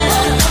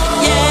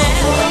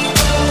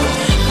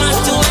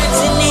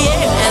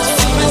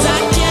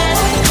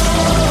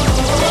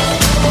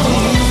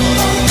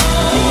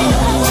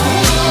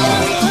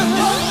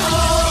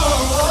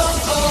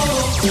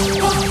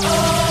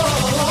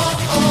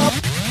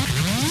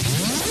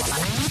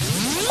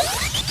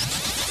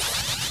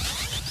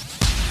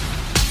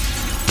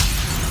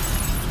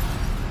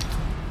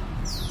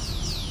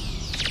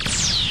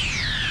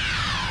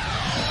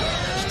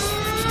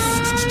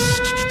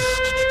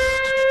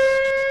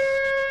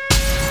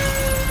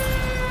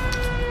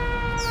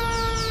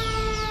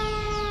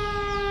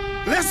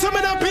Listen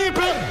me now,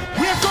 people.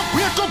 Wake up,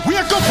 wake up,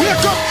 wake up,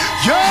 wake up.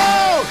 Yo!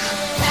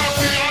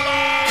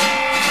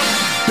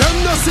 Them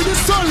not see the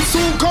sun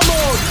soon come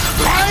out.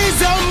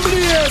 Rise and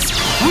blaze.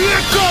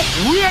 Wake up,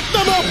 wake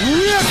them up,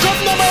 wake up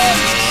them up.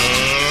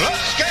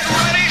 Let's get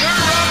ready to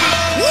rumble.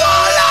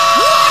 Voila!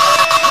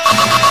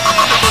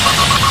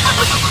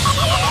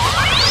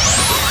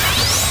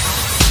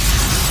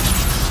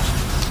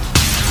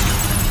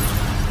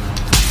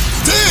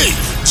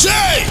 DJ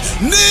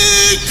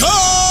Nico!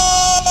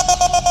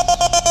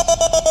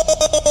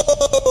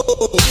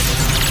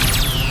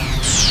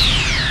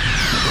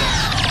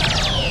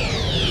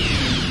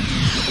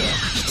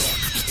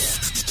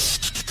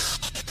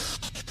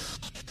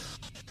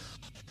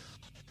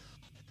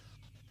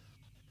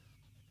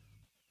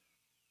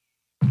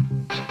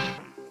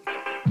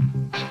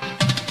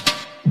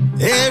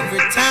 Every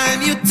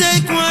time you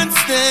take one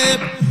step,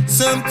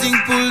 something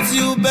pulls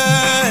you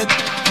back.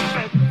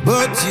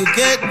 But you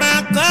get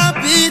back up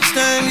each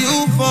time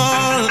you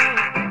fall.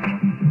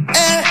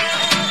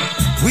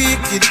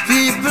 Wicked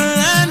people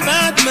and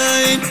bad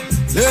mind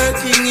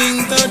lurking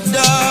in the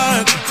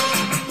dark.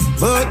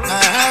 But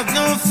I have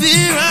no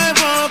fear, I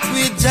walk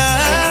with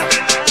Jah.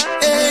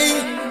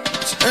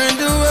 Turn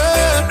the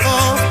world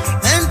off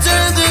and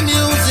turn the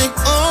music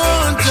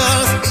on.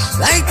 Just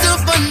light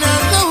up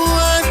another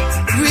one.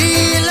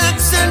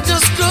 Relax and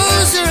just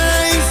close your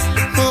eyes.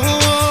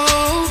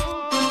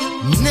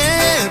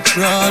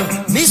 Natural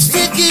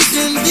mystic is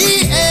in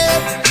the air.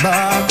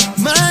 But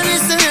man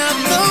is I have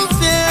no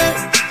fear.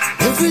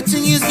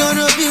 Everything is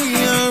gonna be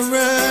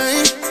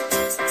alright.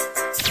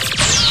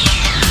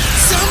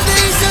 Some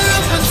days are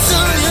up and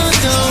some you're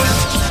down.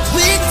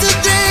 Week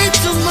today,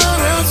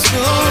 tomorrow's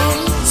gone.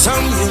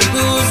 Some you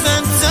lose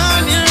and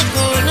some you're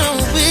gonna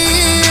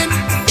win.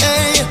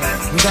 Hey,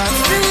 that's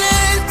the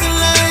life, the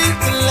life,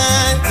 the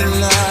life, the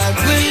life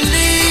we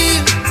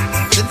live.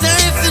 The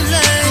life, the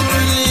life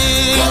we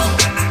live.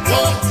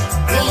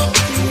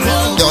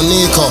 Yo,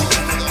 Nico,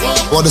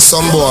 what the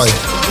some boy?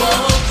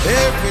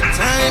 Every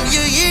time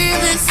you hear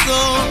this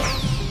song,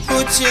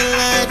 put your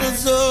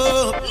lighters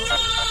up.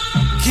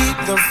 Keep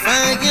the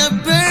fire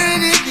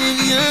burning in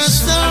your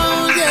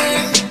soul,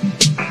 yeah.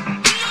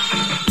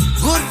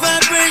 Good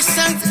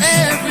vibrations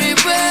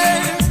everywhere.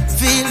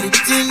 Feel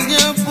it in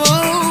your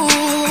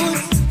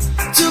bones.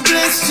 Too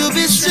blessed to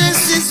be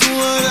stressed is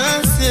what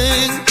I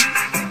sing.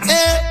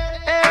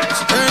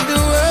 Turn the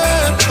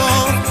world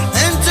on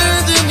and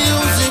turn the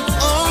music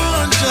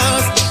on.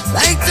 Just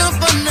light up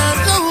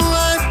another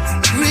one.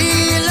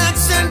 Relax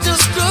and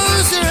just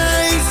close your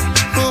eyes.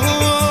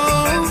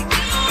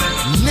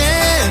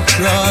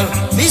 Natural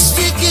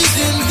mystic is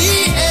in the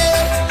air.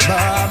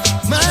 But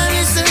man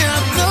is I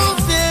have no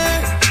fear.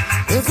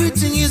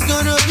 Everything is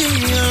gonna be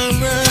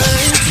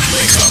alright.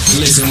 Wake up,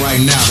 listen right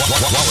now.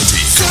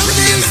 Quality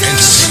Caribbean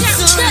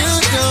Entertainment.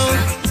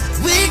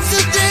 Week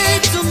today,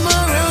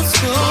 tomorrow's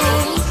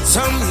gone.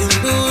 Some you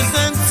lose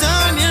and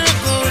some you're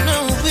gonna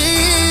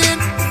win.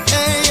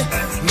 Hey,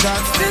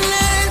 that's the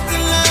life, the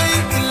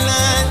life, the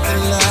life, the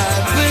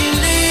life we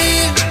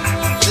live.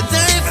 The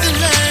life, the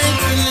life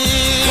we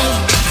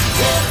live.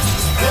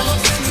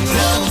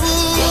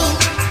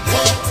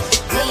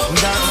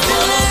 That's the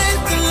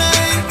life, the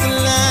life, the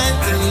life,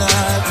 the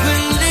life we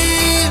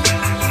live.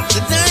 The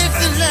life,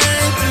 the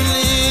life we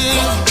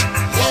live.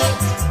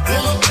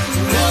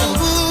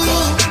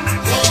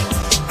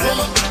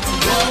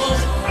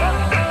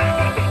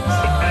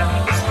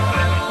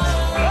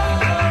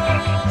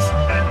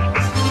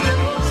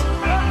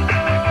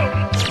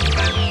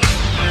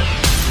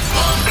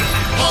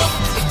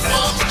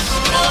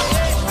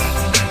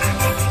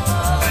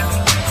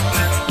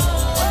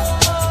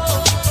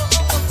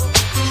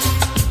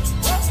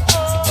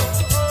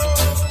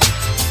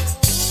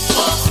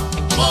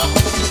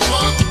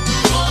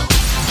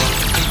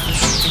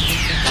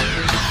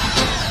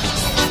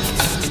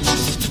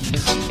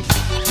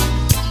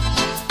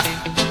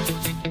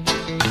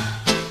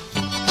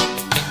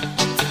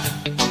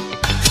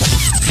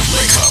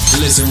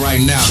 Listen right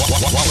now.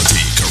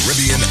 Quality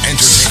Caribbean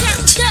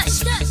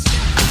Entertainment.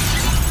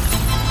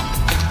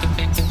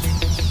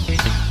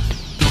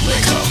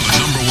 Wake up,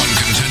 number one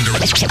contender.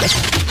 Wake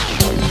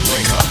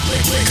up,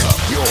 wake up.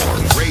 Your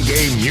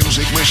reggae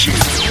music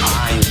machine.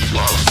 I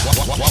love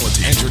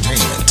Quality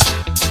Entertainment.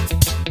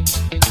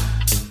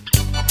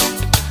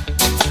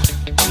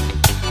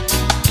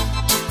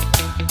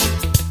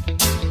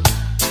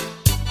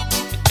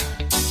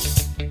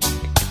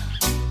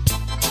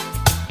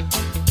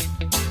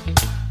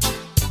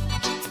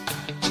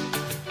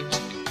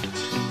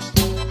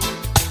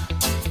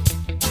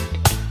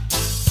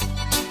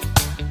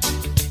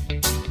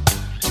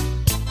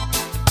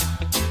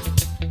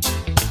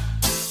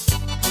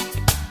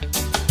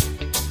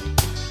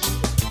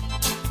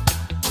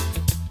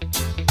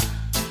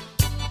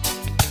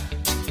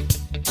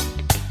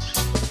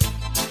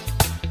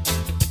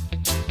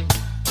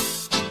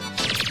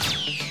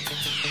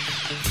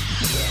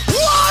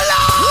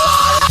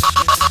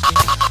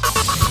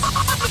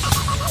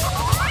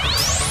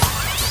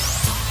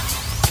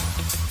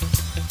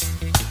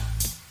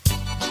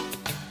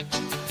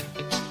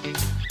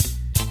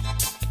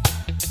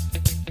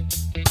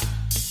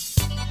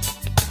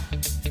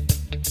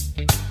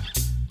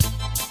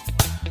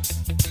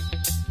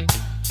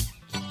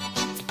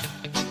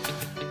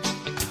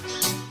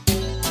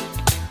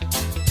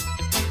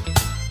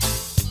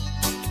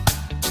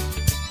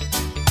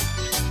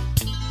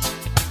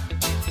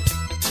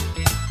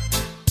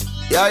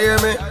 You hear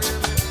me?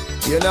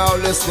 You're now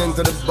listening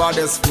to the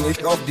baddest mix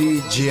of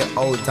DJ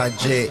Outer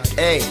J.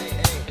 Hey,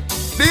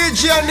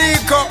 DJ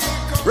Nico,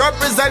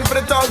 represent for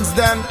the thugs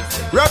them,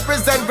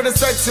 represent for the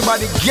sexy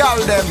body girl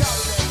them.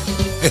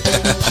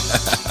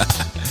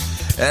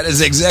 That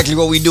is exactly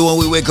what we do when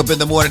we wake up in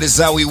the morning. This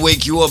is how we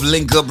wake you up.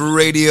 Link Up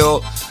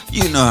Radio.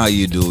 You know how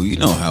you do. You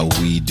know how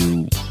we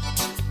do.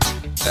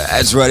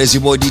 That's right. It's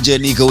your boy DJ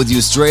Nico with you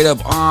straight up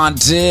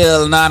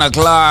until 9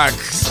 o'clock.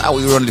 That's how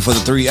we run it for the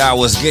 3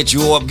 hours. Get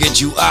you up,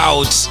 get you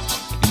out,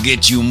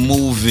 get you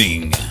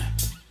moving.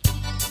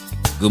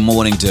 Good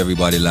morning to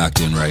everybody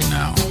locked in right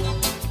now.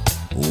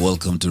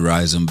 Welcome to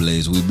Rise and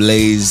Blaze. We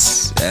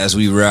blaze as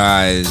we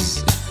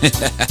rise.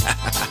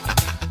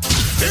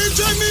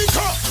 DJ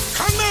Nico,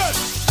 come on.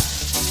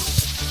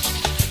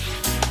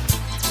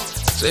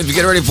 So if you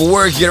get ready for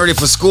work, you get ready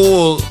for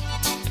school,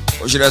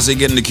 or should I say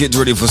getting the kids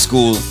ready for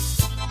school,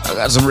 I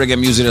got some reggae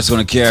music that's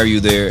going to carry you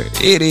there.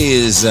 It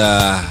is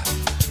a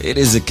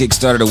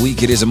kickstart of the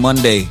week. It is a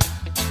Monday.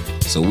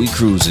 So we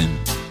cruising.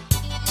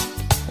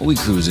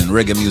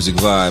 Reggae music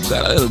vibe.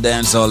 Got a little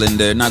dance all in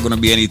there. Not going to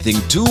be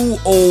anything too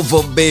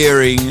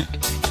overbearing.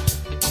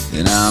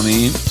 You know what I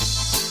mean?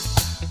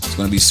 It's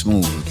going to be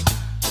smooth.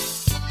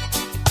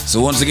 So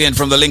once again,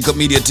 from the Link Up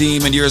Media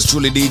team and yours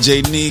truly,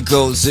 DJ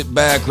Nico, sit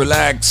back,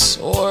 relax,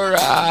 or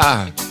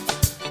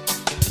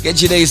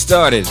get your day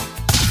started.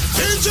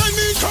 DJ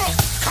Nico,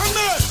 come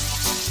on.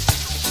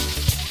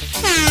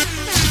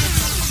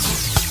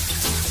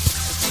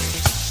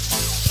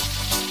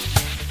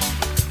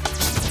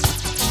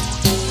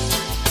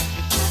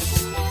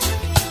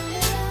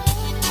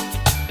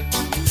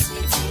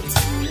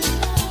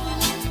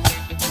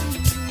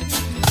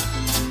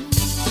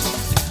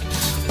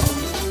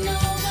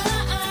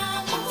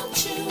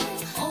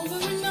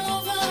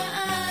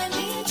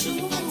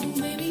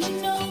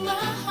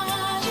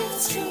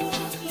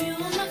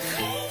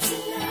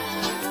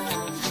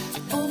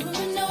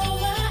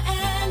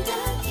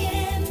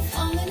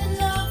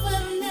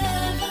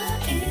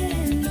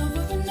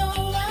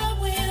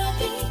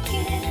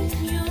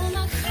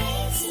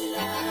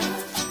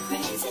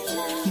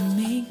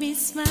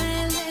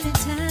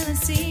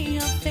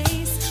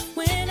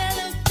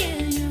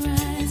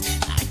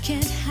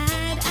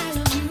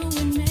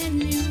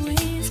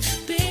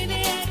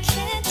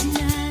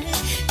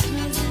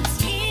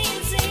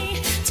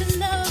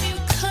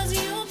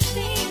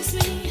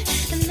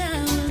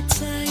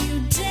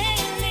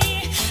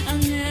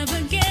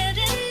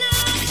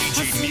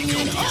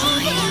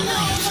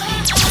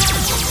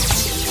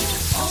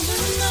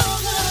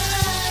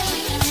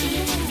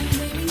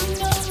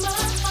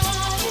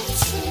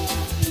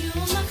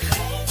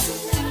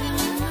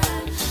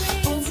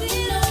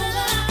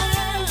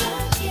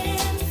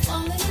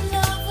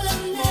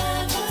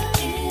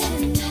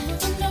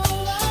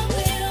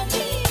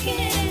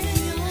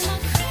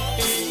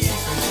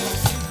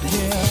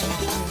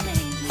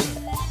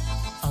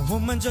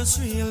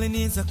 Just really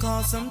needs a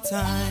call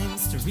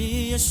sometimes to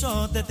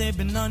reassure that they've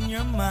been on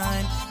your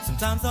mind.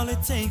 Sometimes all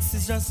it takes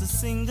is just a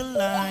single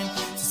line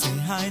to say,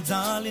 hi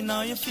darling,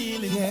 now you're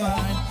feeling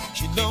fine.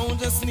 She don't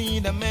just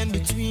need a man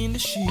between the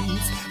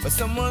sheets, but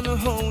someone to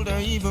hold her,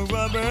 even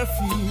rub her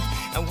feet.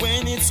 And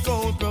when it's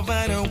cold,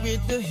 provide her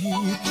with the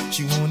heat.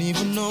 She won't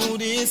even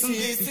notice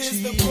it. This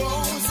is the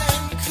pros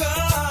and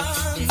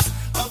cons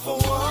of a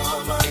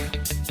woman.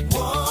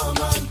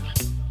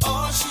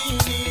 All she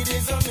needs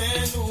is a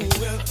man who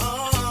will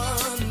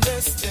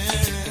understand.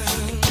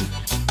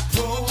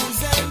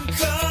 Pros and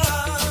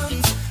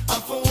cons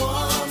of a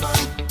woman.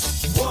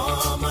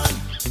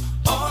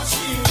 All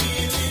she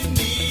really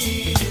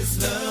needs is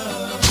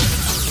love.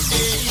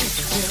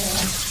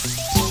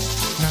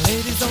 Now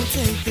ladies, don't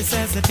take this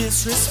as a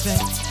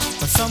disrespect,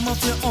 but some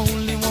of you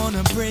only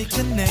wanna break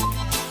a neck,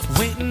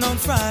 waiting on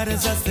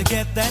Fridays just to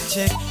get that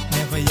check.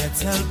 Never yet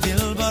tell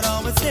Bill, but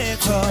always there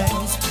to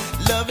rest.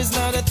 Love is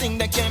not a thing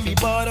that can be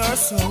bought or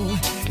sold.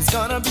 It's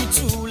gonna be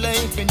too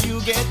late when you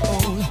get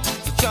old.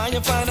 So try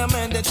and find a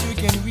man that you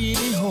can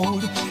really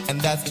hold, and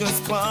that's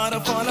just part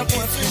of all of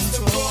what's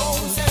control. The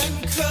pros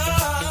and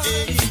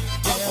cons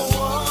of a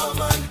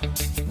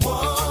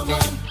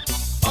woman.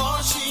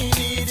 All she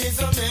needs is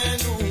a man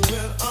who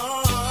will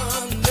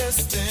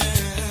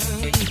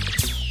understand.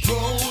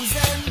 Pros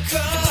and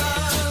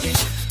cons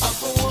of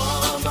a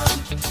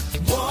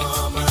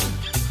woman.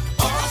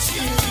 All she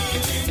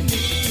really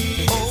needs.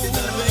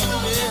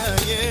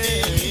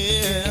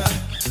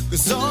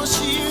 Cause all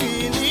she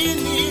really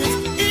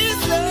needs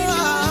is love.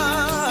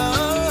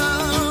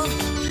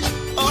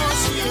 All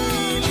she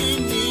really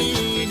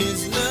needs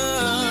is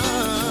love.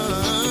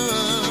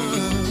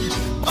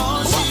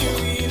 All she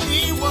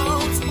really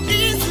wants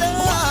is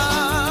love.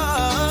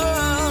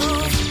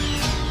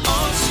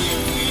 All she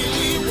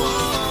really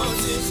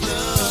wants is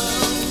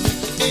love.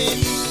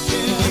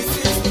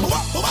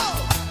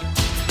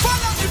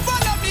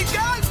 Follow me,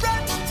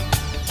 girlfriend.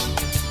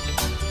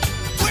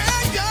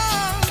 We're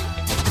young.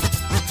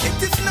 It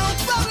is no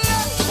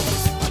problem.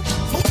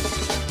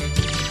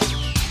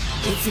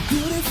 It's a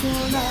beautiful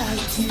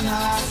night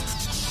tonight.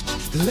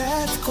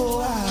 Let's go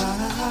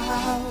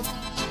out.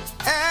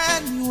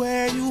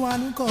 Anywhere you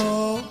wanna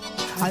go,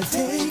 I'll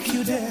take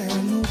you there,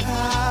 no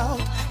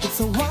doubt. It's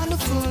a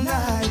wonderful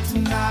night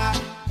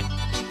tonight.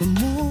 The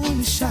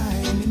moon is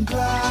shining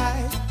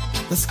bright.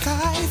 The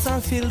skies are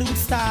filled with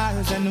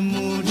stars and the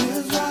mood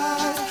is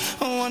right.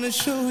 I wanna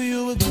show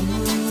you a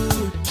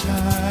good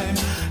time.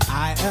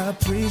 I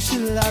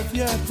appreciate love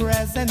your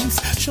presence,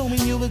 showing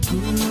you a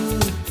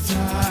good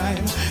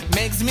time.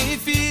 Makes me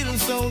feel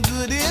so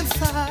good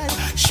inside,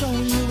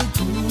 showing you a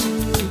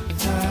good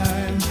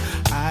time.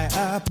 I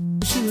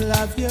appreciate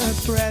love your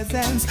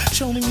presence,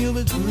 showing you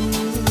a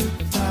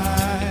good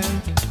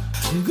time.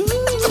 Good.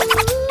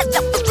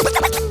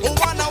 Oh,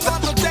 I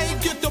want to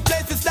take you to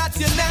places that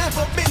you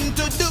never been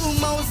to. Do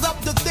most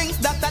of the things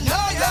that I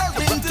know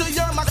you're into.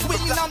 You're my queen,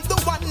 I'm the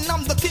one,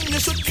 I'm the king you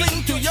should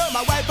cling to. You're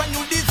my wife and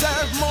you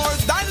deserve more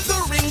than the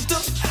ring to.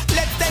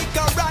 Let's take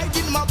a ride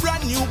in my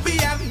brand new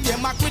BM. You're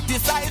my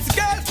criticized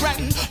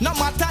girlfriend. No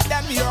matter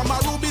them, you're my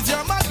rubies,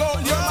 you're my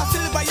gold, you're my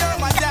silver, you're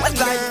my diamond.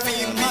 Like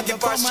me,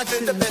 give us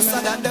the best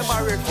and them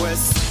a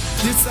request.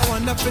 This I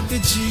wanna for the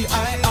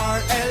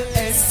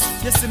GIRLS.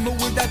 You see me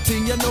with that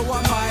thing, you know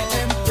I'm my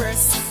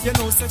empress. You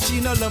know such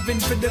no loving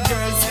for the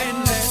girls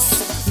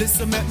endless.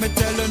 Listen, make me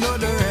tell you know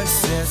the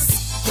rest,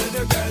 yes. For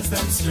the girls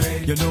them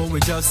straight. You know we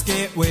just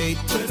can't wait.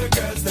 For the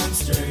girls them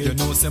straight. You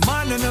know some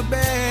man in the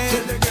bed.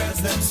 For the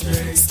girls them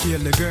straight. Steal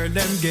the girl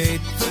them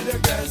gate. For the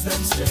girls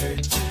them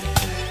straight.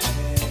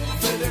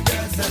 For the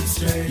girls them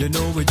straight. You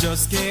know we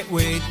just can't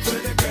wait. For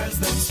the girls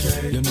them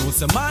straight. You know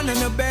some man in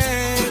the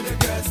bed. For the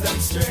girls them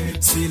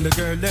straight. Steal the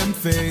girl them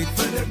fate.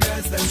 For the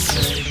girls them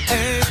straight.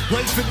 Hey,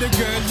 well for the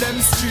girl them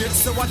straight.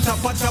 So what a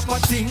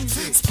thing.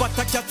 Spot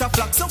a cat a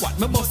flock. So what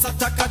me must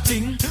attack a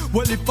thing.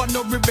 Well if I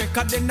know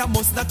Rebecca then I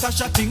must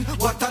Natasha thing.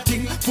 What a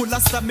thing. Full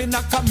of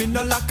stamina coming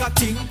no like a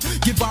thing.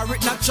 Give her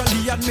it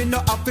naturally and me no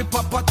happy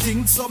papa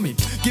thing. So me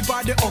give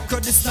her the okra,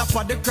 the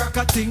snapper, the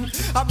cracker thing.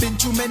 I've been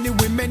too many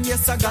women,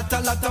 yes I got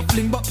a lot of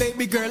fling. But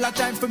baby girl, a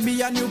time for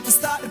me and you to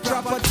start the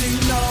proper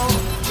thing now.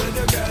 For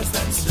the girls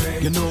them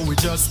straight. You know we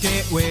just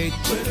can't wait.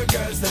 For the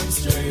girls them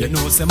straight. You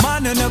know some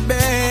man in the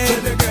bed.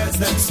 For the girls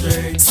them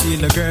straight. Steal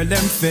the girl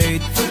them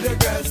fate. For the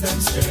girls them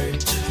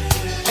straight.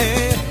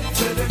 Hey.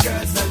 For the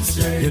girls them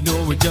straight. You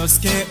know we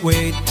just can't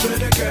wait. For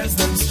the girls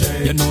them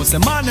straight. You know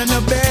some man in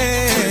the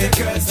bed. For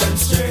the girls them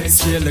straight.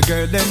 Steal the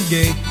girl them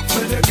gate.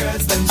 For the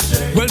girls them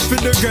straight. Well for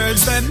the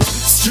girls them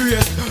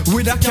straight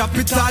with a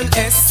capital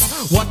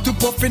S. What to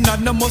puffin'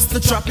 on the most the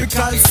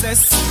tropical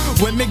cess.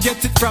 When me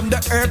get it from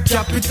the herb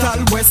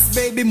capital west.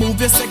 Baby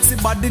move your sexy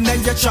body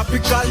and your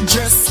tropical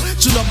dress.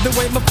 She love the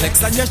way me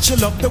flex and yes she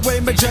love the way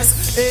me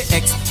dress.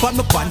 AX on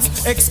my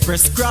pants,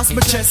 express cross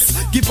my chest.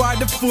 Give her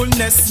the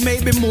fullness,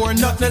 maybe more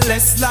not the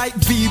less. Like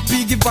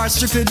VP, give her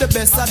strictly the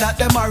best and that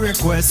them a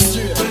request.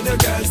 For the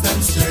girls them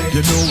straight.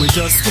 You know we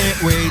just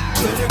can't wait.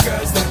 For the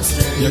girls them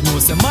straight. You know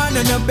some man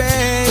in the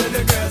bed. For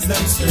the girls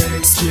them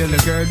straight. Steal the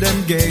girl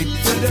them gate.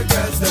 For the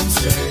girls them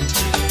straight.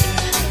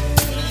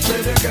 For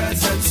the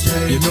girls them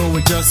straight. You know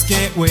we just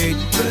can't wait.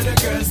 For the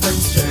girls them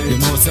straight. You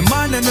know some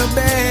man in the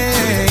bed.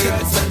 For the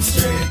girls them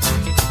straight.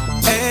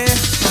 Hey.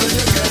 For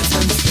the girls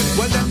them straight.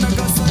 Well them not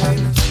gonna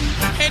slide.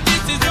 Hey,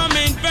 this is your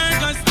main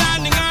Fergus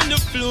standing on the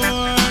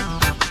floor.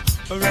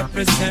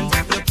 Represent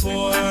the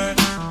poor,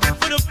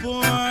 for the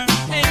poor.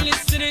 Hey,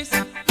 listen to this,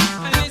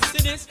 listen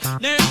to this.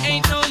 There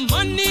ain't no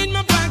money in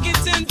my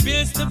pockets and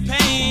bills to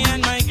pay,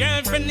 and my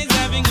girlfriend is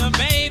having a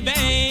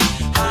baby.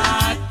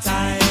 Hard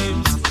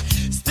times,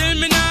 still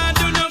me not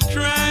do no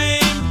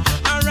crime.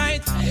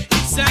 Alright,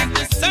 it's like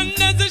the sun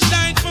doesn't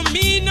shine for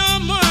me no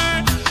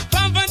more.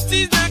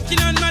 Poverty's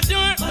knocking on my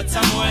door, but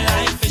I'm more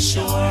life for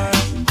sure.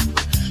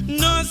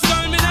 No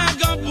soul me not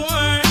go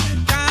poor,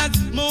 'cause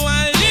more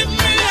I live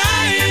my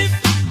life.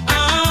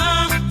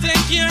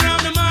 Take care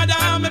of my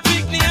mother, my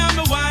picnic and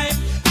my wife.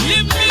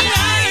 Live my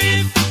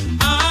life.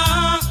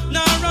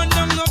 No run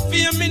down, no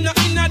fear me, no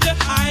inna the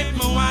hype.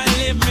 Me want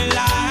live my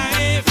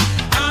life.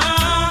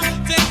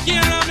 Take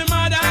care of my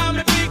mother,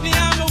 my picnic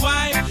and my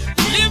wife.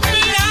 Live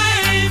my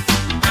life.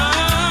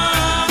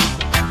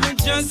 Me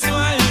just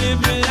want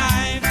live my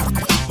life.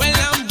 Well,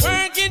 I'm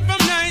working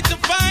from 9 to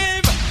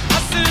 5,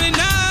 hustling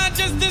hard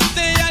just to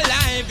stay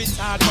alive. It's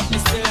hard, but me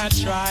still I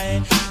try.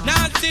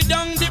 Now sit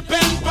down,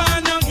 depend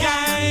on no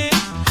guy.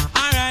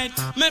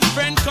 My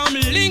friend come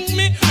link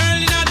me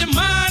early in the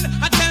morning.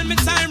 I tell me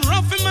time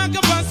rough and I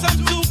go bust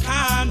some two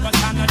can. But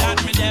I know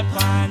that me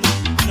depend.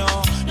 No,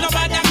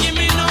 nobody give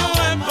me no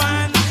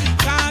weapon.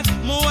 'Cause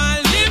me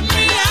want live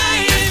me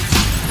life.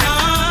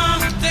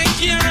 Take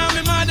care of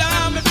me mother,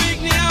 my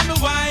picnic and my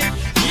wife.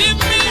 Live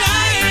me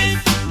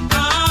life.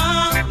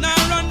 Now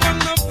run down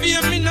no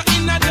fear me no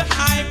inna the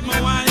hype. Me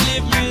want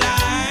live me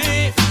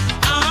life.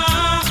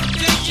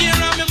 Take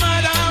care of me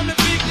mother, my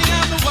picnic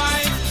and my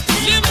wife.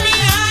 Live me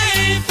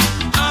life.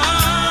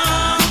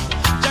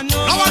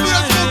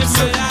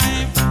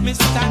 Me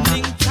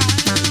standing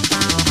time.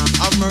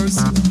 Have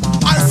mercy.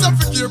 I say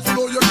be careful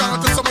how you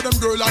can't tell some of them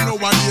girls I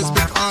nowadays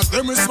because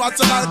them is swat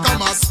like a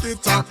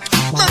mosquito.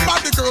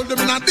 Remember the girl them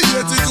in the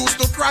 80s used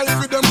to cry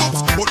for them books,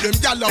 but them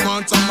gal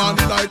want a man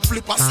like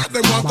Flipper. Said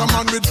them want a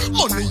man with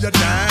money a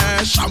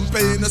dash,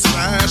 champagne a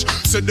splash.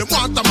 Said them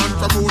want a man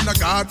from who the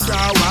God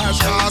car wash.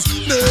 Cause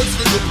nails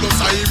for the plus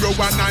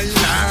eyebrow and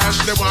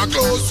eyelash. They want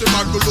clothes, them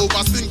want go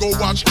over, sing go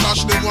watch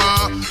clash. Them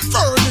want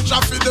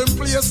furniture for them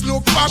place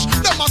look posh.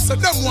 Them a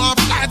say them want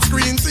flat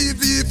screen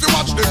TV if you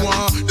watch them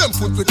want. Them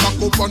put the cock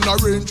up on the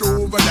Range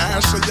Rover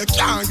dash. So you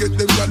can't get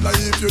them gal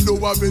if you don't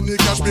have any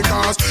cash.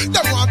 Because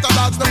them want a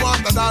dance, them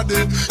want a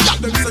daddy. Got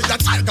them say the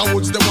Tiger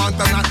Woods, they want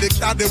a not the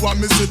car. They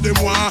want me see them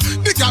want.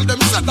 The gal them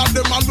said that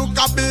them a look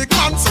a big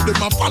man. So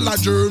them a follow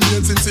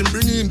Jermaine since him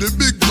bring in the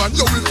big man.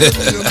 Yo, if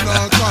you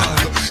not call.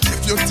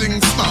 If you think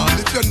small,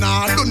 if you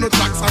not do no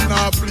tracks and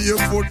not play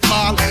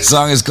football.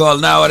 Song is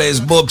called Nowadays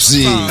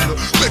Boopsy.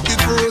 Make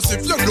it worse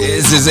if you don't.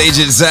 This is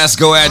Agent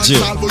Sasko at you.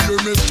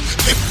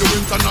 If you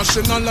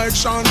international like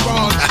Sean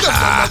Paul, them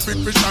a quick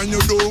fish and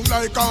you don't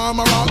like arm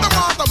around. Them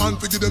want a man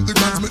to give them the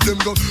grants, make them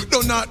go.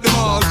 Don't knock them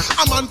all.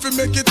 A man fi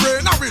make it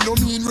rain, I will no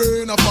mean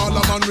rain. I fall a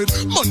man with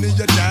money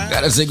you die.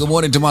 Gotta say good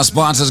morning to my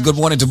sponsors. Good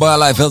morning to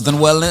BioLife Health and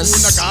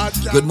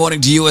Wellness. Good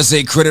morning to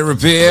USA Credit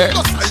Repair.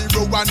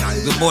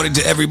 Good morning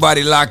to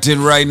everybody locked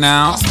in right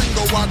now.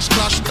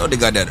 Oh, they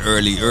got that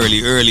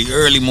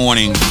early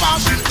morning.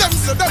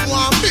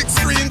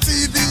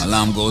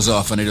 Alarm goes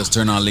off and they just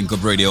turn on Link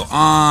Up Radio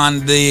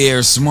on their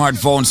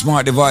smartphone,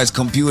 smart device,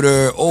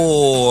 computer,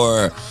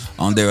 or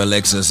on their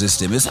Alexa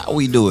system. It's how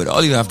we do it.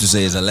 All you have to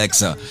say is,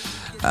 Alexa,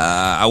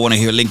 I want to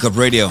hear Link Up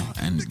Radio.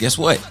 And guess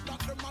what?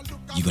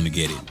 You're going to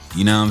get it.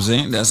 You know what I'm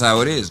saying? That's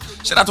how it is.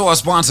 Shout out to our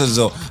sponsors,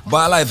 though.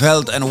 BioLife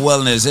Health and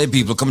Wellness. Hey,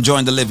 people, come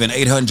join the living.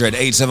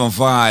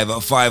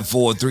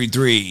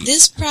 800-875-5433.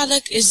 This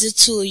product is the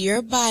tool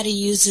your body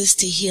uses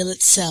to heal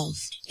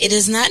itself. It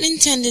is not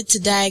intended to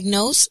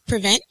diagnose,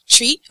 prevent,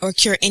 treat, or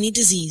cure any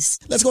disease.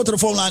 Let's go to the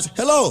phone lines.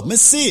 Hello,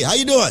 Miss C. How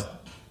you doing?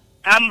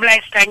 I'm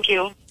blessed, thank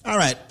you. All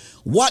right.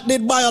 What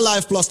did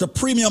BioLife Plus, the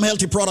premium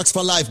healthy products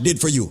for life, did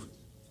for you?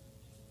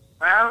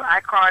 Well, I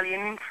called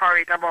in for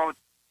it about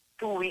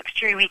 3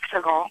 weeks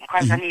ago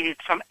because I needed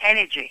some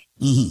energy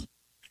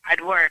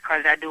at work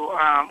because I do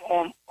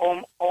home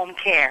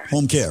care.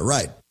 Home care,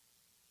 right.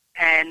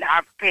 And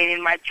I'm pain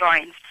in my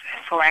joints.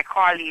 So I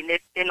call in,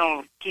 they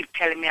keep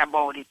telling me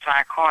about it. So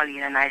I call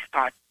in and I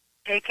start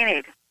taking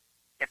it.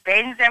 The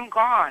pains them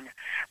gone.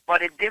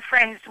 But the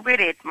difference with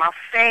it, my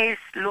face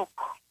look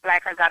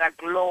like I got a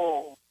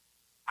glow.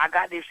 I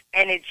got this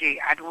energy.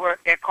 At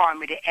work, they call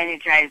me the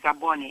Energizer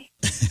Bunny.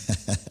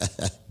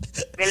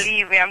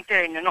 Believe me, I'm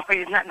telling you, no,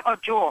 it's not no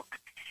joke.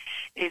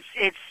 It's.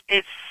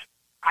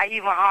 I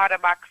even order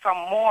back some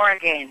more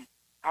again.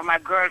 And my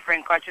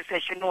girlfriend, because she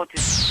said she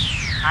noticed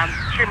I'm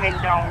trimming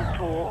down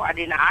too. I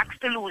didn't ask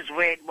to lose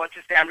weight, but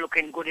she said I'm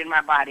looking good in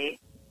my body.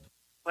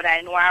 But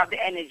I know I have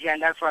the energy,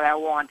 and that's what I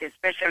want,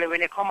 especially when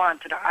they come on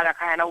to the other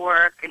kind of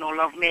work,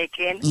 love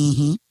making.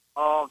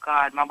 Oh,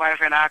 God, my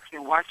boyfriend asked me,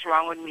 what's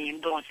wrong with me? You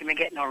don't see me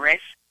get no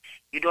rest.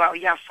 You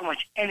have so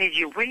much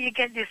energy. Where do you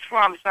get this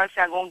from? So I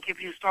said, I'm going to give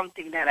you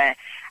something that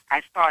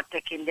I started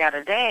taking the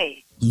other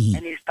day.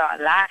 And he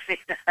started laughing.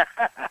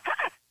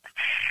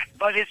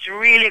 But it's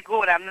really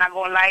good. I'm not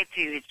going to lie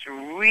to you. It's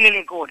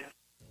really good.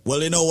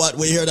 Well, you know what?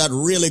 We hear that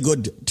really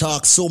good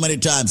talk so many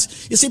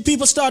times. You see,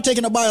 people start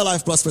taking a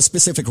BioLife Plus for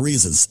specific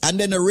reasons, and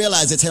then they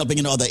realize it's helping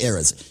in other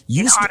areas.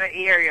 Other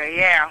area,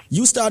 yeah.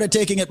 You started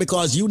taking it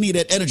because you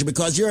needed energy,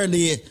 because you're in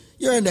the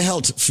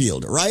health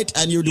field, right?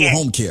 And you do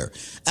home care.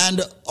 And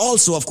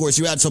also, of course,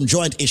 you had some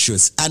joint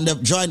issues, and the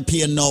joint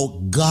pain now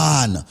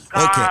gone.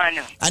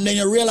 Okay. And then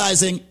you're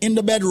realizing in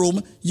the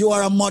bedroom,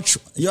 you're a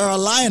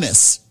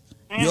lioness.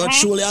 You're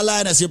truly a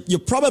lioness. You're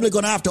probably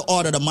going to have to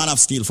order the Man of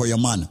Steel for your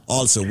man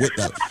also with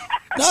that.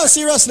 No,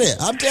 seriously,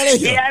 I'm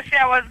telling you. Yes,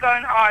 I was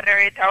going to order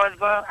it. I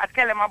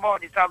tell him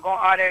about it, so I'm going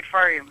to order it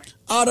for him.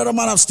 Order the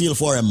Man of Steel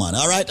for him, man,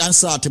 all right? And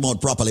sort him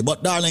out properly.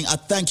 But, darling, I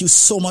thank you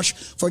so much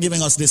for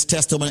giving us this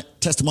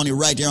testimony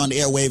right here on the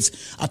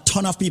airwaves. A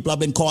ton of people have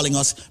been calling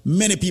us.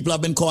 Many people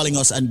have been calling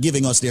us and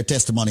giving us their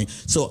testimony.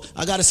 So,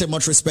 I got to say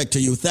much respect to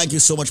you. Thank you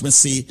so much, Miss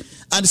C.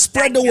 And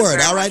spread the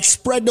word, all right?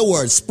 Spread the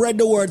word. Spread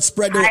the word.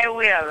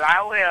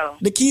 I will.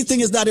 The key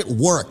thing is that it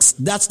works.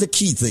 That's the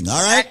key thing,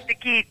 all right? That's the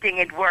key thing,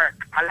 it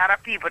works. A lot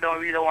of people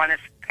don't really want to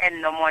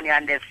spend no money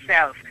on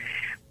themselves.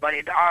 But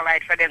it's all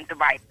right for them to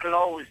buy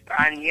clothes,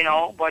 and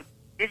but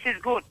this is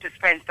good to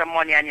spend some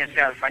money on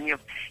yourself, and you're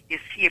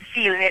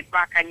feeling it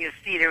back, and you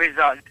see the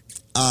result.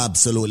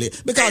 Absolutely.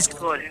 Because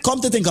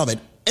come to think of it,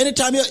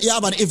 anytime you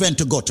have an event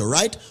to go to,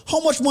 right? How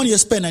much money you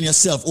spend on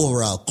yourself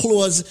overall?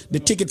 Clothes, the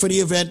ticket for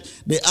the event,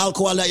 the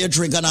alcohol that you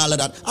drink, and all of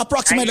that.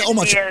 Approximately how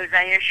much? And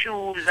your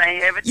shoes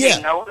and everything.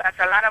 Yeah. That's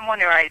a lot of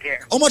money right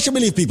there. How much you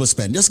believe people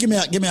spend? Just give me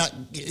how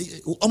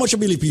much you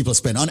believe people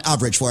spend on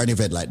average for an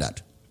event like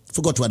that?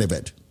 Forgot what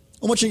event.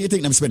 How much do you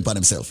think them spend for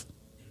themselves?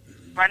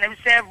 For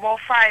themselves, about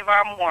 $5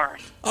 or more.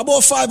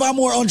 About $5 or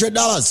more,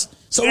 $100.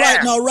 So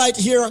right now, right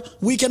here,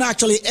 we can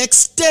actually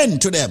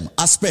extend to them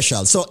a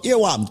special. So here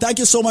one. Thank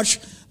you so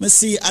much, Miss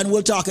C, and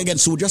we'll talk again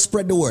soon. Just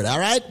spread the word, all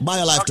right?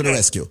 BioLife to the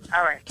rescue.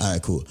 All right. All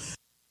right, cool.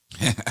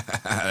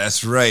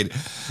 That's right.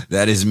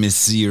 That is Miss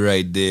C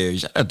right there.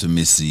 Shout out to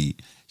Miss C.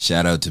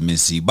 Shout out to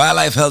Miss C.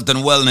 BioLife Health and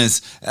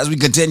Wellness. As we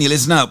continue,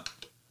 listen up.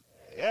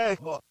 Yeah.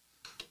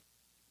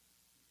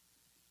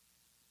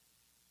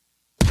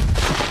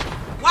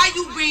 Why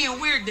you being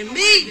weird to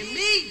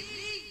me?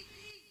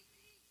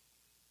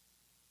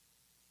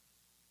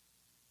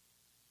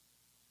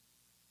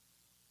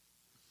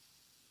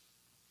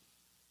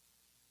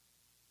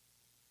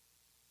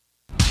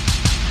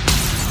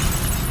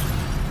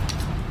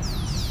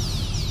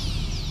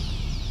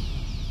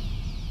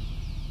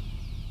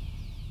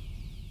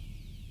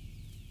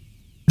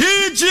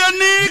 DJ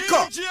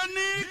Nico.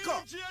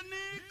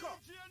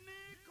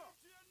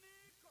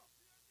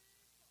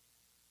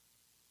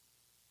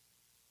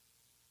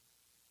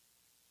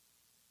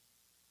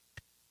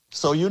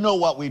 So you know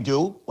what we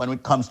do when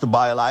it comes to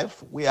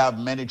BioLife. We have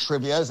many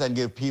trivias and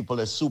give people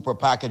a super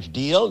package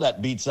deal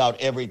that beats out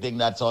everything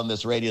that's on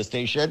this radio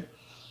station.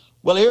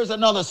 Well, here's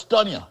another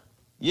stunner.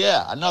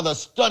 Yeah, another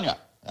stunner.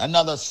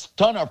 Another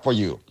stunner for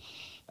you.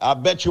 I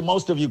bet you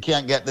most of you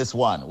can't get this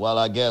one. Well,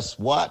 I guess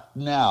what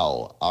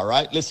now? All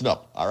right, listen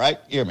up. All right,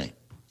 hear me.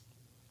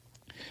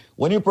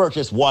 When you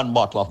purchase one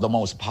bottle of the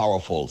most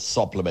powerful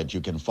supplement you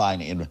can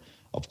find in,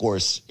 of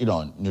course,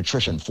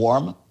 nutrition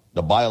form,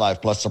 the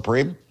BioLife Plus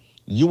Supreme,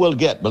 you will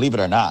get, believe it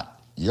or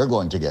not, you're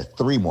going to get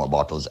 3 more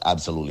bottles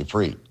absolutely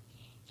free.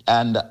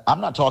 And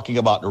I'm not talking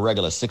about the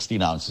regular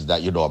 16 ounces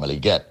that you normally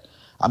get.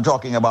 I'm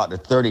talking about the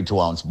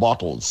 32-ounce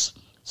bottles.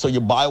 So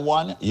you buy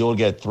one, you'll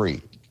get 3.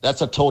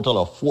 That's a total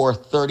of 4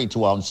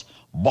 32-ounce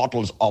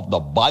bottles of the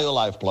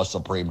BioLife Plus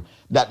Supreme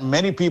that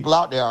many people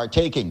out there are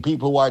taking.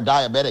 People who are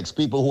diabetics,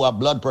 people who have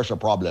blood pressure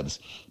problems,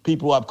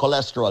 people who have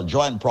cholesterol,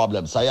 joint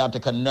problems,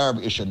 sciatica nerve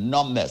issue,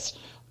 numbness,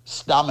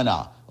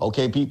 stamina,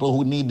 okay, people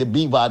who need the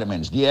B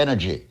vitamins, the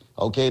energy,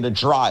 okay, the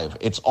drive.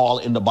 It's all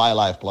in the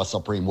BioLife Plus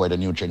Supreme where the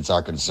nutrients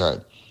are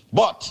concerned.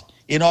 But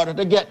in order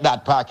to get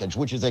that package,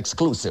 which is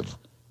exclusive,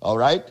 all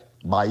right,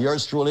 by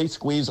yours truly,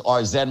 Squeeze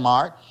or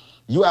Zenmar,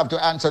 you have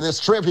to answer this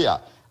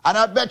trivia. And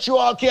I bet you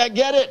all can't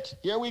get it.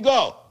 Here we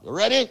go. You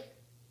ready?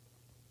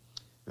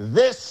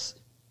 This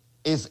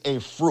is a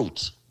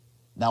fruit.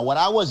 Now, when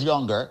I was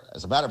younger,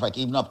 as a matter of fact,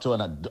 even up to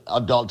an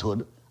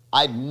adulthood,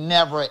 I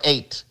never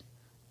ate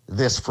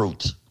this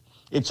fruit.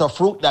 It's a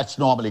fruit that's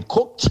normally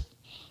cooked.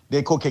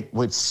 They cook it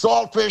with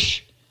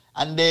saltfish,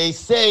 and they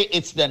say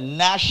it's the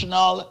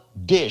national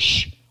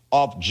dish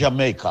of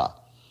Jamaica.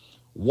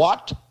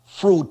 What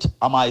fruit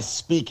am I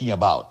speaking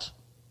about?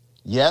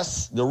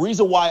 Yes, the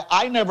reason why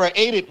I never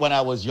ate it when I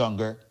was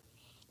younger,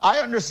 I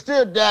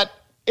understood that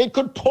it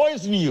could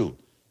poison you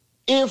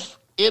if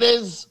it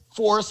is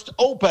forced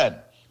open.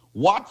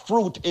 What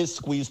fruit is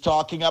Squeeze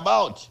talking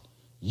about?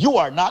 You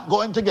are not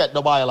going to get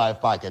the BioLife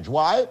package.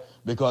 Why?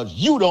 Because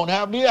you don't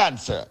have the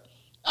answer.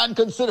 And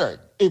consider,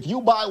 if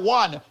you buy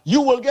one,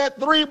 you will get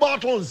 3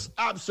 bottles.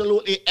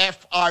 Absolutely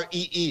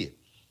free.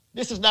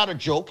 This is not a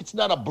joke. It's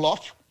not a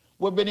bluff.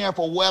 We've been here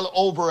for well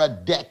over a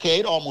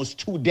decade, almost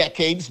 2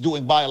 decades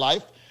doing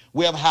BioLife.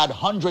 We have had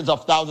hundreds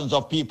of thousands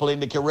of people in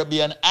the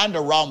Caribbean and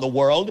around the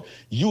world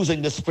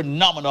using this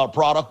phenomenal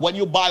product. When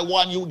you buy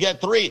one, you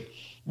get 3.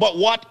 But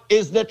what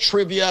is the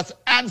trivia's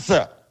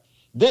answer?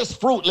 This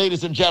fruit,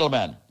 ladies and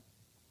gentlemen,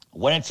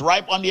 when it's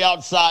ripe on the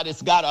outside,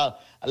 it's got a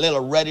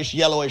little reddish,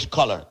 yellowish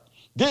color.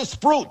 This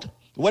fruit,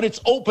 when it's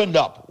opened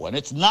up, when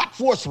it's not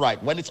force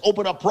ripe, when it's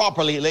opened up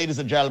properly, ladies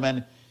and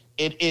gentlemen,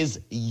 it is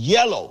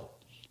yellow.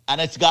 And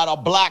it's got a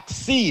black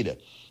seed.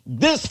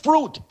 This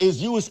fruit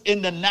is used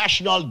in the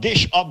national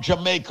dish of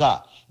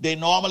Jamaica. They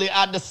normally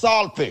add the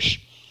saltfish.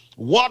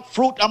 What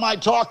fruit am I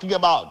talking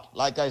about?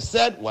 Like I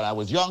said, when I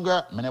was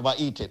younger, I never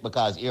eat it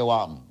because here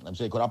I'm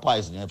saying could I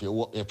poison you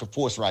if you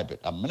force ripe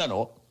it. I don't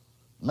know.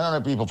 I don't know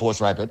if people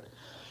force ripe it.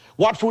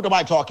 What fruit am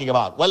I talking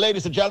about? Well,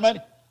 ladies and gentlemen,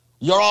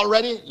 you're all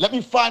ready? Let me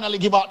finally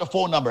give out the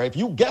phone number. If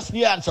you guess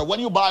the answer, when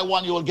you buy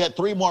one, you will get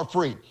 3 more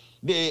free.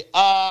 The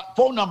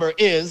phone number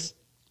is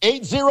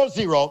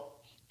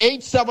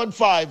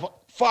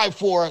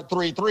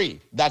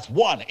 800-875-5433. That's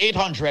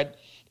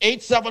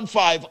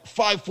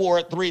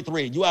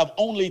 1-800-875-5433. You have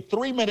only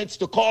 3 minutes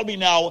to call me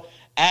now.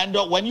 And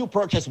when you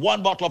purchase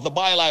one bottle of the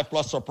BioLife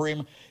Plus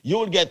Supreme, you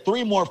will get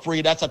 3 more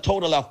free. That's a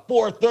total of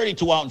 4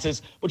 32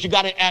 ounces. But you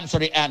got to answer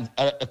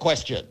the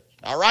question.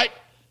 All right?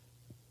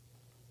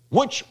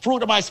 Which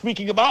fruit am I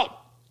speaking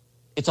about?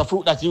 It's a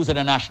fruit that's used in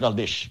a national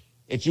dish.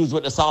 It's used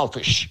with the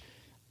saltfish.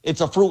 It's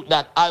a fruit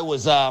that I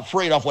was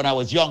afraid of when I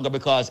was younger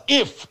because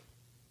if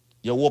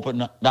you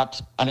open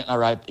that and it's not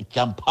ripe, it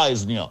can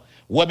poison you.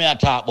 What may I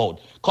talk about?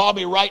 Call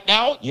me right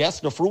now. Yes,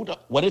 the fruit,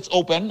 when it's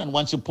open and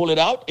once you pull it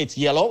out, it's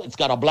yellow. It's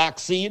got a black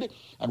seed.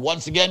 And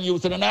once again,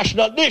 used in a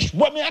national dish.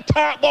 What may I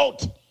talk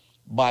about?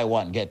 Buy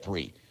one, get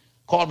 3.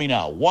 Call me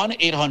now.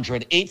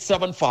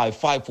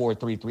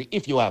 1-800-875-5433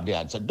 if you have the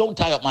answer. Don't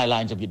tie up my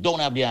lines if you don't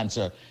have the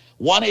answer.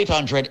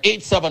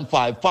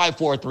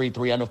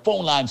 1-800-875-5433. And the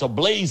phone lines are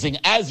blazing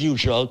as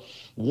usual.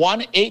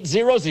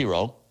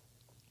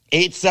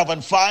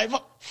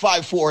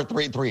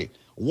 1-800-875-5433.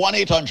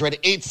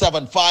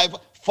 1-800-875-5433.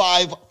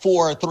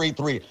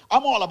 5433.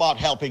 I'm all about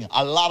helping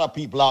a lot of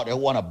people out there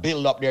who want to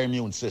build up their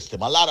immune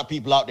system. A lot of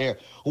people out there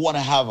who want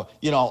to have,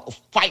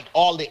 fight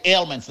all the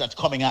ailments that's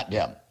coming at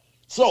them.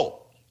 So,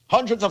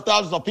 hundreds of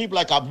thousands of people,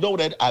 like I've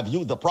noted, have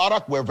used the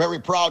product. We're very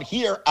proud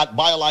here at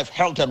BioLife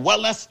Health and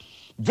Wellness.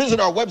 Visit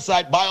our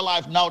website,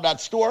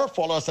 biolifenow.store.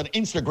 Follow us on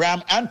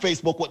Instagram and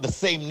Facebook with the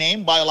same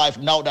name,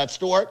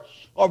 biolifenow.store.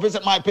 Or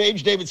visit my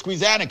page, David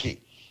Squeezaniki.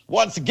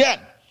 Once again,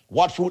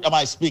 what fruit am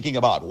I speaking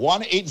about?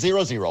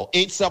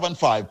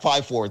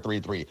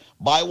 1-800-875-5433.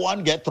 Buy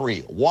one, get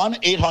three.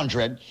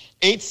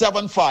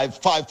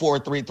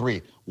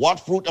 1-800-875-5433. What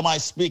fruit am I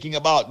speaking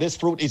about? This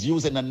fruit is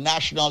used in the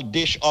national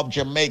dish of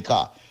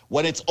Jamaica.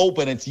 When it's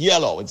open, it's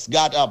yellow. It's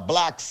got a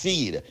black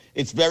seed.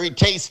 It's very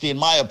tasty, in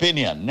my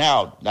opinion.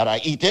 Now that I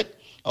eat it,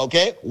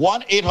 okay?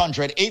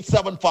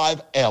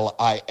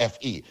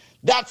 1-800-875-LIFE.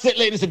 That's it,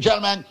 ladies and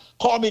gentlemen.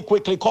 Call me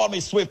quickly, call me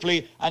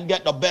swiftly, and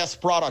get the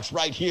best products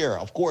right here,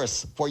 of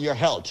course, for your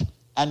health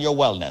and your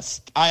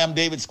wellness. I am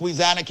David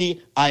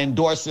Squeezaniki. I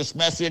endorse this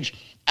message.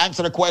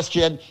 Answer the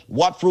question,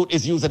 what fruit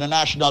is used in a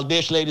national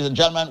dish, ladies and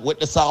gentlemen, with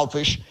the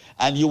saltfish,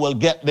 and you will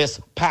get this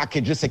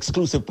package, this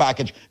exclusive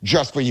package,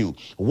 just for you.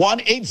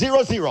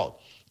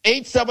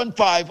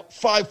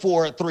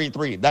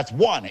 1-800-875-5433. That's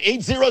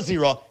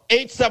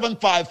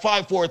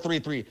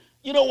 1-800-875-5433.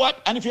 You know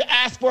what? And if you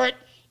ask for it,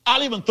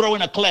 I'll even throw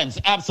in a cleanse,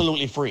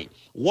 absolutely free.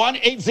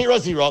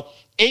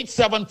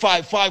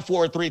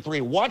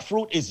 1-800-875-5433. What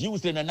fruit is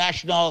used in the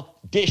national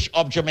dish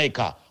of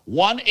Jamaica?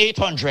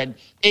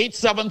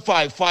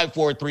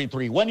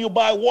 1-800-875-5433. When you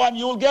buy one,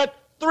 you'll get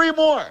three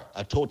more.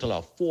 A total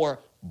of 4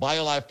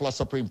 BioLife Plus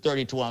Supreme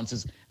 32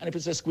 ounces. And if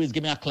it says squeeze,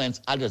 give me a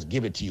cleanse, I'll just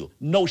give it to you.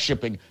 No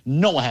shipping,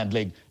 no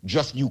handling,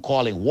 just you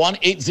calling.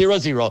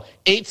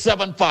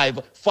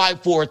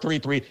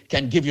 1-800-875-5433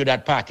 can give you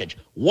that package.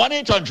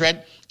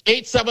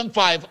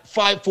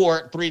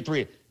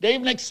 1-800-875-5433. They're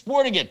even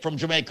exporting it from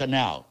Jamaica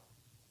now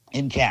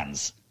in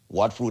cans.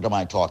 What fruit am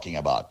I talking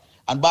about?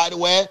 And by the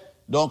way,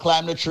 don't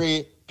climb the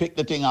tree, pick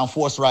the thing and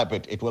force ripe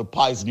it. It will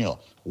poison you.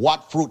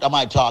 What fruit am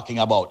I talking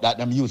about that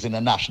I'm using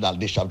the national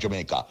dish of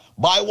Jamaica?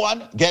 Buy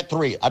one, get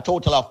three. A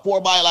total of 4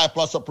 BioLife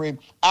Plus Supreme.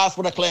 Ask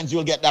for the cleanse,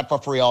 you'll get that for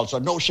free also.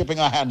 No shipping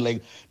or handling.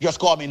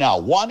 Just call me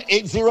now.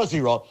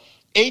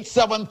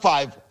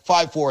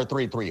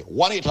 1-800-875-5433.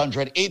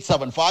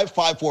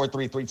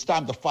 1-800-875-5433. It's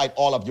time to fight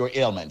all of your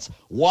ailments.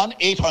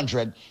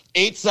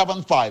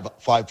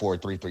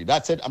 1-800-875-5433.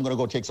 That's it. I'm going to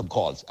go take some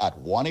calls at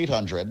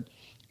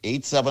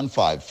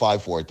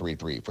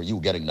 1-800-875-5433 for you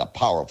getting the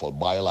powerful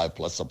BioLife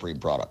Plus Supreme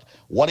product.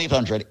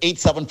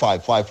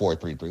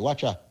 1-800-875-5433.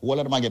 Watch out. What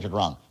am I get it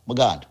wrong? My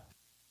God.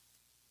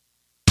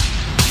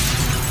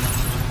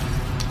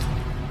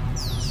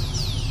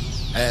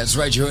 That's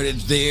right, you heard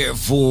it there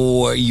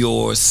for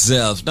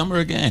yourself. Number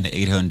again,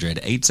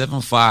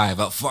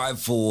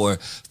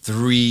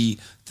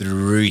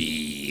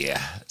 800-875-5433.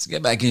 Let's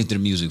get back into the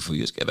music for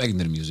you.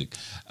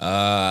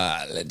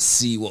 Let's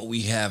see what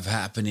we have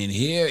happening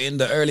here in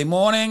the early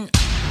morning.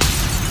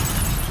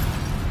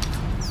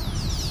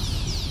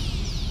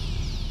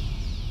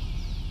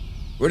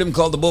 Rhythm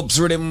called the Boops.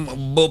 Rhythm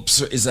Boops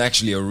is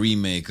actually a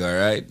remake, all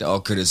right?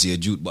 All courtesy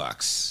of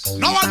Jukebox.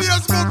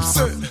 Nowadays, Boops.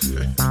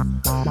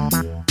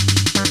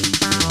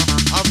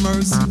 Have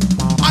mercy.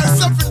 I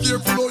said for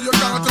careful how you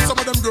can't tell some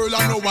of them girls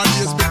I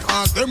nowadays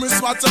because them is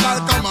swat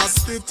like a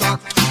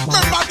mosquito.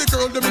 Remember the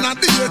girl them in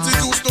the 80s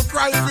used to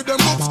cry for them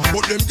books,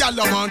 but them gal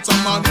want a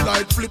man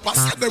like Flipper.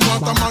 Said they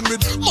want a man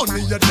with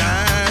money a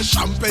dash,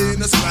 champagne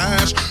a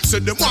splash.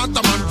 Said they want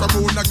a man from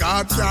who the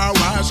God car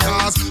wash.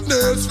 Cause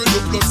nails for the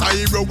plus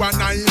eyebrow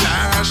and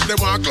eyelash. They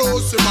want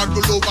clothes, them a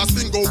go over,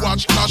 sing go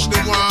watch clash.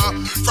 They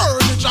want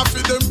furniture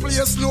for them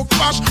place look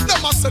posh.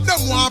 Them a say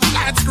them want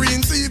flat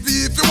screen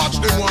TV if you watch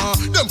them want.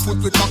 Them put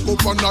the cock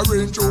up on the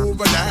Range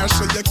Rover dash,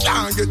 so you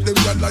can't get them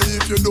yellow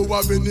if you don't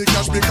have any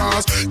cash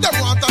because them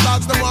want a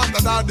dance, them want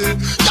a daddy.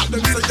 Got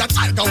them say the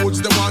Tiger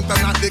Woods, they want a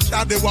not the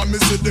car, they want me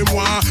see them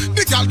want.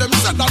 The girl them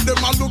said that them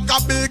a look a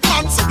big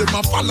man, so them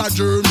a follow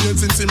Jermaine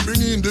since him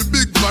bring in the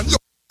big van.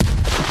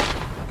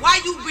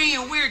 Why you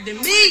being weird to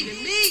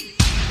me?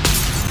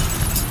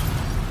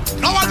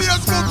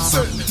 Nowadays, folks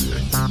say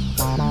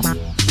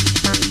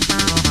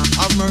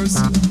have mercy.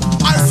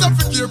 I said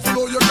for careful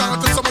how you can't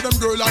tell some of them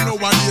girls I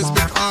nowadays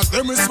because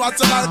them is swat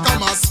like a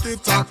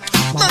mosquito.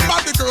 Remember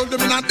the girl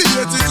them in the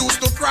 80s used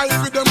to cry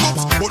for them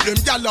books, but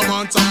them gal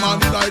want a man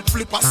like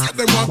Flipper. Said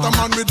they want a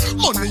man with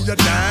money a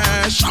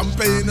dash,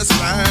 champagne a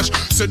splash.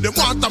 Said they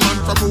want a man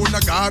from who the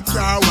God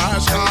car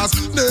wash. Cause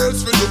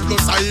nails for the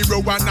plus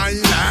eyebrow and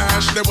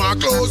eyelash. They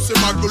want clothes,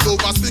 them a go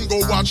over, sing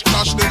go watch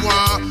clash. They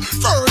want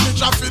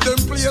furniture for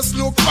them place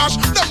look posh.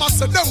 Them a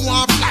say them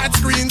want flat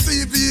screen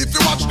TV if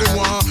you watch them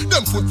want.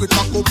 Them put the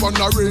cock up on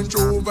the Range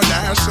Rover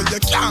dash, so you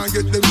can't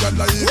get them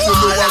yellow if you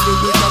know what they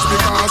do. Just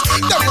because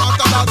them want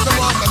a lot, them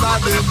want a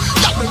daddy.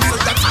 Got them say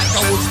the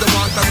Tiger Woods, they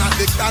want a not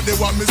the car, they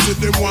want me see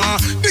them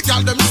want. The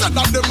girl them said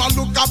that them a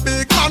look a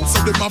big man, so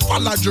them a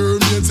follow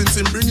Jermaine since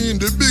him bring in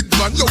the big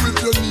van. Yo, if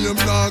your name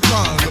not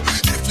call,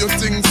 if you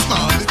think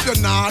small, if you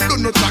not do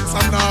no tracks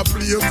and not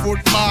play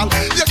football,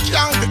 you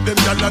can't get them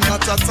girl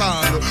not at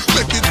all.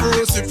 Make it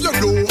worse if you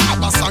do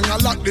have a song a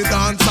like the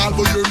dance hall,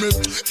 but hear me.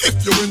 If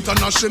you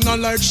international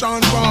like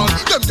Sean Paul,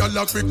 them girl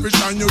a quick fish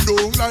and you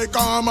don't like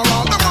armor.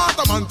 Them want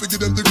a man to give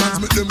them the grants,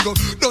 make them go,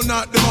 don't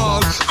not them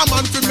all. A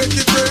man to make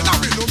it rain, I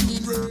will not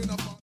mean rain.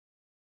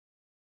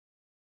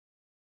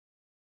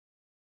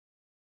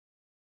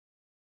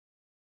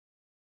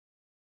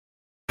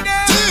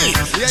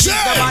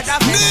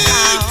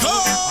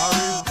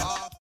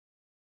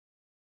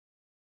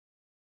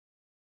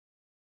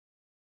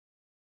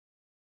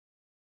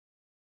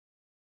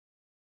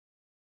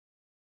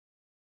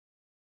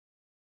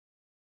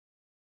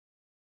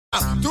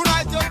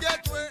 Tonight you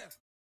get way.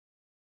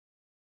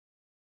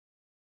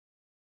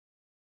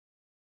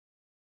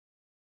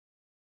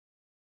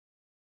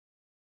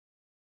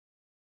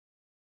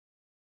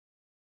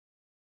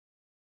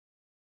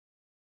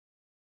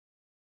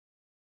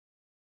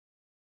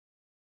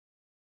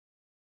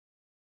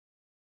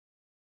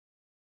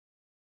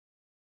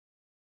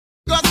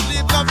 Got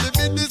sleep up to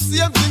be the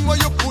same thing when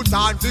you put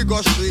on figure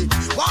straight.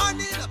 One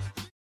in.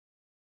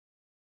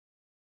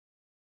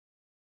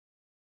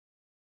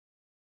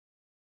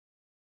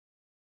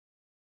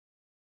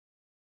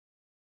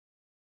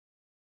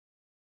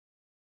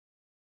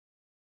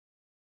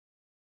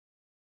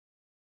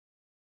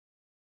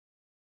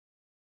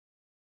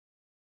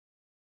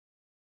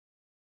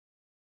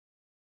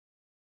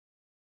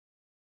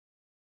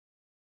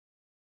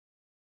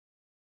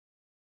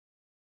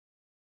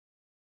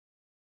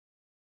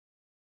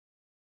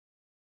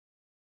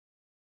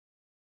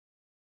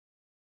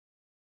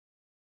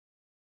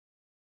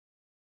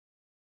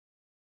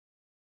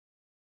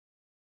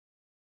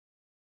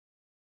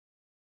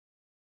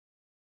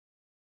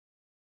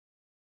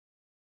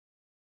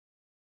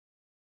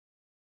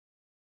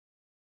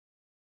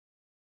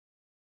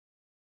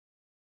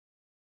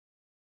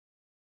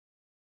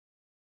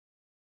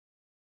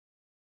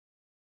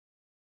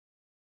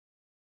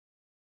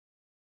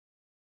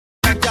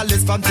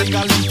 List from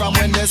tingling from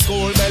when the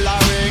school bell a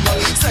ring.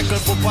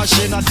 Circle for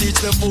passion and teach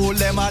the fool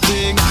them a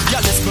thing. Yeah,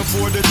 list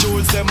before the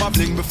jewels them a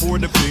bling before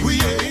the bling. We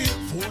ain't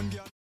phone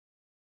girl.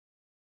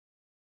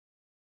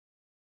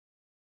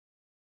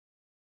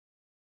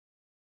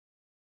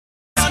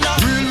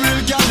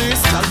 Real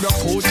gallus, girl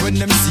rock out when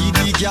them see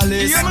the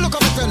gallus. Yeah, me look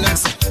up at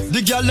fellas.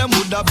 The gal them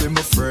would have been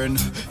my friend.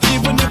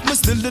 Even if me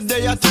still the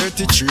day at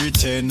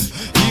 3310.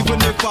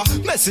 Even if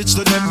a message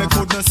to them me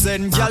couldn't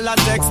send. Gal I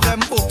text them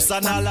books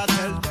and all I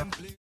tell them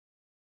please.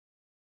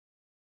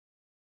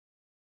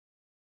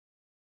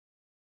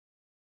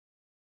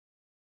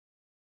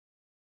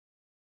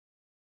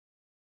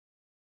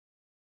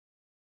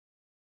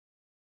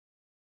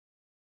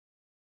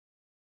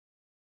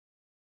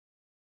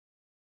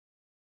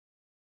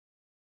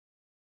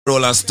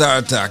 Roll a Star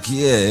Attack,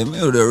 yeah,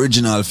 me with the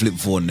original flip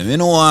phone, you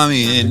know what I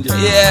mean?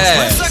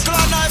 Yeah.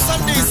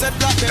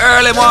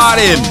 Early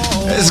morning,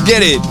 let's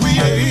get it.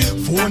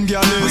 Phone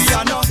gallus,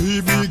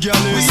 BB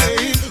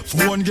gallus,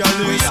 phone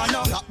gallus,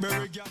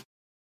 Blackberry gallus.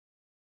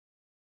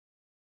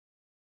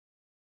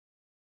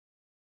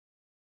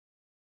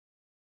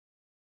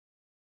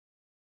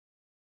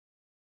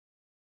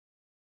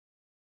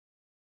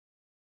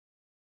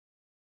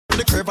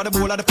 The curve of the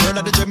bowl of the pearl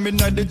of the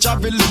Gemini, the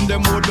javelin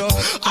them would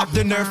have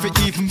the nerve for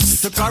even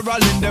the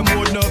Carol in them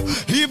would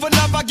even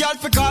have a girl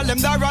for call them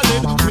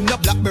darling. With the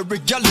Blackberry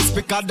girl is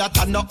because that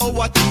I know how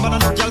what thing, but I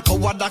know girl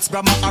coward that's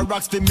grandma or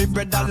rocks for me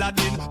bread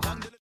Aladdin.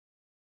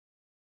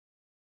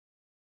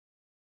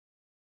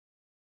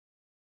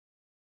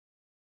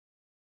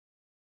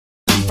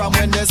 From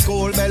when the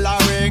school bell a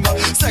ring,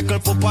 circle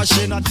for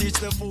passion and teach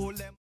the fool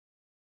them.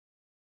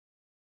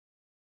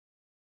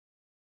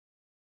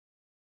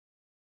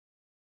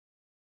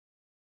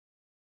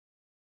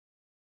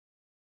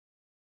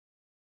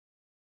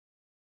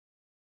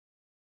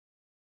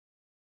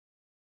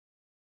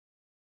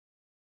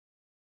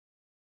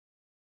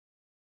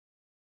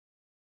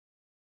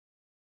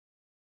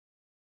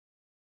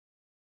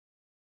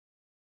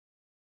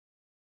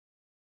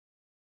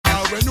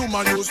 When you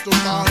man used to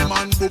call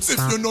man books, if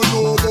you don't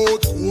know about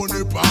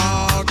Coney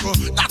Park,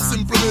 that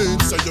simple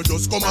means say you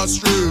just come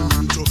straight.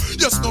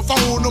 Yes, no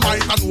found no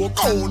might and no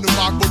Coney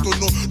Park, but you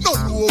no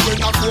know when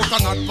a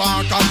coconut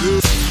park a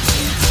be.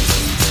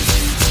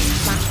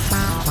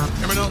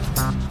 Hear me now?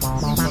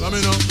 Follow me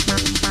now.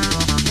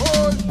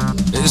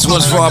 This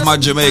was for my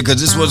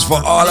Jamaicans, this was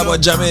for all of our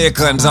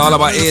Jamaicans, all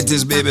of our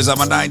 80s babies, and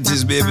my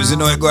 90s babies, you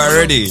know it go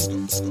already.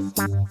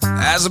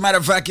 As a matter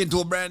of fact, into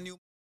a brand new.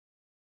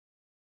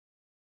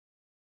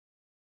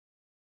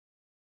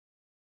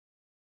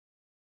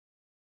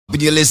 When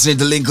you're listening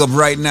to Link Up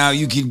right now,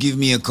 you can give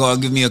me a call.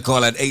 Give me a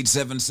call at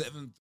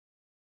 877.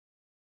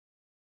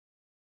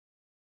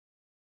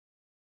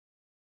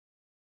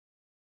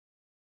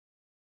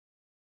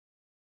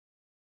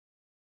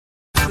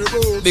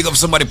 Big up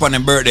somebody on their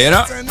birthday, you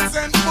know?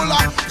 Cent full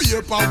of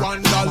paper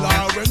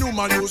 $1 when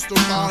woman used to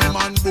call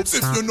man books.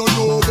 If you don't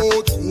know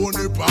about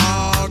Coney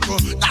Park,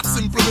 that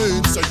simple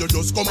means so you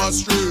just come on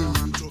straight.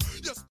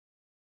 Yes.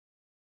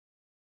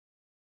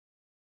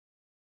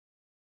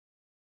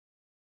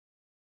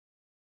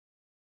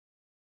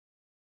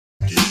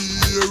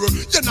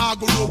 You're not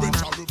going to open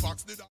travel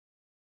box.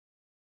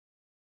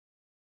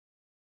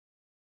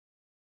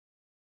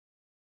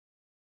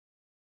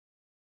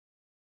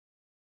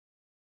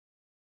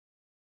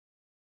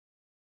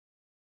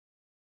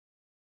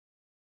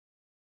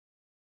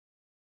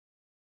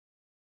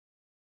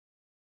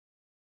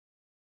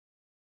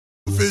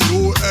 For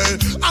you, eh?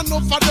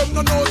 Enough of them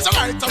no know it's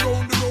right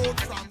around the road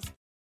from.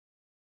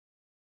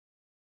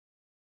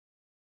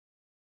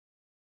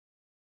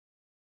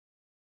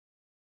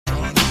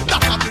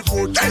 That have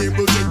before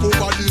table take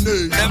over the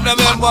nation.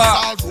 Remember.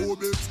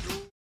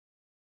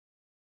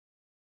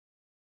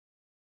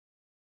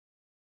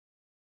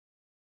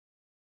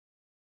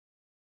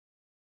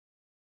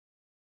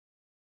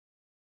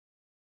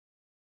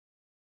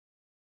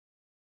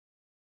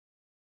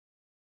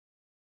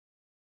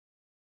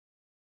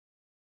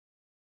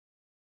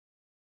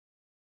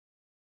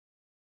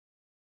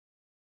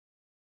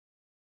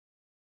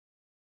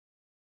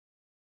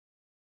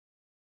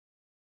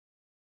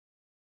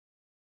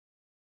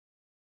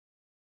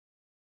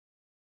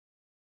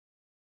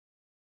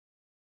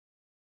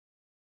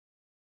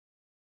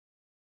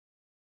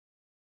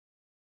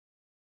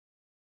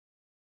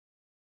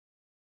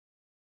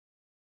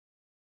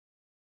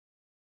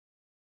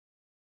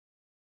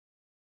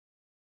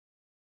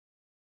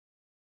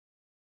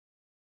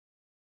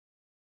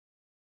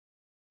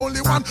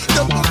 Only one,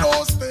 them no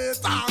know state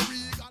and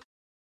regal.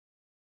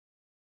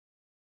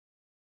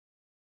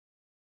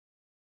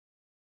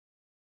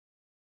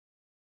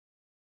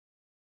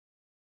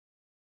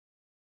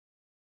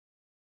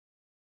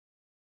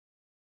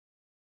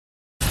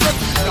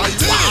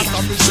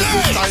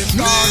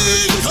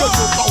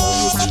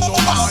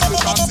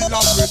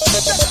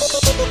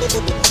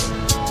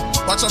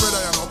 Watch out,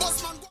 brother, you know.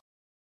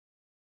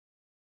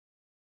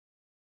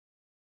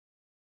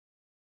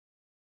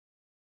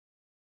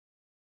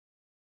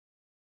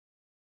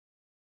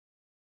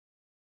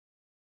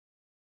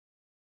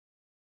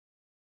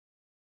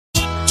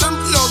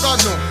 God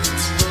no.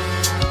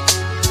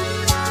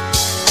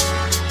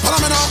 Follow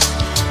me now.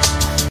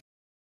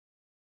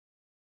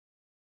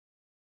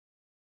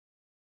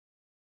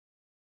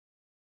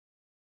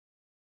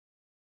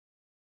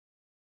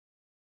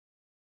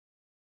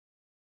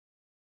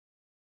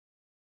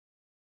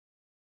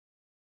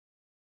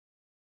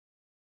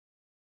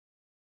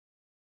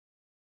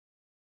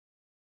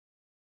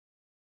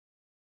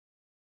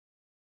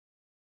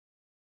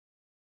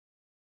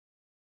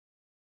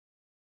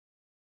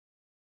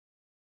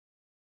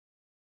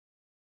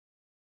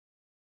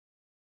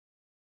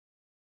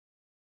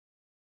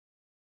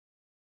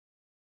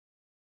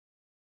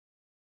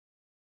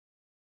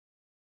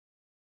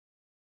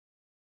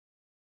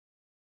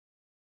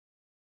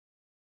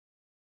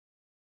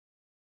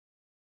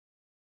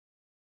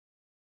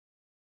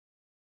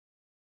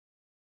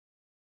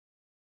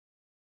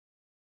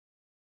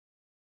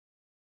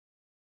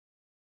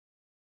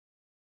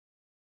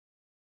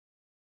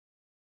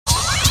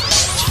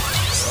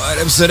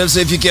 Them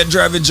say if you can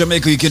drive in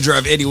Jamaica, you can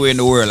drive anywhere in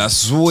the world. I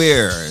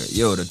swear.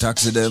 Yo, the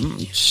taxi them.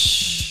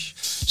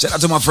 Shout out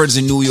to my friends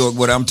in New York,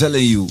 but I'm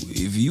telling you,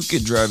 if you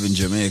can drive in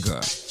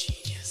Jamaica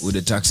with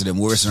the taxi them,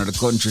 worse in the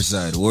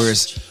countryside,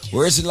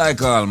 worse in like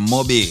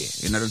Moby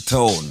in the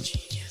town.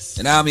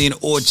 And I mean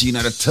Ochi in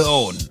the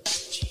town.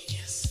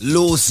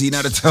 Lucy in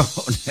the town.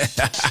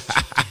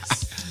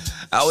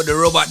 How would the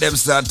robot them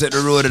start to take the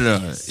road in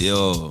there?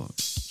 Yo,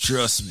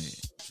 trust me.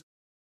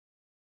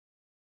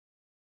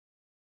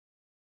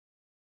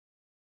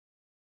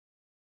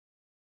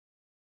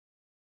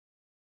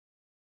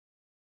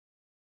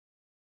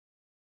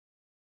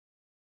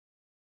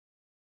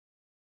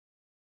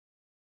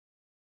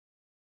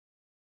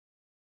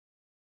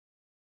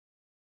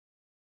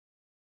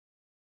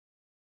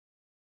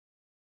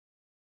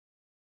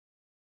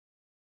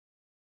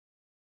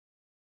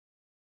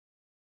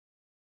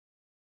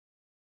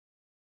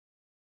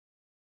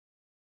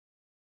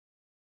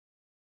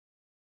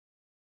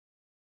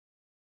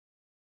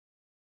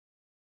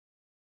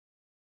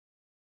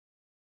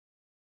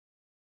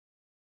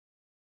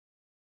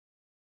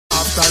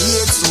 After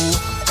years so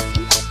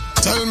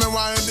tell me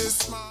why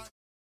this man.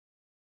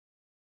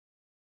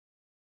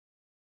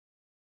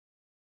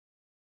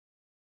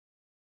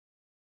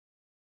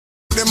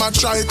 Them a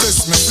try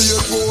test me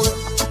feel cool.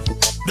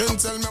 Then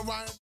tell me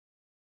why.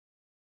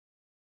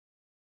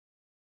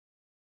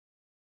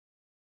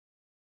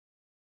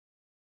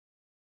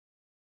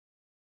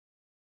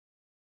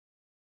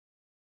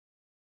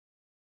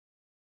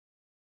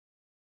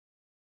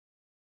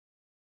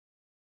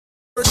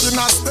 Working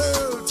a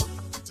state.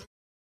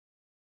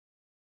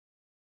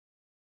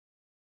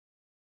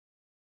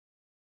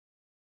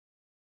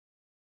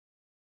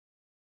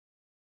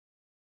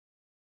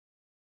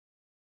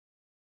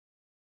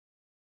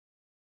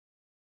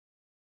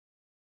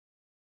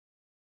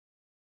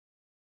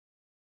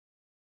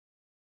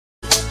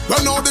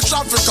 the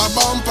traffic a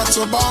bumper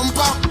to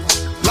bumper.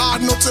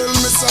 Lord no tell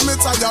me say me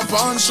tire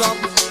pan shop.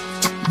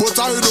 But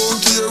I don't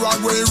care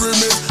what way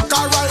remit.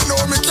 Cause right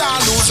now me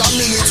can't lose a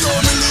minute. Yo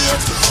me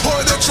late.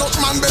 Oh the truck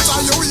man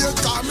better you wait.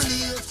 Cause me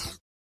late.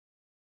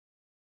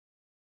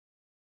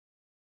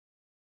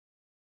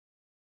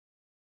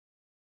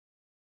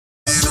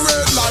 In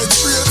red light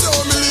straight. Yo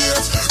me late.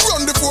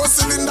 Run the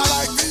 4-cylinder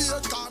like the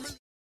 8. Cause me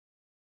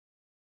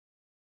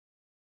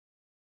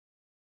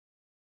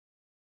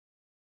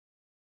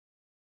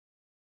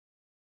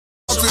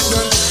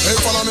hey,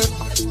 follow me.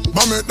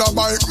 But make the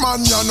bike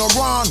man, ya no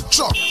go on.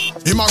 Chuck,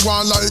 him a go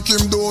on like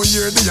him don't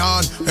hear the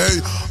yarn. Hey,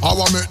 I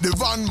want make the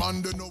van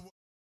man, they know.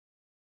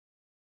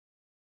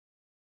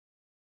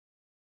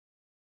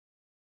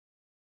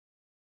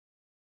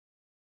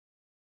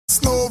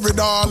 Snow with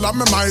all of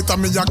me might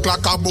and me a clock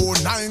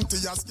about 90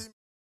 a skin.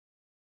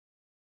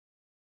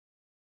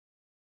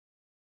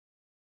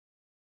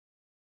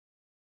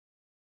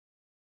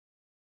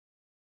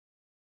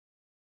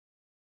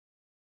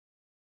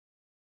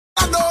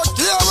 I don't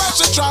care what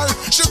she try,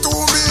 she too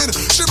mean,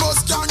 she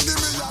must can't give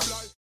me a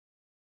life.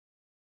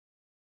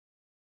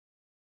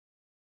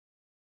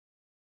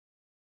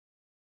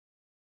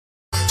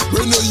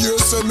 When you hear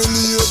say me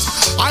late,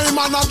 I'm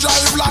on a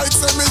drive like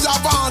say me a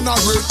van a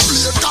great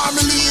plate, call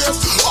me late.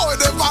 Oh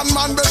the van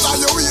man better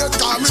you wait,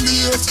 call me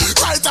late.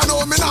 Right I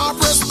know me nah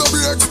press the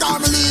brakes, call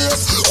me late.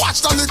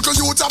 Watch the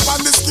little youth up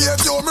on the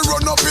skate, yo me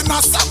run up in a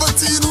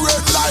 17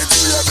 red light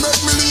straight,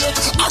 make me late.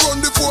 I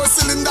run the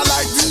 4-cylinder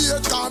like the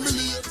 8, call me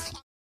late.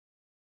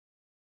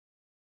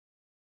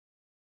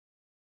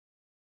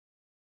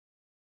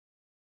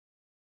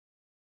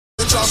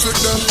 Traffic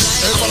them,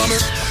 hey follow me.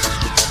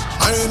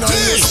 I ain't on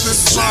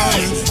this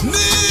morning.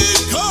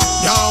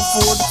 Can't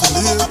afford to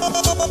live.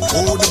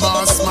 Oh the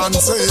boss man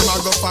say him a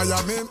go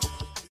fire me.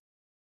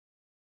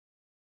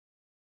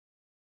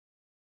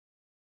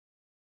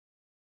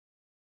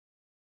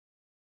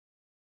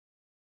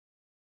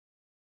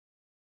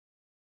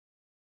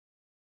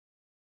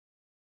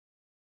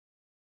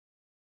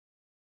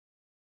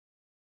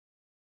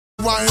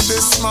 Why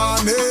this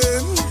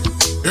morning?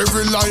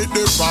 Every light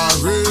they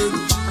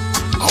parade.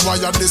 I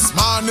wire this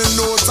morning,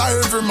 no time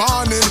every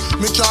morning.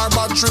 Me car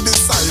battery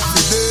decide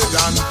for dead.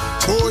 And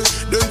boy,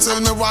 then tell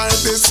me why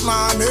this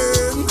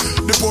morning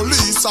the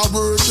police are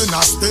working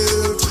a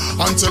state.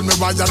 And tell me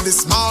why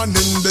this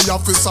morning the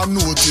officer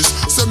notice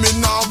say me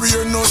now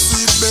wear no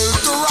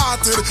seatbelt to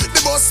rotted.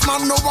 The bus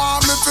man no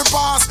want me to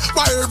pass.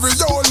 Why every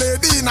old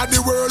lady in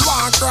the world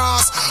want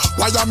cross?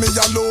 Why am me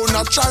alone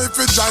a try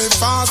to drive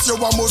fast? You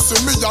must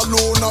see me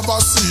alone have a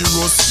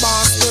serious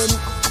bastard.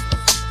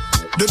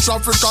 The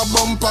traffic a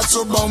bumper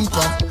to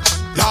bumper.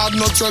 Lord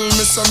no tell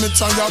me say me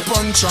tire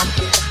punch up.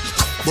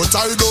 But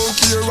I don't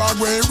care what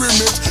way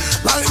remit.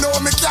 Right now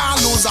me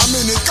can't lose a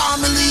minute, call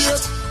me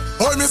late.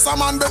 Oh me some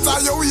man better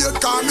you wait,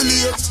 call me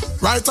late.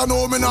 Right I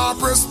know me nah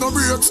press no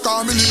brakes,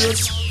 call me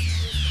late.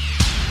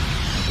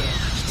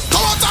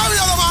 Come on, tell me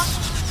other man.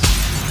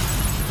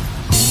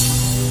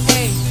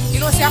 Hey, you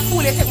know say a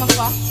fool you take my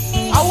car.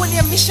 I won't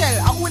name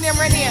Michelle, I won't name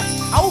Renee.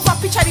 I will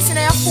picture this in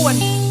your phone.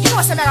 You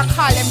know, say I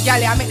call them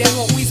galley and make them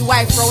know who his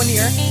wife round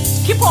here.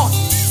 Keep on,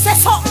 say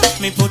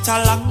something. Me put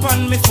a lock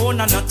on me phone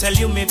and not tell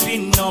you me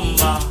pin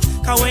number.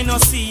 Cause when no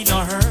see no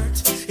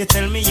hurt, you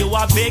tell me you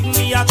a beg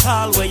me a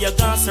call where you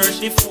gonna search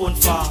the phone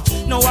for.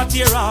 Now I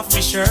tear off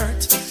me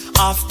shirt.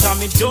 After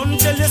me done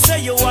tell you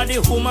say you are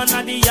the woman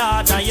of the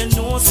yard. And you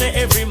know say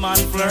every man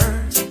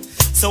flirt.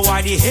 So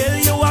why the hell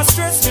you a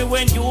stress me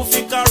when you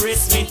fit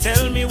arrest me?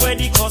 Tell me where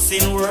the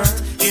cussing work.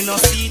 You know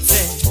see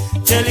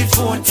it.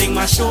 Telephone thing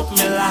mash up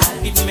me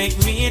life. It make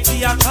me hate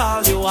you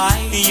call you why.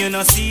 You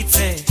know see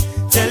it.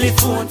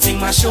 Telephone thing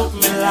mash up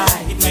me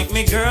life. It make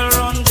me girl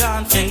run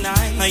gone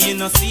tonight. And you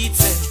know see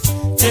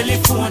it.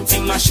 Telephone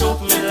thing mash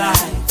up me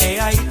life. Hey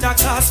I hit a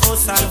cause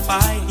fuss and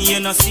fight. You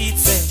know see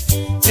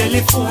it.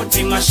 Telephone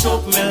thing mash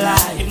up me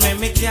life. It make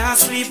me can't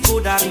sleep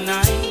good at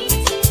night.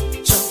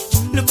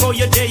 Look how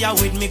you there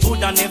with me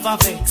good and never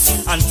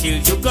vex. Until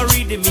you go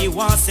read me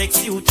one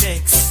sex you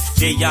text.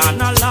 They are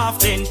not laugh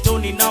then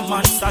turn in a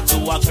monster to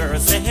a girl.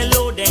 Say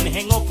hello then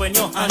hang up when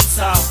you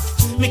answer.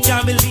 Me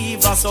can't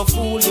believe I so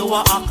fool you a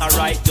hack. I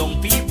write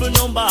young people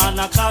number and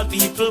I call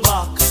people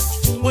back.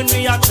 When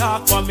we a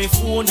talk on me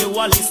phone you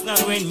a listen.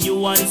 And when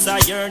you answer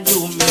you're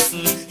do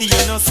missing. You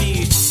know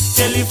see it.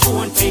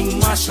 Telephone thing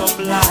mash up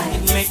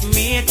line. Make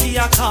me hate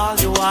you call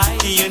you why.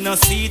 You know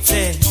see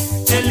it.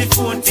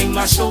 Telephone thing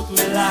mash up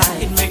me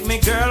line. It make me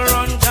girl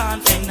run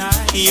gone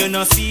tonight. You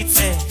know see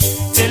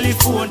it.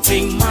 Telephone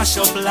thing mash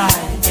up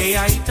line. Hey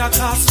I hit a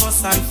cause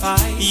fuss and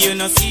fight. You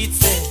know see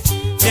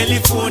it.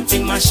 Telephone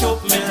thing mash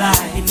up me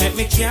line. It make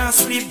me can't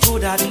sleep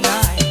good at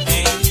night.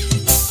 Hey.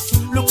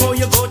 Look how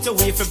you go to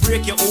way for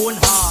break your own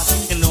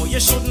heart. You know you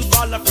shouldn't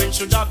follow friends,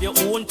 should have your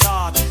own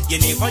thought. You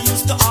never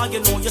used to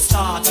argue, now you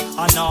start.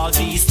 And all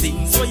these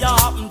things where you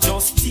happen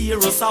just tear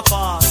us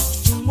apart.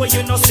 Where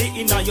you no say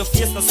in your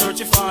face, no search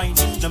you find.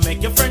 No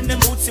make your friend them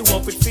boots you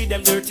up with feed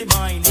them dirty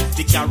mind.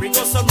 They carry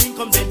us some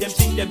income, then them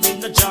think them in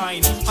the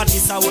giant. And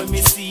this is what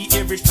me see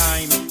every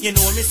time. You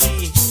know me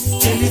see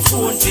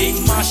telephone thing,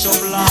 mash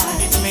up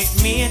line. It make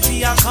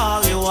me a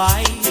call you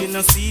why. You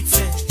know see it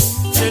say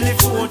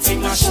telephone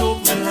thing, mash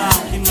up the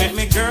line. It make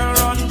me girl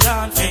run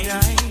down for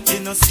guy. You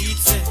know see it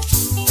say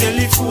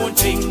telephone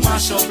thing,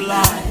 mash up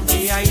line.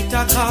 Yeah, it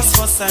a cost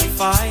for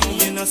sci-fi.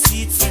 You know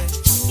see it say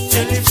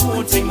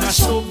telephone thing,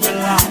 mash up the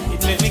line.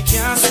 It make me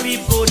can't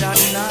sleep good at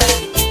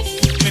night.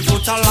 Me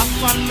put a lock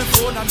on my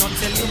phone and not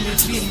tell you me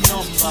pin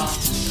number.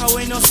 Cause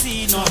when you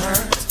see no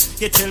hurt,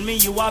 you tell me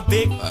you are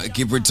big.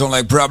 Keep it sound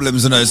like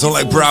problems, you know. It sound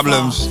like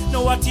problems.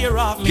 Know what you're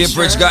off me Keep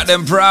Rich got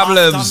them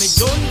problems.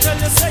 After me don't tell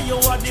you say you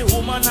are the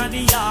woman of the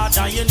yard.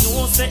 And you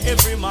know say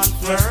every man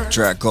flirt.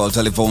 Track call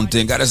telephone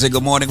thing. Gotta say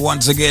good morning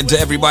once again to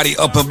everybody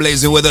up and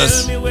blazing with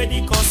us. Tell me where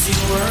the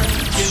cussing word.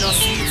 You know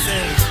see it.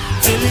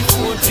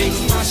 Telephone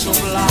thing, mash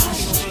up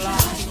life.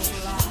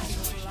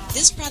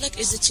 This product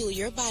is a tool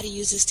your body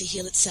uses to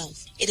heal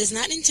itself. It is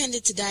not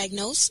intended to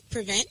diagnose,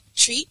 prevent,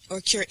 treat,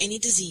 or cure any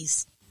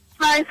disease.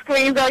 Hi,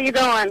 Screens. How you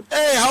doing?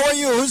 Hey, how are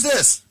you? Who's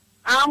this?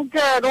 I'm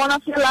good. One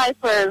of your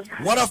lifers.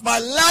 One of my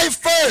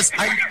lifers?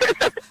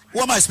 Who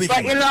am I speaking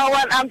But you know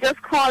what? I'm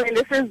just calling.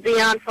 This is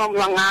Dion from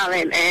Long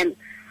Island, and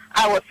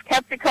I was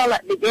skeptical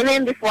at the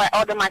beginning before I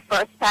ordered my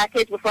first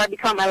package, before I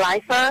become a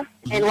lifer.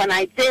 Mm-hmm. And when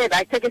I did,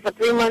 I took it for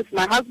 3 months,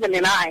 my husband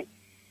and I.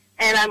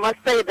 And I must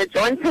say, the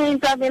joint pains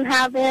I've been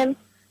having,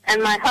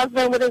 and my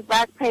husband with his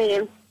back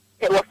pain,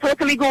 it was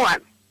totally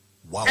gone.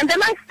 Wow. And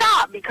then I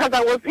stopped because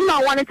I was,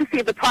 I wanted to see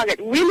if the product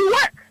really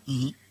worked.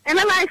 Mm-hmm. And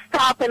then I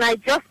stopped and I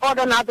just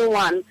ordered another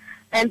one.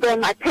 And then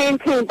my pain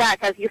came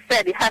back. As you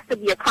said, it has to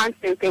be a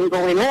constant thing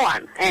going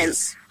on. And,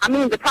 yes. I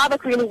mean, the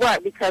product really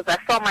worked because I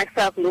saw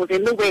myself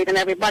losing the weight and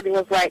everybody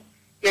was like,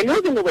 you're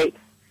losing the weight.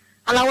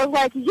 And I was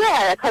like,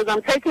 yeah, because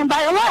I'm taking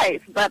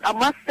BioLife. But I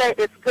must say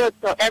it's good.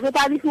 So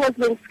everybody who has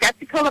been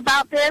skeptical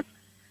about this,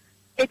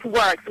 it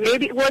works.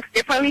 Maybe it works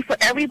differently for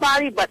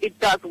everybody, but it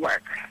does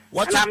work.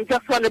 I'm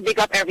just want to big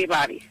up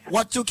everybody.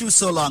 What took you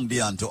so long,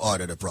 Dion, to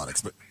order the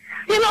products?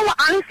 You know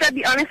what, honestly, to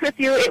be honest with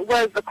you, it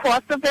was the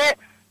cost of it.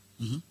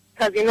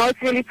 Because,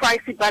 it's really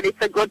pricey, but it's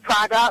a good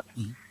product.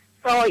 Mm-hmm.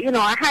 So,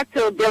 I had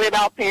to build it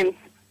up and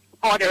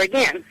order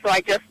again. So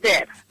I just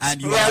did.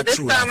 And this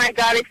time I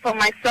got it for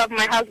myself,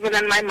 my husband,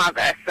 and my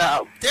mother.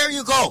 So there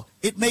you go.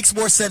 It makes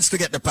more sense to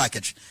get the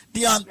package.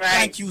 Dion,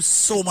 thank you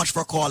so much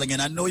for calling in.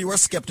 I know you were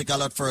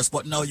skeptical at first,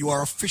 but now you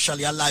are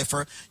officially a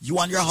lifer. You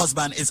and your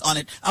husband is on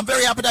it. I'm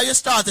very happy that you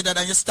started it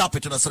and you stopped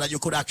it, so that you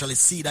could actually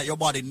see that your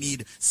body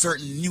need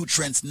certain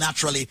nutrients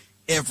naturally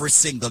every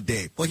single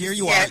day. But here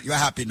you are. You're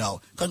happy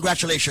now.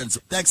 Congratulations.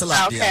 Thanks a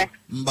lot, Dion.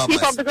 Bye-bye.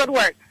 Keep up the good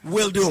work.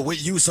 We'll do.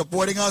 With you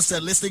supporting us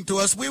and listening to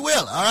us, we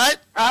will. All right?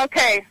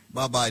 Okay.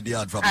 Bye-bye,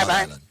 Dion from Long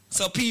Island.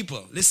 So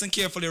people, listen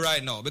carefully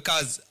right now,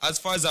 because as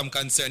far as I'm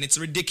concerned, it's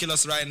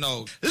ridiculous right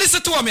now.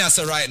 Listen to what me I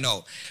say right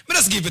now. Me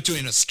just give it to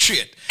you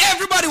straight.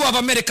 Everybody who have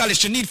a medical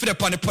issue need for the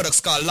products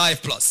called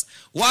Life Plus.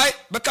 Why?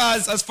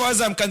 Because as far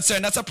as I'm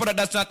concerned, that's a product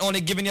that's not only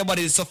giving your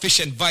body the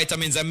sufficient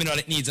vitamins and minerals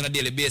it needs on a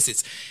daily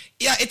basis.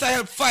 Yeah, it'll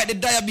help fight the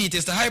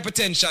diabetes, the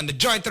hypertension, the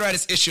joint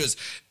arthritis issues,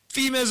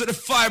 females with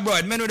the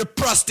fibroid, men with the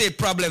prostate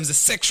problems, the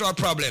sexual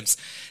problems.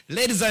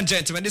 Ladies and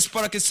gentlemen, this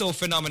product is so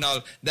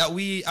phenomenal that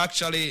we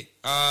actually,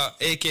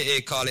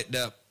 AKA call it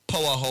the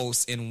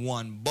powerhouse in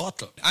one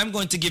bottle. I'm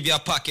going to give you a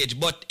package,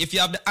 but if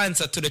you have the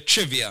answer to the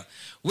trivia,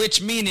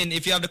 which meaning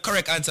if you have the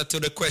correct answer to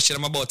the question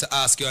I'm about to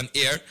ask you on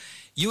air,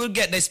 you will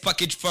get this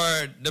package for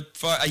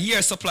a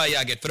year supply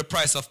you get for the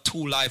price of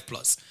 2 Life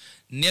Plus.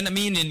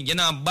 Meaning you're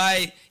not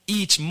buy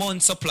each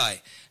month supply.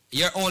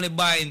 You're only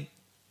buying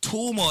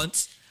 2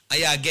 months and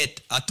you get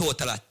a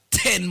total of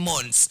 10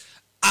 months.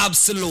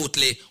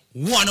 Absolutely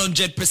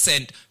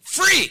 100%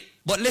 free.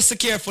 But listen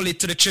carefully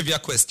to the trivia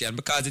question,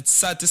 because it's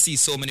sad to see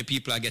so many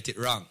people get it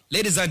wrong.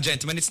 Ladies and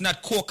gentlemen, it's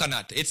not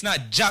coconut, it's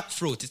not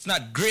jackfruit, it's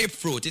not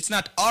grapefruit, it's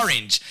not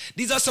orange.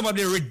 These are some of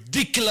the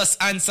ridiculous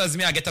answers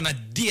I get on a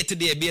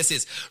day-to-day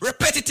basis.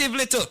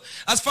 Repetitively too.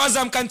 As far as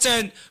I'm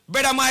concerned,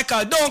 Brother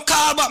Michael, don't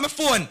call back my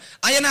phone.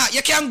 And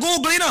you can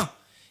Google,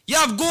 You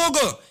have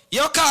Google.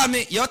 You call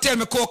me, you tell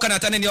me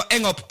coconut, and then you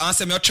hang up and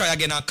say me you try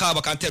again and call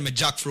back and tell me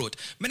jackfruit.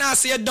 Me not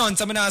say you're done,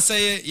 so me not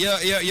say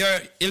you're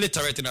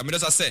illiterate. Me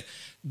just say,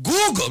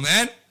 Google,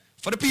 man.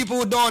 For the people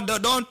who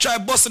don't try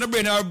busting the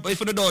brain, or if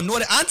you don't know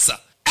the answer.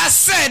 I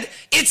said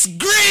it's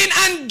green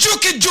and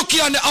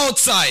juky on the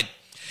outside.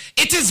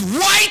 It is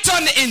white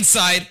on the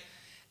inside.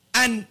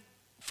 And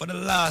for the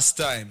last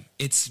time,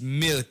 it's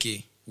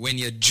milky when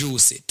you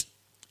juice it.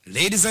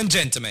 Ladies and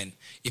gentlemen,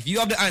 if you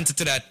have the answer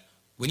to that,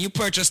 when you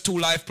purchase 2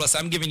 Life Plus,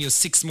 I'm giving you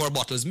 6 more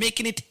bottles,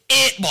 making it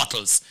 8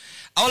 bottles.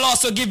 I will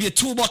also give you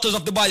 2 bottles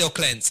of the Bio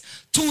Cleanse,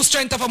 2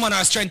 Strength of a Man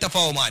or Strength of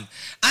a Woman.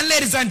 And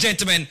ladies and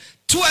gentlemen,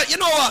 12, you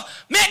know what?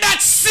 Make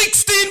that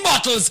 16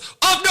 bottles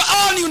of the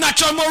all-new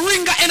natural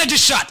Moringa energy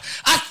shot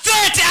at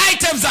 30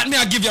 items that me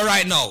I give you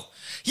right now.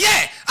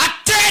 Yeah, at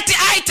 30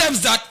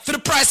 items that for the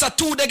price of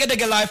 2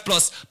 Dege Life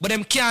Plus, but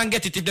them can't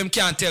get it if them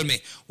can't tell me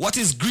what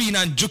is green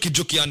and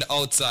juki on the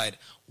outside,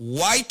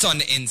 white on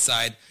the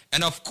inside,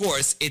 and of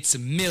course, it's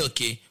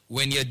milky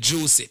when you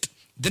juice it.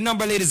 The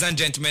number, ladies and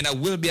gentlemen,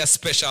 will be a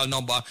special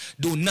number.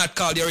 Do not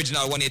call the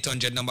original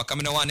 1-800 number, because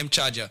I don't want them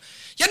charge you.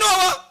 You know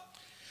what?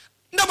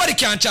 Nobody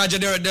can charge you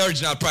the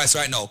original price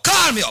right now.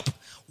 Call me up.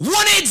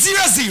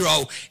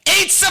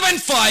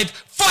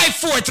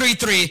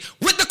 1-800-875-5433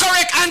 with the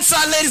correct answer,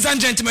 ladies and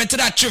gentlemen, to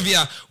that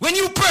trivia. When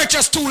you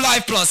purchase 2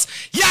 Life Plus,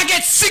 you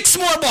get 6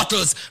 more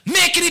bottles,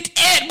 making it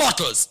 8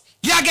 bottles.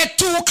 You get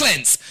 2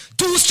 cleanse,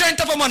 2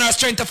 strength of a man or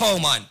strength of a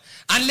woman.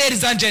 And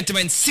ladies and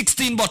gentlemen,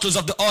 16 bottles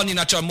of the all-new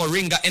natural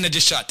Moringa energy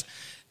shot.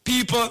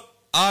 People,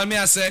 all me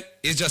I say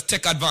is just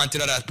take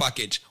advantage of that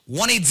package.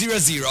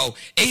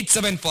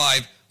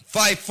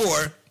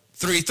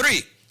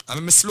 1-800-875-5433. I'm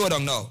going to slow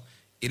down now.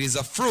 It is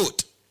a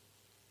fruit.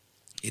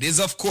 It is,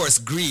 of course,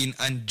 green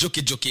and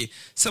juki.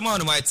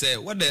 Someone might say,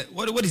 what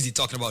is he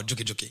talking about,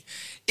 juki?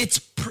 It's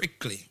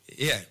prickly.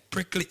 Yeah,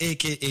 prickly,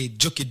 a.k.a.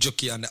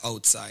 juki on the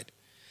outside.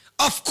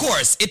 Of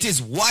course, it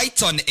is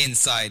white on the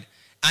inside.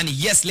 And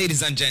yes,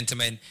 ladies and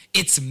gentlemen,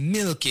 it's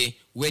milky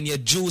when you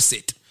juice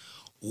it.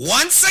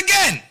 Once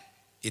again,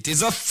 it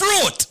is a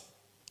fruit.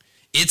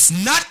 It's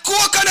not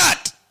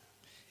coconut.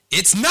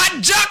 It's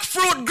not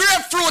jackfruit,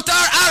 grapefruit,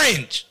 or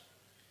orange.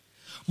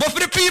 But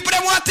for the people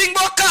that want to think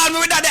about, call me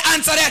without the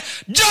answer there.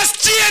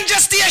 Just change your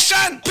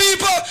station.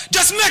 People,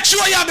 just make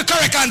sure you have the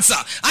correct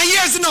answer. And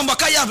here's the number,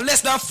 because you have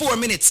less than 4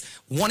 minutes.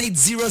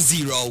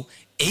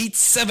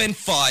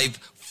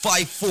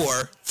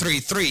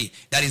 1-800-875-5433.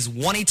 That is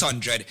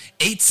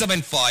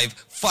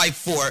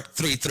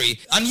 1-800-875-5433.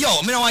 And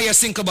yo, me don't want your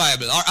Cinco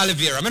Bible or aloe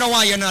vera. Me don't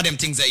want your none of them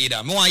things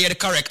either. Me want hear the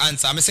correct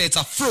answer. Me say it's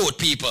a fruit,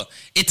 people.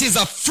 It is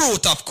a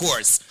fruit, of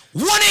course.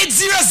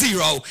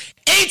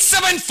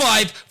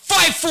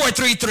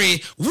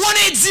 1-800-875-5433.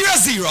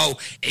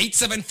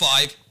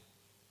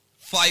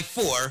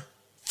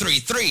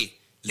 1-800-875-5433.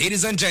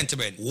 Ladies and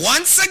gentlemen,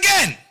 once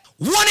again,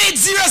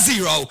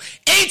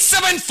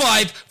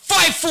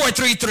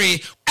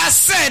 1-800-875-5433. As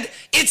said,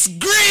 it's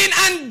green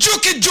and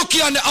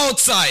juki on the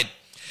outside.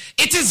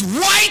 It is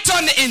white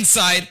on the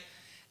inside.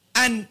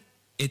 And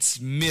it's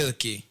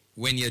milky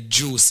when you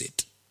juice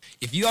it.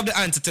 If you have the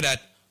answer to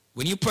that,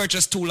 when you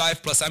purchase 2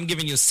 Life Plus, I'm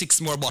giving you 6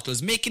 more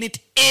bottles, making it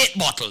 8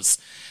 bottles.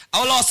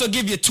 I will also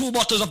give you 2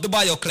 bottles of the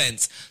Bio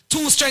Cleanse,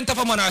 2 strength of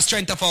a man or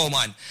strength of a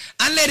woman.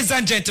 And ladies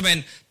and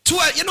gentlemen,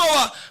 12, you know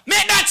what?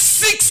 Make that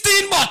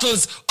 16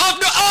 bottles of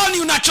the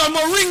all-new natural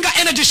Moringa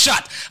energy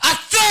shot at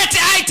 30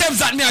 items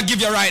that me I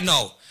give you right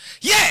now.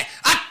 Yeah,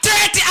 at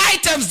 30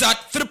 items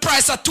that for the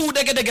price of 2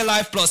 Dege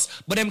Life Plus,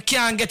 but them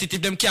can't get it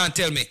if them can't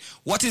tell me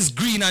what is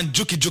green and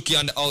juki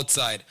on the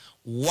outside,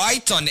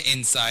 white on the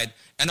inside,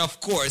 and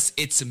of course,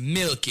 it's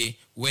milky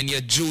when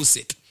you juice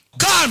it.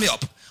 Call me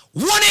up.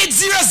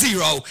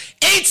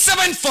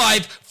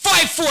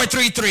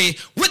 1-800-875-5433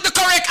 with the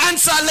correct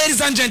answer, ladies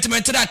and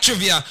gentlemen, to that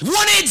trivia.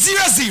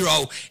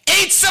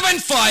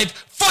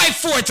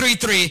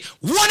 1-800-875-5433.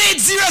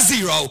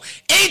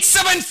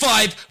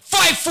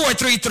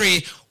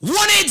 1-800-875-5433.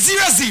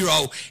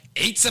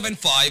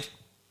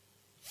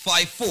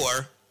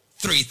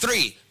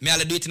 1-800-875-5433. May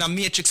I do it in a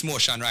matrix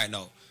motion right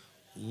now?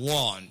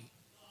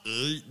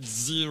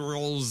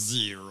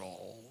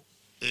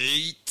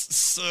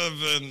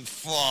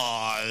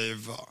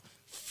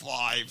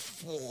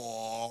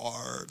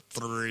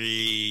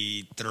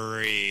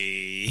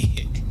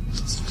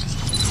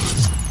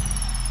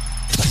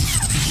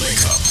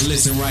 Wake up.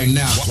 Listen right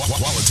now.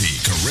 Quality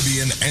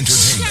Caribbean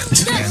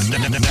entertainment. And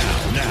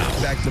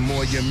now, back to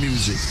more your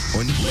music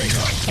on the Wake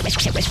up.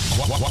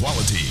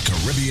 Quality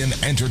Caribbean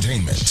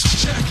entertainment.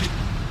 Check it.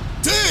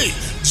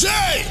 DJ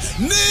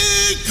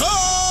Nico!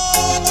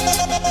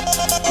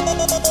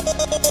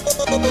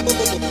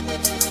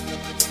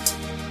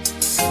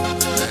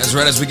 That's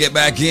right, as we get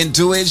back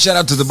into it, shout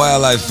out to the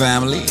BioLife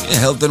family.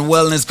 Health and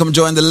wellness, come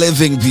join the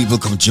living, people.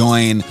 Come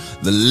join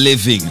the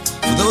living.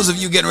 For those of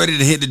you getting ready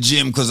to hit the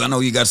gym, because I know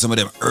you got some of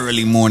them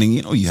early morning,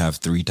 you know you have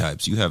 3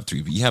 types. You have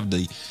 3. You have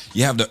the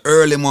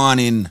early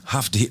morning,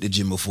 have to hit the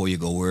gym before you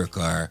go work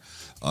or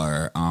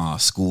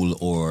school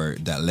or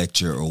that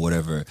lecture or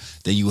whatever.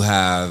 Then you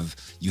have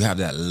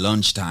that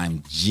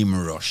lunchtime gym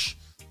rush,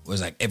 where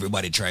it's like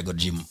everybody try to go to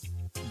gym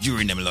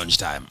during them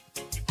lunchtime.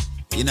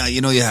 You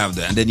know you have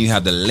that, and then you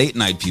have the late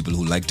night people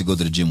who like to go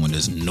to the gym when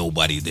there's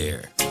nobody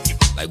there.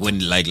 Like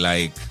when like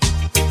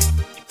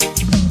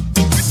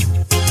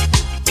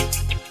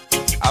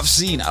I've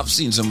seen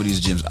some of these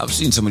gyms. I've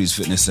seen some of these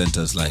fitness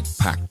centers like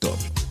packed up.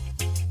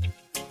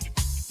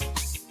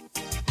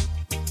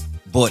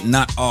 But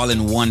not all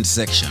in one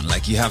section.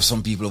 Like you have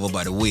some people over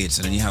by the weights,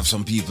 and then you have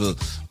some people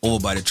over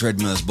by the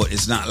treadmills. But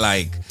it's not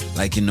like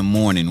in the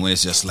morning when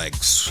it's just like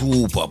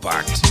super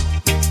packed.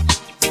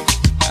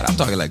 And I'm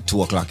talking like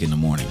 2 o'clock in the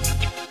morning.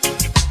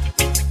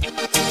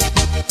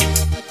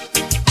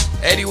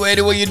 Anyway,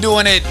 the way you're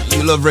doing it,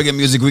 you love reggae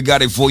music, we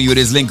got it for you. It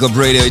is Link Up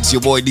Radio. It's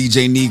your boy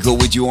DJ Nico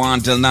with you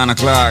on till 9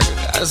 o'clock.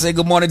 I say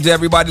good morning to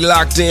everybody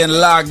locked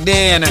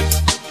in.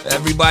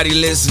 Everybody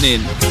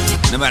listening,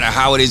 no matter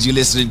how it is you're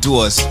listening to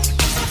us.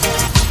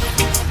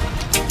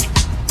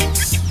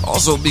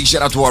 Also, big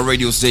shout out to our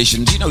radio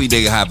stations. You know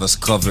they have us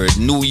covered.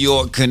 New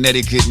York,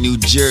 Connecticut, New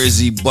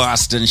Jersey,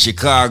 Boston,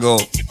 Chicago,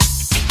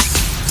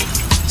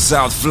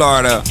 South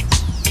Florida,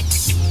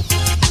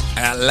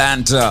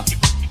 Atlanta.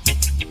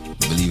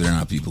 Believe it or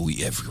not, people,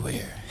 we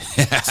everywhere.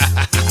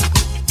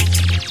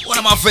 One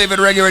of my favorite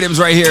reggae rhythms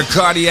right here,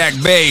 cardiac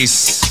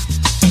bass.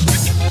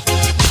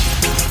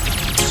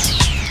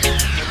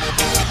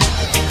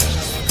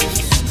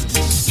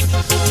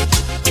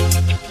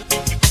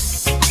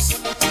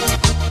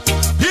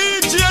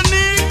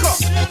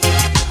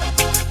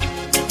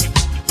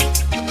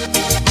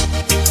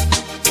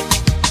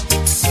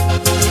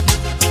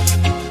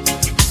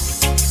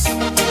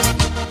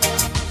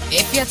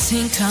 If you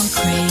think I'm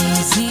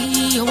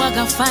crazy, you are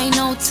gonna find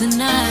out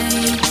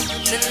tonight.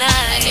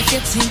 If you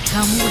think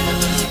I'm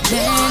weak,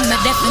 then I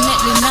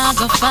definitely not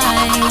gonna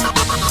fight.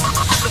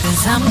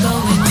 Cause I'm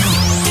going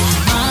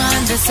home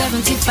on the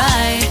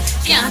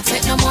 75. Can't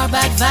take no more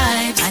bad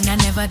vibes. And I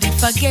never did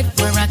forget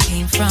where I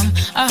came from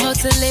or how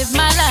to live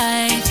my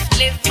life.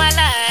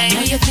 I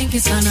know you think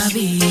it's gonna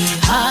be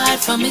hard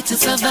for me to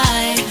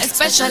survive,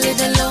 especially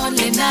the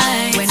lonely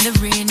night when the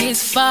rain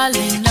is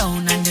falling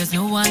down and there's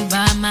no one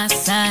by my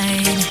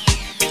side.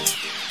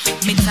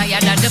 Me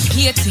tired of the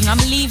plating, I'm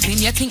leaving.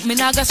 You think me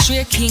not go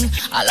straight king?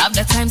 All of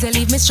the times they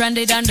leave me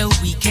stranded on the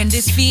weekend.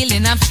 This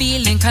feeling I'm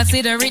feeling,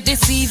 consider it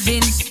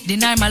deceiving.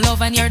 Deny my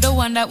love and you're the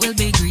one that will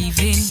be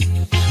grieving.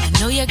 I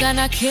know you're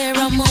gonna care,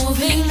 I'm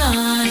moving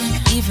on,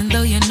 even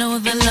though you know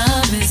the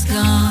love is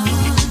gone.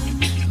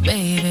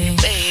 Baby,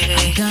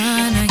 I'm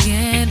gonna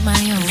get my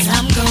own.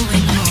 I'm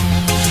going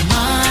home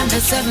on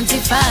the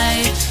 75.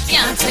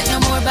 Can't take no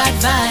more bad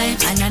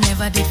vibes. And I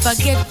never did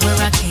forget where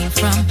I came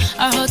from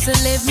or how to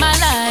live my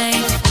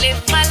life.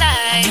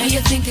 I know you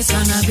think it's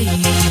gonna be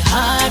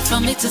hard for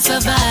me to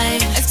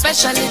survive,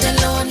 especially the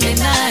lonely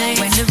night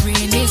when the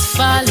rain is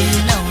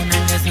falling down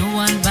and there's no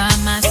one by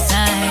my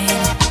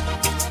side.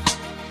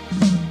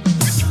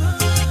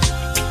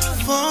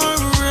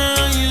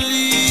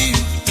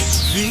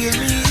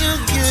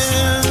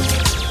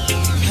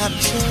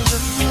 Capture the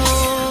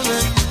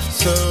moment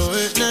so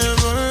it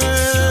never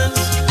ends.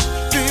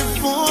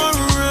 Before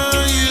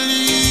I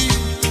leave,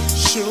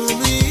 show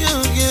me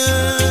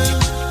again.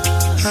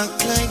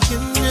 Act like you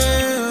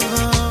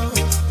never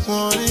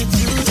wanted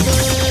to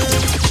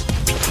end.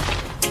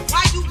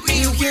 Why you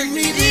being weird?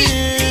 Meet me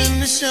in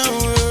the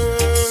shower.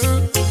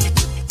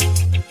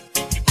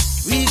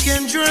 We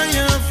can dry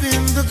up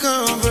in the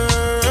covers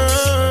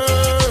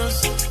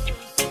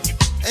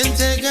and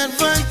take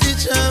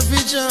advantage of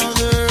each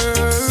other.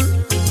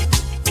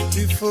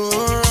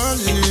 Before I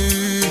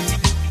leave,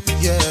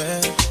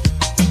 yeah.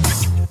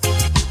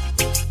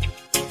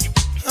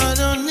 I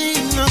don't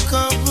need no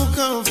cup of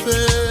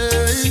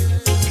coffee.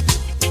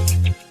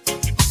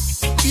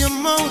 You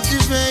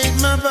motivate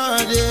my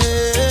body.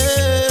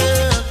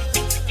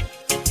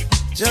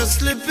 Just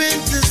slip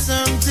into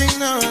something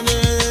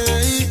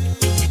naughty.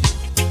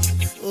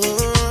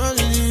 Before I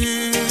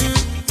leave,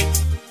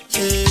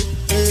 yeah,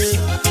 yeah.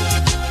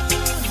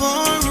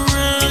 Before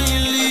I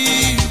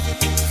leave,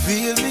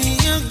 feel me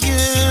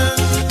again.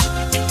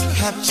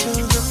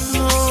 Capture the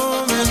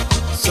moment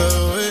so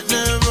it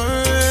never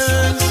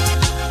ends.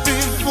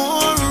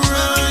 Before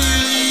I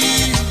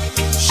leave,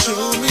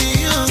 show me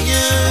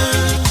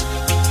again.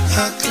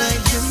 Act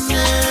like you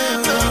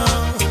never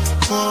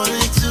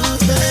wanted to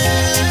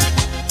end.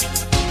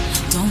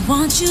 Don't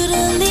want you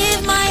to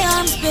leave my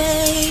arms,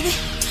 baby.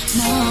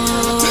 No.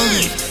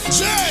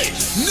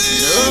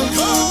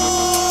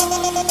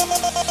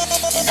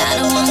 And I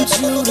don't want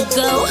you to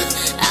go.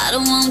 I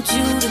don't want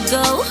you to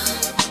go.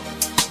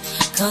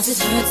 Cause it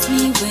hurts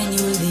me when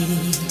you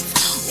leave.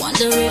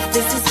 Wonder if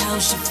this is how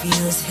she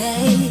feels.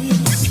 Hey,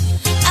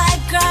 I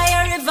cry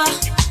a river,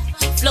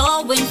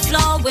 flowing,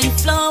 flowing,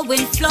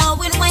 flowing,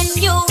 flowing. When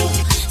you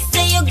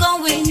say you're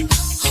going,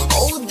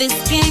 oh, this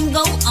can't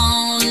go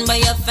on. But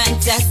you're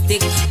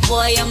fantastic,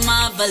 boy, you're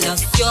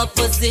marvelous. Your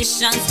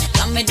positions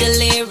got me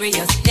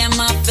delirious. Damn,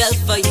 I fell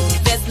for you.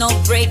 There's no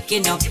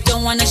breaking up,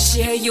 don't wanna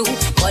share you.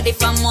 But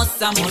if I must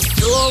do.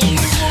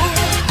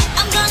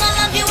 I'm gonna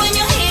love you when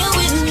you're here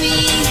with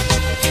me,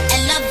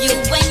 and love you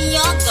when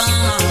you're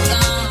gone.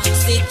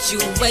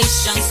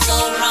 Situation so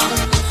wrong,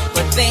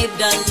 but babe,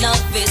 the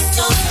love is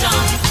so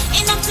strong.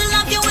 Enough to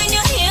love you when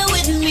you're here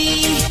with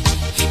me,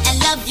 and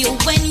love you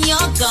when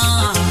you're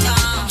gone.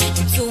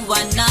 Into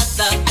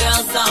another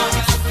girl's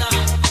arms.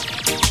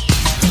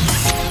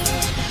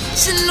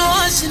 She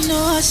know, she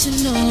know, she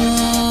know.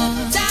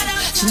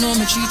 She know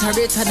me treat her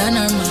better than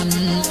her man,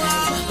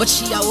 but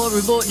she a worry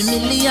about the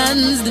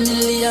millions, the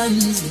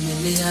millions, the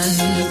millions.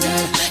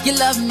 You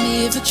love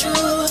me for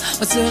true,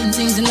 but certain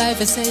things in life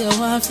I say I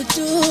want to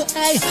do.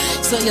 Hey,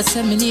 so you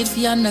say me need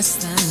to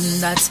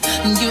understand that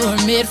you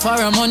are made for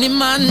a money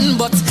man.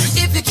 But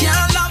if you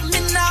can't love me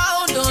now,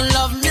 don't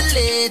love me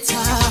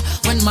later.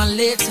 When my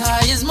later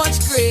is much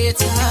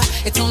greater,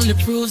 it only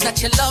proves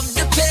that you love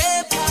the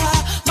paper,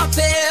 my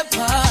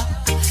paper.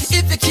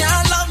 If you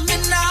can't love me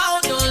now,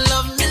 don't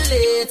love me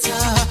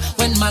later.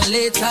 When my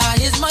later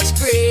is much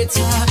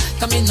greater,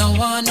 come in, no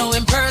one, no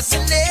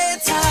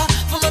impersonator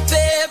for my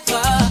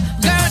paper.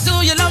 Girl, do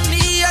you love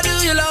me or do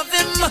you love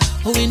him?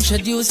 Who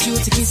introduced you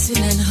to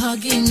kissing and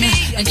hugging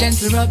and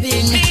gentle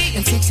rubbing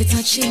and sexy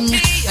touching?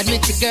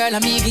 Admit it, girl,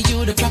 I'm give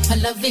you the proper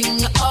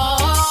loving.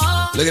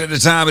 Oh. Looking at the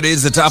time, it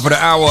is the top of the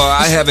hour.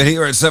 I have it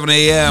here at 7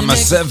 a.m.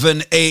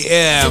 7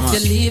 a.m. If you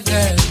leave,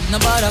 girl,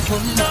 nobody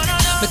come back.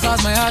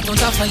 Because my heart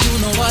don't offer you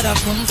know what I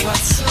come for.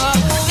 So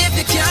if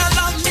you can't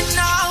love me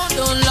now,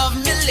 don't love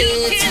me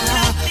later.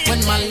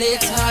 When my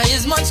later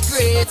is much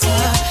greater,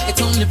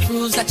 it only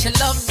proves that you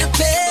love the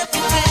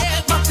paper,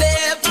 my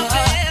paper.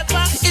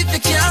 If you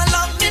can't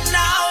love me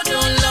now,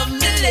 don't love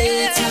me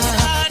later.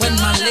 When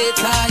my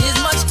later is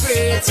much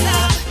greater,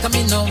 come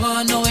in, no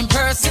one, no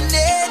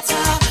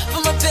impersonator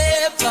for my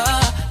paper.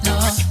 No,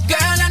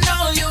 girl, I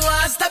know you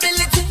want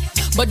stability,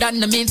 but that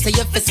no mean say you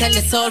have to sell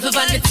your soul for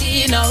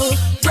vanity, no.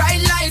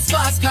 Bright lights,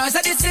 fast cars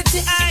at the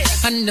city,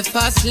 and the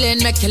fast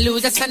lane make you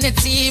lose your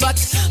sanity. But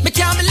me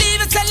can't believe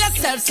you sell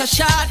yourself so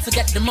short.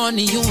 Forget the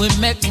money you will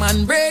make,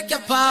 man, break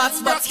your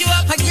parts. But a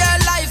your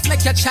life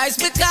make your choice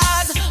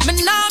because me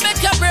now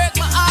make you break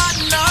my heart,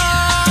 no.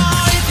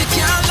 If you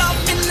can't love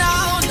me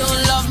now,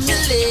 don't love me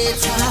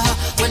later.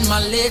 When my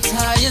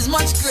later is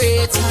much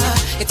greater,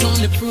 it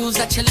only proves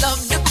that you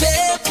love the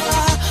paper,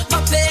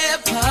 my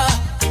paper.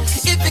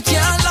 If you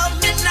can't love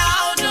me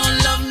now, don't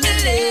love me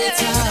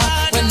later.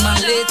 When my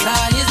later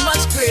is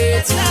much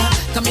greater,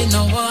 come in,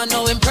 no one,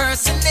 no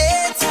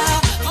impersonator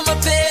for my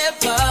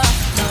paper.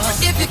 No.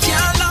 If you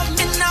can't love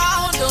me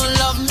now, don't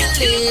love me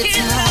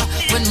later.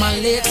 When my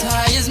later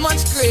is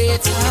much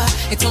greater,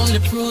 it only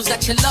proves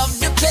that you love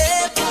the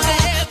paper,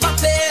 my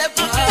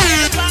paper.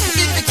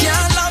 If you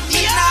can't love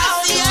me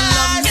now, don't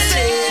love me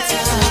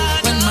later.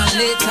 When my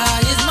later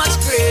is much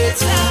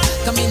greater,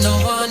 come in, no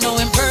one, no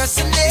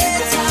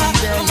impersonator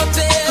for my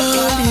paper.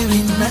 Hold you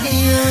in my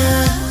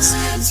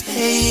arms,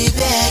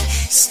 baby,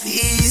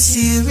 squeeze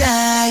you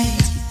right.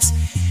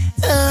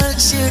 Hold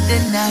you the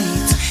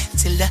night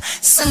till the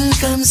sun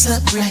comes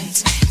up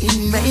bright.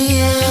 In my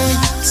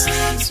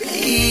arms,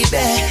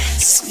 baby,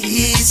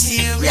 squeeze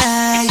you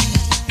right.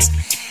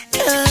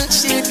 Hold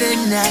you the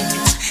night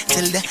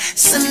till the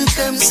sun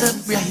comes up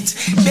bright.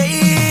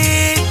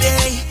 Baby,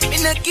 me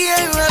not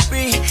care what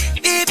bring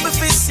people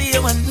fi see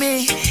you and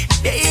me.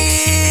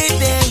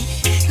 Baby,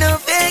 no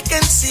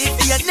vacancy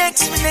for your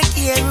next, me not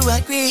care who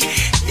agree.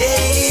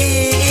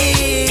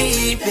 Baby,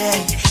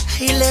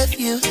 I love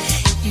you,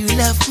 you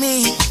love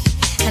me,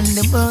 and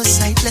the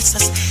most I bless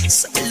us,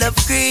 so we love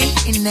green,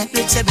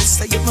 inevitable,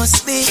 so you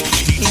must be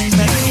in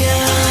my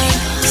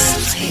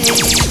arms,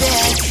 baby,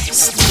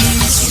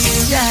 squeeze you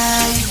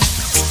right,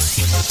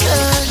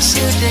 touch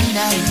you the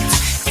night,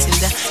 till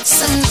the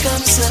sun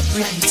comes up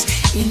bright,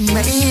 in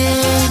my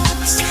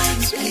arms,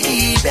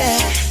 baby,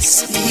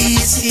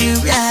 squeeze you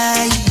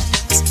right,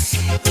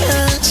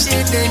 touch you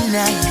the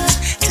night,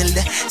 till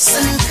the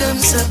sun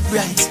comes up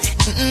bright.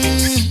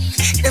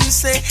 Them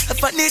say,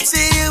 upon it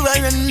you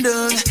are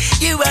undone,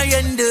 you are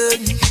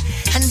undone.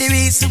 And the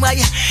reason why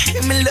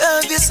me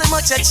love you so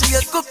much that you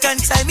cook and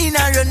time in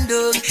a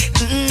rundone.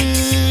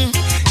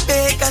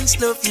 Bake and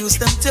slow fuse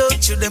them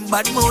touch you, them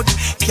bad mood.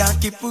 Can't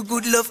keep a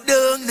good love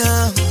down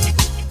now.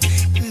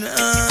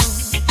 No,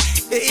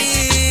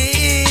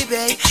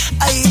 baby,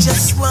 I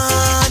just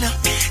wanna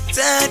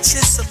touch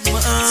you some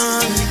more.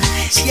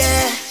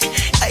 Yeah,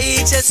 I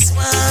just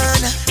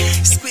wanna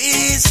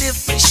squeeze you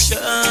for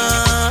sure.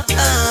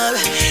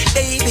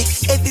 Baby,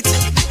 every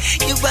time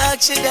you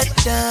walk you that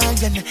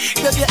dog and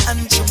rub your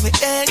hand to me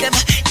head,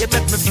 you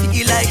make me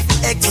feel like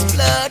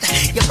explode.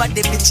 Your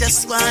body me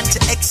just want to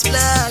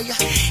explode.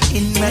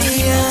 In my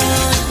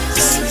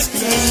arms,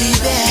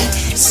 baby,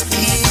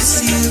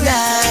 squeeze you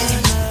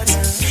right.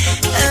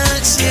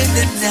 Until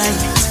the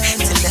night,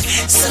 till the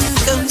sun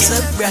comes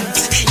up bright.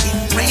 In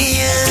my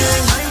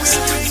arms,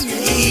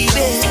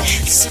 baby,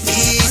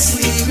 squeeze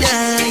you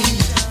right.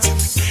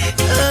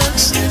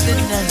 Until the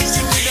night,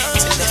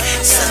 till the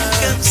sun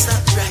comes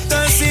up bright.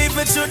 Cause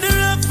even through the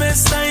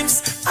roughest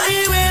times, I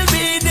will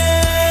be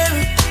there.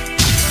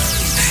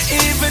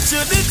 Even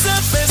through the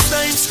toughest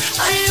times,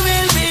 I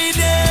will be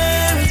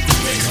there.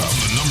 Wake up,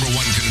 the number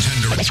one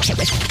contender.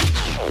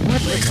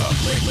 Wake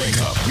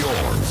up, your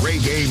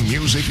reggae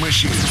music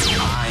machine.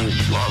 I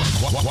love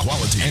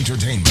quality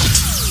entertainment.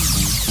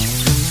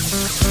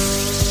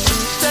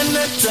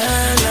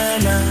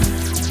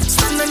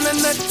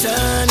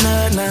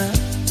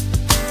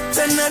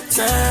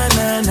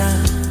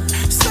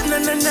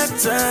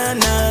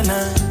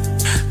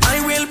 I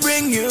will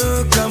bring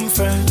you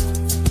comfort.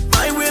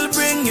 I will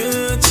bring you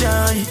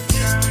joy.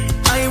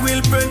 I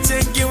will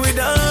protect you with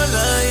all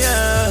I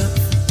have.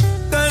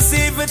 Cause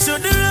even through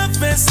the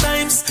roughest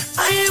times,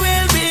 I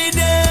will be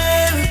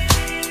there.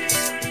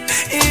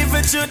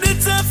 Even through the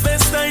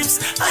toughest times,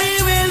 I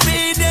will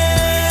be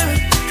there.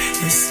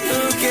 Yes, you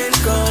can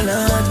call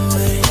on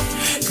me,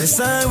 'cause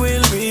I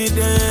will be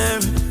there.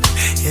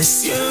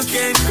 Yes, you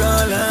can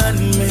call on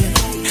me,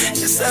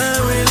 yes, I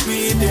will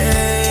be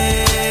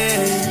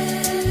there.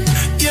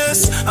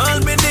 Yes, I'll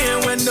be there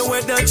when the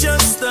weather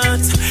just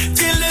starts,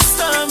 till the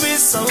storm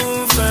is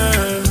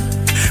over.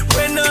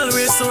 When all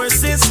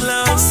resources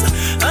lost,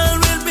 I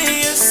will be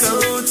a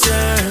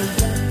soldier.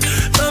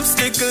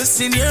 Obstacles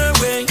in your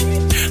way,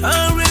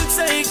 I will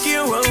take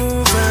you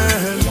over.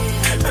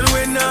 And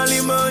when all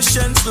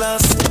emotions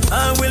lost,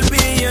 I will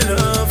be your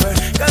lover.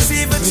 'Cause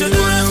even to the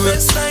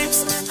roughest times,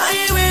 I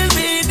will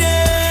be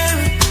there.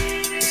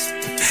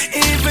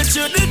 Even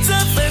to the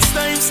toughest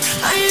times,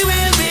 I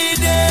will be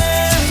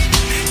there.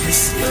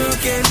 Yes, you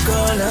can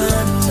call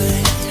on me,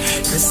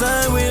 'cause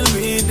I will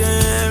be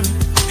there.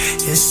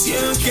 Yes,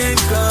 you can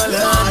call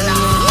on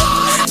me,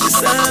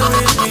 'cause I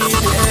will be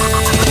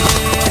there.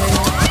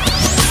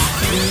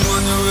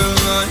 Emmanuel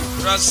lie,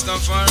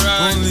 Rastafari.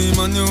 Only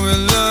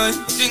Emmanuel lie,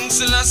 King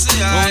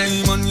Selassie.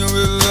 Only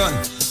Emmanuel lie,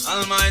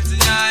 Almighty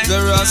lie, the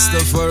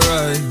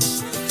Rastafari.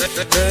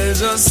 They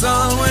just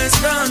always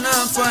gonna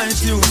fight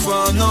you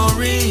for no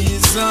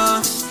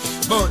reason,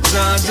 but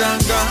Jaja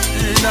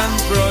guide and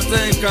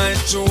protect I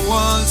through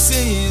all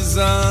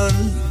season.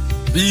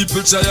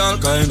 People try all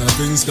kind of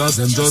things 'cause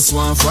them just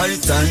want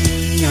fight.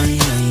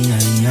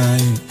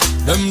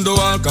 Them do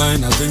all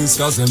kind of things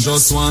 'cause them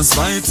just want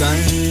fight.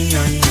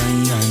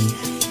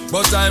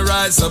 But I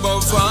rise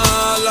above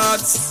all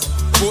odds,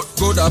 put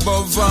good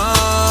above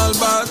all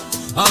bad,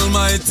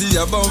 Almighty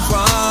above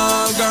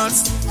all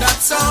gods.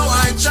 That's how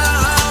I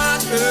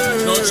chant.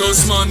 Not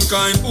just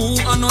mankind, who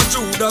and not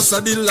Judas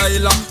or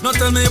Delilah. Not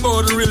tell me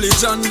about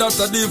religion, that's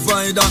a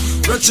divider.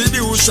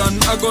 Retribution,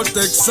 I go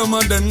take some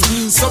of them.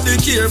 So be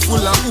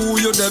careful of who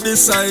you there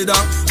beside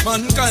her.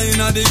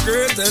 Mankind are the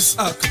greatest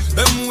act.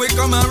 Them we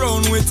come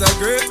around with a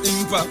great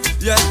impact.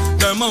 Yeah,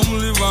 them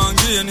only want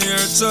gain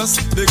here just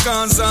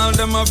because all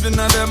them have been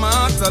at them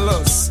heart a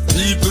loss.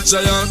 People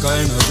try all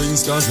kind of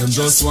things 'cause them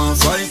just want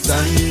fight.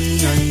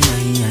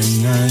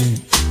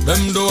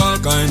 Them do all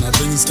kind of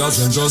things 'cause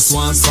them just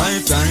want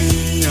fight.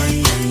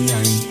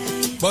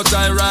 But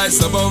I rise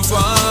above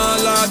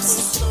all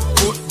odds,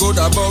 put good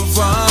above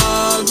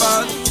all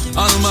bad,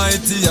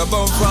 Almighty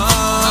above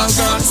all gods.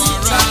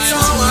 That's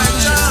how I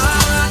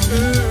chant.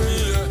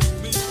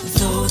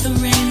 Though the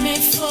rain may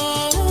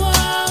fall,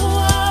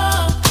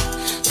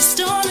 the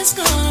storm is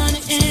gonna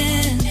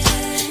end.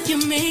 You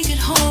make it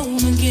home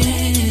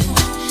again.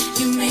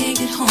 You make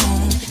it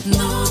home. And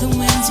though the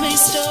winds may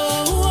storm,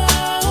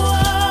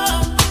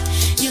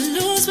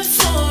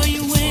 before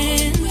you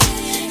win,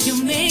 you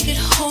make it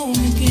home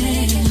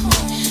again.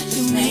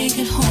 You make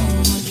it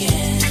home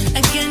again.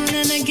 Again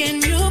and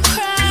again you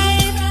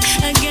cried.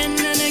 Again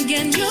and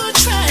again you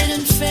tried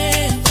and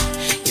failed.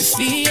 You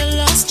feel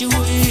lost your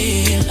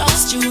way,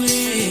 lost your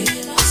way.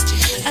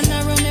 And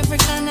around every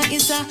corner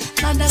is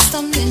another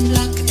stumbling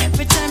block.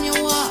 Every time you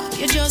walk,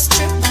 you just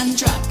trip and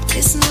drop.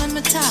 Listen when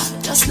me talk,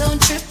 just don't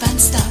trip and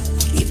stop.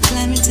 Keep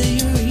climbing till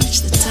you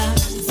reach the top.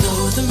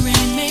 Though the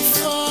rain may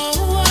fall,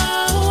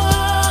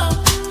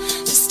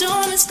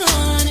 it's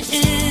gonna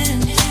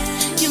end.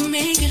 You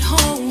make it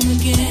home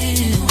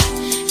again.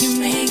 You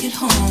make it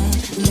home.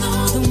 And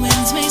though the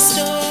winds may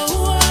storm,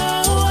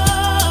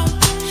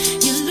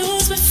 you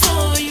lose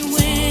before you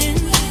win.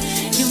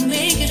 You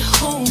make it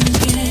home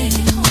again.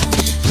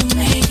 You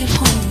make it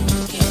home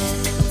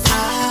again.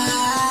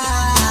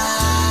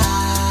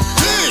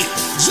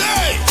 DJ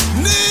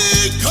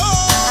Nico.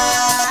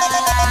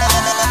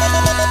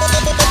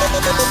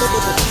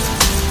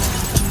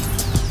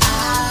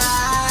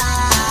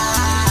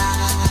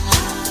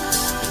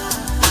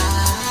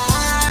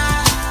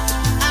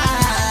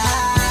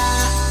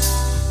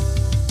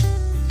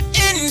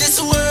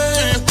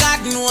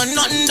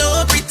 Nothing do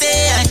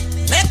pretend.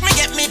 Make me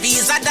get me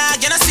visa,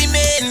 dog, you know see me.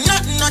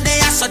 Nothing no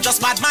day, so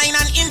just bad mind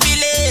and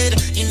invalid.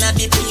 In a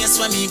the place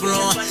where me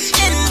grow.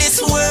 In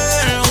this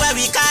world where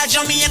we call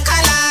Jamaica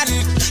land,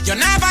 you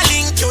never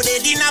link you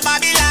dead in a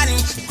Babylon.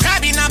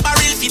 Crab in a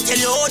barrel, fit tell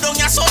you how down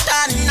your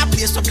sultan. In a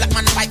place where black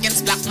man fight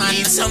against black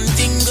man.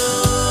 Something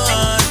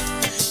good,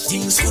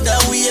 things could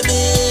have way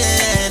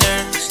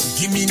better.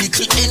 Give me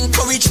little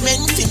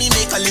encouragement, for me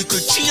make a little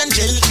change,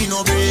 help me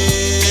no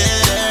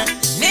better.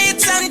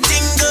 Need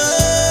something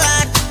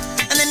good,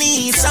 and I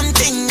need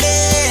something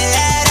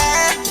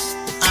better.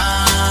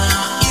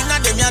 In a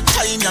them your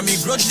time, ya me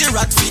grudge the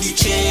rat for the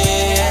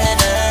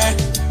cheddar.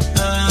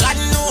 God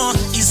know,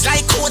 it's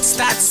like coat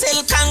start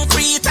sell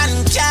concrete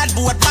and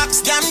cardboard box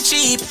damn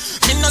cheap.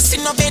 Me no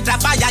see no better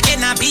buy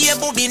again, I be a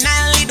booby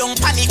nally don't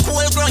panic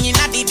hole growing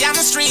at the damn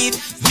street.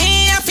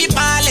 Me have to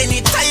ball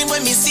anytime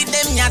when me see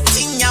them, ya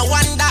think ya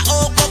wonder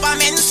how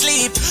government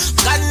sleep.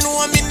 God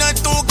know me not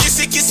too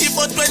kissy,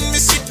 but when me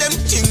see them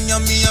thing, ya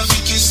me have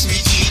to kiss me.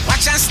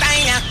 Watch and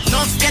style ya,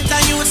 no better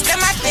youths, them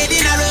a dead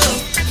in a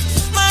row.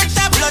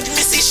 Murder blood,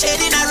 me see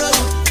shed in a row.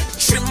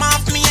 Trim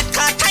off me head,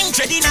 car time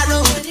tread in a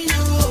row.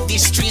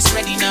 This streets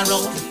ready in a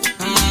row.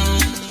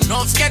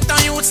 No forget on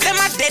youths, them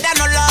a dead and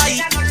no lie.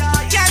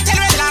 Can't tell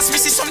me last, me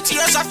see some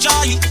tears of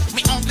joy.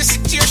 Me uncle the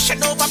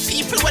situation over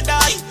people will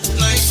die.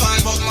 Like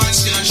fine, but mine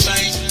still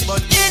shine.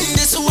 But in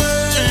this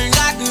world,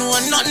 God know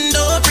nothing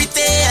do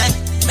pretend.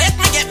 Make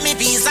me get me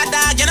visa,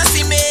 dog, you know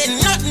see me.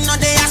 Nothing no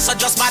day, so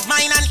just bad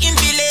mind and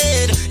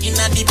invalid. In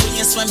a deep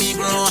place where me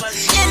grow.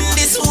 In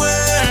this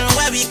world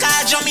where we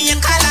call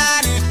Jamaica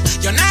land,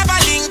 you never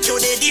link to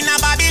the in a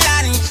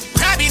Babylon.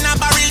 Crab in a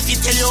barrel, fi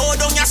tell you how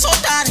down your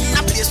sultan.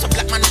 A place where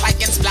black man fight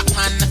against black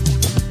man.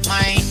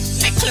 My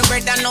little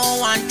brother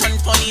no one turn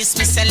police.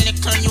 Me say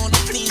little you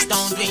please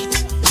don't wait.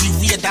 The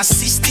way the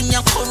system you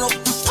corrupt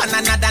on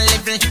another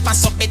level.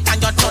 Pass up it and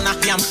you turn a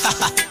yam.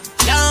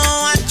 Yo,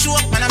 I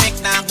joke man I make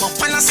that go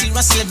on a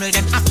serious level.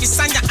 Then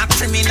officer you a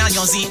criminal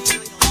you see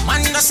it.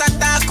 Man does a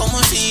talk come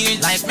and feel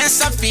like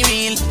mess up feel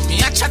real. Me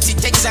a chat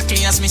it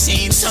exactly as me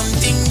saying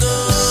something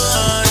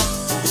good.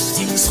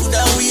 Things could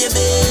have way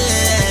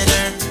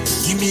better.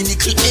 Give me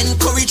little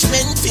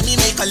encouragement for me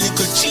make a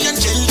little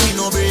change and me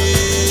no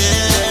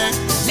break.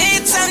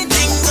 Need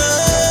something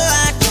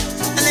good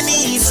and I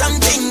need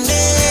something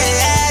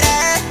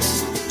better.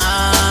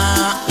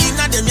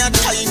 Inna them ya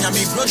time ya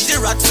me brush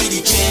the rat for the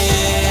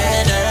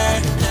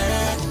cheddar.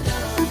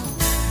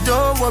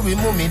 Don't worry,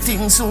 mommy,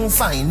 things soon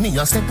fine. Me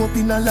a step up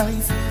in a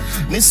life.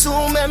 Me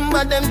soon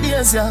remember them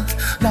days, yeah.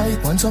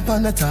 Like once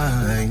upon a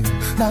time.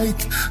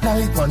 Like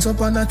once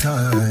upon a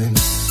time.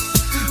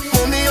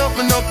 Mommy,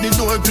 open up the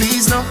door,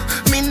 please, no.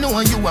 Me know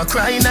you are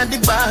crying at the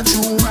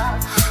bathroom.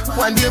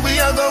 One day we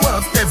are go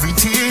have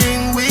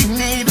everything we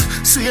need.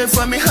 Swear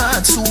for me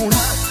heart soon.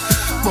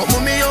 But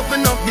mommy,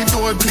 open up the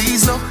door,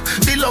 please, no.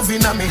 The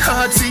loving of me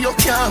heart for you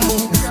can't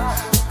move.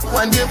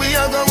 One day we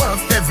are go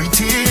have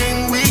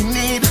everything we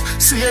need.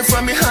 Swear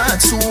from me heart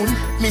soon.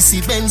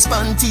 Missy Benz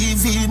on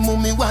TV.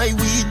 Mommy, why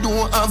we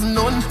don't have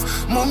none?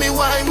 Mommy,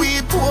 why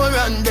we poor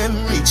and them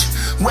rich?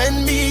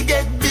 When me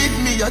get big,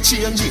 me a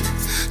change it.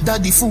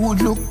 Daddy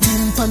food look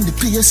thin on the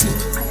place.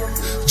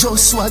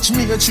 Just watch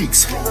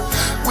Matrix.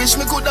 Wish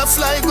me coulda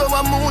fly go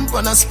a moon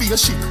on a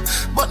spaceship.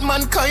 But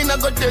mankind a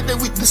got dead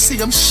with the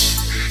same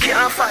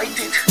can't fight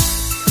it.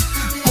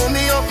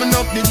 Mommy, open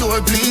up the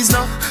door, please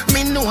now.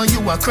 Me know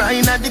you are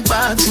crying at the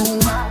bathroom.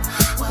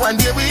 One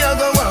day we are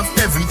go have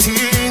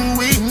everything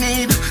we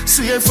need.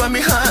 Swear from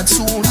me heart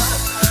soon.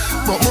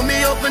 But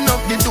mommy, open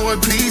up the door,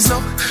 please now.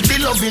 The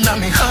loving of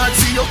me heart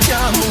for you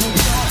can't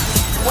move.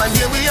 One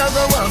day we are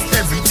go have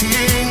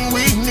everything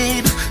we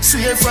need.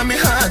 Swear from me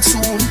heart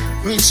soon.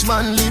 Rich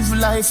man live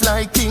life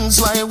like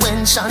kings, why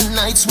wench and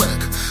nights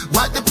work.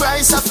 What the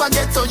price I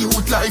forget to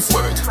youth life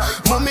worth.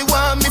 Mommy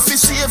want me fi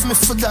save me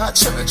for God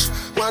church.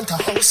 Want a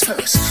house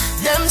first.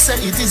 Them say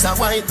it is a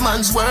white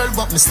man's world,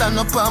 but me stand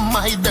up on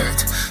my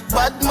dirt.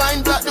 Bad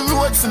mind block the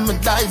road for me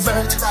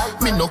divert.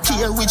 Me no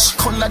care which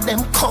color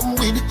them come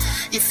with.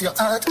 If your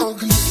heart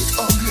ugly, it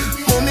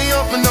ugly. Mommy,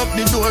 open up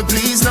the door,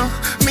 please now.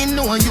 Me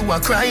know you are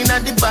crying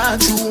at the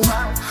bathroom.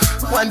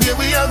 One day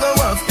we are go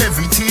have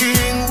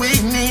everything we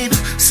need.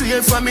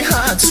 Swear for me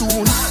heart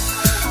soon.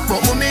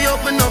 But mommy,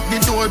 open up the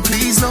door,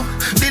 please now.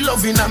 The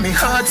loving of me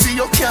heart for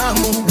you can't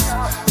move.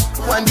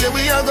 One day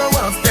we are go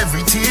have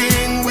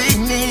everything we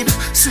need.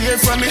 Swear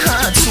for me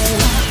heart soon.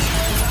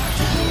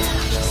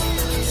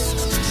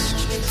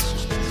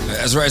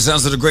 That's right,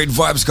 sounds of the Great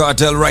Vibes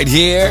Cartel right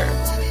here.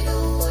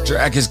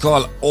 Track is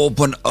called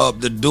Open Up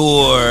the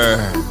Door.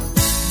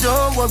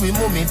 Don't worry,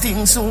 mommy,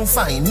 things soon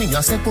fine. Me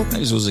a step up.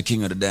 This was the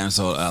King of the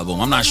Dancehall album.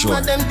 I'm not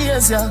sure. Them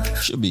days, yeah.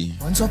 Should be.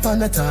 Once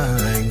upon a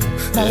time.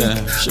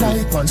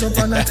 Like once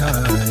upon a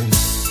time.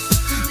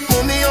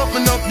 Mommy,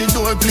 open up the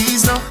door,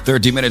 please now.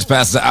 13 minutes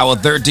past the hour.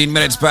 13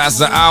 minutes past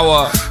the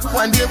hour.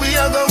 One day we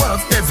are go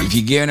have everything. If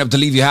you're gearing up to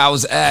leave your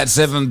house at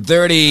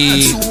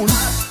 7:30,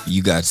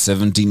 you got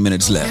 17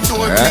 minutes left. The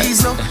door, right?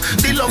 please now.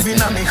 The loving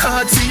of me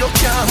heart for you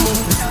can't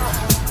move.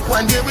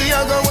 One day we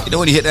are go. You know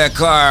when you hit that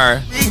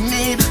car,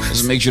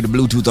 just make sure the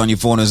Bluetooth on your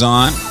phone is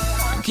on.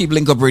 Keep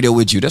Link Up Radio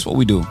with you. That's what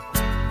we do.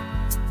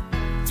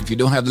 If you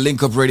don't have the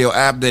Link Up Radio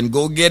app, then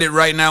go get it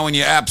right now in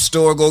your app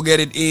store. Go get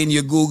it in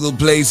your Google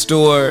Play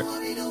Store.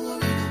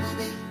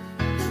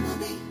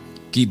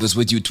 Keep us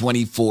with you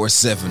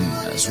 24/7.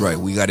 That's right,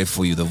 we got it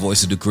for you. The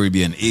voice of the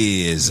Caribbean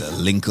is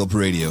Link Up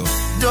Radio.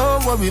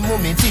 Don't worry,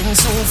 mommy, things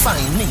soon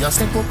fine. Me a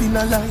step up in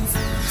a life.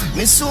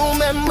 Me soon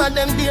remember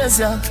them days,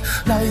 yeah.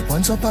 Like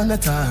once upon a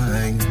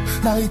time.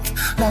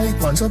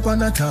 Like once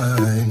upon a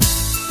time.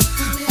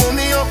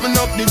 Mommy, open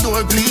up the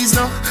door, please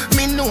now.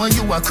 Me know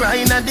you are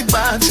crying at the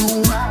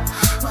bathroom.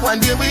 One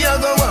day we are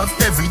go have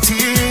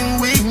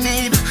everything we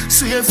need.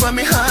 Swear for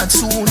me heart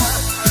soon.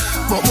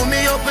 But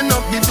mommy, open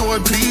up the door,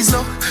 please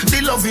now.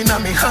 The loving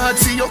of me heart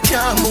for you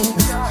can't move.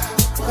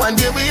 One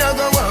day we are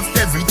go have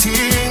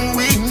everything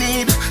we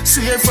need.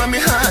 Swear for me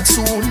heart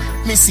soon.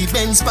 Missy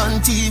Benz on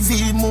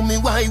TV. Mommy,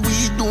 why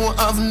we don't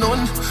have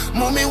none?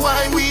 Mommy,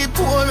 why we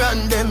poor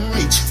and them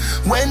rich?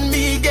 When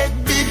me get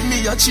big,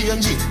 me a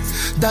change it.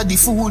 Daddy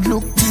food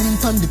look thin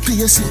on the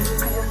place.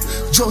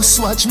 Just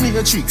watch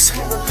Matrix.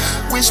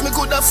 Wish me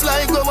coulda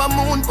fly go a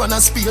moon on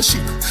a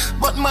spaceship.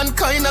 But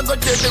mankind a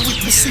got dead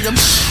with the same.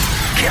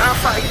 Can't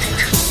fight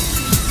it.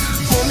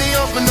 Mommy,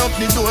 open up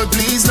the door,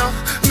 please now.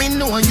 Me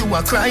know you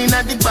are crying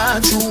at the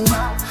bathroom.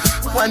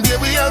 One day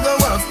we are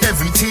gonna have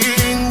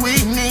everything we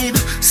need.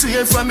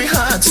 Swear from me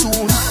heart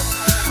soon.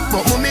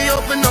 But when me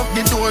open up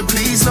the door,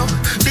 please now.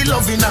 The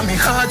loving in my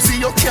heart for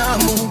you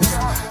can't move.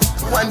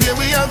 One day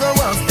we are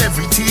gonna have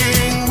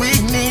everything we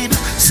need.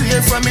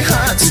 Swear from me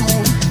heart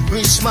soon.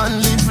 Rich man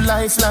live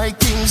life like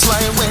kings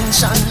while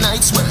wench and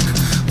nights work.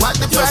 What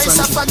the price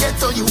I forget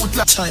to you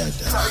like tired.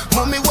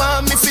 Mommy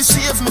want me fi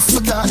save me for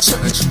that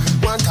church.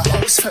 Want a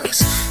house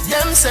first.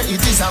 Them say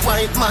it is a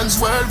white man's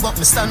world, but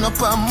me stand up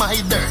on my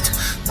dirt.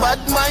 Bad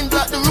mind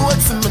block the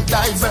road for me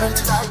divert.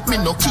 Me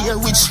no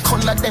care which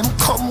color them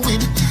come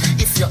with.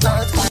 If you're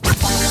not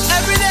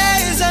every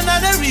day is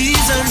another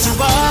reason to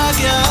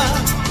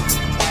argue.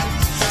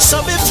 So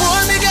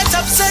before me get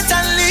upset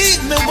and leave,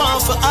 me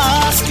want to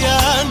ask you,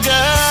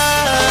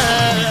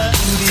 girl.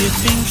 Who do you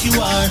think you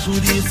are? Who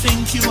do you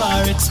think you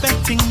are?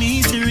 Expecting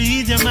me to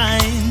read your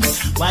mind.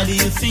 Why do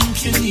you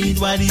think you need?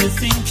 Why do you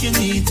think you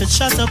need to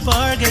shut up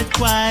or get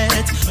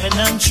quiet? When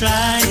I'm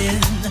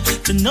trying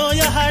to know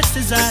your heart's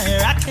desire,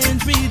 I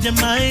can't read your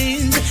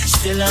mind.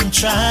 Still I'm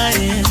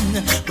trying,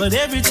 but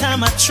every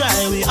time I try,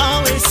 we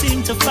always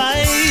seem to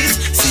fight.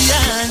 See,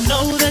 I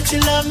know that you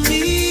love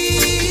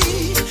me.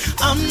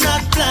 I'm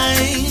not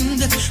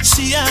blind.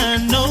 See, I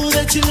know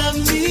that you love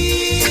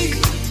me.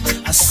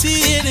 I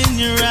see it in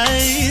your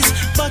eyes,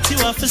 but you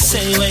have to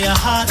say where your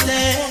heart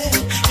there.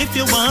 If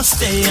you want to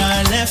stay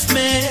or left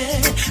me,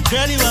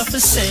 girl, you have to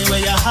say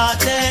where your heart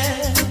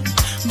there,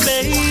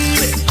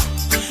 baby.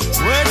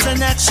 Words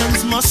and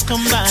actions must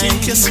combine.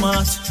 Think you're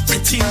smart, you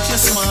think you're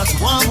smart.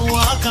 One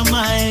walk a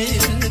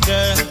mile,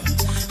 girl.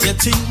 You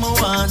think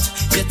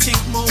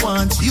me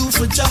want you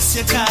for just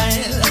your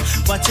kind.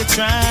 What you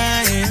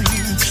trying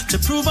to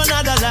prove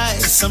another lie?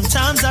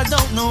 Sometimes I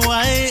don't know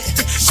why.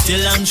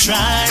 Still I'm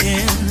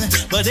trying,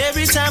 but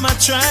every time I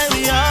try,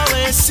 we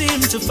always seem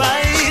to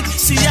fight.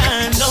 See,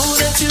 I know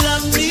that you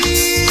love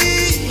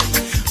me.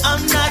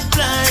 I'm not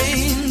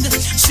blind.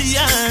 See,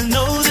 I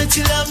know that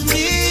you love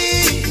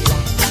me.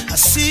 I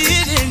see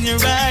it in your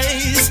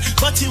eyes,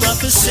 but you have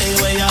to say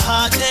where your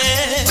heart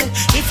is.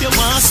 If you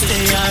want to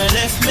stay or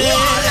left me,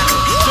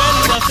 girl,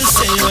 you have to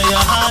say where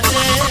your heart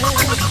is,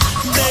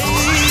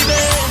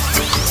 baby.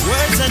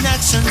 Words and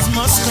actions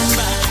must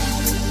combine.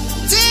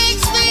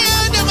 Things me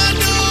and them a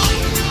do,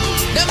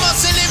 they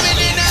must living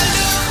in a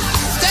loop.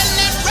 Tell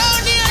them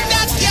round here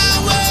that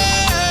can't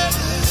work.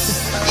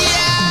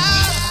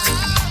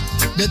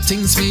 Yeah, the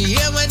things me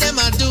hear when them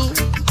a do,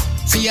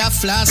 fear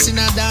floss in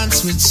a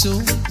dance with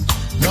Sue.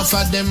 Enough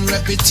of them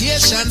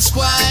reputation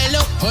spoil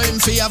up. Oh,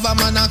 him fi have a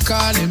man a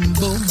call him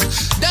boom.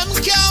 Them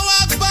can't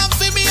walk past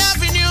fi me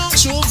avenue.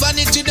 True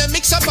vanity they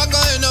mix up and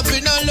going up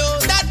in a low.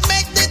 That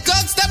make the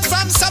thugs them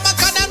from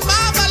Samarkand and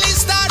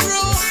Marvelous start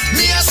room.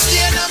 Me a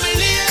stay in a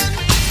million.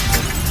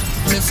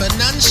 Me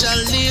financial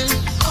lane.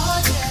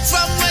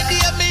 From where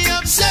they me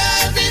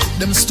observing.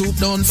 Them stoop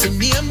down for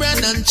name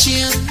brand and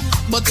chain.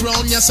 But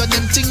round ya so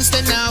them things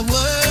they not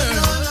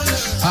work.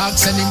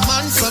 Ask any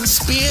man from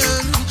Spain.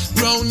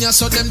 Round ya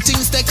so them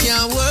things they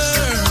can't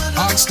work.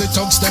 Ask the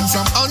thugs them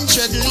from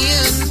 100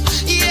 lane.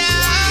 Yeah,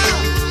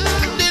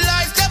 the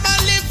life them a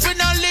live, we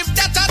no live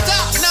that at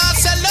all. Now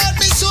sell out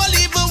me soul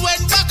even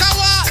when back a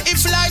war.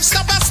 If life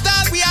stop a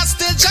stall, we are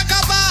still jack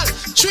a ball.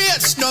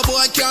 Trades, no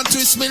boy can't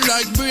twist me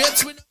like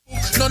braids.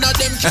 None of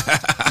them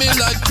me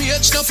like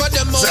PH, no for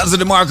them. Sounds of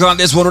the mark on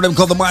this one of them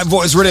called the My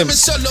Voice Rhythm. Me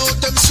sell out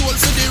them soul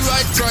for the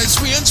right price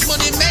range.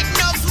 Money make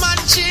enough man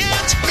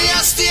change. Me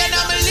a stay in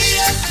a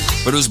million.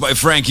 Produced by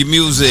Frankie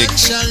Music.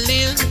 From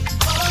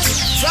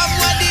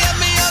what they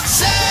me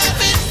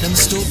observing, them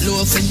stoop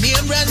low for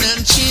name brand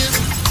and chain.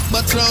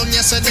 But round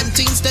ya so them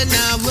things they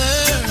not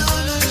work.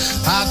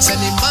 Ask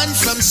any man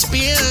from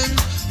Spain.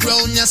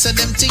 Round ya so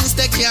them things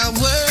they can't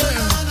work.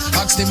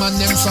 Ask the man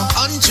them from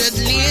 100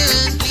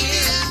 lane.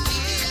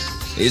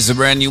 It's a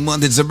brand new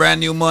month. It's a brand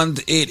new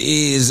month. It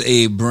is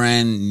a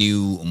brand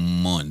new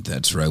month.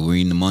 That's right. We're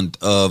in the month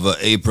of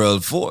April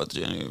 4th.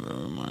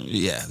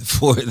 Yeah, the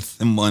 4th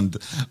month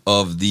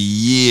of the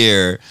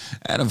year.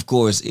 And of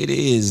course, it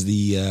is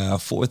the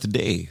 4th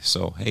day.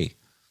 So, hey,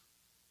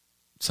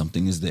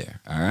 something is there.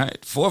 All right.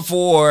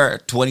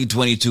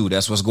 4/4/2022.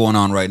 That's what's going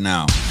on right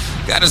now.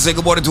 Gotta say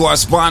good morning to our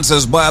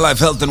sponsors, BioLife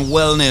Health and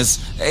Wellness.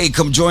 Hey,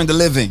 come join the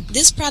living.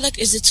 This product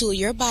is a tool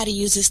your body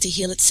uses to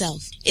heal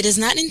itself. It is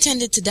not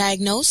intended to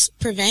diagnose,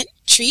 prevent,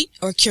 treat,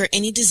 or cure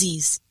any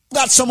disease.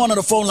 Got someone on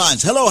the phone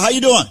lines. Hello, how you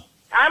doing?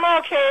 I'm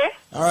okay.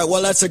 All right,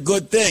 well, that's a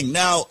good thing.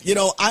 Now,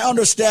 I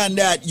understand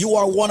that you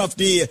are one of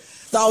the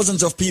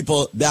thousands of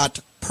people that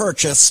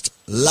purchased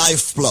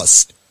Life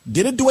Plus.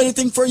 Did it do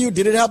anything for you?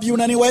 Did it help you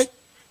in any way?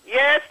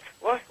 Yes.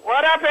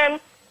 What happened?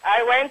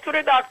 I went to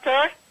the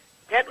doctor,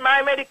 get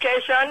my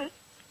medication,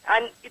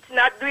 and it's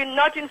not doing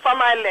nothing for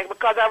my leg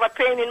because I have a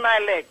pain in my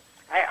leg.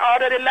 I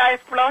ordered the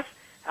Life Plus,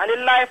 and the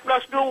Life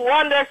Plus do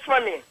wonders for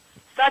me.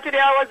 Saturday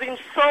I was in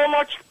so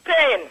much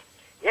pain.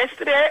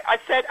 Yesterday I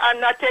said I'm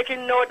not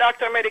taking no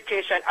doctor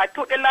medication. I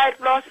took the Life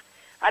Plus,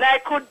 and I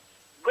could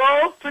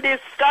go to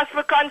this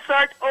gospel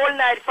concert all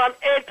night from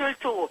 8 till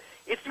 2.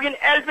 It's been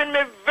helping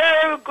me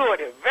very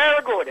good,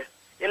 very good.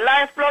 The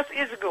Life Plus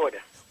is good.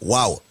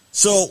 Wow.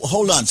 So,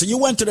 hold on. So you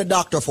went to the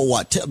doctor for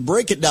what?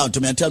 Break it down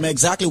to me and tell me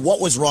exactly what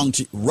was wrong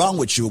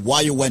with you,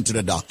 why you went to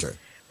the doctor.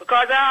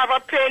 Because I have a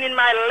pain in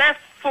my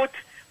left foot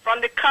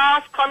from the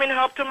calf coming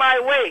up to my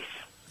waist.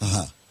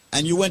 Uh-huh.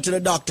 And you went to the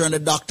doctor and the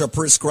doctor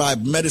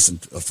prescribed medicine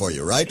for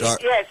you, right?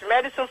 Yes,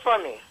 medicine for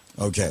me.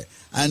 Okay.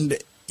 And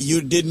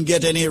you didn't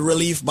get any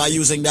relief by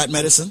using that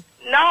medicine?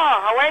 No,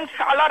 I went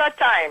a lot of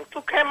time.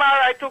 Took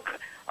MRI, took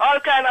all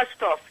kind of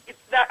stuff.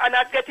 I'm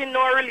not getting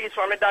no release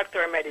from the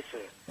doctor medicine.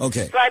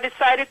 Okay. So I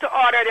decided to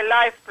order the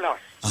Life Plus.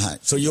 Uh-huh.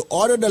 So you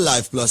ordered the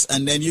Life Plus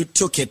and then you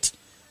took it.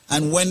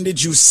 And when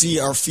did you see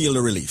or feel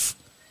the relief?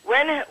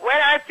 When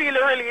I feel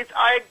the release,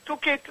 I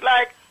took it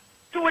like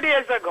 2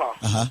 days ago.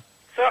 Uh-huh.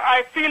 So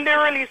I feel the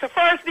release. The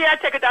first day I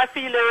take it, I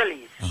feel the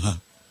release. Uh-huh.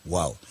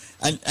 Wow.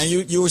 And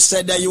you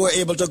said that you were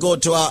able to go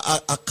to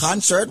a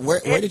concert.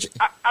 Where did you?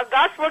 A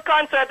gospel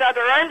concert at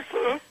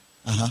Remsen.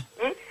 Uh-huh.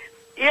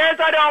 Years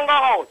I don't go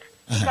out.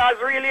 Because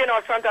really,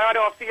 sometimes I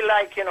don't feel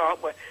like,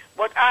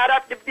 but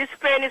this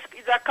pain is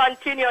a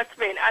continuous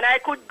pain. And I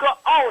could go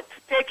out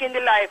taking the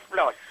Life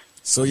Plus.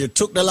 So you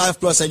took the Life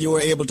Plus and you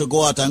were able to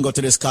go out and go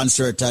to this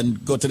concert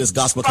and go to this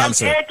gospel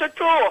concert. From 8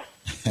 to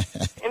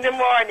 2 in the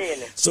morning.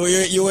 So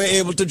you were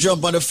able to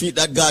jump on the feet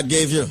that God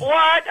gave you.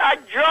 What? I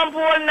jump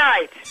all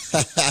night.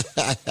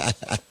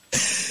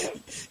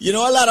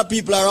 A lot of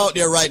people are out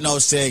there right now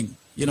saying,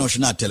 she's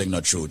not telling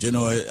the truth.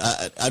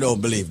 I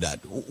don't believe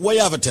that. What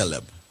you have to tell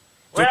them?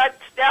 Well,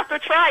 they have to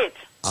try it.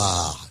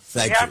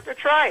 Thank you. They have to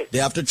try it. They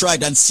have to try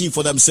it and see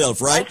for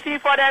themselves, right? And see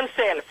for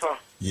themselves.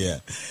 Yeah.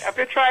 You have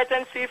to try it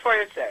and see for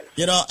yourself.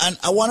 And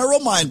I want to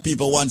remind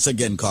people once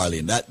again,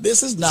 Carlene, that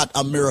this is not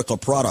a miracle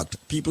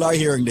product. People are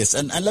hearing this.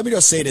 And let me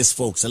just say this,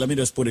 folks, and let me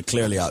just put it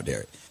clearly out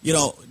there.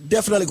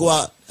 Definitely go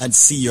out and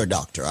see your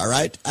doctor, all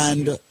right?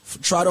 And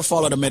try to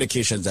follow the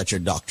medications that your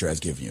doctor has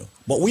given you.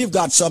 But we've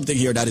got something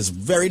here that is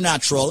very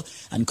natural,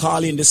 and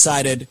Carlene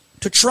decided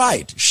to try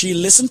it. She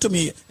listened to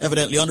me,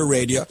 evidently, on the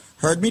radio,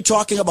 heard me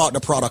talking about the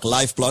product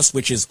Life Plus,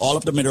 which is all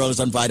of the minerals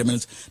and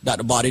vitamins that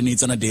the body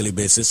needs on a daily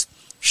basis.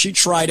 She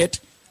tried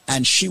it,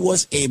 and she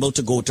was able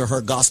to go to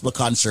her gospel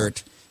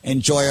concert,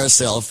 enjoy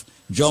herself,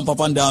 jump up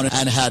and down,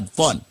 and had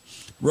fun.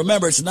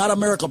 Remember, it's not a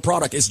miracle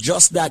product. It's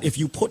just that if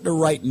you put the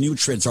right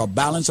nutrients or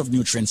balance of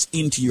nutrients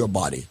into your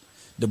body,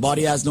 the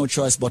body has no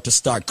choice but to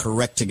start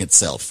correcting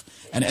itself.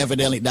 And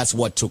evidently, that's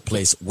what took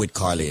place with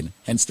Carlene.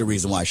 Hence the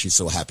reason why she's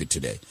so happy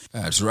today.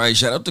 That's right.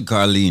 Shout out to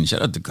Carlene.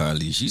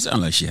 She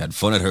sounded like she had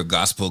fun at her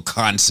gospel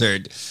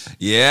concert.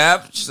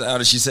 Yep.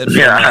 She said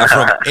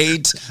from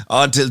 8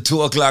 until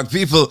 2 o'clock.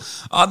 People,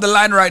 on the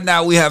line right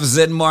now, we have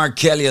Zen Mark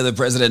Kelly, the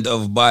president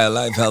of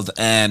BioLife Health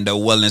and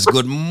Wellness.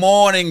 Good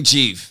morning,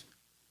 Chief.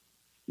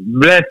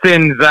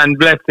 Blessings, and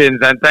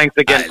thanks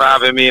again for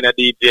having me in a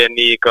DJ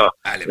Nico.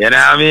 You know what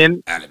I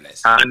mean?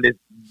 And this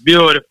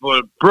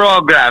beautiful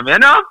program,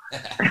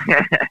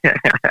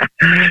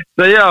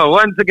 So,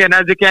 once again,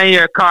 as you can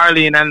hear,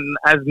 Carlene and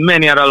as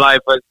many other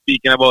lifers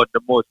speaking about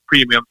the most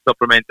premium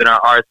supplement in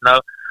our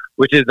arsenal,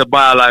 which is the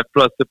BioLife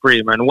Plus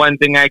Supreme. And one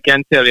thing I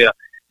can tell you,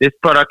 this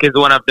product is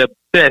one of the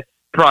best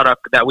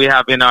products that we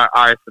have in our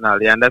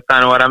arsenal. You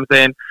understand what I'm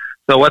saying?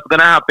 So what's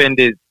going to happen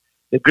is,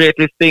 the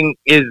greatest thing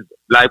is,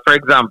 like, for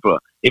example,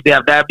 if they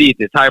have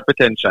diabetes,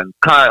 hypertension,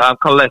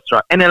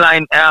 cholesterol, any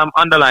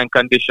underlying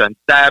conditions,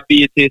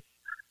 diabetes,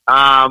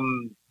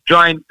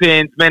 joint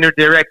pains,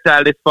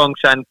 erectile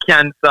dysfunction,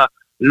 cancer,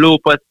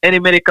 lupus, any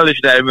medical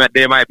issue that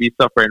they might be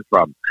suffering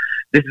from.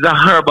 This is a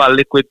herbal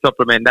liquid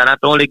supplement that not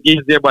only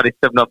gives their body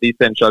 7 of the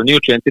essential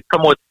nutrients, it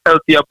promotes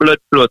healthier blood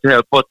flow to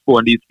help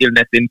postpone these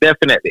illnesses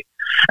indefinitely.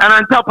 And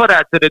on top of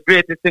that, so the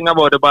greatest thing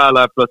about the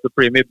BioLife Plus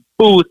Supreme, it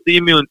boosts the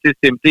immune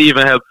system to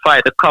even help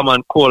fight the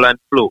common cold and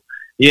flu.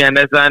 You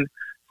understand?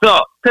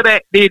 So, today,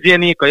 DJ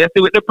Nico, you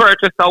see, with the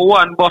purchase of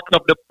 1 bottle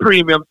of the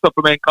premium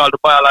supplement called the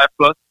BioLife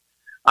Plus,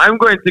 I'm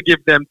going to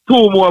give them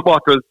 2 more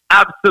bottles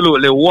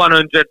absolutely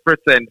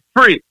 100%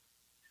 free.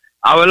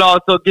 I will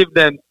also give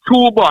them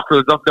 2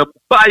 bottles of the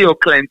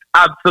BioCleanse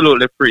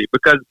absolutely free,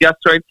 because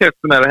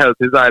gastrointestinal health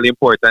is highly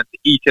important to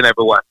each and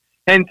every one.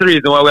 Hence the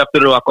reason why we have to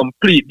do a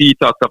complete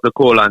detox of the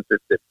colon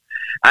system.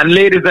 And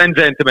ladies and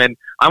gentlemen,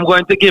 I'm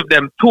going to give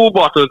them 2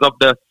 bottles of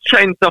the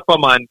strength of a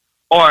man,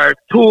 or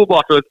 2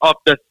 bottles of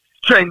the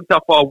strength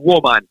of a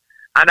woman.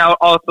 And I'll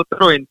also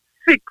throw in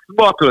 6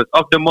 bottles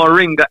of the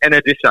Moringa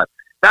Energy Shot.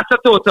 That's a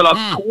total of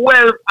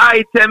 12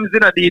 items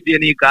in a DJ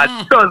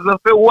Nika. Dozen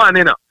for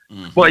one,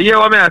 But hear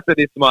what I say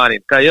this morning.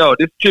 Because,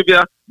 this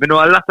trivia, I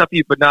know a lot of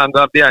people now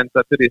have the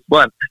answer to this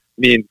one.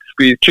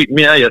 Squeeze trick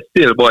me and you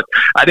still. But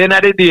at the end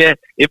of the day,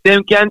 if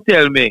them can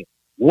tell me,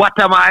 what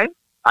am I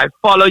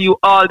follow you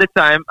all the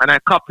time and I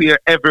copy your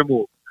every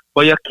move.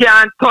 But you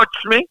can't touch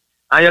me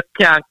and you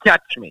can't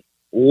catch me.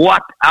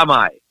 What am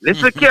I?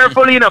 Listen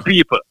carefully,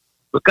 people.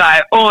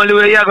 Because only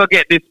way you're going to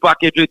get this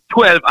package with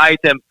 12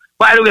 items.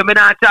 By the way, I'm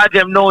not charge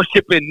them no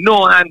shipping,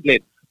 no handling.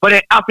 But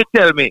they have to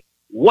tell me,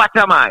 what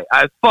am I?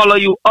 I follow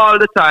you all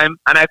the time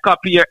and I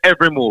copy your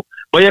every move.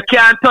 But you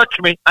can't touch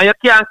me and you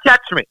can't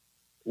catch me.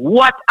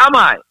 What am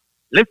I?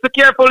 Listen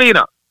carefully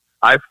now.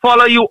 I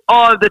follow you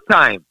all the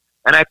time,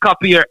 and I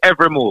copy your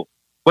every move.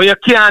 But you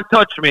can't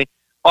touch me,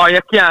 or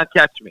you can't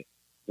catch me.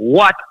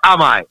 What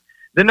am I?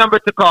 The number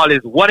to call is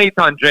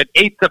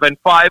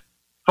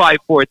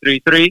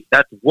 1-800-875-5433.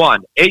 That's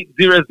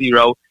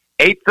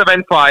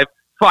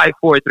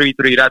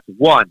 1-800-875-5433. That's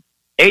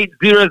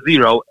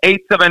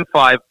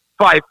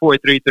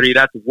 1-800-875-5433.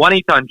 That's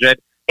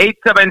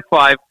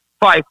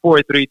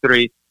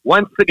 1-800-875-5433.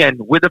 Once again,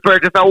 with the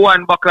purchase of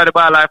one buckle of the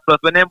Bar Life Plus,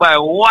 when they buy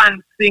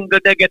one single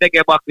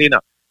dege buckle,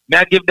 may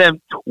I give them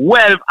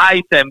 12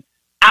 items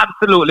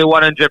absolutely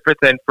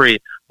 100% free.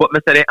 But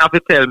Mr. They have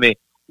to tell me,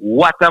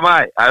 what am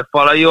I? I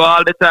follow you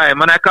all the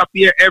time and I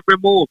copy your every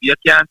move. You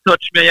can't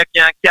touch me, you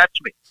can't catch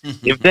me.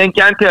 If they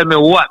can tell me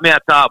what me I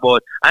talk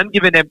about, I'm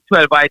giving them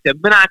 12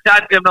 items. I'm not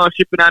charging them no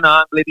shipping and no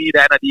Angle either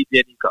and a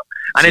DJ Nico.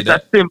 And it's a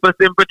simple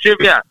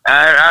trivia.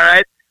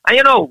 Alright? And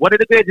you know, one of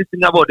the greatest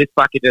thing about this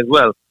package as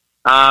well,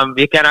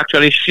 you can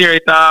actually share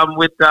it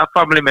with a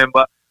family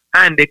member,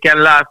 and they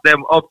can last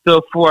them up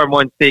to 4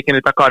 months, taking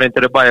it according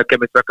to the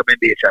biochemist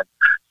recommendation.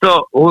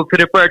 So, for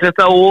the purchase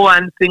of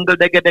one single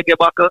dege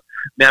buckle,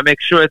 may I make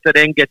sure so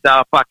they can get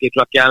a package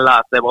that can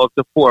last them up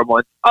to 4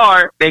 months,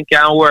 or they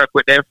can work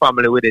with their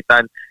family with it.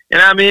 And you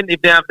know what I mean?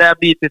 If they have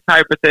diabetes,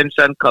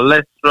 hypertension,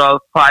 cholesterol,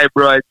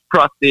 fibroids,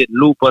 prostate,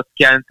 lupus,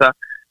 cancer,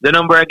 the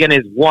number again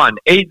is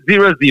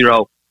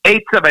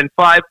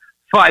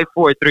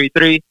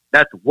 1-800-875-5433.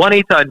 That's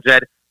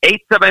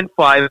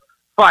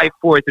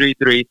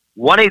 1-800-875-5433.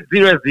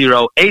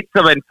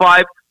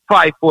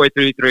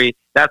 1-800-875-5433.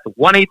 That's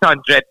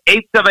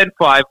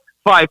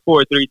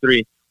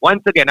 1-800-875-5433.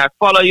 Once again, I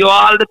follow you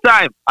all the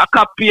time. I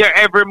copy your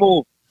every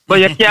move.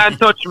 But you can't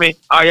touch me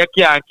or you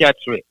can't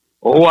catch me.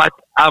 What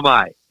am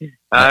I?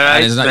 All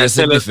right. It's not your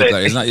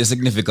significant. It's not your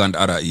significant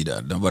other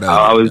either. No, but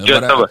I was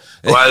just I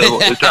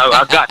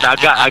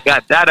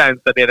got that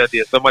answer the other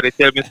day. Somebody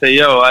tell me, say,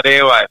 yo, are they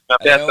your wife?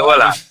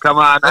 Come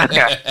on.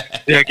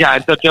 You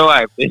can't touch your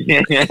wife.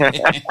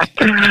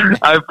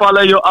 I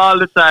follow you all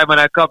the time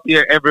and I copy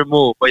your every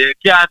move. But you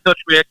can't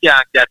touch me, you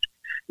can't catch me.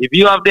 If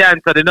you have the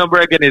answer, the number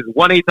again is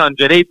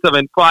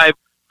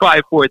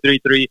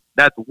 1-800-875-5433.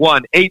 That's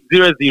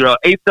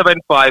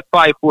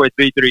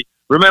 1-800-875-5433.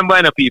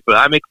 Remember, people,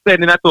 I'm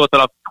extending a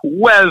total of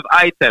 12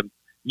 items.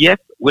 Yes,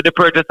 with the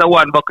purchase of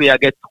one buckle, you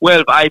get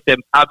 12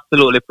 items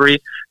absolutely free.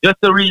 Just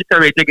to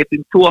reiterate, you're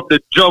getting 2 of the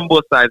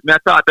jumbo size. I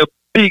thought the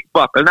big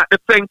buckle, not the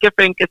funky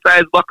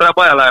size buckle of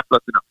BioLife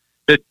Plus,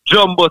 the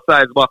jumbo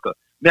size buckle.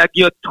 I give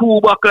you 2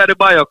 buckle of the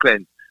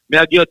BioCleanse.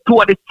 I give you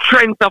 2 of the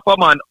Strength of a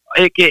Man,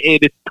 aka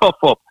the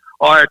Tough Up,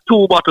 or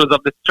 2 bottles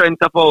of the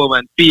Strength of a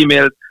Woman,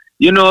 females.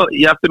 You know,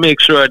 you have to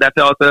make sure that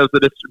it also helps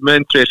with the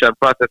menstruation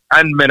process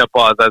and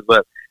menopause as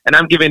well. And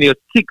I'm giving you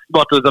 6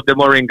 bottles of the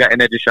Moringa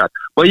Energy Shot.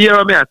 But here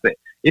what I say,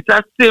 it's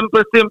a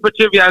simple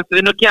trivia answer.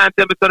 You can't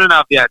tell me turning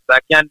off the answer.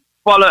 I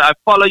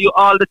follow you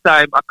all the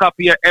time. I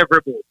copy your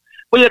every move.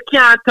 But you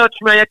can't touch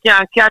me, you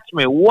can't catch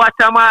me. What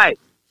am I?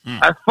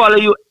 I follow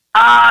you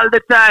all the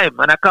time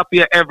and I copy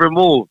your every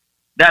move.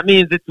 That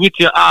means it's with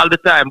you all the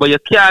time. But you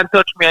can't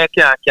touch me, you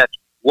can't catch me.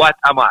 What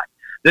am I?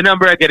 The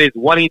number again is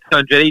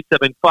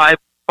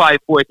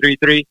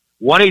 1-800-875-5433.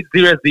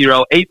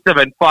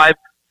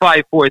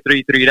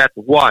 1-800-875-5433. That's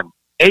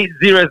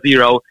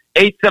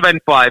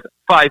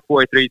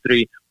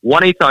 1-800-875-5433.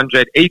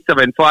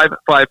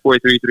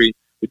 1-800-875-5433.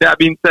 With that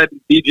being said,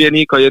 DJ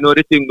Nico, you know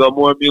the thing, got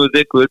more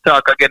music. We'll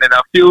talk again in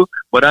a few.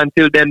 But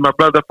until then, my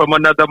brother from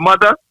another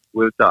mother,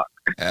 we'll talk.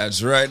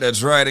 That's right.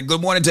 And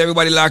good morning to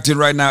everybody locked in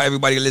right now.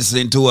 Everybody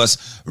listening to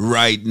us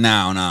right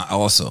now. Now,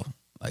 also,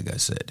 like I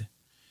said,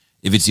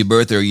 if it's your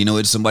birthday or you know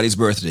it's somebody's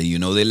birthday, you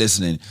know they're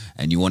listening,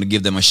 and you want to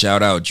give them a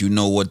shout out, you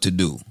know what to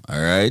do,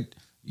 all right?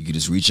 You can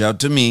just reach out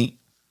to me.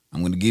 I'm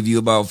going to give you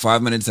about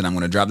 5 minutes, and I'm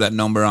going to drop that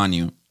number on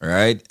you, all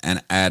right?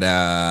 And add,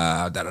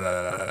 I'm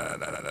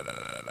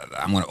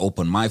going to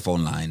open my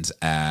phone lines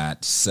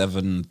at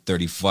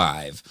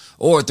 7:35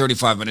 or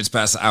 35 minutes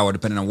past the hour,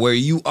 depending on where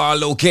you are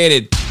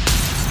located.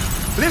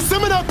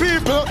 Listen me now,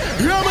 people.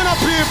 Hear me now,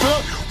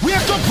 people.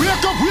 Wake up.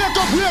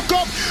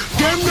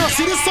 Them no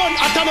see the sun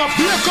at enough.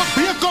 Wake up.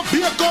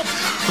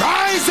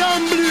 Rise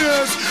and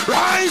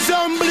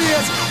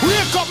blaze.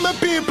 Wake up, my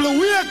people.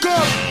 Wake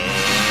up.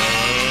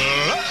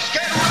 Let's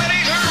get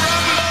ready to rumble.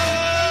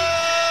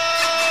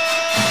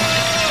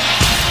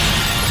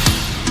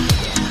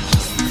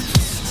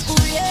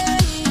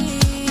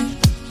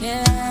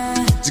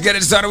 Let's get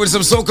it started with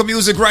some soca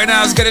music right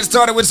now.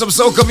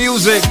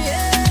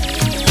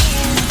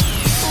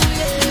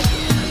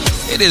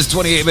 It is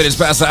 28 minutes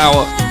past the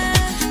hour.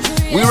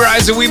 We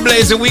rise and we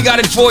blaze and we got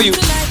it for you.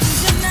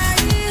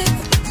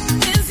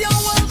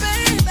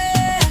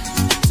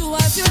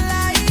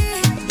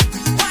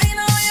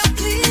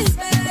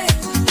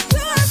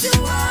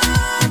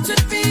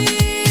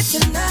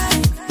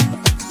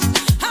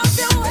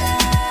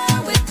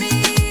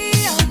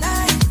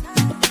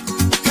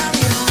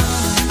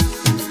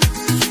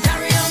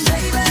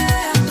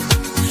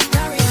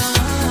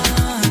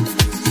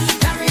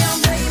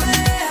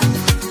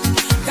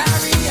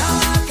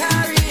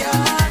 Carry on,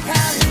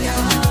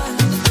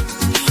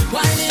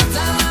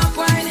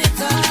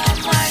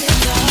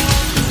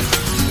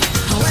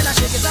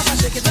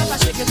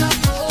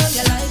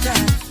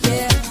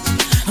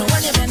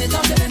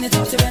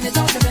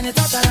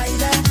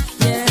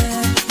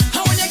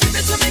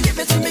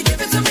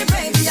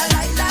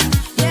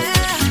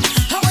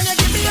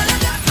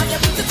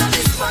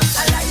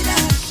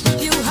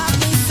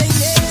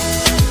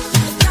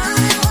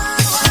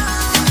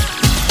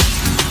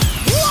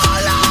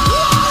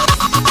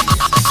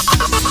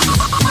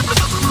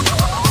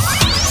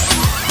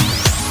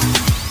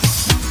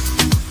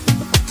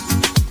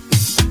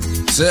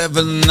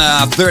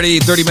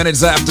 30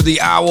 minutes after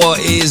the hour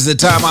is the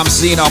time I'm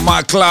seeing on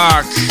my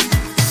clock.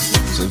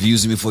 So if you're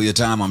using me for your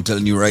time, I'm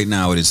telling you right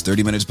now, it is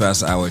 30 minutes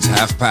past the hour. It's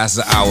half past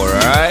the hour, all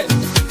right?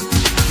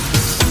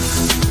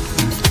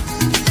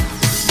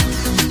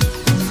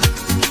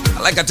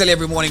 Like I tell you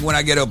every morning when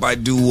I get up, I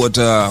do what,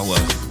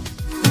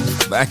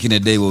 back in the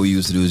day what we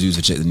used to do is used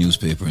to check the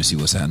newspaper and see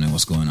what's happening,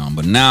 what's going on.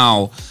 But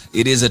now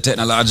it is a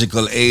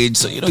technological age.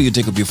 So, you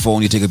take up your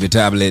phone, you take up your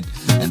tablet,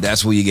 and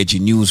that's where you get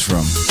your news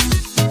from.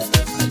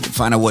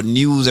 Find out what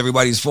news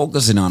everybody's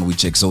focusing on. We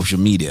check social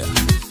media.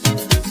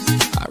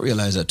 I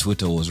realized that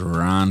Twitter was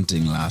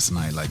ranting last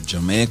night. Like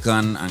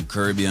Jamaican and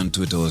Caribbean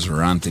Twitter was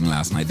ranting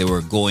last night. They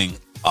were going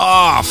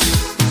off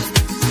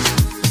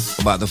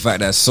about the fact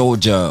that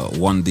Soulja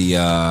won the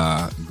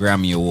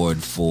Grammy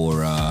Award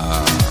for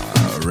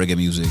reggae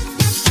music,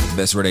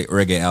 best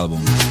reggae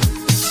album,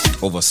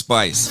 over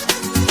Spice.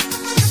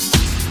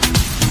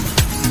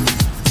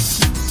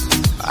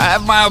 I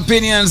have my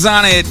opinions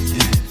on it,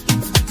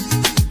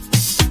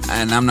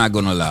 and I'm not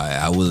gonna lie.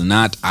 I will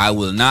not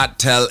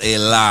tell a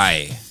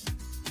lie.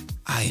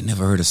 I ain't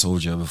never heard of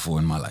Soulja before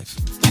in my life.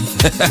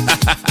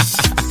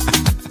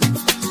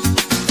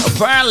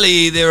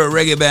 Apparently, they're a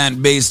reggae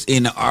band based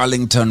in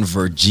Arlington,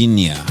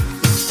 Virginia.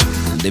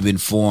 And they've been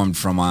formed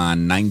from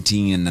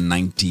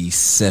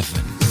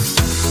 1997.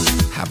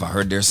 Have I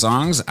heard their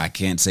songs? I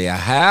can't say I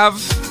have.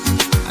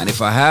 And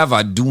if I have,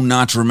 I do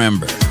not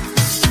remember.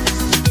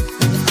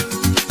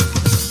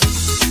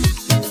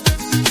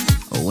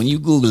 When you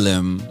Google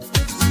them,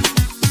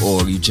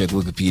 or you check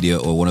Wikipedia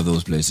or one of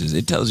those places,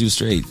 it tells you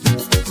straight.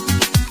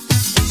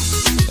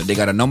 They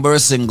got a number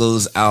of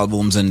singles,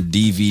 albums, and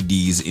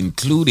DVDs,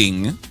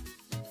 including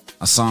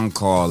a song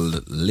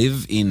called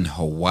Live in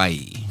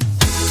Hawaii.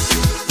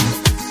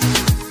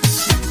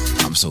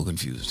 I'm so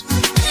confused.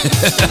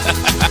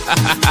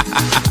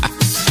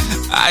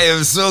 I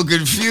am so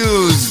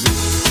confused.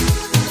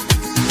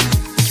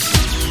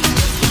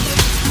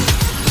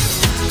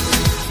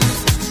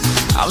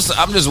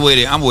 I'm just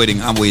waiting. I'm waiting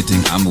for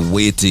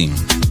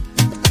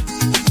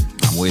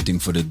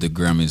the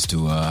Grammys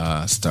to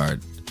start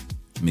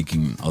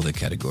making other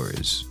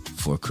categories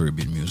for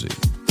Caribbean music.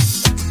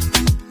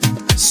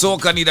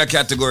 Soca needs a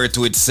category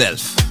to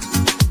itself.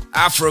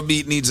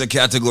 Afrobeat needs a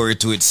category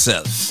to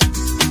itself.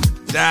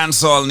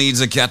 Dancehall needs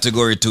a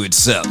category to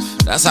itself.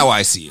 That's how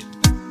I see it.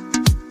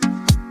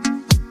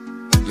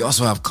 You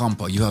also have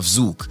compa, you have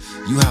zouk,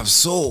 you have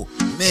so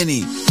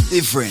many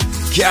different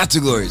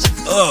categories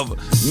of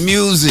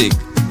music.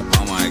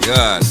 Oh my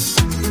God.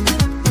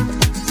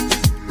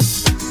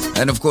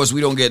 And of course, we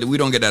don't get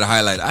that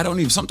highlight.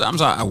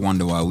 Sometimes I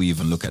wonder why we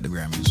even look at the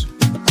Grammys.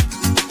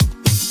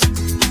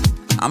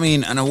 I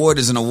mean, an award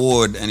is an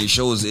award, and it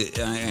shows it,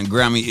 and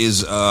Grammy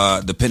is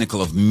the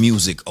pinnacle of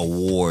music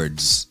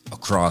awards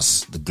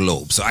across the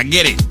globe. So I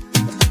get it.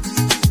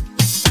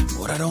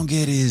 What I don't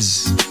get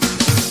is,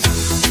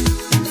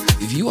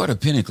 if you are the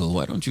pinnacle,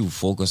 why don't you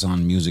focus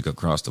on music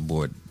across the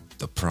board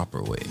the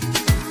proper way?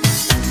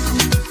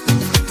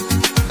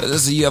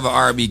 Let's say you have an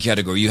R&B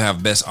category. You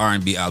have best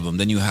R&B album.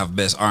 Then you have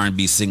best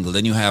R&B single.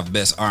 Then you have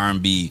best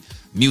R&B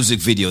music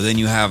video. Then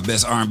you have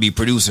best R&B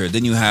producer.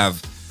 Then you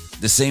have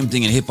the same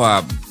thing in hip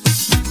hop.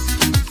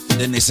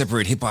 Then they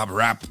separate hip hop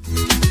rap.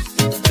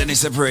 Then they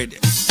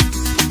separate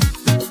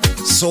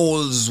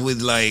souls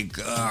with like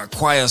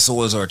choir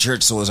souls or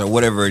church souls or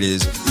whatever it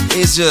is.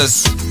 It's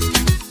just,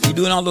 you're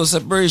doing all those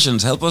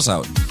separations. Help us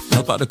out.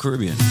 Help out the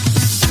Caribbean.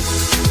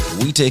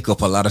 We take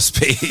up a lot of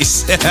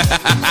space.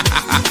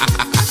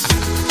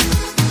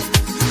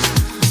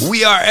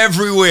 We are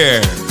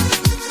everywhere.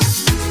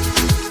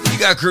 You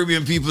got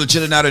Caribbean people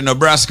chilling out in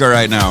Nebraska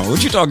right now.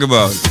 What you talking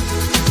about?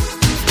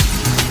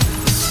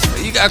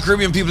 You got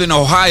Caribbean people in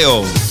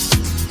Ohio.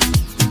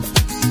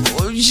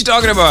 What you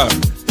talking about?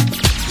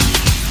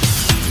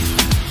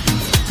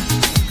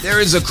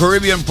 There is a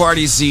Caribbean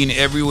party scene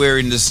everywhere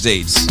in the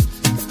States.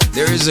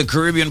 There is a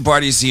Caribbean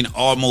party scene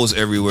almost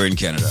everywhere in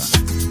Canada.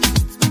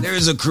 There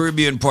is a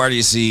Caribbean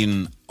party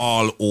scene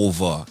all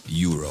over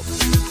Europe.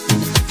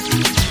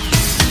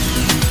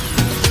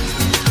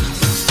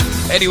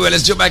 Anyway,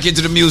 let's jump back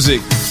into the music.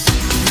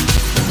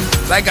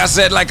 Like I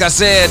said,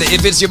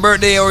 if it's your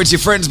birthday or it's your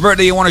friend's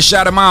birthday, you want to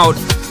shout them out,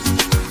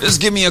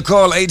 just give me a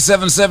call,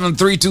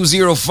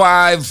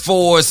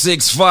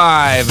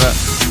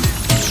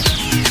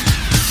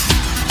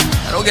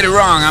 877-320-5465. Don't get it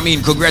wrong. I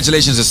mean,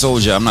 congratulations to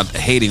Soulja. I'm not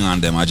hating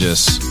on them. I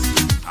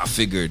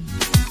figured,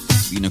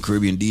 being a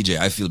Caribbean DJ,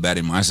 I feel bad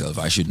in myself.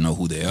 I should know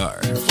who they are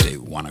if they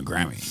won a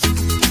Grammy.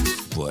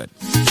 But,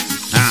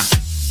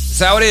 that's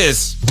how it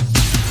is.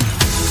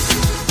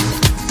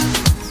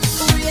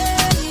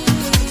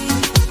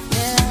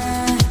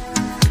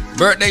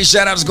 Birthday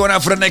shout-outs going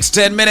out for the next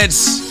 10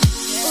 minutes.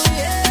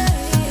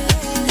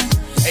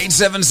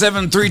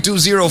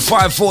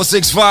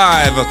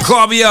 877-320-5465.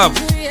 Call me up.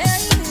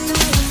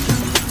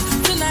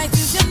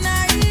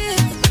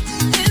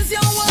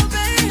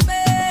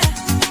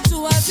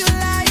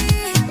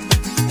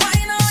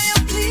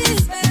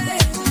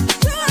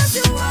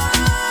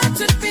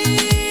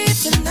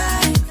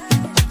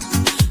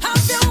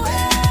 Have your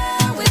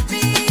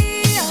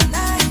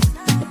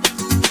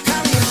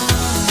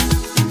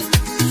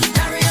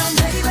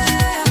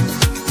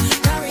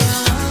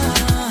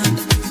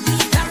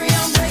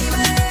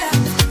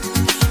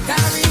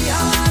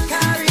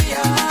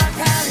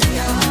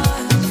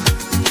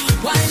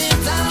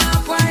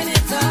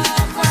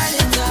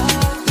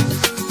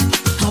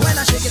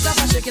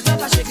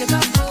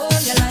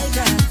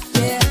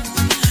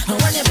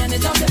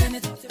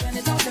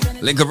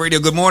Link Up Radio,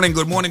 good morning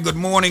to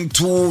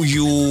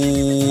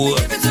you.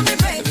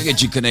 Let me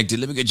get you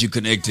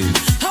connected.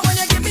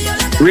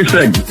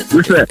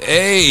 Respect.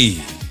 Hey,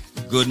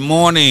 good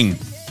morning.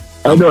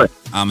 How do it?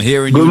 I'm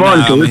hearing you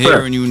now. I'm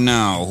hearing you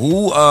now.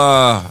 Who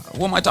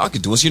am I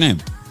talking to? What's your name?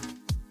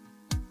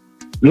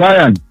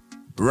 Ryan,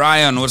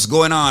 what's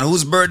going on?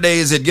 Whose birthday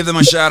is it? Give them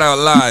a shout out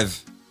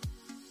live.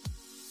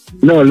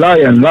 No,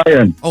 Lion.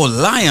 Oh,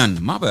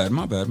 Lion. My bad.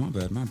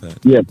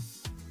 Yeah.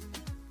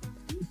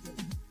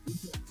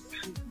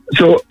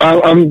 So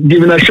I'm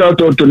giving a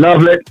shout out to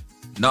Navlet.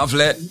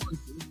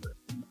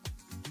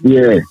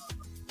 Yeah.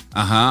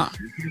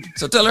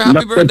 So tell her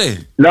happy birthday.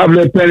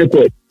 Navlet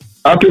Pentecost.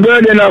 Happy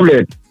birthday,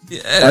 Navlet.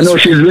 Yes. I know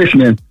she's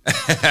listening.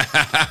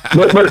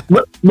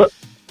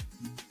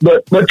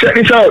 but check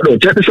this out though.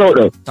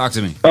 Talk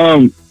to me.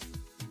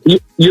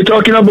 You're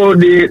talking about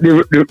the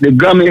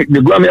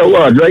Grammy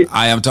Awards, right?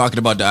 I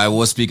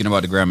was speaking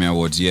about the Grammy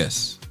Awards,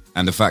 yes.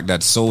 And the fact that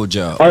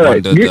Soulja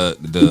right. won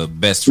the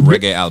best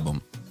reggae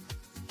album.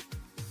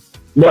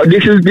 But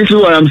this is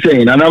what I'm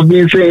saying, and I've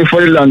been saying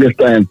for the longest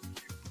time.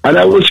 And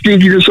I was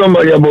speaking to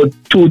somebody about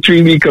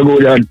 2-3 weeks ago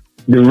that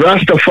the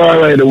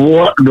Rastafari, the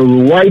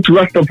white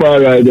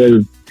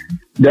Rastafari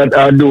that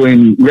are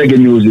doing reggae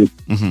music.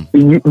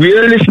 Mm-hmm. We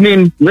are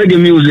listening reggae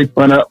music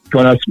on a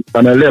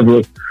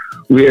level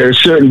where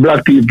certain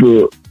black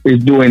people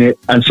is doing it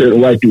and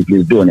certain white people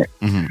is doing it.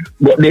 Mm-hmm.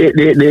 But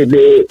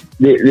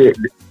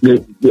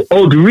the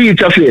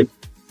outreach of it,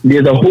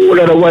 there's a whole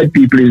lot of white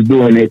people is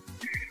doing it.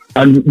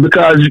 And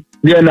because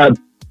they're not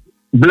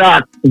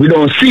black, we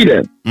don't see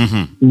them.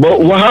 Mm-hmm.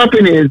 But what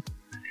happened is,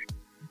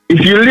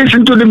 if you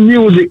listen to the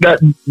music that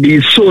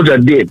these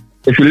soldiers did,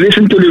 if you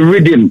listen to the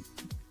rhythm,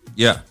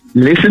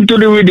 listen to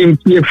the rhythm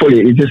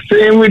carefully. It's the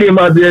same rhythm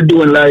as they're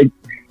doing, like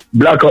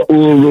Black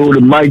Uhuru,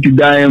 the Mighty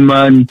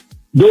Diamond,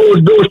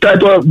 those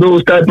type of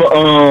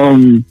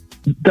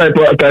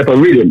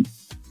rhythm.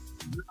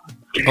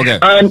 Okay.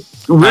 And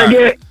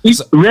reggae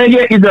is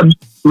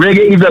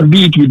a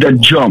beat with a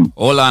drum.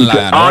 Hold on,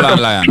 Lion.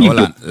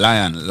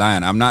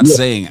 I'm not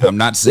saying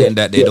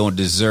that they don't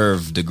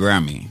deserve the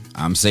Grammy.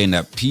 I'm saying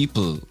that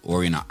people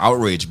were in an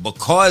outrage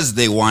because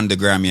they won the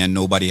Grammy and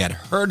nobody had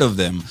heard of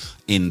them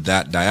in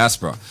that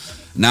diaspora.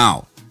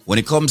 Now, when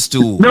it comes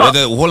to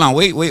whether, hold on,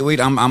 wait.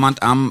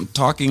 I'm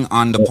talking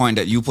on the point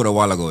that you put a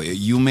while ago.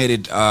 You made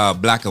it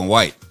black and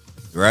white,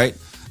 right?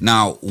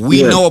 Now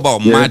we know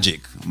about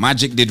Magic.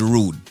 Magic did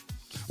Rude.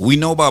 We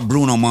know about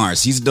Bruno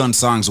Mars. He's done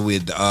songs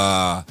with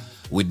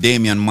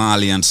Damian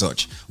Marley and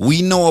such.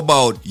 We know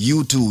about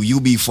U2,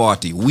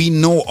 UB40. We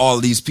know all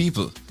these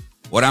people.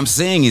 What I'm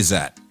saying is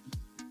that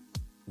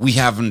we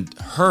haven't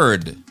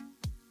heard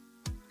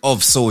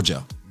of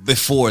Soulja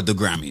before the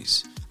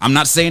Grammys. I'm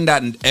not saying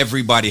that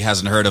everybody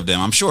hasn't heard of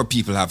them. I'm sure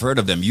people have heard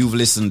of them. You've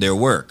listened to their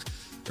work,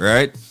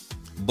 right?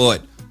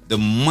 But the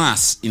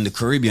mass in the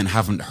Caribbean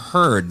haven't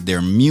heard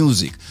their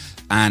music.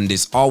 And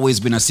it's always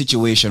been a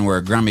situation where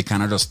a Grammy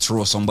cannot just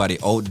throw somebody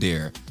out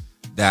there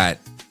that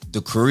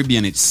the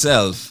Caribbean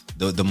itself,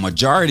 the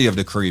majority of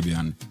the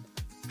Caribbean,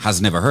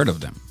 has never heard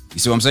of them. You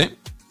see what I'm saying?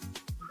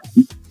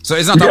 So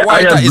it's not a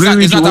white,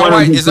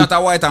 it's not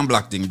a white and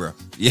black thing, bro.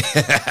 Yeah.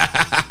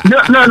 No.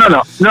 I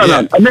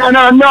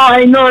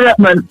know that,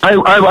 man.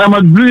 I'm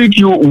agree with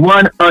you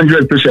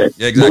 100%.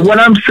 Yeah, exactly. But what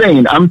I'm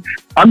saying, I'm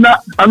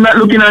not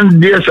looking at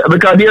this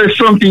because there's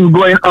something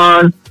going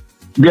on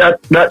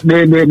that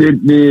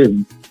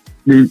the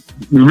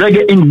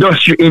reggae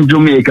industry in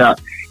Jamaica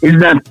is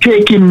not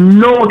taking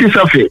notice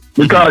of it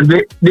because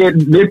they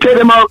take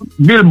them off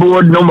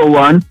Billboard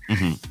 #1.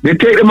 Mm-hmm. They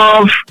take them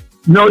off.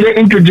 Now they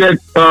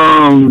interject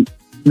the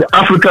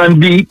African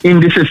beat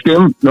in the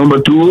system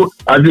 #2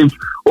 as if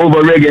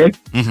over reggae.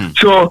 Mm-hmm.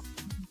 So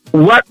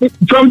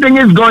something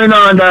is going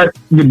on that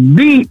the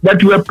beat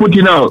that we're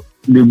putting out,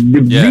 the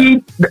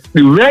beat,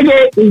 the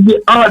reggae is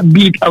the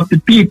heartbeat of the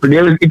people.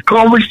 It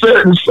comes with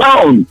certain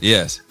sound.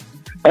 Yes.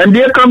 And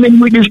they're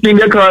coming with this thing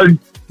they call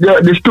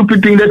the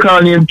stupid thing they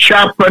call him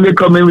chap, and they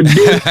come in with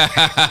this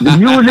the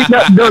music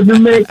that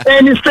doesn't make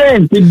any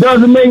sense. It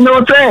doesn't make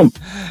no sense.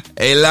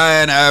 Hey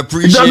Lion, I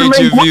appreciate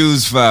your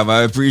views, fam.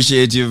 I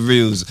appreciate your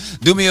views.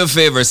 Do me a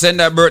favor,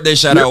 send that birthday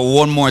shout out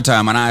one more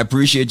time, and I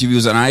appreciate your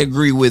views. And I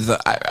agree with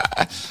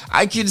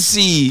I can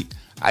see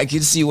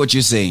what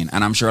you're saying,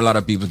 and I'm sure a lot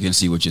of people can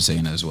see what you're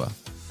saying as well.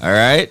 All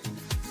right.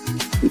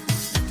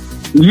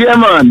 Yeah,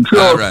 man.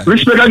 So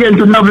respect again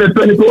to Navlet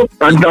Pentecost,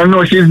 and I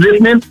know she's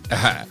listening.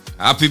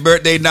 Happy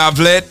birthday,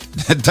 Navlet.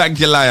 Thank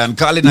you, Lion.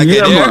 Calling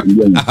again. Yeah,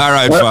 man. All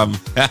right, fam.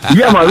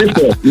 Yeah, man.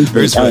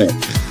 Respect.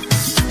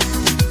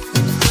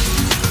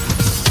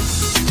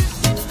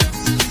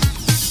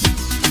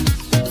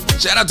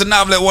 Shout out to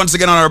Navlet once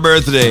again on our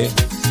birthday.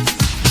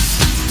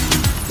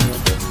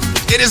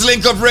 It is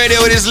Link Up Radio.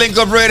 It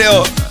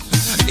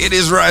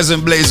is Rise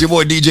and Blaze. Your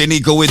boy DJ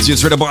Nico with you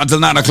straight up until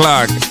 9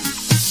 o'clock.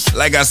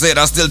 Like I said,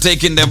 I'm still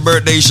taking them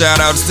birthday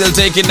shout-outs. And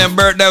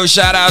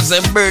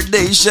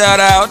birthday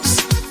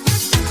shout-outs.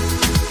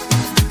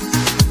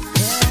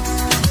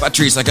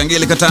 Patrice, I can get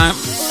a little time.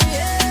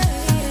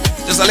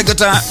 Just a little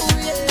time.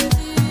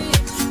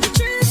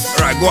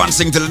 Alright, go on,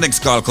 sing till the next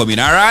call come in,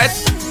 alright?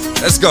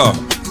 Let's go.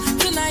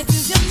 Tonight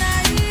is your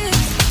night.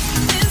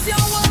 It's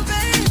your world,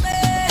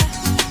 baby.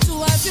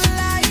 Do as you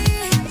like.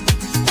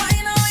 Why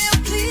know you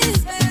please,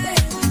 baby?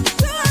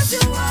 Do as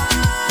you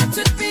want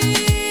to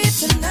be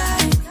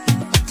tonight.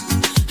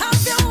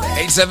 Have your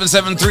way.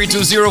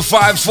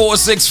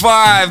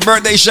 877-320-5465.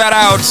 Birthday shout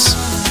outs.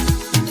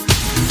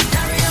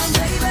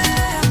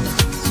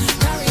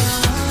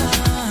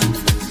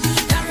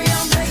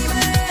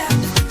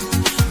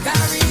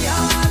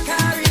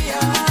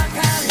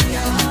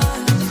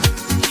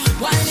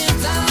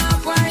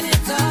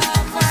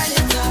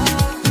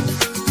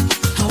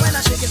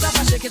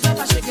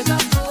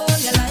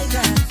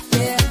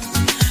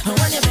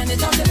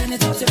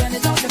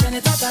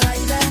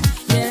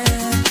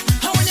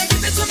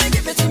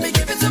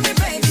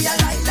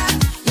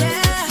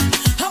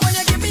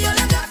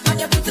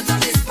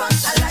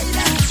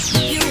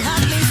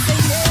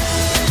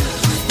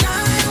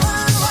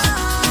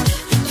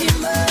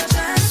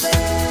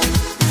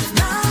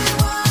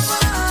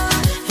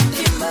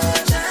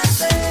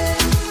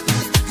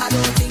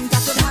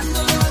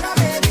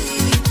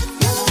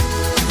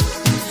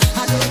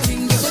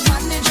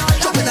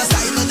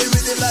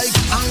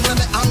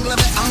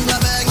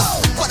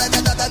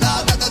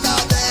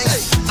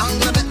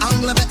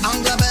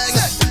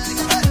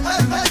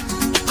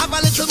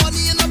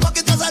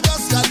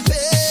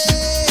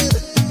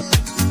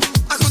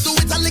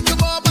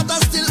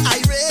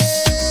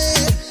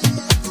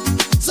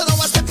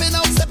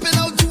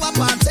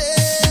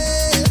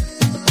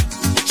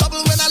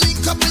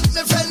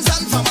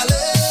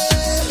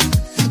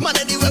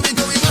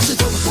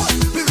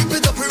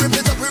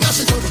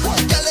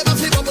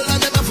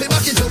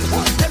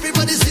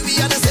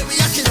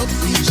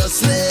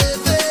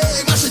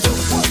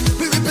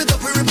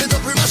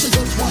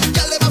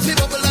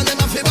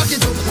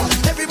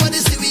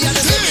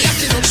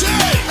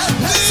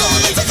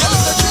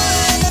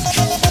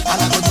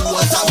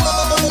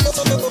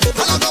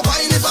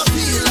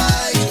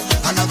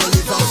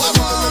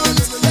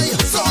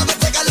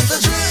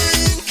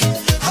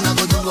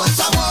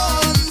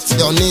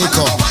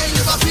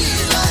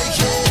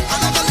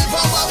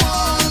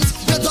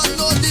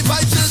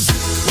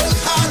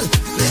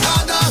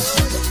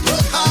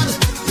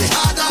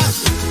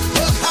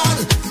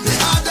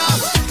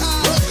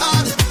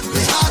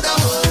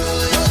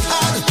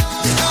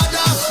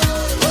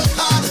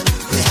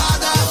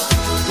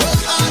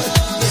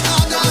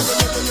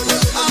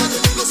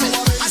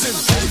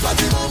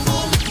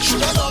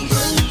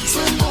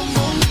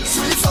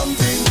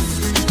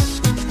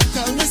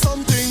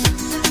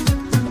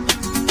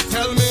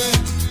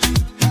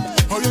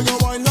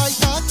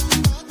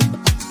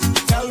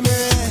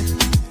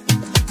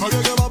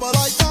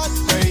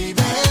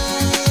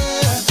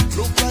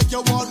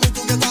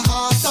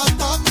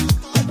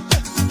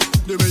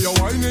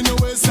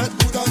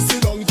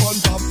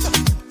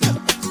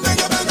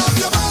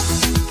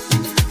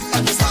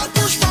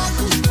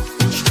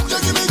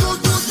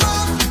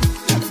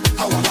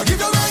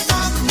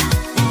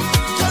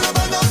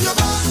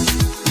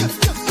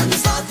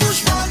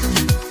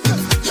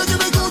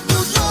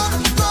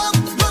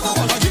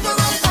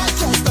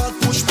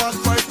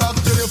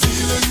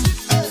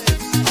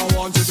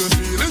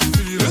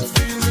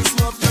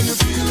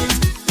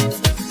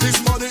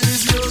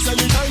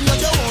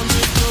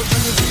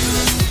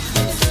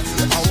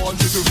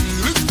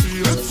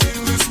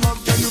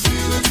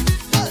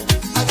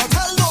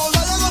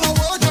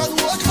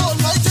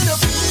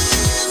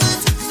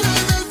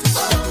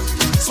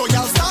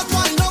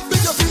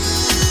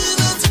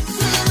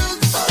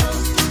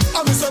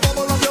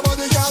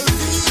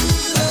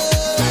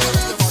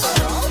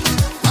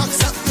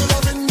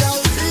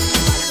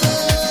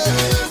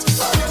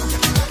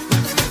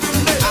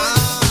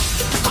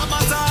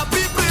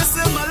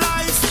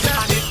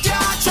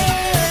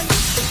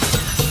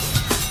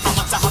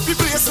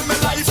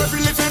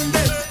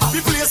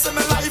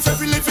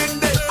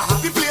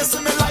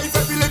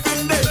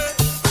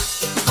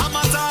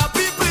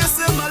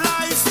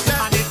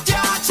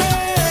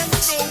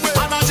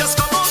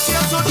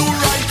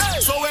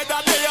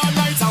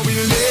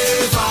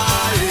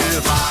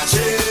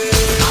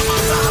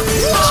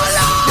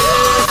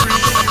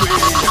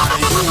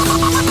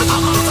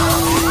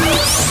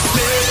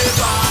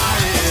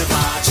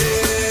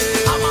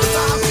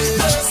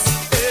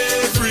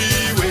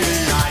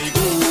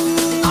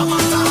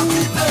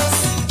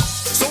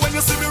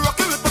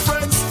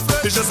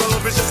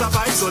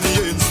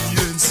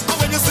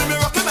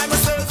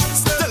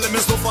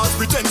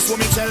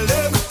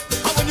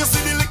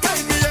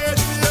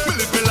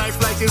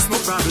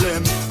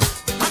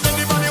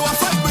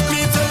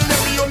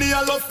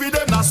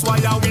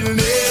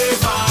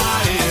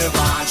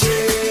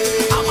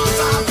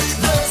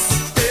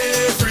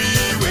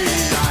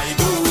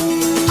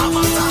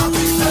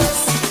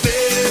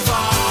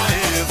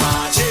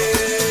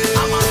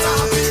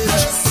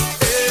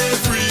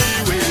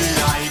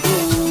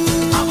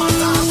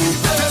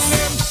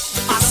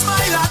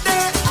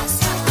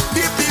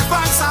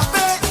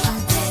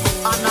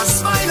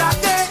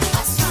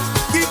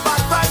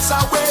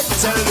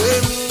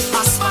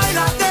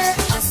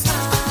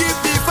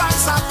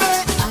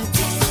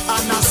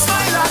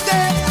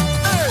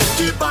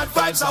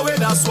 pass away,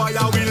 that's why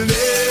I will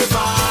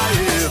never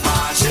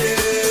ever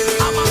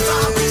change. I'm a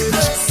happy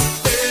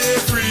blessed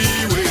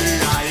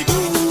everywhere I go.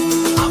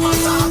 I'm a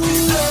happy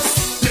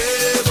blessed,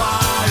 never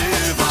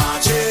ever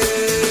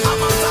change.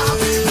 I'm a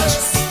happy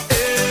blessed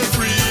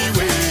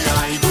everywhere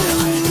I go.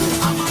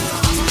 I'm a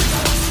happy.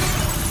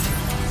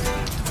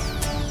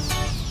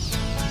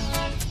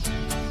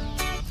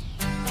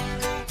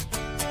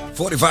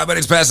 45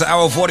 minutes past the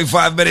hour,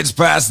 45 minutes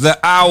past the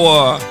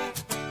hour.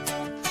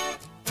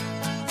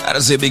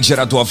 Gotta say a big shout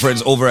out to our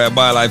friends over at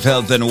BioLife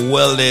Health and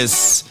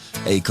Wellness.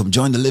 Hey, come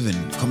join the living.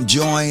 Come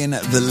join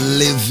the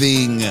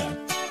living.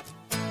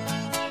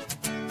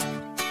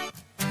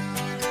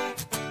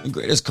 The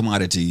greatest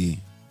commodity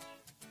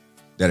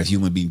that a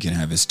human being can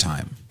have is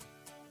time.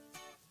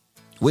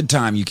 With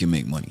time, you can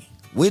make money.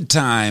 With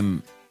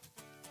time,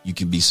 you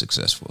can be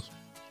successful.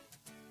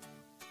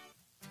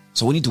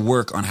 So we need to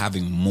work on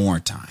having more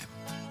time.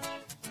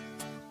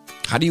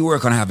 How do you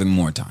work on having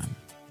more time?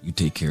 You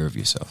take care of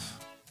yourself.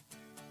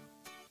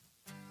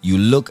 You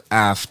look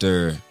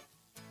after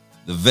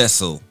the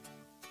vessel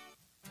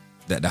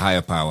that the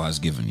higher power has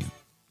given you.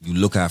 You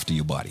look after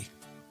your body.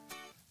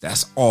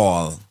 That's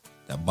all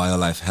that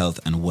BioLife Health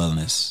and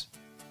Wellness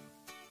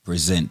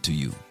present to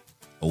you.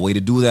 A way to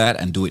do that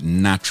and do it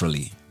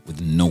naturally with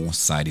no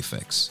side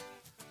effects.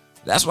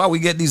 That's why we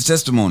get these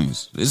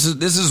testimonies. This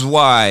is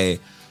why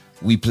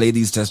we play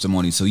these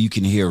testimonies, so you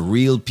can hear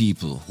real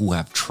people who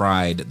have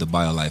tried the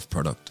BioLife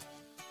product.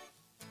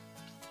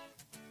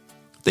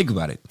 Think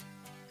about it.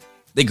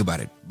 Think about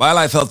it.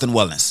 BioLife Health and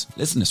Wellness.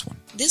 Listen to this one.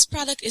 This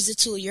product is a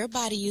tool your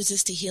body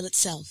uses to heal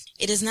itself.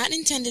 It is not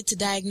intended to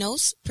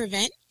diagnose,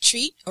 prevent,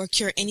 treat, or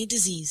cure any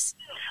disease.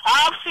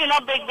 I've seen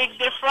a big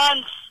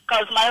difference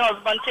because my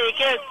husband take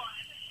it.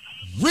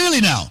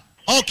 Really now?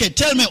 Okay,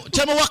 tell me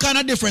what kind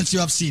of difference you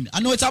have seen. I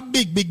know it's a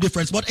big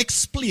difference, but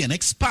explain,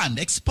 expand,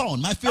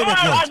 expound. My favorite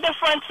word. A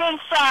difference in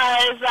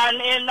size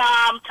and in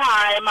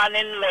time and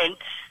in length.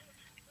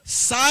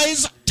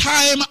 Size,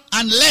 time,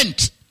 and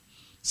length.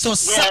 So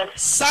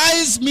yes.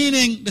 Size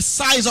meaning the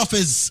size of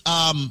his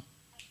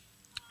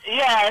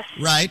yes.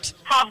 Right.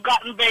 Have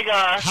gotten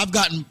bigger.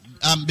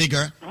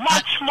 Bigger.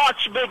 Much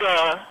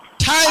bigger.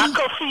 Time. I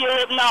could feel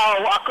it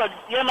now. I could,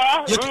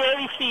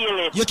 really feel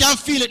it. You can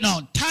feel it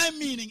now. Time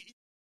meaning.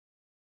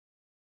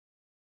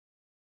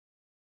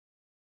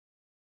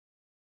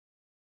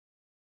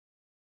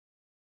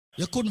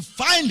 You couldn't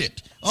find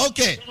it.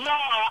 Okay. No.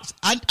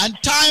 And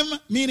time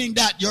meaning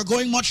that you're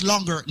going much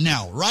longer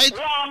now, right?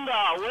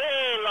 Longer,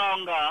 way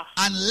longer.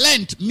 And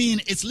length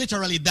mean it's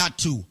literally that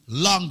too.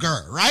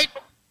 Longer, right?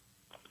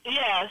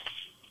 Yes.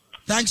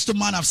 Thanks to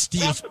Man of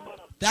Steel.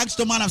 Thanks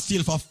to Man of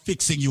Steel for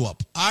fixing you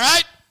up. All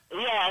right?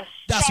 Yes.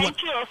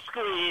 Thank you,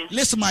 Squeeze.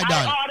 Listen, my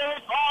darling. I order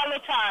it all the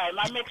time.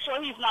 I make sure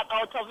he's not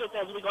out of it,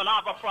 as we're going to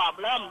have a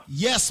problem.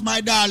 Yes,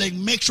 my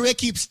darling. Make sure you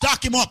keep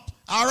stocking him up.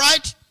 All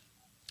right?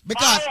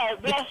 Because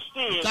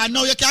I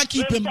know you can't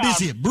keep him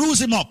busy.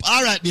 Bruise him up.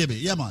 All right, baby.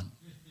 Yeah, man.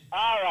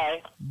 All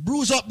right.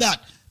 Bruise up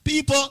that.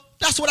 People,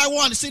 that's what I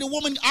want to see. The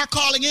women are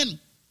calling in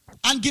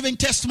and giving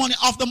testimony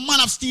of the Man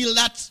of Steel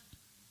that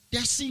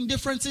they're seeing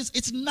differences.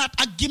 It's not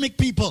a gimmick,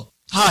 people.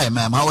 Hi,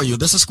 ma'am. How are you?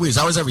 This is Squeeze.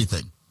 How is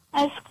everything?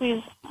 Hi,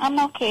 Squeeze. I'm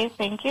okay.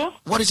 Thank you.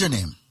 What is your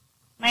name?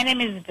 My name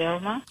is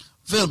Vilma.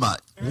 Vilma,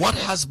 what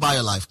has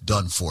BioLife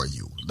done for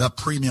you? The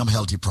premium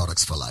healthy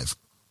products for life.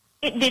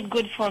 It did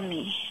good for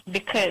me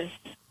because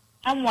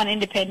I'm one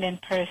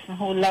independent person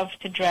who loves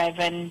to drive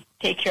and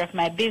take care of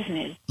my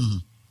business. Mm-hmm.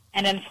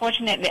 And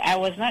unfortunately, I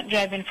was not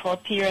driving for a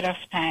period of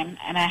time,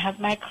 and I had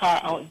my car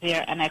out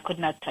there, and I could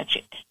not touch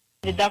it.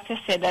 The doctor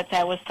said that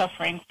I was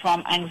suffering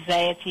from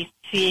anxiety,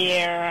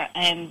 fear,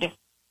 and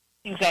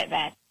things like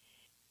that.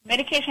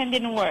 Medication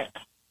didn't work.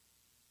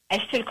 I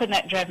still could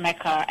not drive my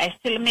car. I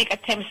still make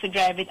attempts to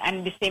drive it,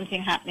 and the same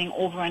thing happening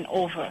over and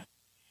over.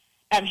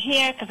 I'm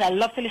here because I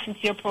love to listen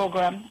to your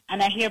program,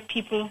 and I hear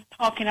people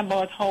talking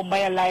about how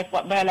BioLife,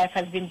 what BioLife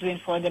has been doing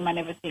for them and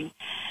everything.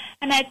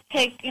 And I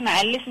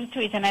I listen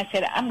to it, and I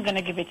said, I'm going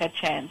to give it a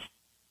chance.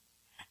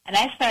 And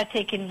I started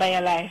taking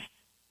BioLife,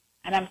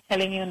 and I'm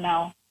telling you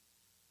now,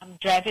 I'm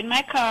driving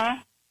my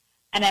car,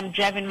 and I'm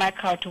driving my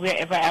car to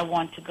wherever I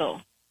want to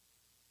go.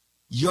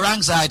 Your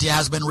anxiety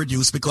has been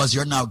reduced because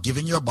you're now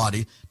giving your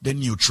body the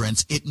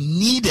nutrients it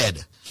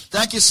needed.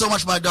 Thank you so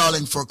much, my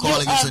darling, for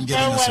calling us and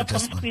giving us your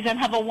testimony. Squeeze, and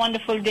have a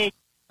wonderful day.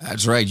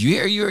 That's right.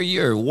 You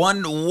hear.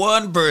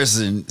 One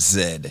person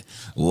said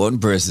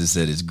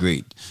it's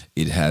great.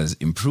 It has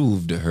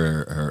improved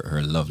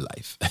her love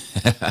life.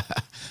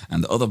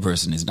 And the other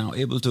person is now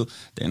able to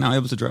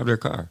drive their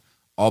car.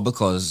 All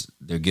because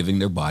they're giving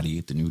their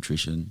body the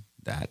nutrition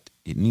that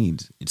it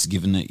needs.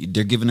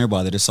 They're giving their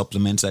body the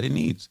supplements that it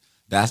needs.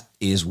 That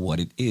is what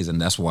it is.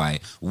 And that's why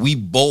we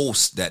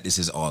boast that this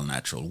is all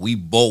natural. We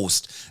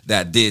boast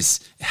that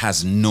this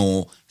has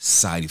no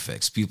side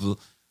effects. People,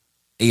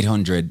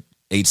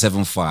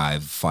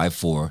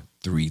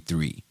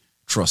 800-875-5433.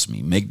 Trust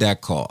me, make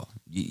that call.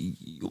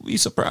 You'll be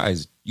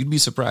surprised. You'd be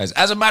surprised.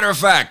 As a matter of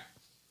fact,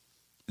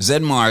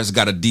 Zenmar's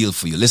got a deal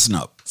for you. Listen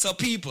up. So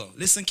people,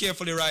 listen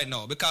carefully right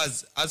now,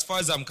 because as far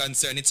as I'm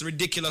concerned, it's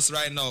ridiculous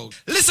right now.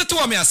 Listen to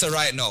what me I say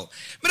right now.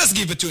 Me just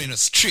give it to you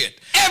straight.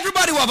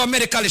 Everybody who have a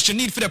medical issue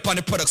need for upon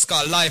the products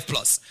called Life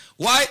Plus.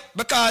 Why?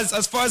 Because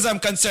as far as I'm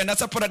concerned,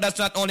 that's a product that's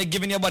not only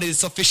giving your body the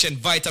sufficient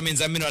vitamins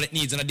and minerals it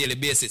needs on a daily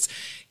basis.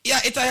 Yeah,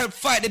 it'll help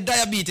fight the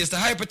diabetes, the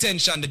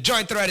hypertension, the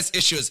joint arthritis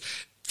issues,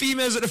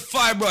 females with the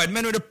fibroid,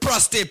 men with the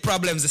prostate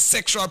problems, the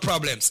sexual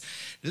problems.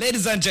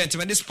 Ladies and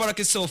gentlemen, this product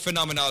is so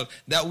phenomenal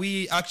that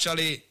we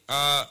actually,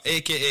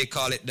 aka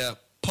call it the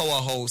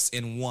powerhouse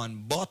in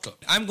one bottle.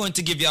 I'm going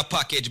to give you a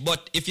package,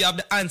 but if you have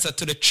the answer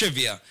to the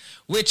trivia,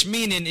 which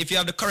meaning if you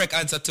have the correct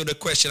answer to the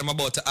question I'm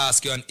about to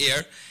ask you on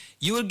air,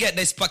 you will get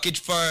this package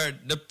for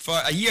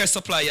a year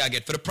supply you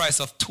get for the price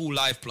of 2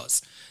 Life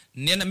Plus.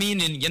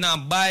 Meaning you're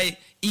not buy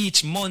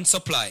each month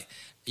supply.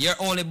 You're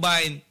only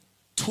buying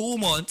 2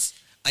 months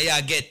and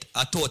you get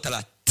a total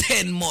of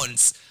 10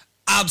 months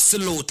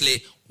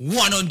absolutely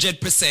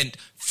 100%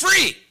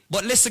 free.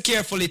 But listen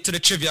carefully to the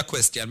trivia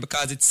question,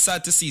 because it's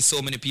sad to see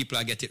so many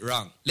people get it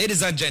wrong.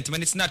 Ladies and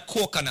gentlemen, it's not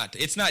coconut,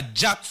 it's not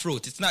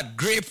jackfruit, it's not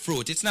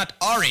grapefruit, it's not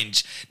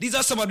orange. These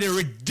are some of the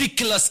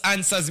ridiculous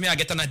answers me I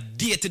get on a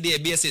day-to-day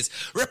basis.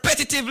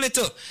 Repetitively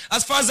too.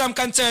 As far as I'm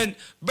concerned,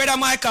 Brother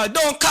Michael,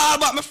 don't call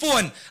back my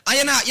phone.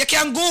 And you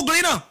can Google,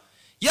 you know.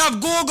 You have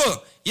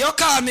Google. You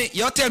call me,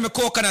 you tell me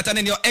coconut, and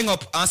then you hang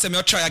up and say me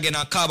you try again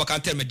and call back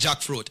and tell me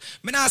jackfruit.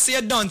 Me not say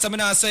you're done, so me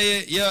not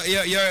say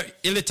you're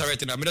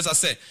illiterate, you know. Me just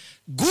say,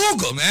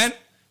 Google, man.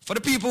 For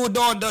the people who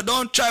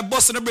don't try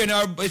busting the brain,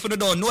 or if you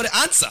don't know the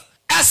answer.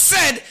 I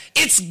said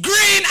it's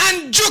green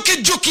and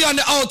juky on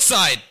the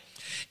outside.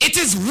 It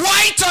is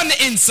white on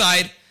the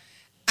inside.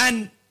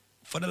 And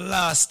for the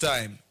last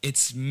time,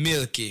 it's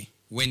milky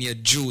when you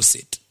juice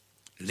it.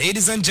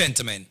 Ladies and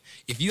gentlemen,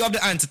 if you have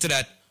the answer to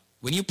that,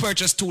 when you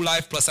purchase 2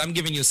 Life Plus, I'm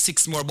giving you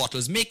 6 more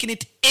bottles, making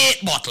it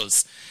 8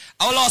 bottles.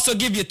 I will also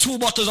give you 2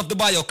 bottles of the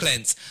Bio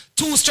Cleanse,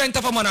 2 Strength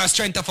of a Man or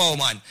Strength of a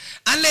Woman.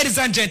 And ladies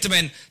and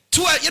gentlemen,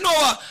 12, you know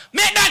what?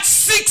 Make that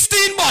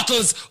 16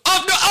 bottles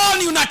of the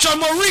all-new natural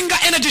Moringa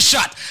Energy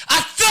Shot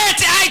at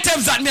 30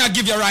 items that me I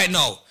give you right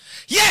now.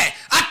 Yeah,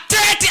 at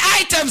 30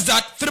 items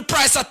that for the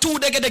price of 2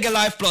 Dege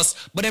Life Plus,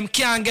 but them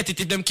can't get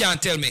it if them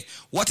can't tell me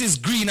what is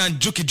green and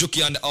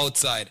juky on the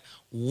outside,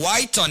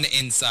 white on the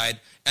inside,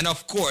 and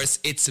of course,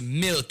 it's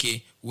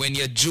milky when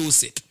you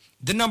juice it.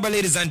 The number,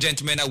 ladies and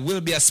gentlemen,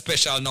 will be a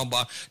special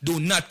number. Do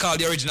not call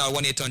the original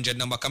 1-800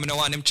 number, because I don't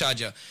want them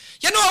charge you.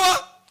 You know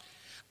what?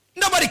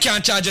 Nobody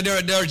can charge you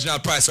the original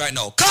price right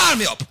now. Call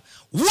me up.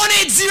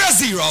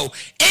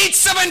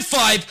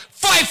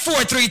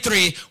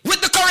 1-800-875-5433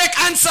 with the correct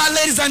answer,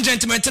 ladies and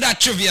gentlemen, to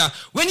that trivia.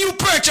 When you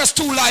purchase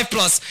 2 Life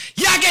Plus,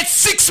 you get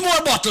 6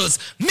 more bottles,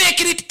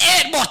 making it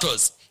 8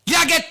 bottles.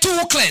 You get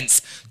 2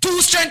 Cleanse,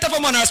 2 Strength of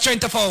a Man or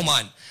Strength of a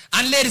Woman.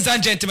 And ladies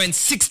and gentlemen,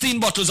 16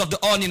 bottles of the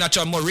all-new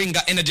natural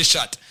Moringa Energy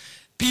Shot.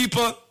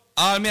 People,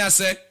 all me I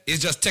say is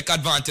just take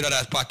advantage of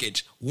that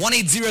package.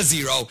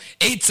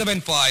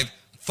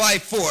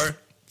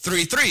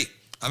 1-800-875-5433.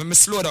 I'm going to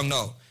slow down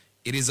now.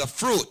 It is a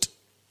fruit.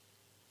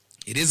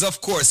 It is, of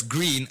course,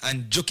 green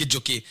and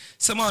juky.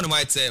 Someone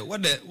might say,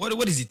 what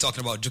is he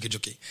talking about,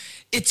 juky?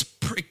 It's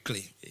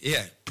prickly.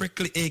 Yeah,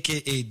 prickly,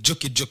 a.k.a.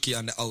 juky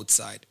on the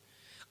outside.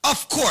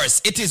 Of course,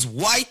 it is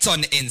white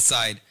on the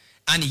inside.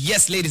 And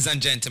yes, ladies and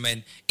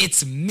gentlemen,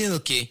 it's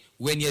milky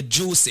when you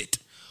juice it.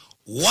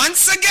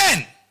 Once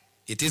again,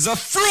 it is a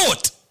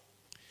fruit.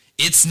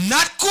 It's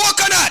not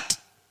coconut.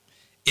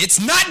 It's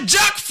not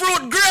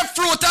jackfruit,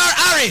 grapefruit, or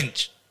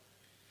orange.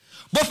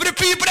 But for the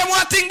people that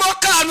want to think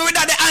about call me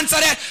without the answer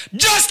there,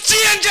 just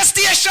change your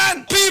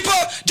station.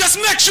 People, just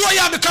make sure you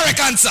have the correct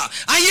answer.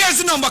 And here's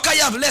the number, because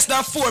you have less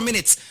than 4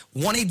 minutes.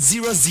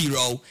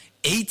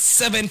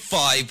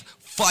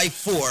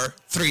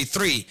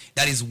 1-800-875-5433.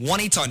 That is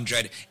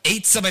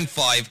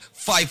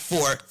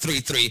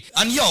 1-800-875-5433.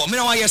 And yo, me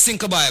don't want your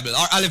Cinco Bible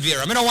or aloe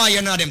vera. Me don't want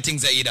your none of them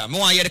things there either. Me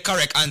want your the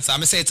correct answer.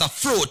 Me say it's a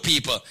fruit,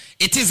 people.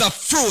 It is a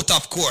fruit,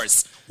 of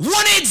course.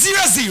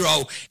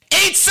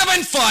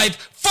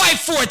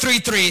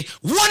 1-800-875-5433.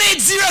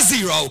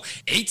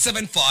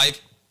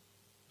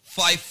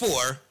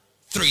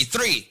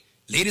 1-800-875-5433.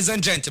 Ladies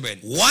and gentlemen,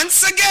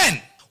 once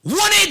again,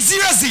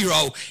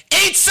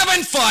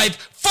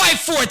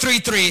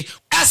 1-800-875-5433.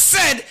 As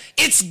said,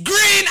 it's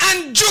green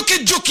and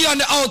juky on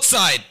the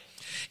outside.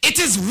 It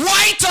is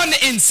white on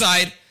the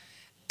inside.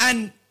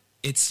 And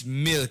it's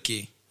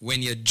milky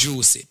when you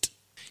juice it.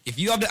 If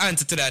you have the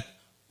answer to that,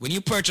 when you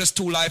purchase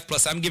 2 Life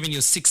Plus, I'm giving you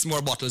 6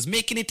 more bottles,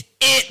 making it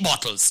 8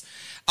 bottles.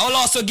 I will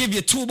also give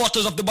you 2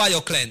 bottles of the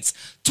Bio Cleanse,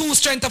 2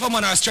 Strength of a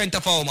Man or Strength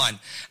of a Woman.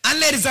 And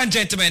ladies and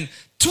gentlemen,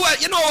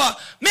 12, you know what?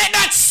 Make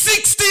that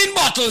 16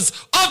 bottles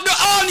of the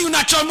all-new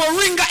natural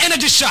Moringa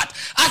Energy Shot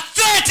at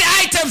 30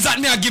 items that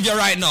me I give you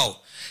right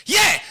now.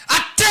 Yeah,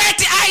 at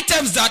 30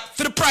 items that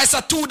for the price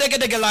of 2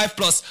 Dege Life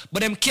Plus,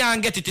 but them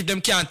can't get it if them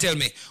can't tell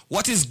me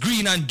what is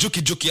green and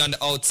juky on the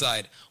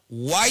outside,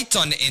 white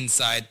on the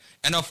inside,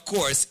 and of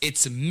course,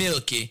 it's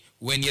milky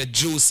when you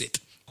juice it.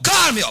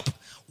 Call me up.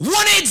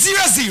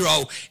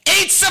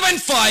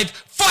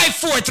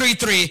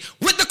 1-800-875-5433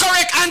 with the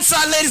correct answer,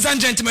 ladies and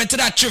gentlemen, to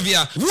that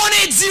trivia.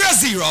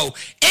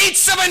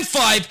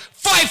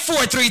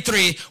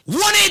 1-800-875-5433.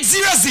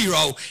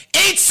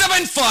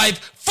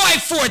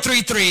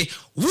 1-800-875-5433.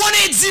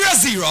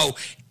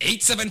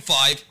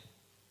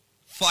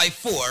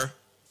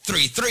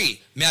 1-800-875-5433.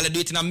 May I do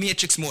it in a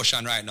matrix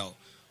motion right now?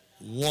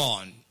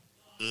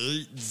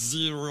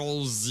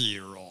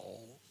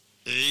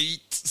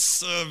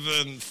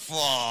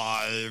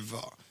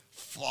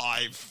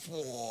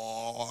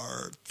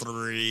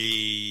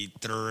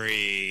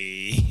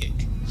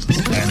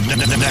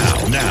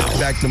 And now,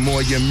 back to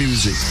more of your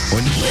music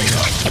on Wake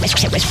Up.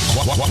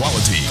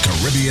 Quality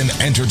Caribbean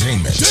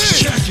Entertainment.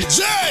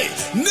 DJ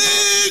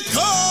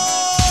Nico!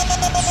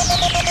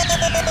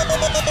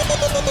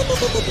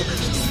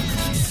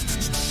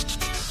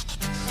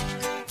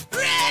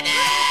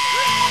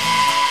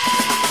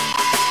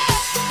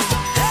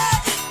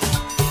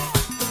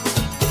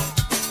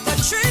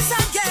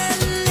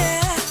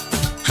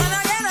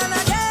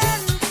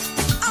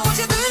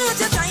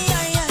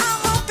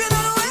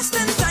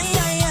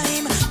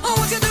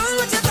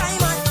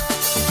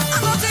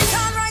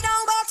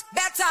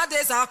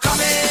 Are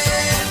coming,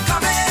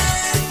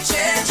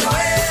 change your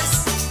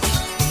ways.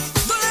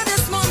 Don't let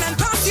this moment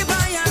pass you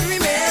by and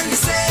remain the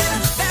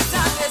same.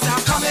 Better days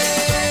are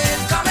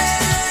coming,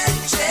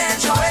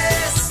 change your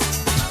ways.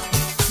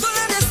 Don't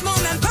let this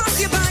moment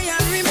pass you by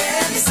and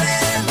remain the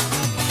same.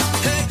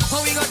 Hey,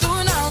 what we gonna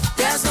do now?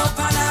 There's no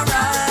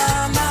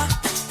panorama.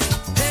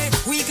 Hey,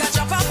 we can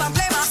jump up and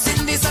play mass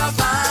in the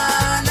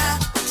savannah.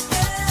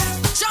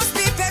 Just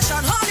be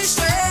patient, hold it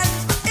straight.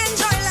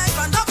 Enjoy life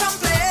and don't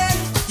complain.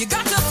 You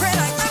got to pray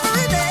like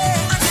every day,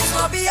 and things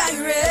will be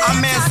irate.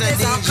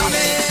 Days are coming,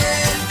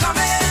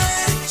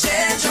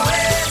 change your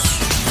ways.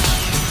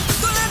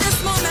 Don't let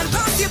this moment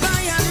pass you by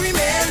and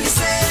remain the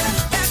same.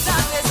 Better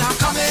days are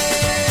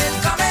coming,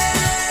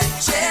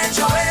 change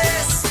your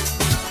ways.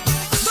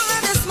 Don't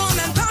let this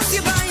moment pass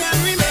you by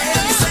and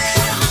remain the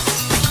same.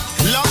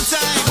 Long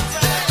time.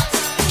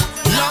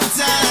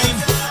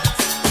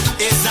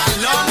 It's a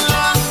long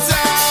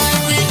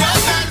time. We got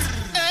that.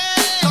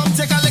 Come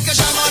take a look at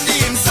Sham on the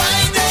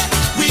inside.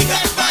 We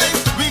got vibe.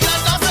 We got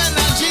enough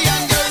energy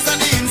and girls on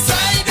the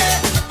inside.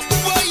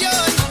 Boy,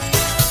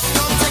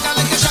 come take a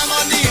look at Sham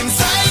on the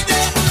inside.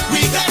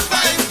 We got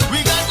vibe.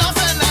 We got enough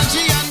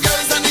energy and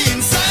girls on the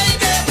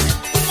inside.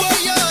 Boy,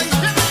 yeah.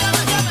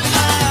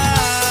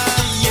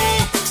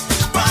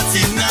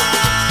 Party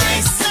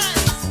nice.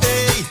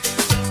 Hey,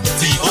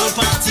 the old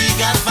party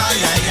got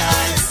fire,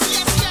 guys.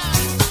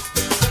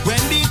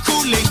 When the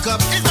crew link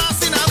up, it's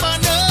us in a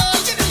bundle.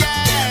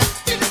 Yeah.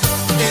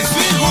 It's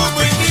we who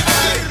bring the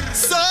vibe.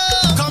 So,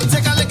 come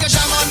take a look at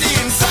Sham on the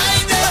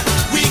inside.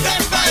 We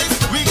got vibe.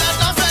 We got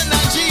enough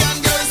energy and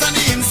girls on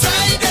the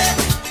inside.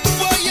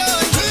 Boy, yeah.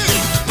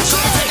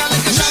 Come take a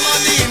look at Sham on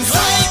the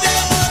inside.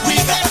 We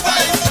got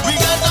vibe. We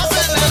got enough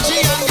energy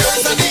and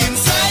girls on the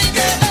inside.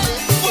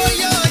 Boy,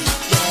 yeah.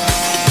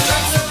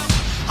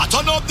 I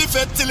turn up the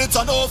fed till it's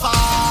on over.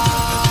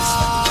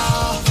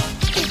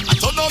 I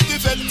turn up the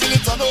fed till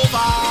it's on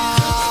over.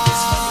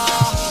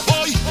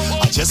 Boy,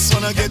 I just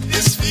wanna get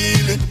this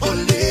feeling all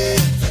day.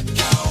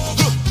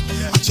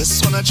 I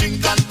just wanna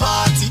drink and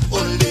party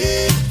all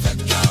day.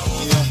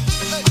 Yeah.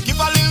 Give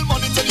a little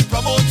money to the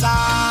promoter.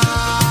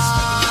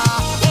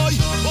 Boy,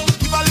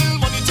 give a little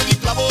money to the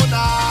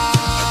promoter.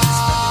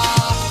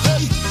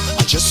 Hey, I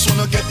just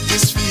wanna get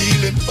this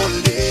feeling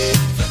all day.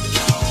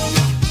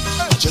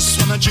 I just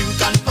wanna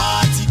drink and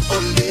party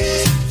all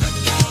day.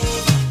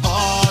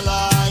 All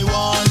I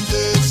want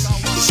is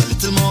a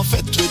little more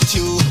fete with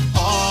you.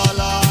 All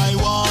I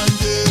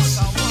want is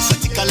a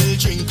take a little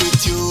drink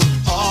with you.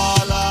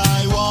 All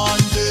I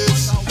want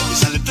is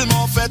a little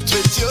more fete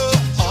with you.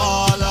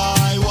 All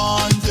I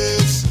want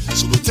is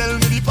so don't tell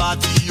me the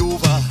party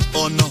over.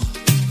 Oh no.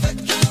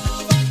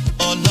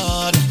 Oh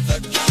Lord.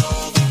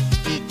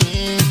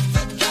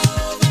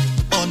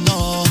 Oh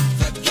no.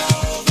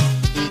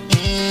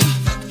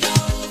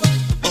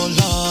 Oh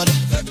Lord.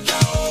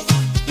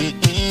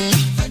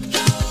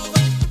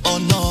 Oh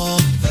no.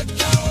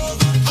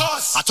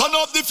 I turn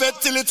up the fete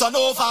till it's on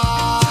over. I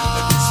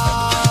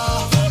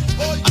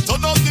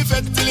turn up the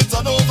fete till it's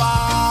on over.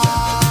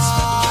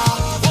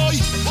 Boy,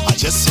 I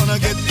just wanna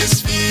get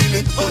this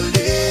feeling all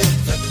day.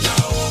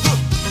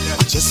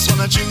 I just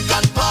wanna drink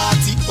and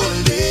party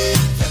all day.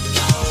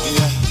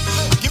 Yeah.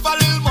 Give a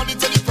little money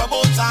to the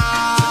promoter.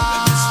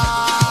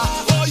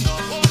 Boy,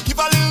 give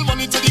a little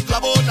money to the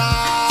club owner.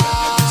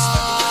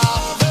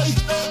 Hey,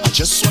 I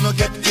just wanna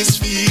get this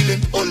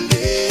feeling all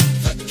day.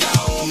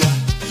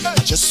 Yeah. I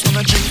just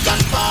wanna drink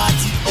and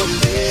party all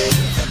day.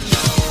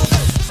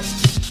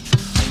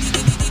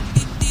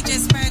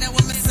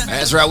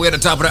 That's right, we're at the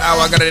top of the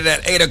hour. I got it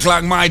at 8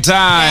 o'clock my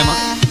time.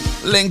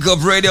 Link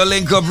up radio,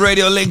 link up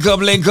radio, link up.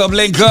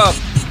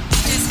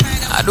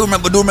 I do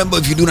remember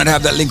if you do not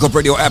have that Link Up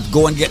Radio app,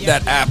 go and get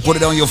that app. Put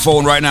it on your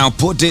phone right now.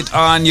 Put it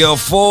on your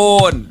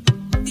phone.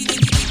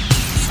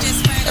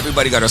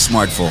 Everybody got a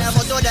smartphone.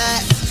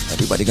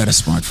 Everybody got a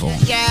smartphone.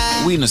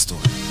 Yeah. We in the store.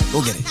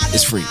 Go get it.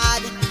 It's free.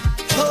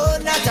 Oh,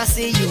 not to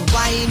see you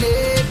whining,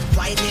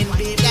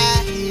 baby.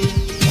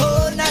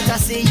 Oh, not to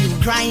see you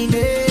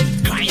grinding,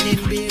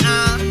 baby.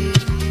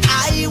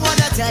 I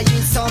wanna tell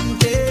you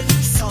something, baby.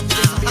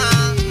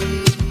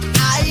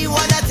 I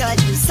wanna tell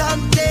you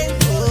something,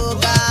 oh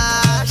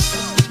gosh.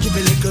 Give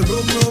me a little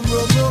room,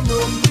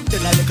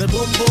 then a little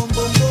boom,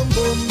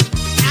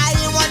 I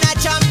wanna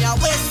jam your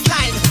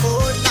waistline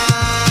all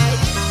night.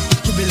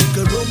 Give me a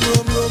little room,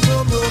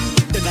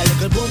 then a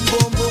little boom,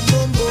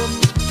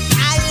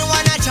 I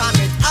wanna jam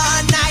it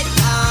all night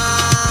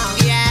long,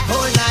 yeah.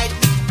 All night,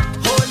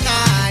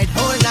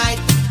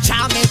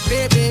 jam it,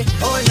 baby,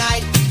 all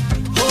night,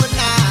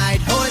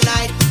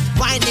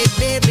 wind it,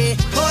 baby,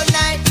 all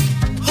night,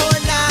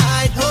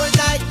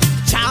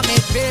 jam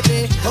it,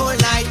 baby, all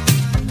night,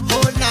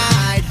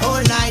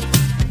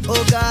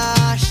 oh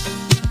gosh.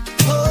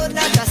 Oh,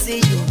 not to see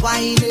you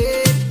whining,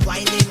 baby.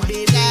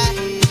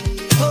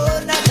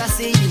 Oh, not to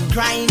see you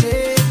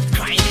grinding,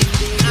 baby.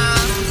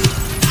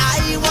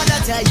 I wanna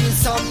tell you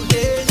something,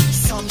 baby.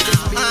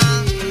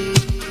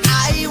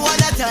 I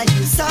wanna tell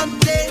you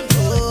something,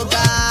 oh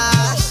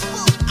gosh.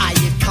 Are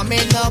you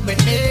coming up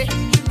with me?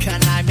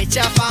 Can I meet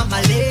your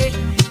family?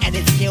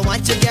 Anything you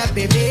want to get,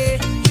 baby?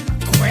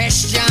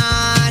 Question.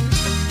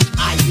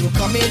 Are you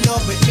coming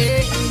up with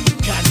me?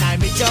 Can I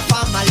meet your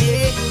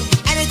family?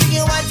 Anything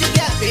you want to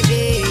get,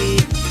 baby?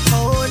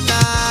 All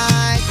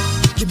night.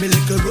 Give me a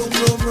little room.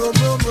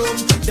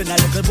 Then a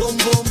little boom.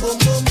 Now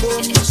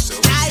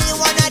you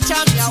wanna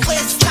jam your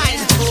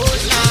waistline all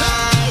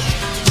night.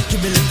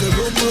 Give me a little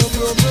room.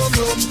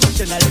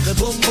 Then a little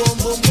boom.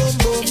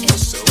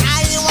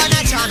 Now you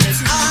wanna jam this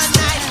all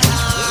night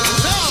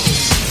long.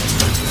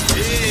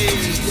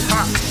 Hey,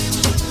 ha.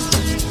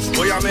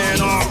 Boy,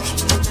 Amen.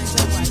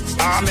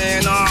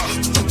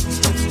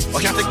 I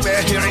can't take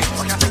back hearing.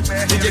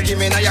 DJ give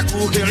me now your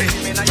cool hearing.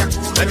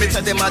 Let me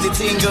tell them how the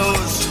thing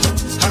goes.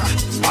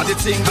 How the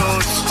thing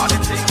goes.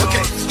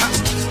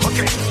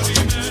 Okay.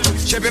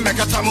 Chebe make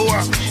a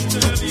tamua.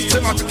 Say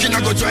my kina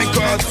go join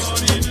cause.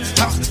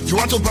 You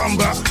want to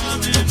bamba?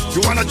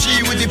 You wanna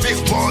G with the big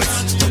boys?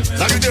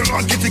 Now you the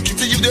wrong, kitty,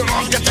 you the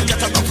wrong. Get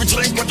up with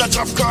drink with a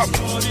drop cup.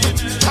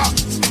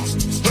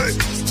 Hey,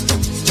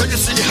 so you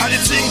see how the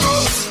thing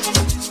goes.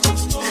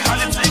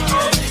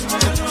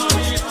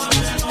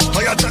 Oh,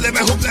 you tell me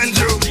who blend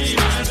you.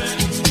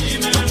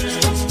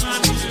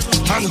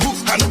 And who.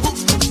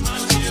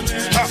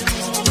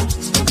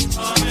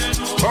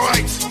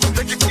 Alright,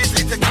 take it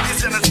easy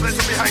and let's play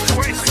some behind the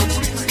waist.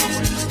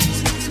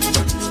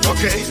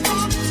 Okay.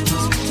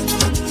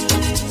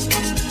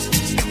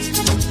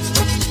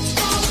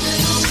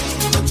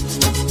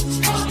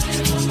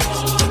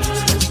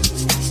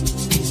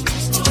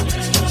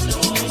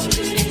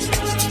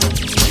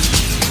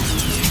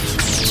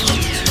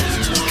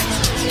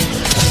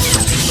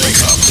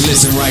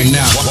 Listen right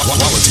now.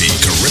 Quality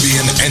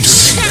Caribbean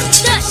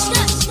entertainment.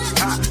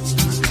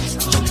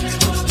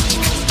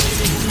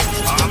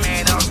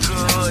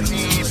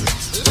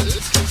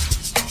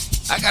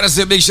 I gotta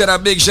say big shout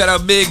out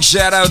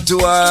to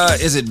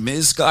is it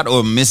Ms. Scott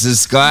or Mrs.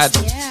 Scott?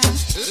 Yeah.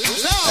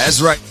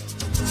 That's right.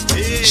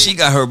 She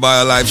got her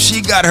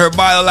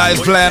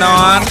BioLife plan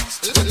on.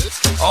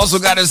 Also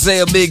gotta say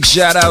a big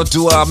shout out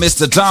to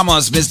Mr.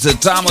 Thomas. Mr.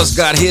 Thomas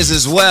got his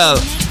as well.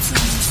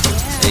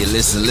 Hey,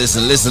 listen.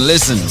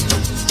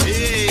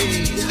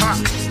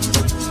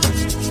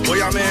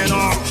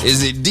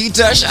 Is it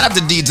Dita? Shout out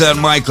to Dita and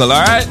Michael,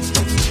 alright?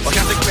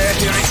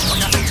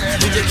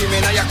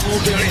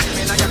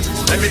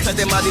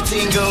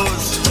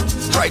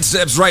 Right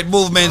steps, right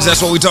movements, that's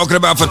what we're talking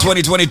about for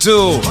 2022.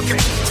 You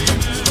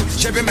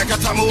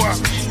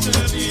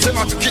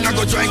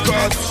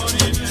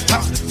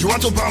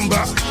want to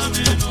bamba?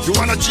 You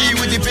wanna G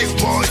with the big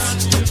boys?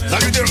 Now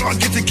you the wrong,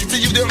 kitty,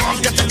 you the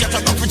wrong. Get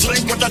up with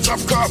drink with a drop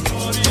cup.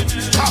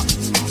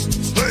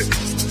 Hey,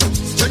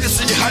 so you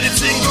see how the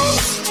thing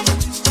goes.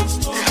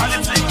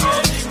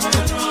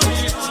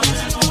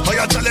 Oh,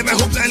 you telling me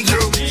who blend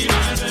you?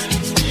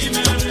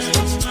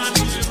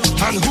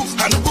 And who?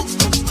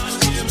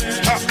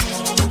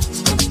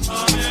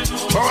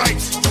 Alright,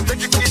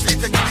 take it easy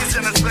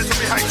and let's play some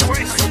behind the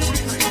waist.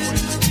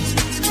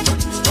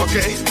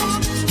 Okay.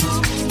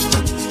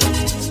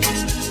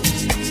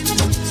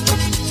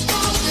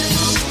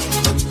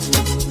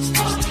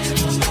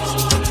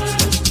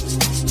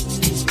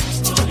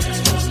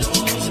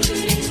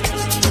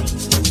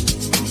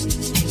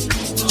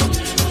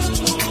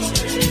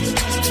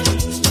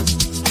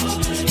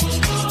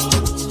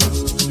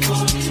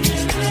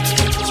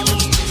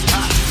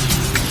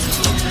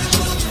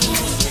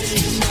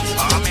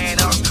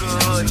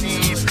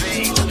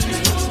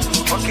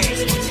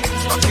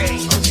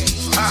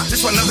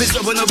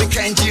 But no, we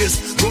can't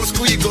use. Go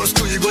school, you go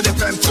the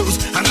prime tools.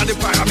 And all the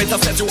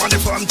parameters that you want to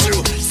form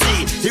through.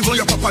 See, even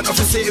your papa not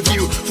to save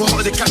you. For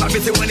all the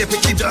cannabis when they pick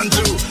it done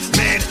do.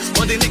 Man,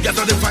 all the niggas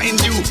don't find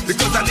you.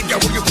 Because that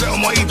nigga when you play on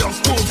my don't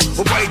move.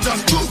 Oh boy,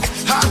 don't move.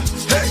 Ha,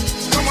 hey,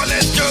 come on,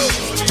 let's go.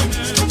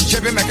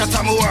 Chebe make a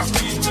tamua.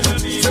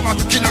 Say my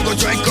king I go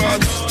join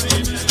God.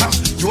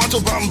 You want to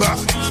bamba?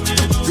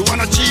 You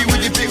wanna G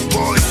with the big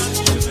boys?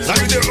 Now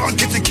you the wrong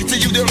kitty,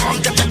 you the wrong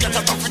get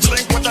a coffee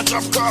drink with a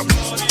drop cup.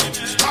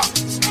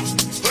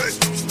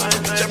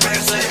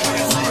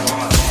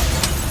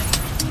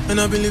 And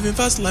I've been living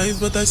fast lives,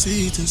 but I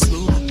see it in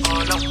slow.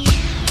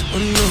 Oh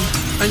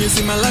no, and you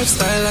see my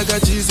lifestyle, I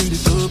got G's in the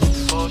tub.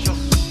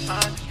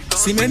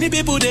 See many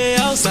people there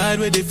outside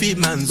where they feed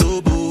man's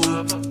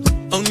oboe.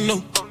 Oh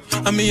no,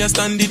 and me I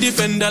stand the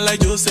defender like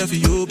Joseph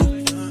Yobo.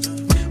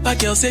 But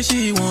girl say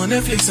she want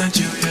Netflix and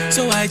chill,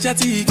 so I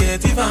chatty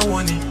get even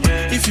warning.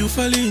 If you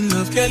fall in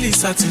love, girl is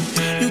satin.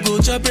 You go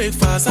to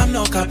breakfast, I'm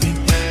not capping.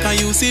 Can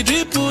you see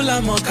dripple,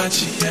 I'm not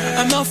catchy.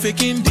 I'm not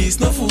faking this,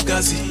 no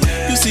fugazi.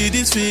 You see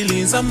these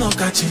feelings, I'm not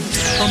catching.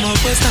 I'm a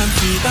quest and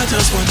feet, I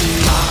just want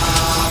it.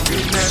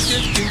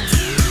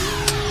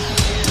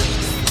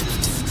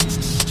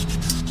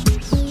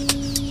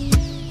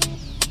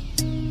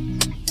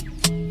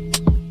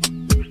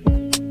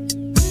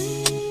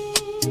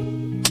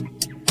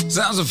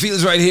 Sounds and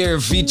Feels right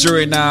here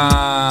featuring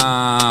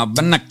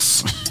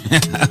BNX.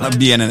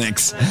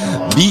 BNX.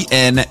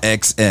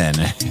 BNXN.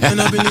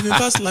 And I've been living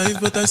fast life,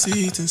 but I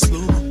see it in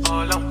slow.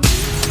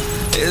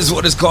 This is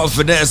what is called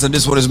finesse, and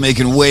this one is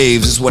making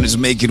waves. This one is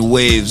making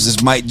waves.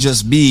 This might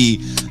just be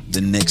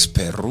the next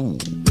Peru.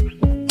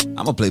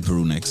 I'm gonna play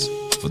Peru next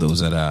for those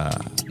that are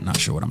not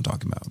sure what I'm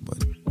talking about,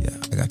 but yeah,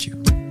 I got you.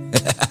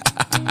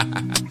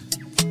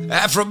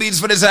 Afro beats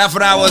for this half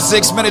an hour,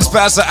 6 minutes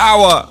past the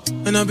hour.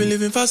 And I've been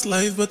living fast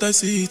life, but I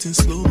see it in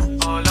slow.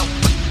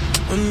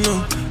 Oh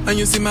no, and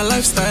you see my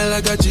lifestyle,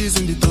 I got G's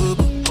in the tub.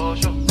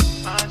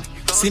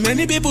 See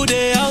many people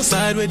there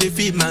outside where they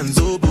feed man's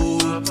oboe.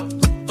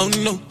 Oh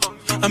no,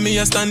 and me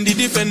I stand the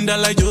defender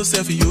like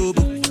Joseph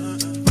Yobo.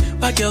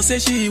 But girl say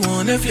she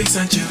want Netflix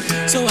and chill,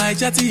 so I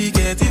chatty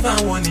get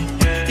even warning.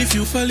 If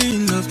you fall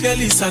in love, girl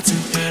is satin.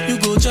 You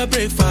go to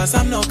breakfast,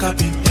 I'm not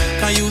capping.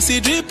 Can you see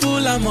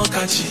dripple, I'm not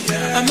catchy.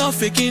 I'm not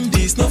faking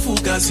this, no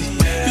fugazi.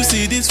 You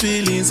see these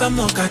feelings, I'm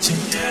not catching.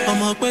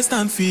 I'm a quest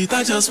and feet,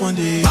 I just want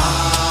it.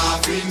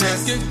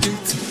 Happiness.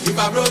 If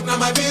I broke, now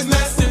my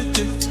business.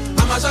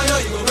 I'ma show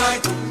you go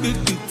right.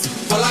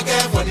 All I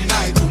care for the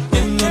night.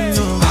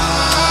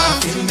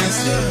 Happiness.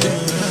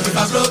 If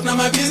I broke, now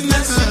my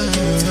business.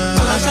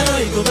 I'ma show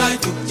you go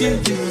right.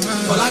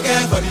 All I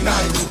care for the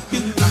night.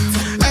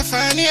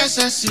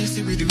 F-I-N-E-S-S-C, if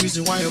it be the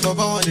reason why your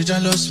baba want to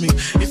jealous me.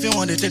 If you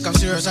want to take I'm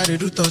serious, I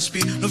do top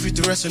speed. No fit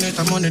to resonate,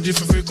 I'm on a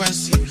different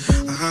frequency.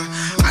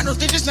 I don't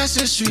think it's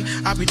necessary.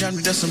 I be done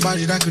with that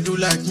somebody that could do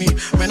like me.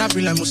 Man, I be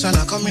like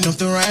Musala coming off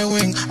the right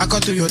wing. I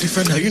got to your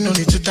defender, you no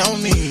need to tell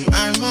me.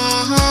 I'm a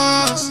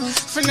horse,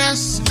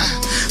 finesse.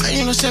 And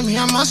you know say me,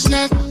 I'm a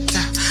snap.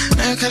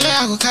 Now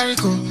I go carry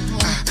go.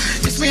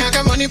 If me, I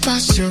got money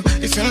past you.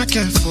 If you're not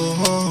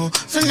careful,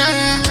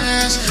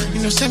 finesse.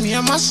 You know, send me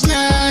a must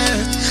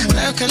net.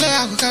 Like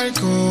I go carry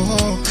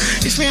go.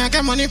 If me, I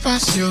got money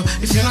past you.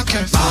 If you're not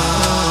careful,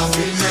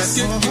 finesse.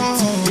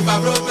 If I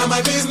broke, now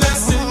my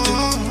business.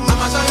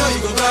 I'ma show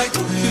you go right.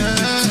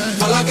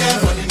 All I care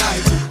for the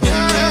night.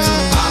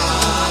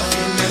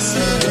 Finesse.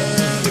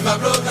 If I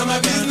broke, now my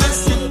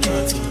business.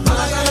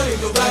 I'ma show you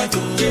go right.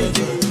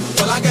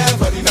 All I care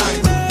for the night.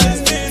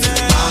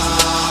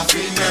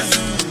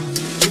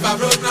 If I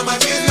broke, now my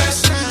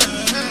business.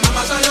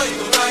 I'ma show you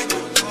go right.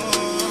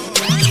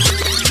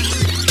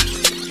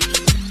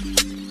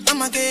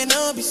 I'ma get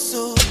no be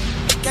so.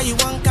 Girl, you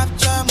won't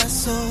capture my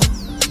soul.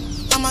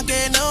 I'ma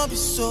get no be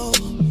so.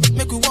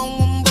 Make we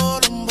one bombo.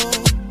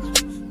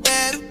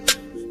 Beru,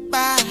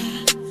 bye.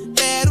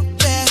 Beru,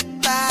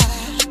 bye.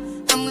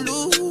 I'm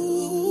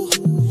loose.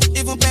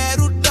 Even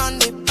Peru done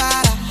the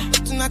para.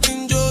 Tonight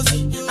in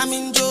Josie, I'm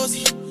in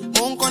Josie.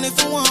 Won't call if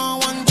you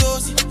want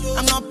Josie.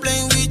 I'm not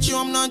playing with you,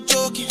 I'm not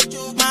joking.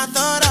 My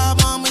thought of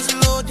mom is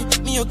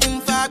loaded. Me, you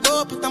can fuck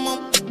up, but I'm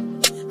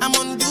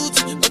on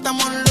duty, but I'm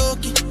on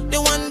low-key. They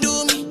want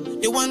do me,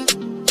 they want do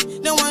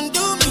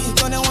me.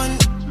 So they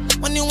want,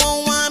 when you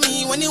won't want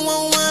me, when you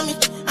won't want me.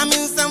 I'm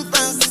in San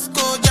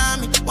Francisco,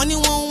 Jammy. When you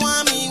won't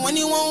want me, when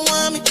you won't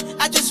want me.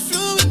 I just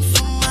flew in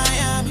from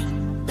Miami.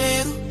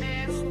 Peru,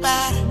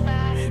 para,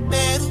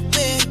 Peru,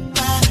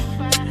 para.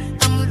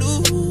 I'm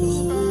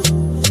loose,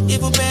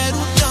 even Peru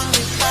done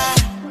me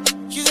para.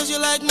 She says you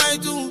like my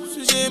tunes.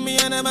 She say me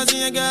I never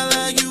seen a girl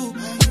like you.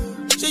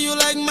 Say you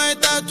like my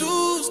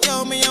tattoos.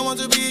 Tell me I want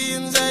to be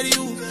inside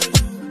you.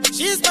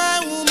 She's my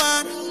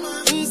woman.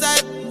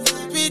 Inside,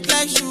 sweet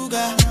like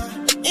sugar.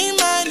 In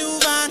my new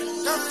van,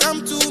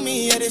 come to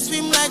me. Yeah, they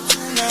swim like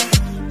tuna.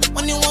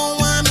 When you won't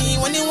want me,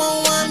 when you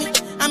won't want me.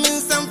 I'm in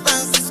San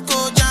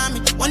Francisco, Jammy.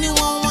 When you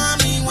won't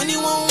want me, when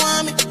you won't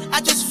want me. I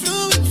just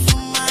flew in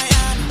from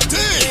Miami.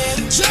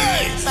 DJ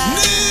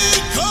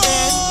Nico.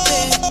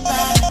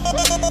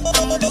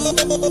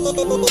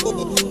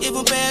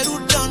 Even Peru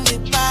done the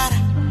para.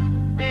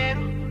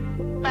 Peru,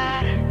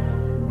 para.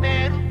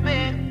 Peru,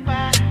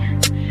 para.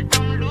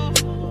 I'm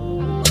loose.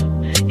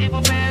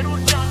 Even Peru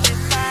done the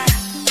para.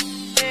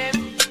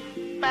 Peru,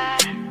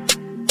 para.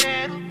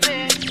 Peru,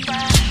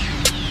 para.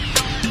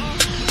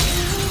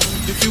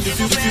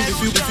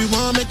 If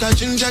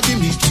ginger, give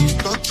me tea,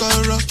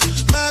 kokoro.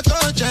 My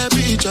coach, I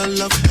be your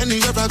love.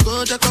 Anywhere I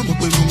go, just come up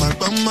with my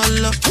bum, my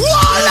love.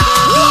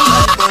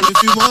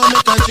 If you want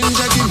make a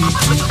ginger, give me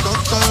tea,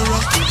 kokoro.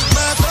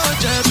 My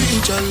coach, I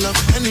be your love.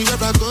 Anywhere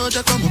I go,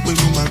 just come up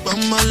with my bum,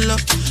 my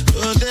love.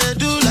 So they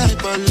do like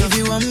ball. If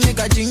you want make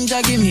a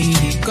ginger, give me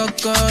the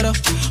kokoro.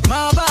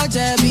 My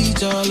body be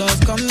your love.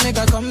 Come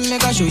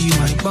make a show you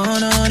my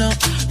banana.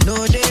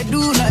 No, they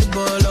do like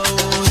bolo.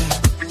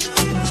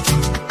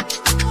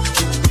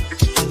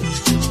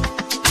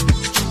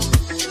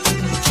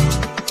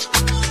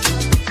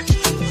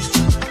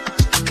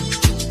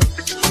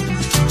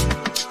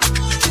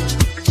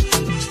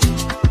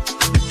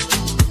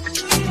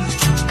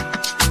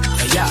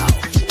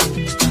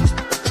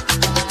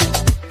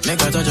 Make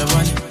a touch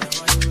upon it.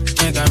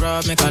 Make a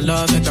rub, make a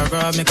love, make a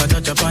rub, make a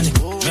touch upon it.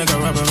 Make a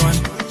rub upon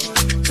it.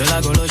 Till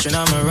I go lotion,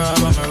 I'm a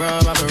rub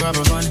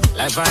upon it.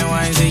 Like fine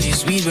wine, say you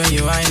sweet when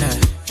you wine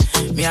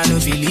it. Me, I know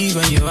feel leave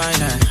when you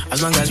wine it.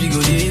 As long as we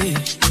go there,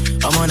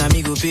 I'm on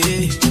amigo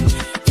pay.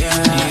 Yeah,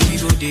 we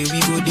go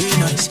there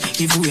nice.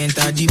 If we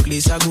enter the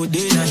place, I go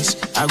there nice.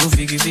 I go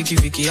fiki,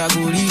 I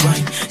go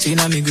rewind. Say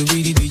now me go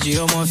be the DJ,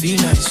 I'ma feel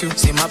nice. Yo.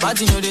 Say my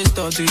party know they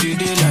start to the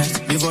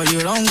daylight. Before you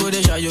run, go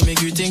they shot, you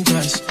make you think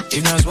twice.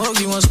 If not smoke,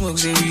 you want smoke,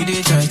 say we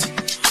day tight.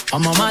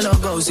 I'm on my love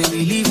go, say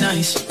we live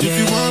nice. Yeah. If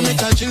you want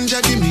make a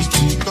ginger, give me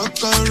tea,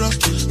 kokoro.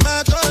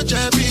 My coach,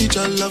 I be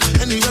your love.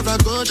 Anywhere I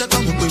go, just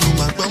come up with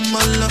my bum,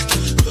 my love.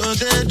 So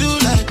they do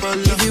like ball.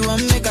 If you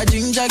want make a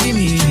ginger, give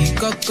me the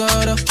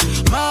kokoro.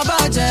 My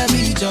body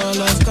be your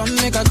love. Come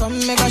make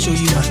a show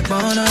you my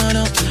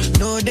banana.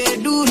 No, they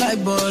do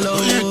like bolo.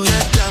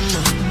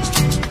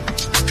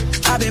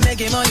 I been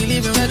making money,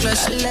 living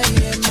reckless.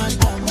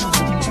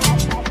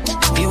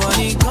 You want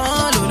it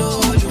gone,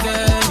 you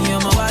get me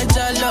on my white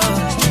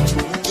love.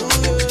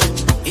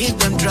 If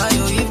them try,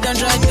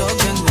 dog,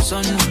 then go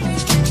son.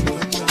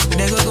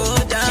 They go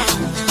down.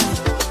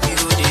 We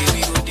go there.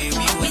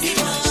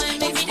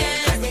 Make me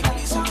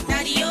dance.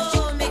 Daddy,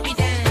 oh, make me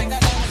dance.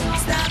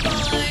 Star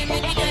boy,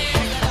 make me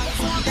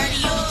dance.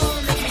 Daddy,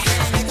 oh, make me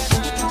dance.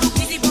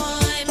 Busy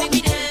boy, make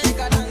me dance.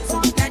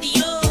 Daddy,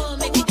 oh,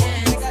 make me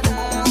dance.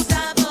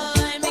 Star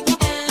boy, make me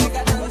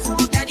dance.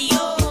 Daddy,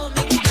 oh,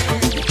 make me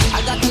dance.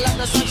 I got a lot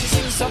of songs she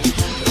sings so.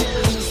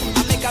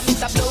 I make her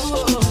miss a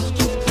blow.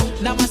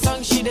 Now my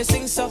song she dey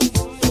sing so.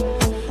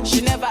 She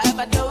never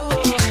ever do.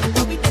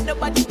 But we did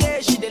nobody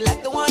there. She did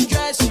like the one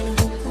dress, you know.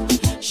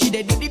 She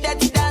did do the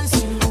dirty dance,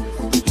 you know.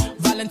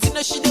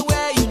 Valentino she did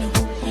wear, you know.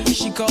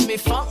 She call me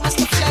funk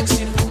master flex,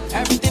 you know.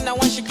 Everything I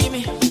want she give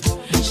me.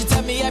 She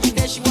tell me every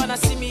day she wanna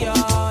see me,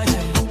 oh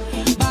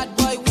yeah. Bad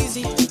boy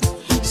Weezy,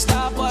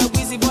 star boy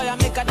Weezy boy I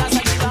make her dance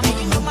like that.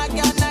 You know my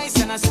girl nice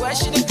and I swear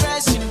she did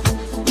dress, you know.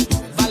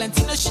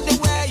 Valentino she did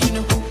wear, you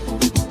know.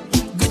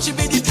 Gucci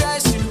be the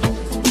dress, you know.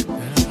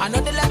 I know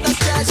they like the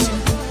stress, you know.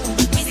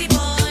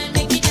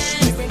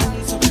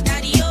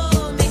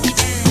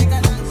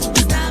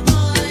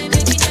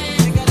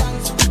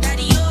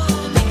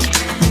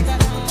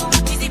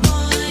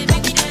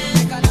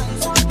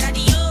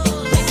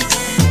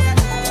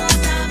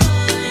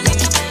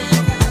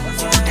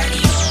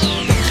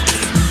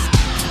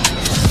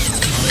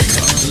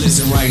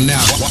 Right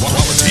now,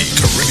 quality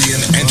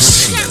Caribbean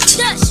entertainment.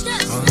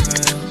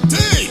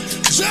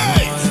 DJ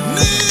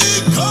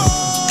Nico.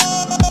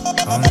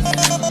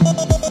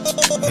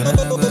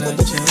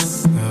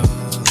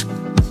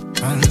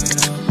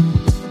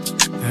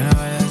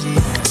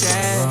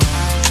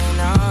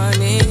 I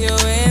need you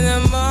in the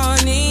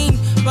morning,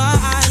 but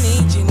I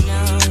need you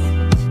now.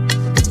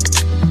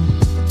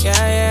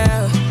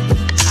 Yeah.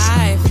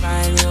 I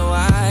find you,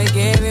 I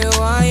give you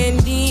all you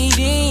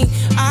needing.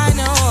 I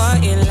know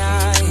what you like.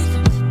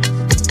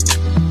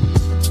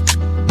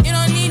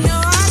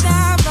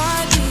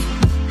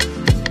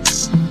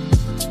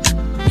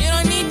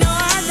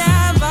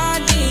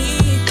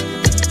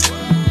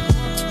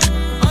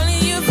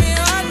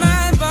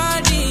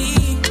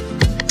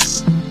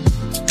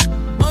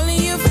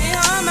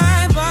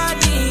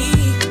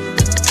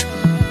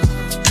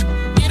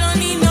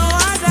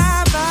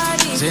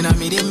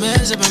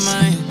 Up my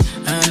mind,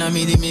 and I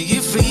mean they make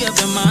you free of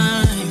your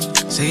mind.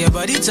 Say your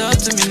body talk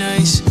to me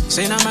nice.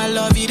 Say now my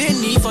love you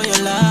didn't need for your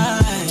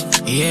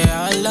life. Yeah,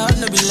 our love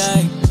no be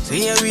like.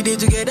 Say yeah we did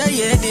together,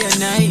 yeah, day and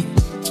night.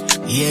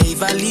 Yeah,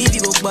 if I leave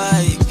you go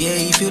by. Yeah,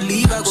 if you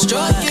leave I go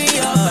stroking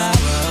your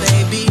body,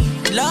 baby.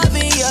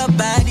 Loving your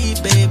body,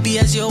 baby.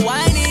 As you're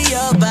whining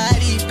your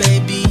body,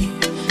 baby.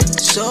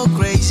 So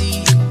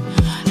crazy.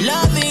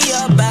 Loving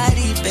your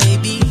body,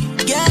 baby.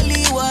 Girl,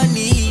 you want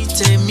need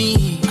to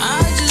me.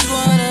 I just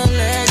wanna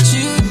let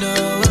you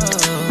know.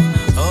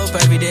 Hope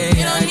every day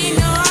you don't need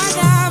no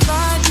other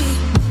body.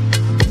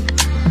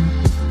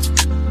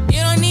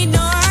 You don't need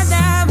no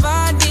other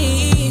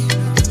body.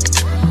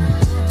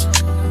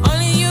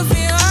 Only you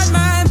feel on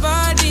my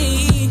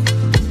body.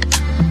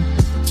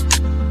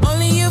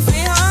 Only you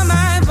feel on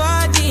my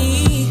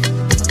body.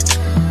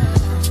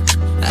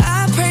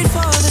 I prayed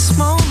for this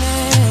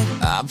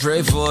moment. I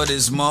pray for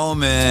this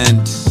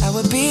moment. I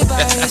would be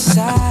by your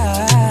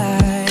side.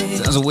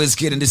 Sounds of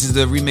Wizkid, and this is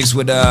the remix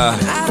with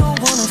I don't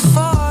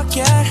wanna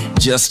forget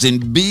Justin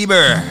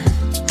Bieber.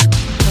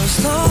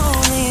 those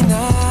lonely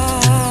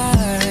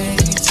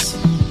nights.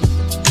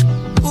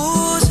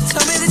 Ooh, so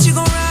tell me that you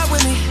gon' ride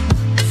with me.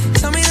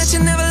 Tell me that you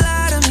never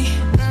lie to me.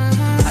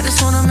 I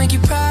just wanna make you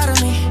proud of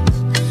me.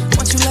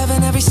 Want you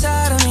loving every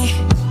side of me.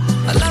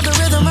 I love the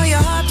rhythm of your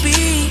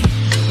heartbeat,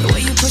 the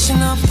way you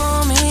pushing up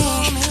on me.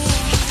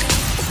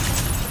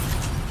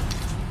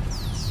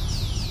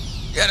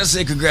 Gotta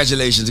say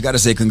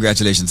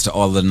congratulations to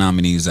all the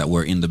nominees that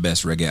were in the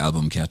best reggae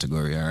album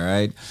category. All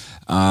right,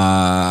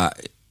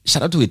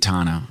 shout out to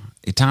Itana.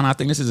 I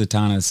think this is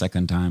Itana's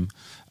second time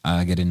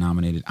getting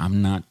nominated.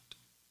 I'm not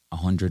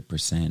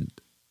 100%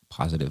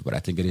 positive, but I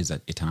think it is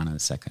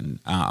Itana's second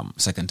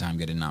time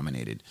getting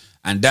nominated,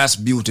 and that's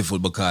beautiful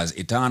because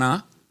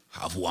Itana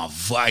have one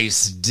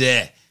voice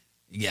there.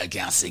 The girl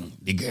can't sing.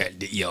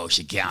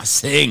 She can't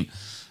sing.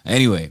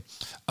 Anyway,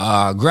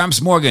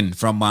 Gramps Morgan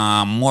from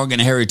Morgan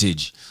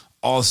Heritage,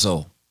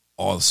 also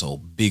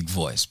big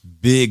voice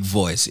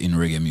in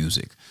reggae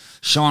music.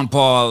 Sean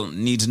Paul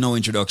needs no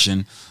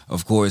introduction.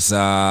 Of course,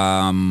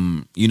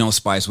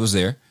 Spice was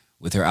there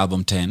with her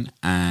album 10,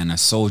 and a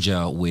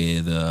Soldier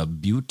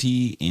with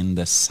Beauty in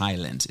the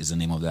Silence is the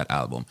name of that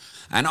album.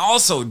 And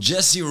also,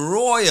 Jesse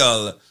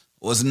Royal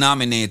was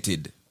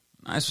nominated.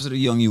 Nice for the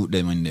young youth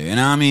them in there, you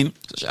know what I mean?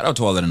 So shout out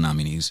to all of the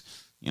nominees.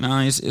 You know,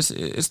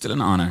 it's still an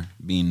honor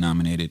being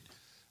nominated.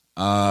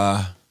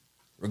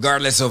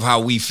 Regardless of how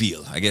we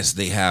feel. I guess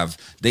they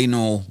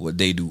know what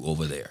they do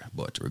over there,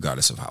 but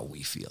regardless of how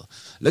we feel.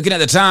 Looking at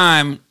the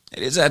time,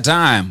 it is that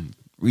time.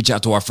 Reach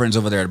out to our friends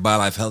over there at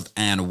BioLife Health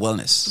and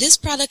Wellness. This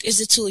product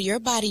is a tool your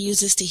body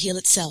uses to heal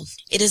itself.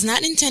 It is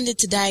not intended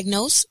to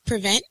diagnose,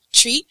 prevent,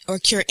 treat, or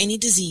cure any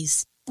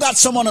disease. Got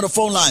someone on the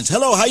phone lines.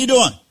 Hello, how you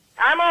doing?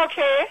 I'm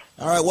okay.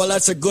 All right, well,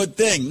 that's a good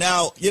thing.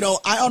 Now,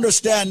 I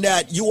understand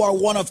that you are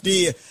one of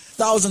the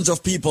thousands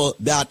of people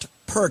that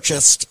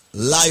purchased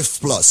Life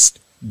Plus.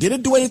 Did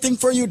it do anything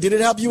for you? Did it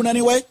help you in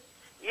any way?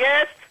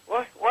 Yes.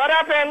 What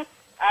happened?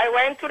 I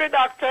went to the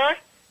doctor,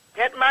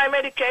 get my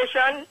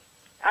medication,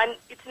 and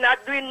it's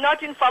not doing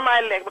nothing for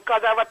my leg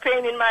because I have a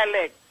pain in my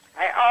leg.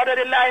 I ordered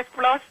the Life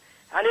Plus,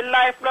 and the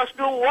Life Plus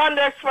do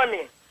wonders for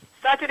me.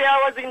 Saturday I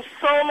was in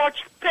so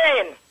much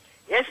pain.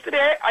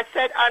 Yesterday I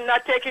said I'm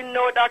not taking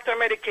no doctor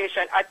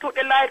medication. I took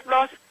the Life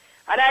Plus,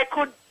 and I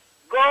could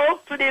go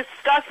to this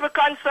gospel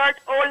concert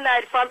all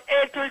night from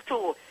 8 till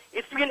 2.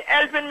 It's been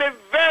helping me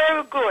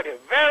very good,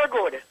 very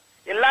good.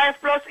 The Life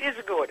Plus is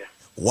good.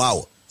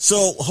 Wow.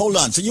 So, hold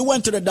on. So you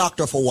went to the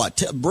doctor for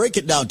what? Break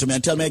it down to me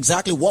and tell me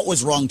exactly what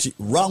was wrong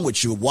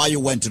with you, why you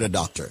went to the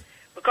doctor.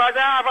 Because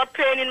I have a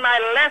pain in my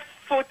left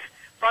foot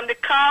from the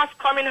calf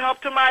coming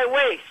up to my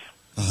waist.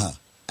 Uh-huh.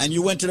 And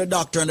you went to the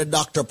doctor and the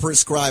doctor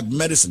prescribed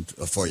medicine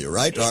for you,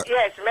 right?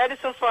 Yes,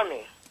 medicine for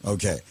me.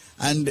 Okay.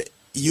 And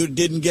you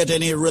didn't get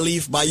any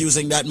relief by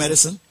using that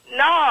medicine?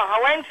 No, I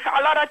went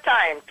a lot of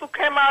time. Took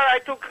MRI,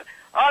 took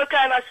all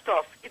kind of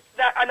stuff.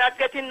 I'm not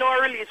getting no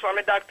release from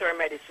the doctor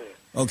medicine.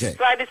 Okay.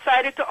 So I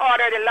decided to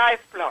order the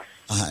Life Plus.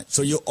 Uh-huh.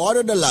 So you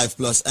ordered the Life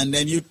Plus and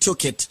then you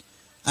took it.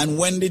 And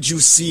when did you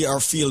see or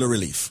feel the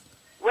relief?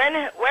 When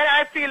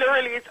I feel the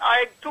release,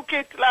 I took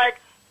it like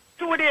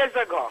 2 days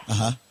ago.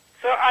 Uh-huh.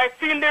 So I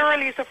feel the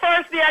release. The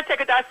first day I take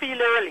it, I feel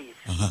the release.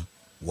 Uh-huh.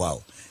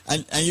 Wow.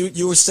 And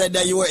you said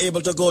that you were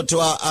able to go to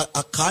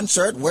a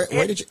concert.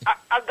 Where did you?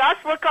 A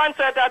gospel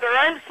concert at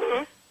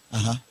Ransom.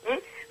 Uh-huh.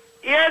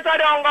 Yes, I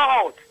don't go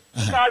out.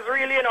 Because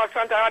really,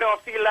 sometimes I don't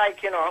feel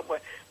like,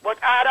 but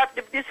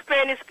this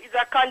pain is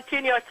a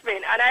continuous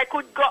pain. And I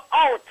could go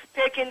out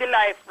taking the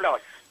Life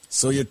Plus.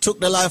 So you took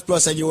the Life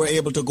Plus and you were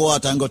able to go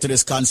out and go to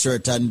this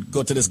concert and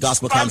go to this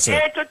gospel concert.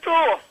 From 8 to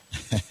 2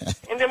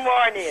 in the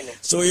morning.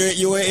 So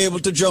you were able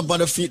to jump on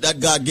the feet that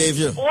God gave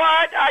you?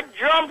 What? I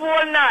jump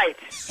all night.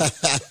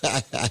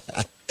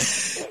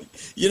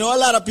 A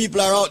lot of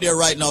people are out there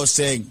right now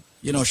saying,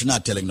 she's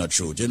not telling the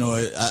truth.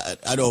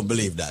 I don't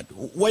believe that.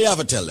 What you have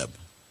to tell them?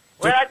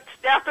 Well,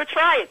 they have to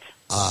try it.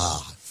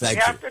 Thank you.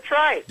 They have to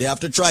try it. They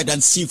have to try it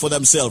and see for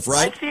themselves,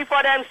 right? And see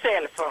for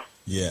themselves.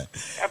 Yeah.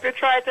 You have to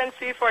try it and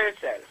see for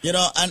yourself.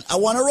 And I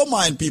want to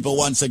remind people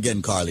once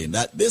again, Carlene,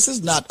 that this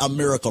is not a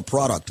miracle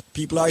product.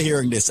 People are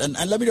hearing this. And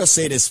let me just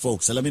say this,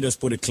 folks, and let me just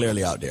put it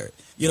clearly out there.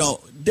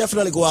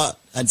 Definitely go out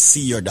and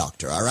see your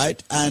doctor, all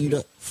right?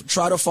 And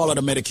try to follow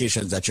the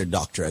medications that your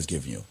doctor has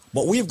given you.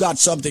 But we've got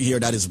something here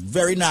that is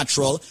very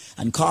natural,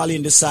 and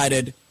Carlene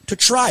decided to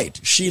try it.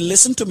 She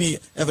listened to me,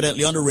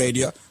 evidently, on the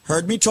radio,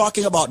 heard me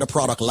talking about the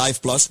product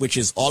Life Plus, which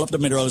is all of the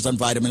minerals and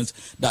vitamins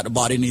that the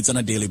body needs on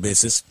a daily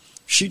basis.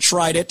 She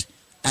tried it,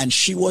 and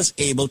she was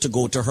able to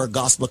go to her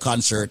gospel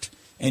concert,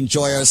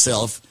 enjoy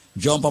herself,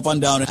 jump up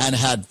and down, and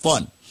had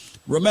fun.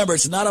 Remember,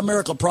 it's not a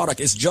miracle product.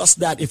 It's just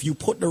that if you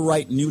put the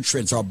right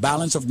nutrients or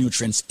balance of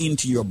nutrients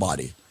into your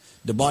body,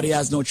 the body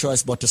has no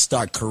choice but to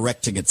start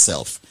correcting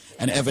itself.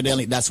 And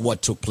evidently, that's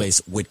what took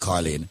place with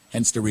Carlene.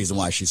 Hence the reason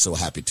why she's so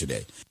happy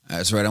today.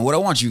 That's right. And what I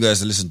want you guys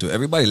to listen to,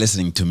 everybody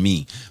listening to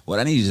me, what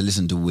I need you to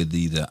listen to with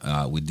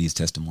these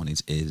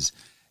testimonies is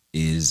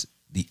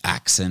the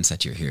accents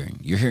that you're hearing.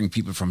 You're hearing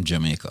people from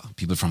Jamaica,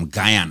 people from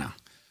Guyana.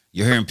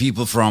 You're hearing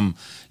people from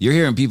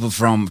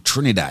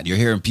Trinidad. You're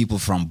hearing people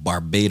from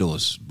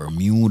Barbados,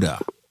 Bermuda,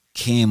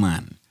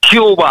 Cayman,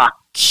 Cuba.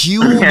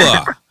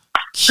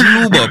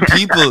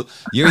 People,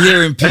 you're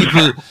hearing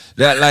people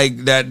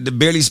that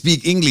barely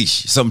speak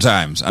English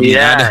sometimes. I mean,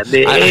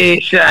 the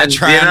Asians. I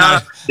try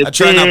not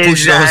to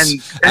push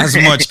those as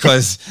much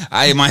because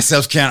I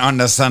myself can't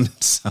understand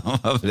some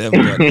of them.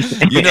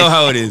 But you know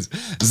how it is.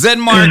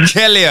 Zenmar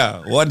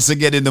Kelia, once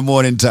again in the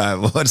morning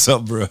time. What's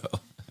up, bro?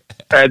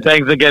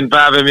 Thanks again for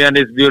having me on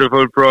this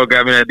beautiful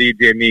program,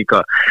 DJ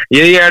Nico.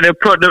 You hear the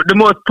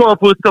most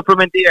powerful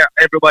supplement here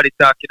everybody's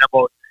talking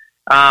about.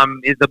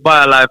 Is the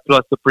BioLife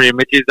Plus Supreme,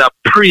 which is a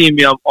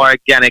premium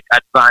organic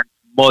advanced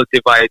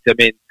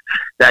multivitamin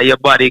that your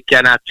body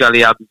can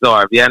actually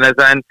absorb. You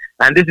understand?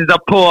 And this is a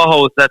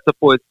powerhouse that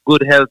supports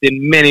good health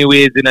in many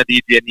ways in a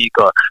DJ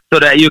Nico, so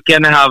that you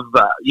can have,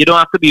 you don't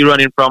have to be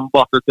running from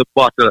bottle to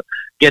bottle,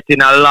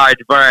 getting a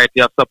large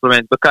variety of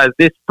supplements, because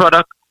this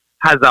product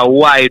has a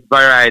wide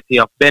variety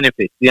of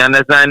benefits. You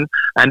understand?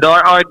 And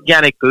our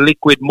organic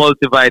liquid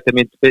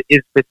multivitamin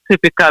is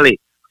specifically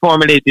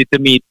formulated to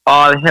meet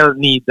all health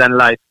needs and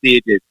life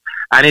stages.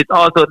 And it's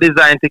also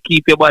designed to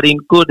keep your body in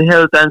good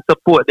health and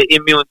support the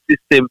immune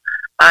system.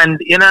 And,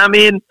 you know what I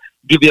mean?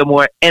 Give you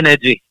more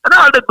energy. And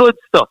all the good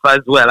stuff as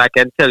well, I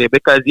can tell you,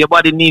 because your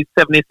body needs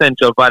 7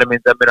 essential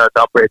vitamins and minerals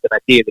to operate on a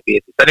daily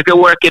basis. And if you're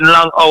working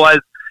long hours,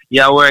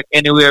 you work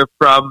anywhere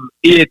from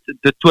 8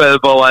 to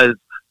 12 hours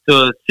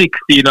to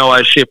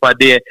 16-hour shift a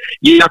day,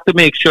 you have to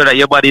make sure that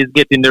your body is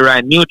getting the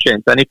right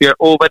nutrients. And if you're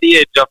over the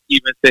age of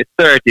even say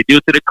 30, due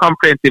to the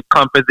comprehensive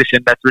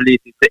composition that's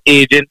related to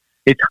aging,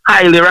 it's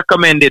highly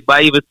recommended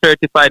by even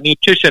certified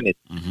nutritionists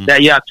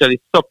that you actually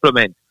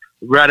supplement,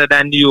 rather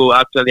than you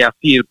actually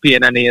feel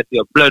pain and you see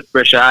your blood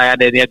pressure high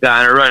and then you go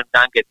and run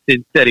and get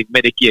synthetic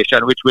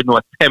medication, which we know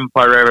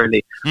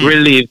temporarily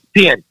relieves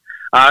pain.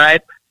 All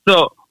right?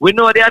 So we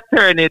know the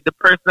attorney, the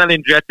personal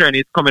injury attorney,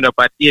 is coming up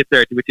at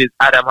 8:30, which is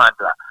Adam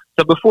Handler.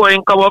 So before he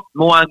come up,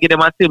 I want to give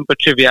them a simple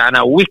trivia and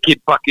a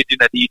wicked package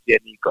in a DJ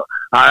Nico.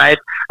 All right?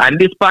 And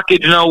this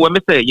package now, when we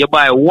say you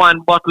buy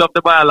 1 bottle of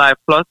the BioLife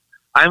Plus,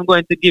 I'm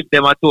going to give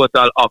them a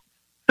total of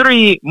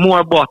 3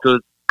 more bottles,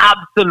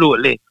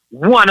 absolutely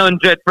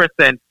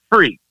 100%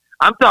 free.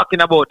 I'm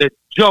talking about the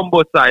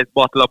jumbo size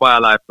bottle of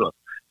BioLife Plus.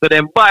 So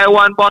then buy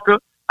 1 bottle,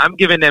 I'm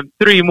giving them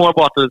 3 more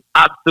bottles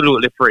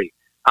absolutely free.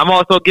 I'm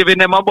also giving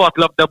them a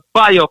bottle of the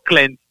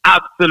BioCleanse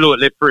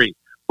absolutely free.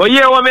 But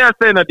hear what me I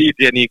say, no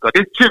DJ Nico.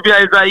 This trivia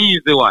is an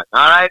easy one,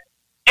 all right?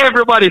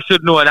 Everybody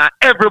should know that.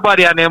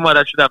 Everybody and their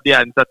mother should have the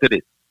answer to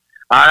this,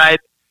 all right?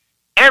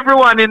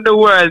 Everyone in the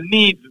world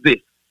needs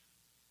this.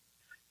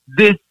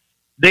 This,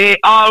 they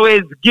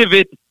always give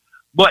it,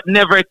 but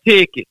never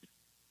take it.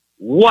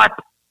 What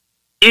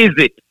is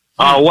it,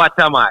 or what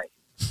am I?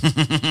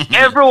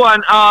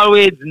 Everyone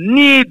always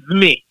needs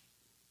me.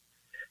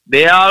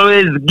 They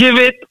always give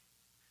it,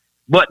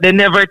 but they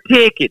never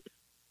take it.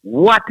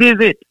 What is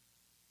it?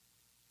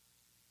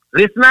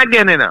 Listen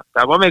again enough.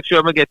 I want to make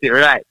sure I get it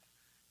right.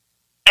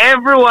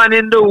 Everyone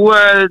in the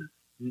world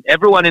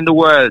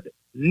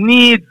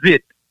needs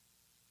it.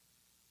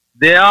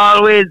 They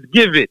always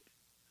give it,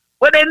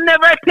 but they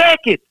never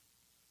take it.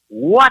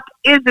 What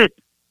is it?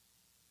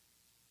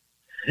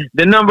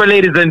 The number,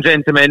 ladies and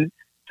gentlemen,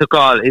 to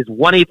call is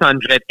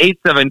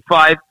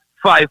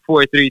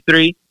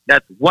 1-800-875-5433.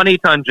 That's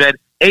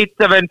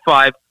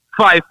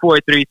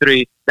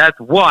 1-800-875-5433. That's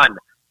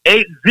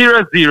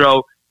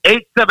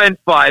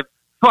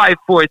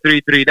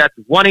 1-800-875-5433. That's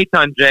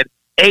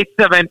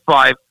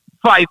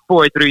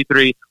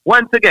 1-800-875-5433.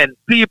 Once again,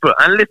 people,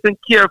 and listen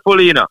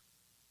carefully, you know.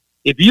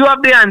 If you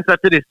have the answer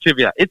to this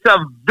trivia, it's a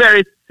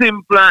very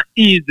simple and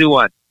easy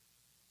one.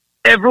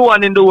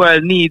 Everyone in the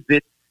world needs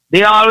it.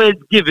 They always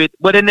give it,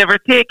 but they never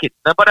take it.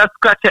 Now, but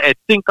scratch your head.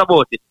 Think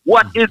about it.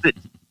 What is it?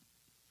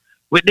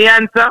 With the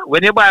answer,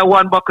 when you buy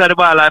 1 bottle of the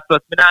BioLife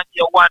Plus, I'm going to give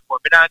you 1 more,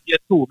 I'm going to give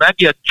you 2, I'm going to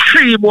give you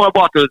 3 more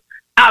bottles,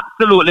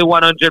 absolutely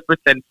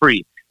 100%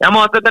 free. I'm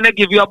also going to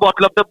give you a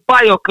bottle of the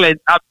BioCleanse,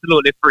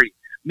 absolutely free.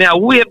 Now,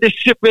 we have the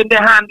shipping, the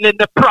handling,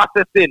 the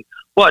processing,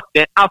 but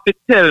they have to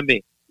tell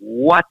me,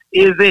 what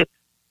is it?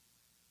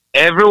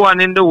 Everyone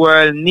in the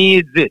world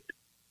needs it.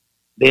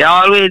 They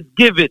always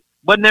give it,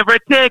 but never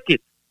take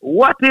it.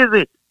 What is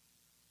it?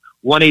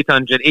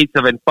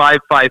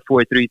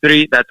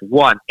 1-800-875-5433. That's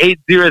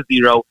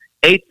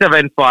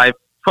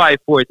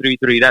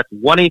 1-800-875-5433. That's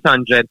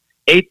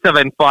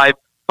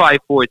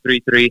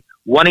 1-800-875-5433.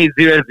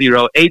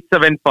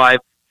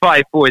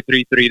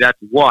 1-800-875-5433.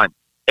 That's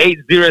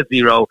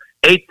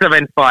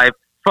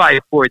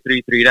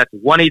 1-800-875-5433. That's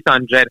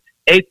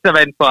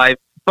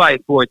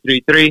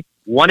 1-800-875-5433.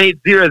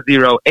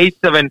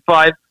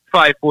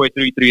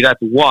 1-800-875-5433.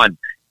 That's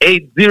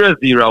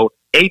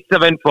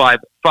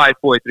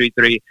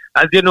 1-800-875-5433.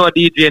 As you know,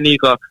 DJ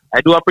Nico,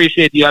 I do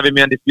appreciate you having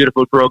me on this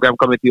beautiful program,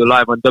 coming to you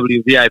live on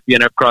WVIP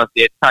and across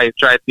the entire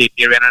tri-state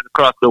area and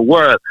across the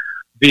world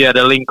via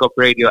the Link Up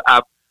Radio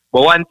app.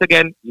 But once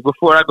again,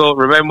 before I go,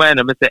 remember, I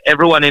say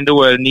everyone in the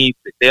world needs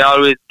it. They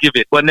always give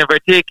it, but never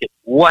take it.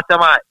 What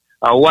am I?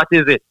 Or what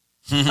is it?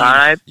 All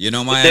right? You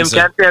know my if answer.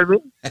 Them can tell me.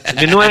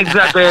 You know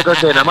exactly what you're going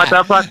to say. No matter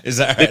of fact, is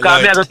that right, because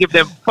I'm going to give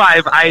them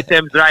 5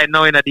 items right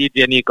now in a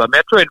DJ Nico. I'm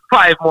throwing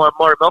 5 more.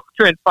 I'm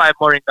throwing 5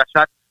 more in the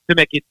shot to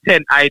make it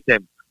 10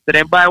 items. So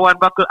then buy one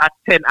buckle at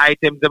 10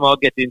 items, them all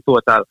get in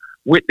total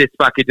with this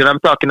package. And I'm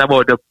talking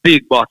about the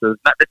big bottles,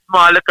 not the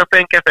small little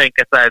fenke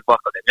size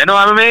bottle. You know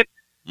what I mean?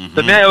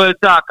 So me I will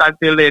talk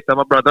until later,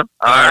 my brother.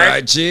 All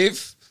right,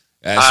 Chief.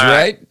 That's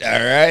right. All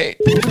right.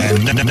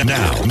 And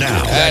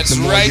now, that's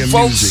right,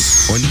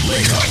 folks. On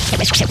Wake Up.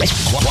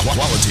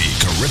 Quality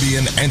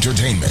Caribbean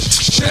Entertainment.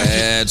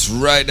 That's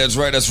right.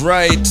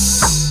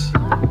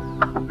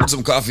 Put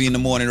some coffee in the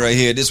morning right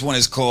here. This one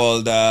is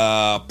called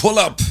Pull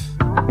Up.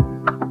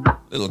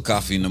 Little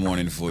coffee in the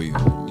morning for you.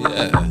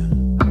 Yeah.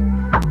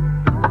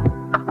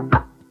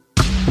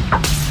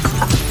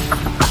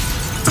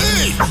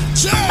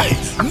 DJ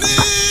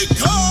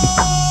Nico.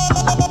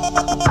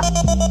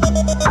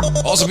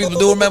 Also, people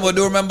do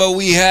remember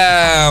we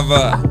have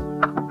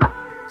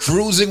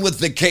Cruising with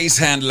the Case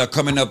Handler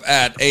coming up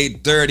at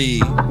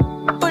 8:30.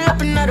 Pull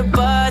up another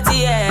party,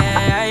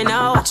 yeah. I ain't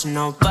not watching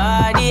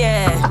nobody,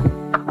 yeah.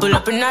 Pull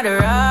up another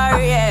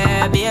Rari,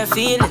 yeah. Bare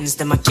feelings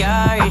that I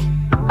carry.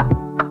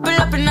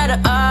 Pull up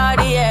another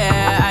Audi,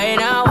 yeah. I ain't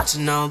not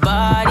watching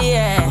nobody,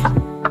 yeah.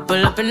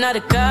 Pull up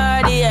another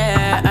card,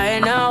 yeah. I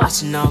ain't not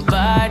watching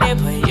nobody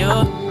but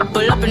you.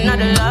 Pull up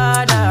another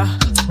ladder.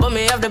 But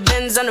me have the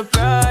Benz and the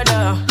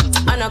Prada.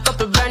 And a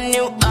couple brand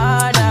new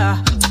order.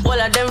 All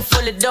of them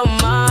fully don't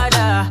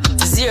matter.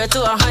 0 to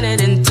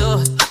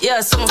 102.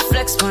 Yeah, so I'ma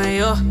flex on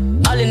you.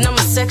 All in on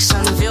my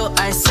section view,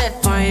 I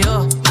set on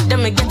you.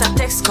 Then me get a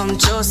text come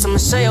true, so I'ma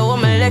show you what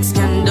my legs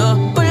can do.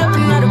 Pull up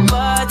another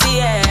party,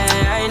 yeah.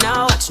 I ain't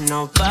not watching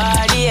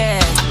nobody,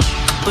 yeah.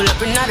 Pull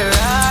up another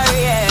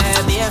Rari, yeah.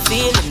 Bare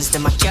feelings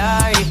that I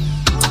carry.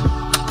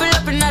 Pull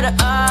up another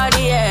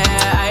Audi, yeah.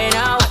 I ain't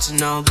not watching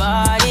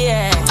nobody,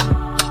 yeah.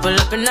 Pull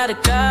up another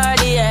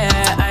card, yeah.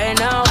 I ain't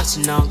not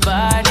watching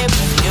nobody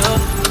but you.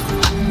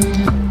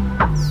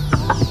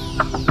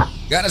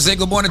 Gotta say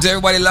good morning to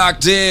everybody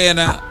locked in.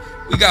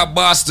 We got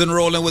Boston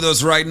rolling with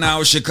us right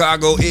now.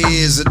 Chicago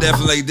is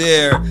definitely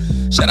there.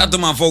 Shout out to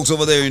my folks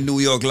over there in New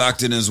York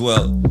locked in as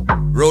well.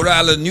 Rhode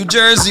Island, New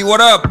Jersey, what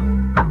up?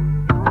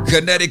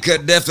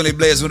 Connecticut definitely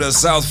plays with us.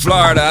 South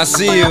Florida, I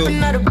see you.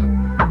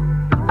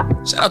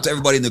 Shout out to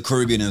everybody in the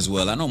Caribbean as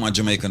well. I know my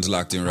Jamaicans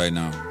locked in right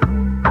now.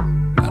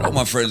 I know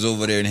my friends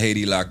over there in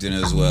Haiti locked in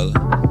as well.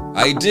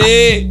 I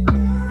did.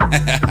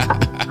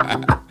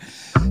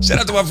 Shout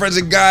out to my friends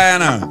in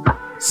Guyana,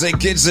 St.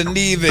 Kitts and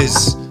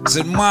Nevis,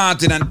 St.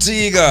 Martin,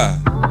 Antigua.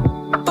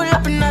 Pull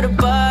up another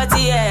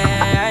party,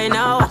 yeah. I ain't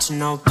not watching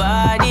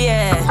nobody,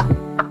 yeah.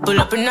 Pull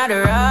up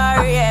another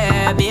Rari,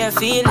 yeah. Bare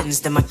feelings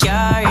that I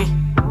carry.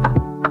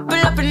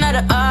 Pull up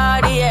another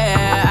Audi,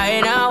 yeah. I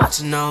ain't not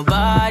watching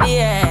nobody,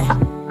 yeah.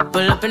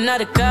 Pull up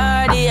another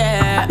card,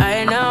 yeah. I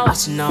ain't not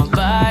watching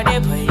nobody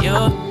but you.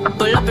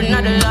 Pull up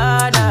another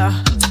ladder.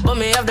 But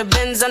me have the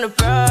Benz and the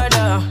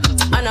Prada.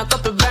 And a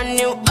couple brand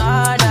new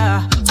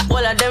order.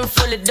 All of them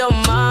fully don't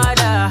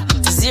matter.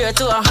 0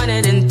 to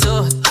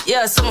 102.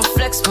 Yeah, so I'ma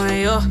flex on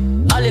you.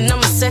 All in on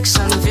my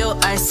section view,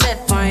 I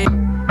set on you.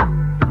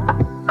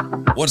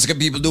 Once again,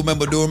 people do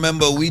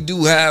remember, we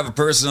do have a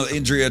personal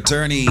injury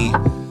attorney,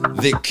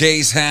 the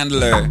case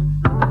handler,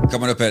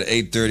 coming up at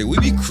 8:30. We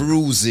be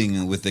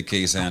cruising with the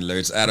case handler.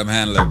 It's Adam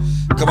Handler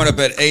coming up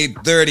at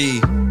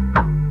 8:30.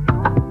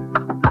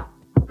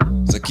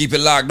 So keep it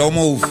locked, don't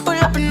move. Pull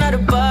up another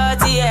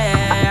party,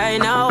 yeah. I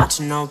ain't not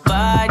watching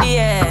nobody,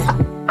 yeah.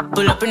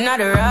 Pull up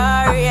another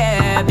Rari,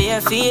 yeah.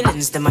 Bare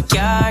feelings that I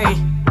carry.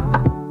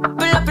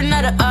 Pull up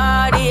another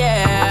Audi,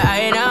 yeah. I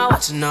ain't not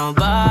watching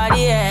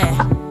nobody, yeah.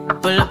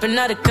 Pull up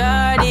another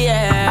card,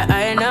 yeah.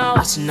 I ain't not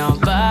watching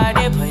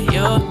nobody but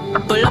you.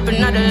 Pull up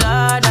another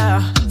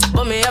ladder.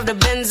 But me have the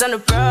Benz and the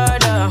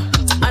Prada.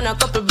 And a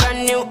couple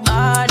brand new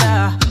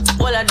order.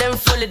 All of them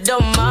fully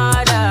don't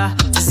matter.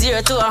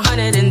 0 to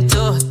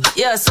 102.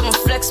 Yeah, so I'ma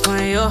flex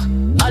on you.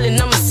 All in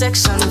on my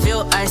section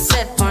view, I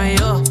set on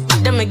you.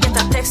 Then me get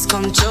a text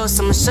come true,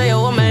 so I'ma show you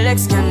what my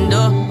legs can do.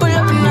 Pull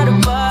up another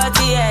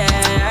party, yeah.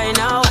 I ain't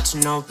not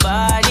watching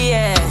nobody,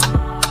 yeah.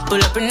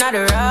 Pull up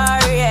another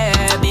Rari,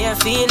 yeah. Bare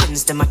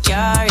feelings that I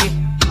carry.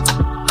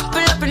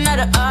 Pull up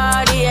another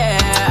Audi, yeah.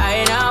 I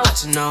ain't not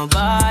watching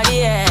nobody,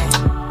 yeah.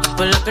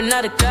 Pull up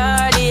another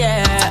card,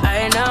 yeah. I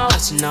ain't not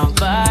watching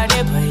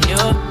nobody but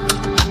you.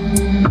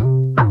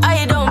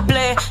 I don't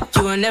play,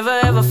 you will never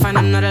ever find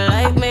another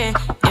like me,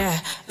 yeah.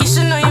 You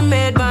should know you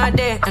made my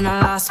day, and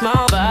I lost my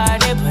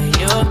body but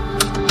you.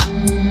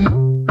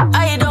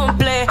 I don't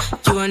play,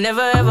 you will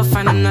never ever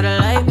find another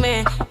like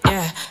me,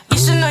 yeah. You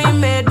should know you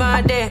made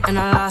my day, and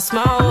I lost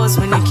my horse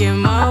when you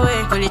came my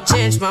way, but it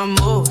changed my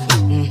mood.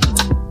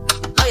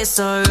 Oh, you're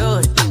so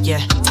rude,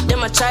 yeah.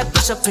 Them I try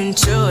push up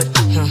intrude,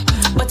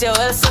 but you're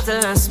well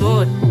subtle and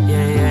smooth,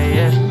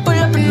 yeah. Pull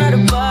up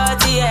another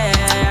party, yeah.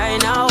 I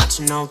ain't not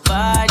watching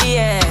nobody,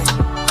 yeah.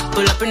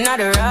 Pull up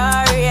another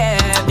Rari,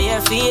 yeah.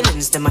 Bare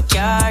feelings that I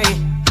carry.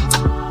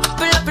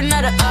 Pull up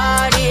another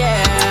Audi,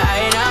 yeah. I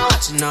ain't not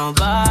watching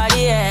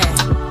nobody, yeah.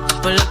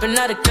 Pull up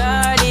another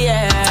car,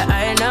 yeah.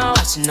 I ain't not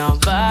watching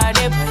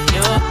nobody but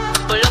you.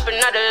 Pull up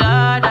another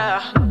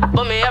Lada.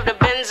 But me have the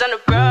Benz and the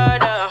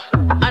Prada.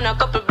 And a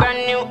couple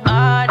brand new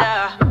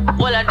order.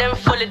 All of them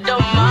fully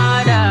don't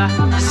matter.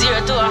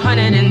 0 to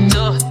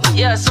 102.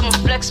 Yeah, so I'ma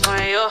flex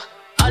on you.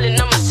 All in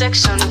on my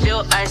section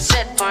view, I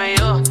set on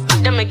you.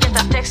 Then me get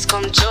a text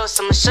come true,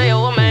 so I'ma show you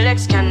what my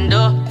legs can do.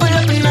 Pull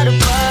up another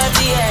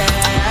party, yeah.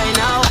 I ain't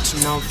not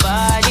watching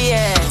nobody,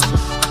 yeah.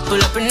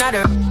 Pull up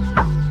another.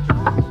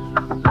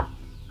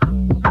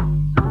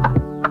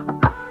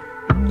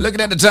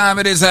 Looking at the time,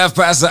 it is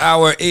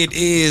 1:30. It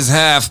is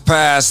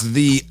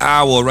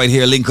 1:30 right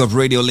here. Link Up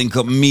Radio, Link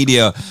Up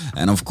Media,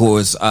 and of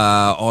course,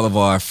 all of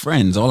our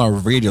friends, all our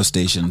radio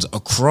stations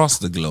across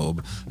the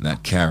globe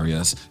that carry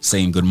us,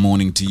 saying good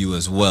morning to you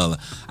as well.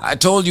 I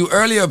told you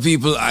earlier,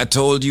 people, that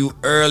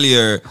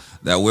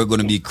we're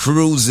going to be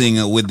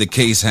cruising with the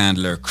case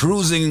handler,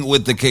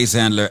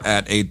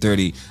 at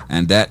 8:30,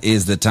 and that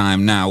is the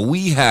time now.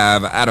 We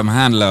have Adam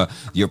Handler,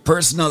 your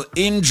personal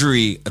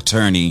injury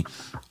attorney,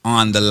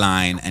 on the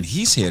line, and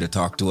he's here to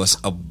talk to us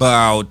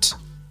about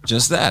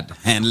just that,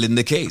 handling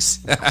the case.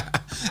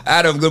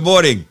 Adam, good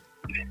morning.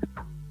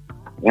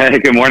 Hey,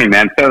 good morning,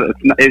 man. So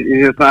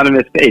it's not a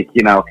mistake,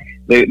 you know.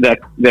 The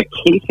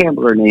case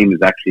handler name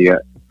is actually a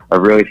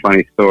really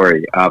funny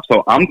story.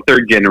 So I'm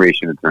third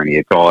generation attorney.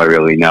 It's all I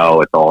really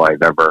know. It's all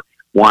I've ever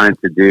wanted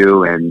to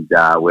do, and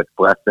with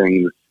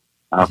blessings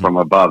from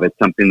above, it's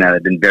something that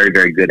I've been very,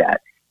 very good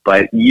at.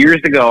 But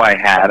years ago, I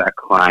had a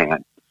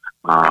client.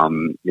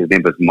 His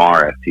name was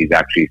Morris. He's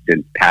actually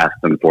since passed,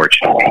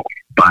 unfortunately.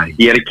 But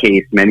he had a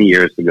case many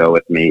years ago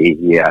with me.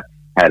 He had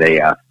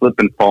a slip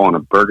and fall in a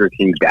Burger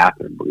King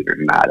bathroom, believe it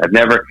or not.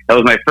 That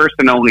was my first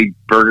and only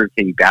Burger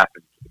King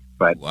bathroom case.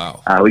 But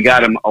we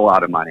got him a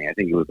lot of money. I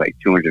think it was like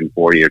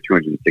 $240,000 or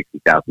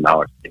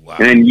 $260,000. Wow.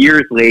 And then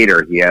years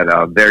later, he had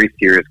a very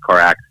serious car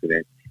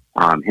accident,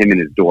 him and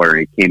his daughter.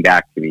 And he came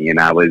back to me, and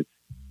I was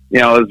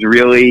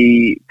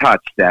really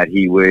touched that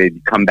he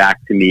would come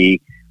back to me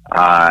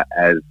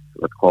as,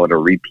 let's call it, a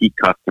repeat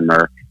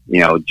customer,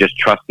 just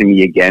trusting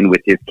me again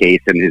with his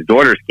case and his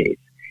daughter's case.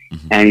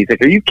 Mm-hmm. And he's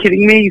like, are you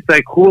kidding me? He's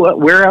like,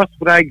 where else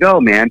would I go,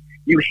 man?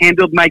 You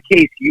handled my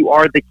case. You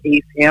are the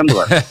case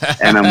handler.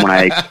 And I'm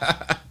like,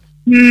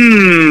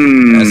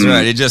 That's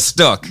right. It just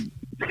stuck.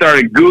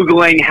 Started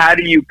Googling, how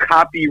do you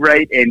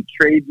copyright and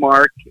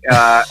trademark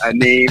a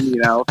name,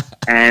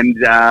 and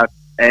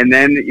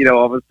then,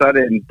 all of a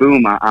sudden,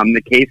 boom, I'm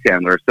the case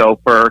handler. So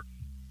for,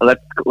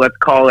 let's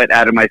call it,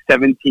 out of my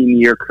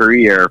 17-year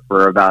career,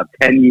 for about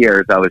 10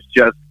 years, I was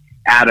just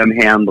Adam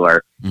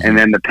Handler. Mm-hmm. And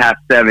then the past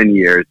 7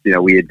 years,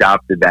 we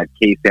adopted that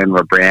case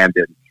handler brand,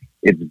 and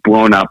it's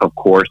blown up, of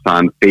course,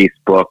 on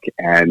Facebook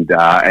and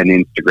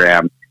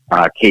Instagram,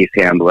 case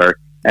handler.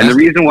 And the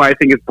reason why I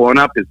think it's blown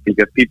up is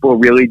because people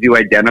really do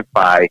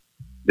identify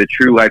the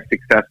true life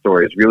success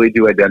stories, really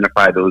do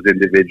identify those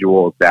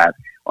individuals that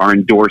are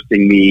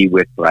endorsing me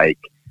with like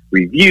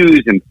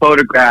reviews and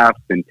photographs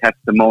and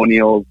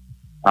testimonials,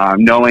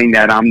 knowing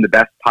that I'm the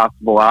best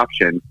possible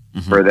option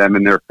for them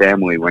and their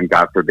family when,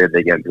 God forbid,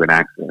 they get into an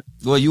accident.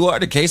 Well, you are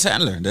the case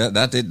handler.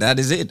 That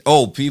is it.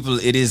 Oh, people,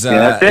 it is.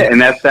 That's it, and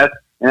that's the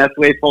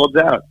way it folds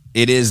out.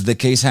 It is the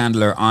case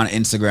handler on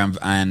Instagram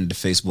and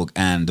Facebook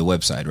and the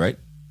website, right?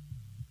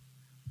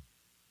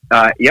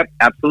 Yep,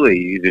 absolutely.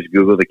 You just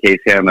Google the case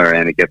handler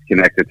and it gets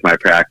connected to my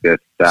practice.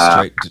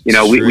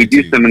 We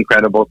do some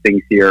incredible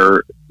things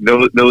here.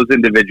 Those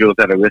individuals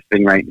that are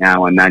listening right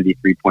now on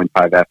 93.5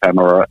 FM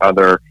or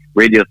other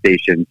radio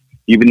stations,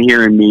 you've been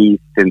hearing me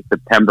since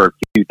September of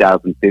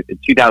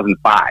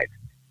 2005.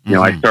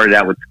 I started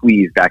out with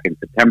Squeeze back in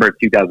September of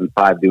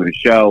 2005 doing a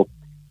show,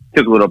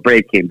 took a little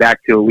break, came back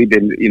to it. We've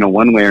been,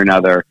 one way or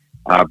another,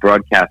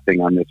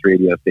 broadcasting on this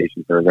radio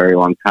station for a very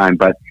long time.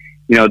 But,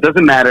 it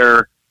doesn't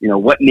matter,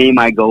 what name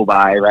I go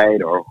by,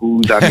 right? Or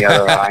who's on the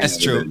other line. That's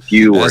true.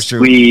 You or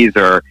Squeeze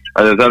or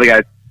those other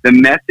guys. The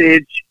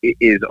message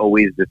is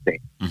always the same,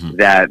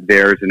 that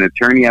there's an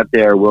attorney out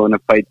there willing to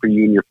fight for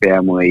you and your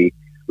family,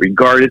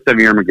 regardless of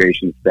your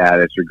immigration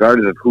status,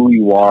 regardless of who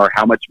you are,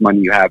 how much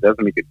money you have,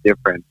 doesn't make a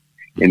difference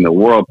in the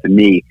world to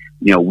me.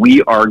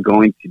 We are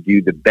going to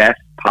do the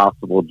best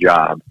possible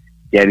job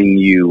getting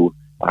you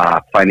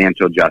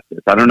financial justice.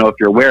 I don't know if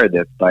you're aware of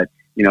this, but,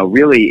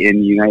 really in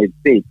the United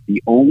States,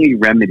 the only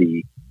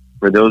remedy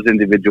for those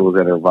individuals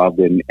that are involved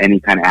in any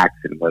kind of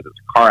accident, whether it's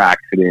a car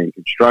accident,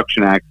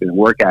 construction accident,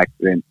 work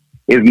accident,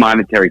 is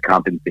monetary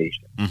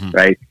compensation,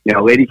 right?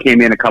 A lady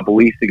came in a couple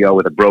weeks ago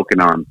with a broken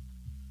arm.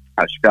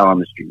 She fell on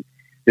the street.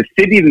 The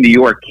city of New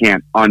York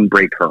can't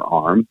unbreak her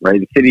arm,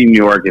 right? The city of New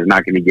York is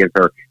not going to give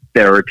her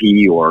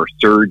therapy or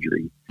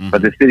surgery,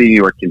 but the city of New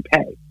York can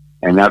pay.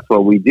 And that's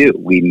what we do.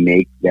 We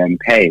make them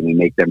pay. We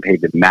make them pay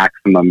the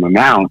maximum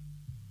amount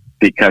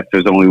because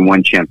there's only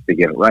one chance to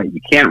get it right.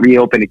 You can't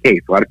reopen a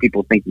case. A lot of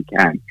people think you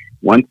can.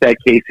 Once that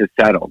case is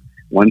settled,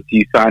 once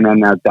you sign on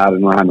that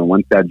dotted line, and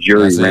once that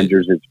jury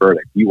renders its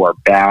verdict, you are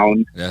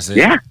bound. That's it.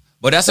 Yeah.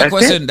 But that's a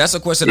question. That's a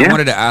question I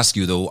wanted to ask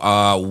you though.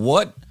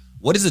 What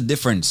is the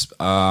difference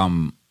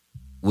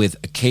with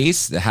a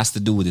case that has to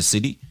do with the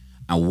city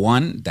and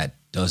one that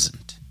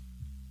doesn't?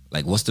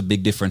 Like, what's the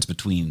big difference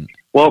between?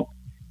 Well,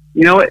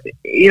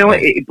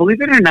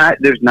 believe it or not,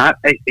 there's not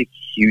a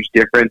huge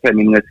difference. I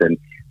mean, listen,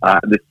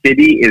 the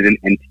city is an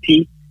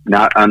entity,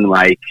 not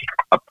unlike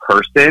a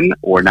person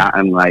or not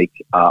unlike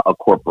a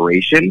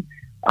corporation.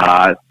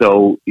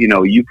 So,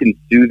 you can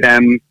sue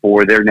them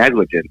for their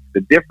negligence.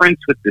 The difference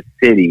with the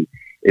city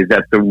is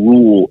that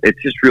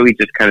it's just really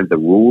just kind of the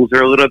rules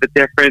are a little bit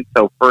different.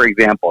 So, for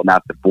example,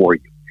 not to bore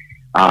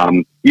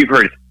you, you've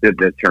heard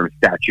the term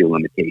statute of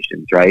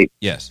limitations, right?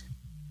 Yes.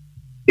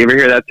 You ever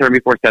hear that term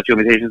before, statute of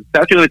limitations?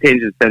 Statute of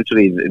limitations is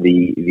essentially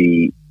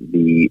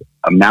the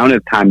amount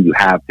of time you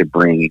have to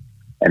bring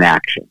an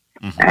action.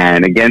 Mm-hmm.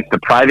 And against a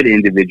private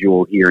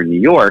individual here in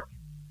New York,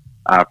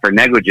 for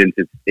negligence,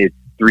 it's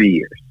 3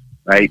 years,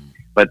 right? Mm-hmm.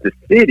 But the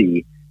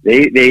city,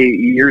 they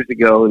years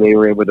ago, they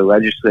were able to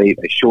legislate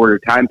a shorter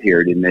time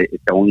period, and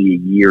it's only a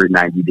year and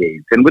 90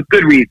 days. And with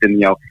good reason,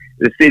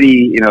 the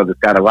city, that's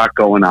got a lot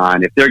going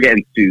on. If they're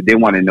getting sued, they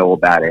want to know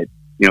about it,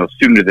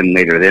 sooner than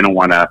later. They don't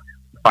want to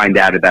find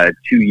out about it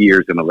 2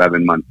 years and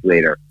 11 months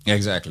later.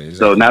 Exactly.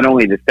 So not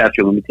only the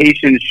statute of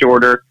limitations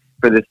shorter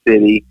for the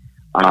city,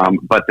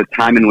 but the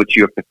time in which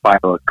you have to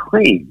file a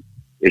claim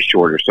is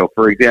shorter. So,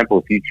 for example,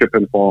 if you trip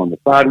and fall on the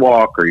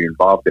sidewalk, or you're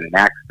involved in an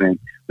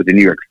accident with the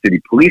New York City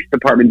Police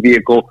Department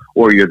vehicle,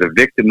 or you're the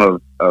victim of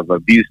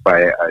abuse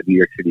by a New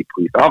York City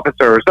police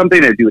officer, or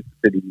something to do with the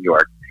city of New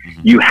York,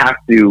 you have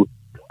to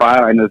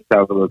file. I know this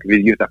sounds a little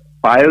confusing. You have to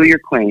file your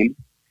claim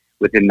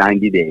within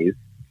 90 days.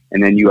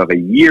 And then you have a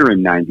year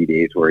and 90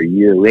 days or a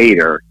year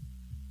later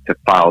to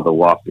file the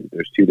lawsuit.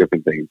 There's two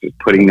different things. Just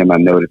putting them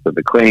on notice of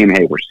the claim,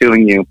 hey, we're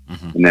suing you,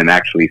 and then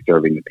actually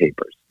serving the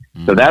papers.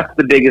 So that's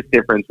the biggest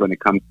difference when it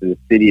comes to the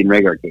city and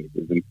regular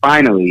cases. And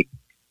finally,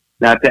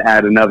 not to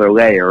add another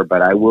layer,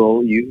 but I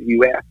will,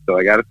 you asked, so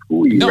I got to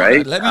school you,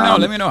 right? Let me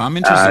know. I'm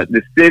interested.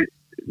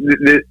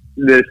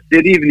 The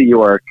city of New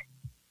York,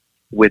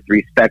 with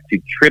respect to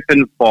trip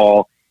and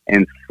fall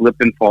and slip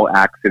and fall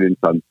accidents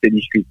on city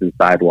streets and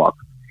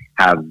sidewalks,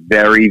 have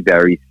very,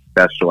 very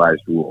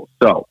specialized rules.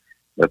 So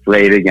let's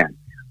lay it again.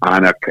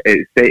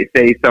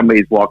 Say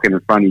somebody's walking in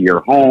front of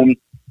your home,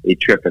 they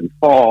trip and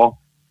fall.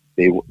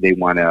 They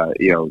want to,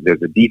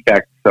 there's a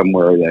defect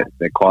somewhere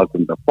that caused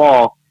them to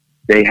fall.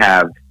 They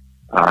have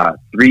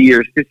 3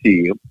 years to sue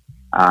you,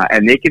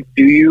 and they can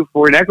sue you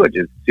for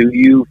negligence, sue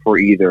you for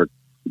either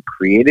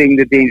creating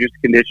the dangerous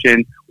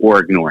condition or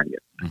ignoring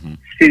it. Mm-hmm.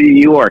 City of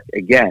New York,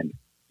 again,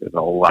 there's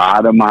a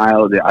lot of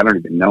miles. I don't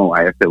even know.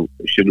 It's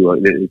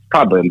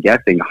probably, I'm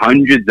guessing,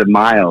 hundreds of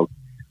miles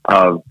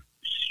of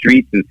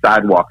streets and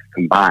sidewalks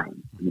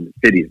combined. I mean, the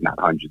city is not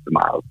hundreds of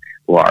miles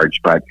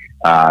large, but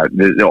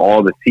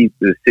all the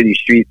city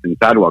streets and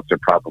sidewalks are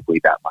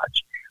probably that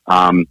much.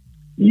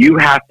 You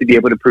have to be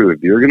able to prove,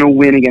 if you're going to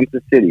win against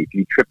the city, if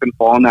you trip and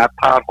fall in that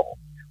pothole,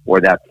 or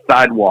that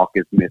sidewalk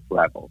is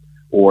misleveled,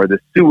 or the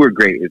sewer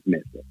grate is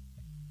missing,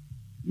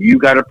 you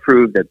got to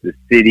prove that the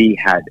city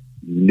had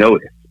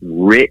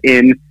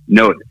written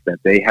notice, that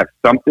they have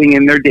something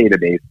in their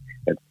database,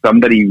 that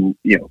somebody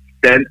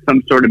sent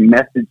some sort of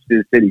message to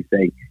the city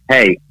saying,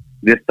 hey,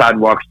 this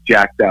sidewalk's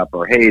jacked up,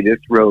 or hey, this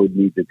road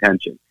needs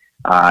attention.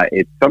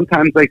 It's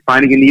sometimes like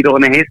finding a needle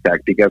in a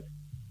haystack, because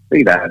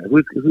think of that,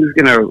 who's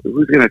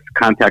gonna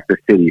contact the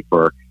city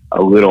for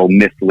a little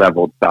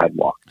misleveled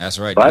sidewalk? That's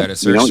right. But, you got to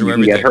search through you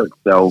everything. Can get hurt,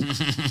 so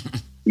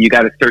you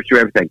got to search through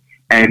everything,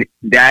 and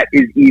that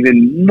is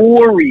even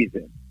more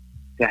reason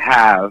to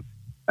have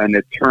an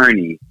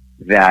attorney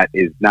that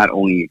is not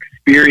only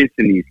experienced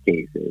in these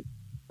cases,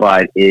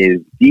 but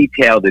is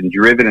detailed and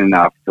driven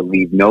enough to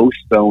leave no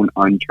stone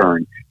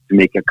unturned to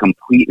make a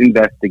complete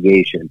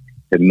investigation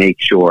to make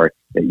sure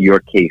that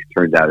your case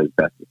turns out as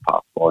best as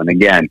possible. And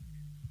again,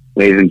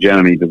 ladies and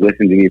gentlemen, you've been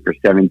listening to me for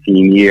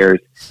 17 years.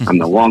 I'm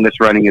the longest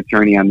running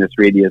attorney on this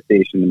radio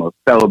station, the most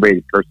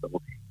celebrated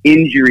personal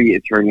injury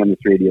attorney on this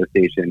radio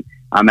station.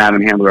 I'm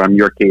Adam Handler. I'm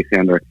your case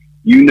handler.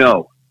 You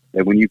know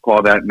that when you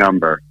call that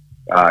number,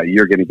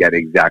 you're going to get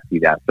exactly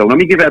that. So let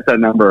me give out that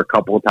number a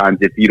couple of times,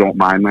 if you don't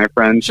mind, my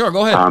friend. Sure,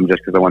 go ahead.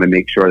 Just because I want to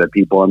make sure that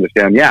people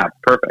understand. Yeah,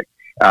 perfect.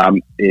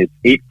 It's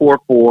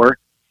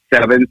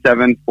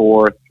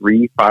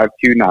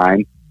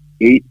 844-774-3529,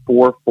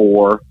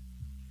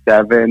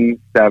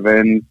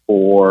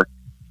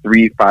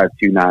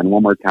 844-774-3529.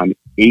 One more time,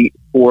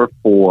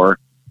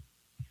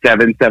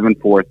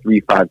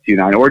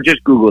 844-774-3529, or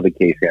just Google the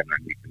case handler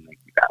and you can link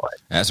you that way.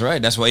 That's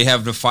right. That's why you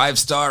have the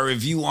 5-star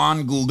review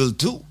on Google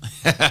too.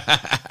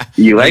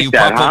 You like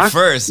that, huh?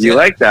 First. You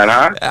like that,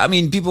 huh? I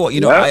mean, people,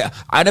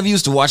 I'd have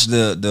used to watch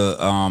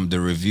the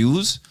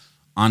reviews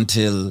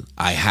until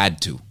I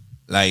had to.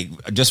 Like,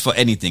 just for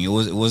anything. It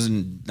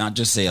wasn't not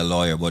just say a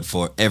lawyer, but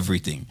for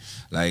everything.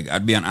 Like,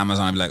 I'd be on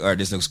Amazon, I'd be like, all right,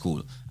 this looks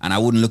cool. And I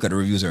wouldn't look at the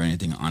reviews or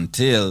anything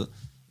until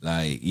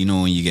Like, you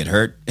know, when you get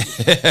hurt,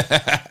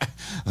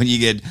 when you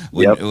get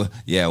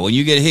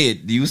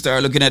hit, you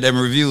start looking at them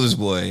reviews,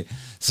 boy.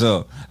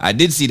 So I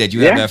did see that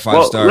you have that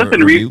 5-star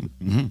review.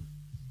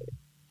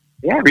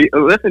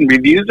 Listen,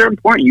 reviews are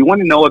important. You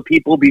want to know what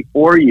people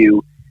before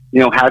you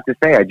had to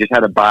say. I just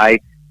had to buy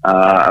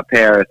a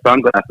pair of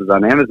sunglasses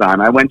on Amazon.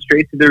 I went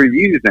straight to the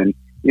reviews, and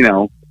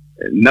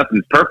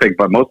nothing's perfect,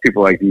 but most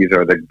people like these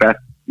are the best,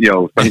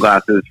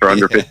 sunglasses for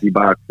under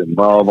 $50 and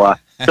blah, blah, blah.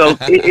 So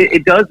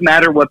it does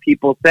matter what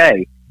people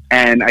say.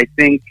 And I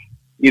think,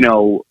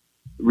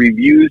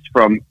 reviews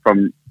from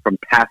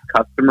past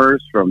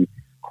customers, from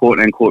quote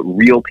unquote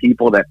real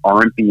people that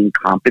aren't being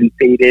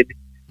compensated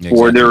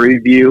for their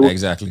review.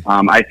 Exactly.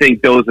 I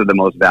think those are the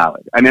most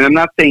valid. I mean, I'm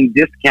not saying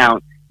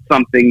discount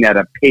something that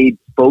a paid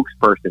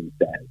spokesperson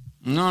says.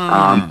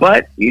 No.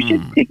 But you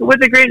should take it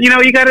with a grain. You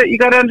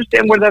gotta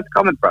understand where that's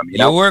coming from.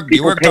 Your work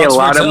pay a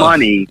lot of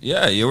money.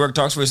 Yeah, your work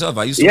talks for itself.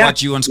 I used to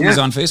watch you on Squeeze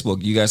on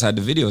Facebook. You guys had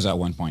the videos at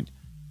one point.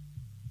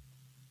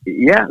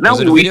 Yeah, no,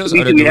 we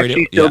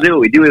actually still do.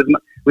 We do it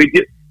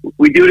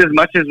as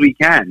much as we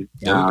can.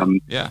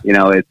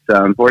 It's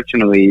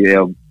unfortunately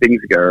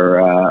things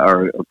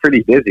are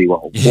pretty busy.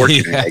 Well,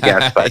 fortunate, I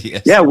guess. But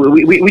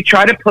we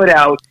try to put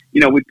out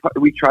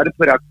we try to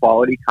put out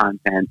quality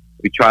content.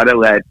 We try to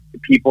let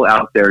people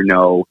out there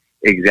know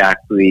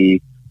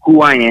exactly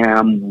who I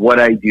am, what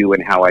I do,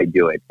 and how I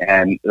do it.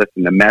 And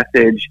listen, the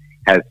message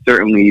has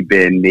certainly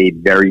been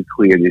made very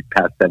clear these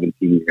past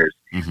 17 years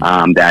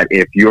that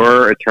if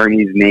your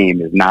attorney's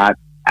name is not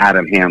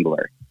Adam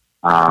Handler,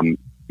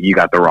 you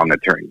got the wrong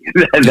attorney.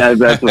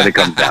 That's what it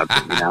comes down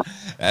to.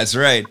 That's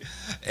right.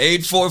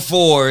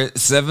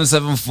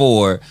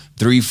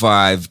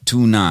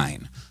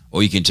 844-774-3529.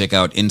 Or you can check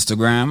out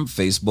Instagram,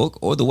 Facebook,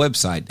 or the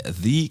website,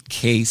 The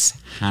Case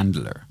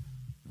Handler.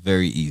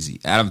 Very easy.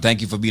 Adam, thank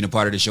you for being a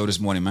part of the show this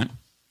morning, man.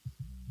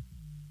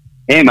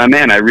 Hey, my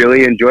man, I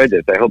really enjoyed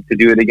this. I hope to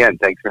do it again.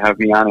 Thanks for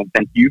having me on, and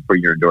thank you for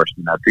your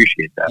endorsement. I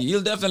appreciate that.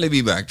 You'll definitely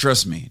be back.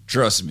 Trust me.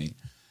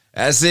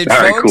 That's it, all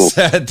folks.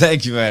 Right, cool.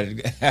 Thank you,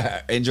 man.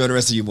 Enjoy the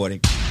rest of your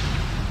morning.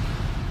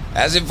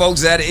 That's it,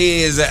 folks. That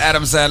is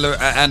Adam Sandler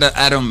and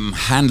Adam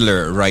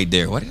Handler right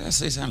there. What did I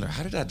say, Sandler?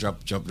 How did that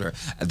drop there?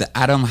 The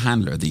Adam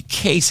Handler, the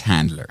case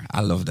handler.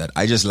 I love that.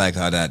 I just like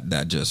how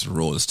that just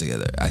rolls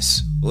together. I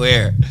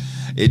swear.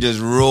 It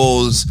just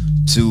rolls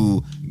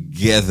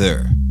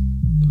together.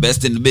 The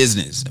best in the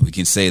business. We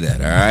can say that,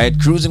 all right?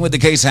 Cruising with the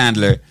case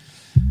handler.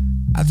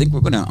 I think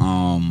we're going to,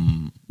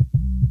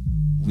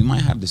 we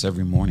might have this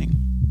every morning.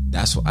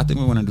 I think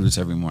we want to do this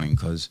every morning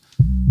because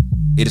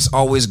it is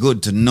always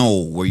good to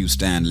know where you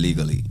stand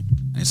legally.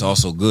 And it's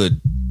also good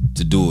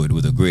to do it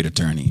with a great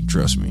attorney.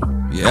 Trust me.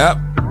 Yep.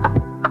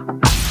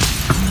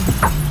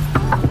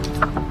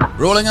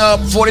 Rolling up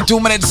 42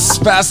 minutes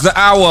past the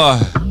hour.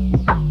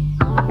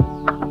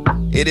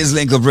 It is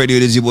Link Up Radio.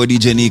 It is your boy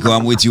DJ Nico.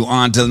 I'm with you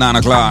until 9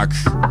 o'clock.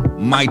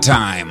 My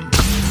time.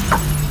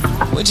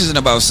 Which is in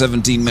about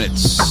 17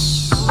 minutes.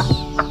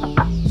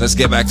 Let's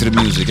get back to the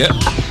music, yeah?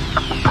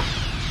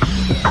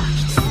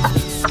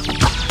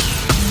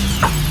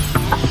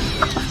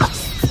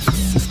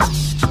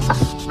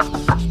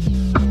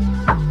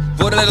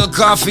 Put a little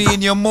coffee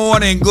in your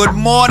morning. Good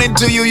morning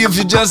to you if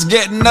you're just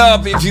getting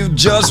up. If you're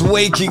just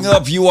waking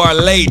up, you are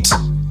late.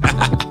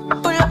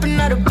 Pull up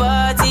another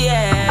party,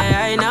 yeah.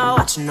 I ain't not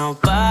watching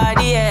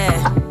nobody,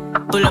 yeah.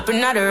 Pull up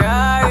another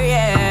Rari,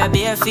 yeah.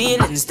 Bare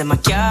feelings that I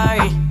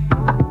carry.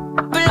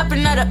 Pull up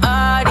another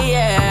Audi,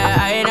 yeah.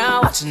 I ain't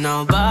not watching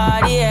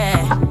nobody,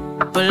 yeah.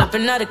 Pull up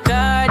another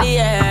card,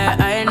 yeah.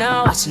 I ain't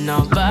not watching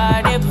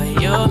nobody but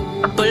you.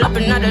 Pull up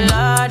another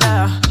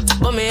Lada.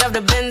 But me have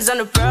the Benz and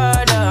the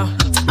Prada.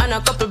 And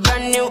a couple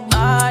brand new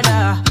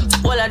order.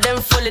 All of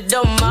them fully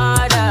don't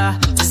matter.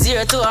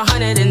 0 to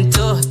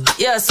 102.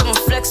 Yeah, so I'ma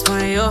flex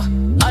on you.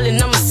 All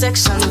in on my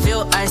section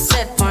view, I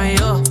set on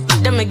you.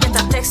 Then me get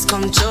a text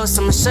come true,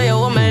 so I'ma show you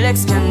what my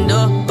legs can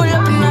do. Pull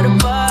up another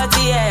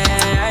party, yeah.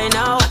 I ain't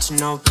not watching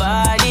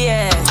nobody,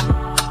 yeah.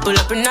 Pull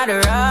up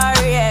another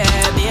Rari, yeah.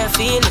 Bare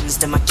feelings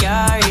that I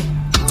carry.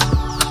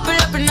 Pull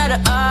up another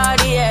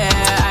Audi, yeah.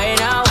 I ain't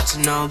not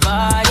watching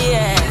nobody,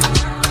 yeah.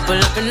 Pull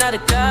up another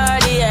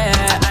card,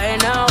 yeah. I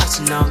ain't not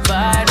watching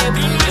nobody but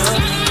you.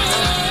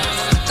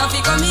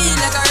 Coffee come in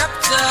like a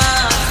raptor,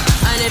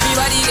 and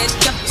everybody get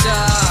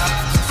captured.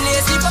 Play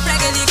sleep up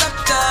like a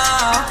helicopter,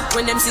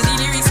 when them see the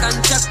lyrics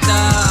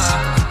contractor.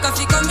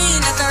 Coffee come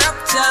in like a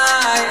raptor,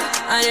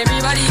 and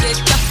everybody get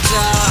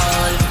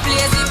captured.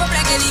 Play sleep up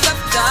like a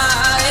helicopter,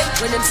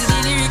 when them see the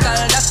lyrical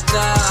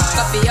doctor.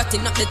 Coffee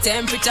hotting up the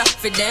temperature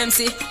for them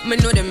see. Me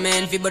know the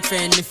man fi but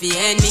friend me fi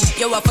enemy.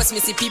 Yo, I first me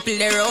see people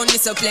there around me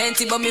so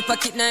plenty, but me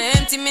pocket na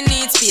empty, me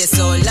need space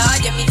so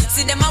large. Yeah, me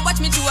see them a watch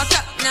me 2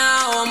 o'clock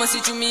now. I'ma see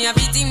through me a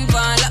beating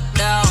for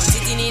lockdown.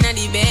 Sitting in a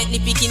the bed, the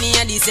picking in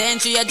a the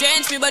century. I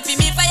drench me, but for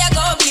me fire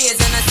go blaze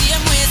and I see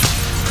him waste.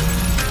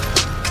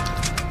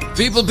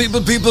 People,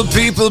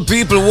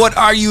 what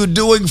are you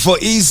doing for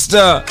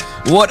Easter?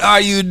 What are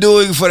you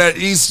doing for that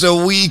Easter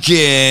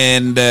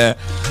weekend?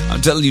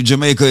 I'm telling you,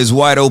 Jamaica is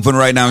wide open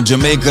right now.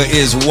 Jamaica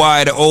is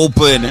wide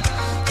open.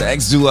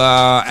 Thanks to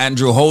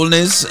Andrew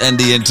Holness and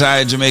the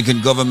entire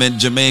Jamaican government.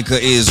 Jamaica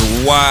is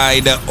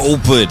wide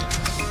open.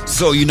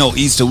 So, you know,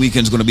 Easter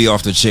weekend's going to be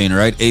off the chain,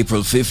 right?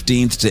 April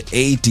 15th to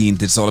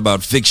 18th. It's all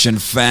about Fiction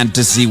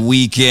Fantasy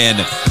Weekend.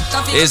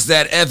 It's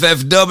that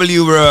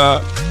FFW,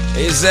 bruh.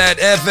 It's that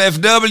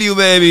FFW,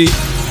 baby.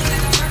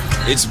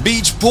 It's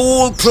Beach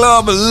Pool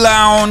Club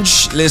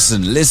Lounge.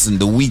 Listen,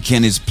 the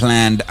weekend is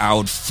planned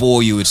out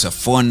for you. It's a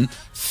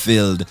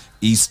fun-filled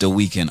Easter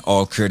weekend,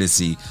 all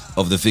courtesy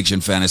of the Fiction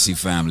Fantasy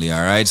family,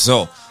 all right?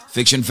 So,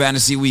 Fiction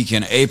Fantasy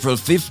Weekend, April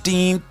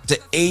 15th to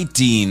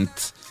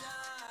 18th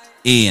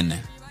in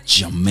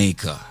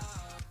Jamaica.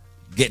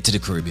 Get to the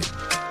Caribbean.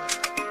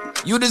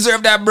 You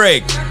deserve that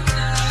break.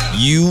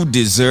 You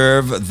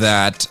deserve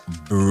that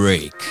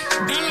break.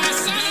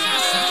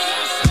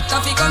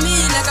 Coffee come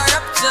in like a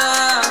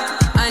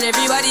raptor, and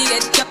everybody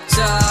get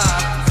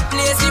captured.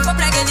 Play sleep up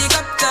like a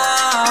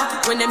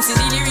helicopter, when them see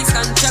the lyrics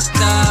constructor.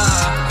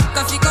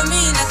 Coffee come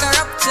in like a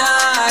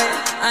raptor,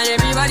 and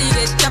everybody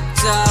get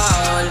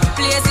captured.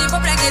 Play sleep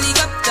up like a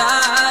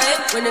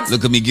helicopter, when them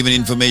Look at me giving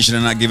information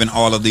and not giving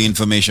all of the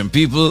information.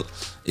 People,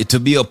 to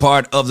be a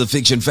part of the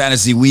Fiction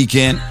Fantasy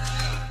Weekend,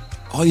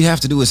 all you have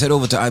to do is head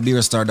over to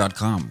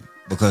IberiaStar.com,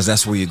 because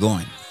that's where you're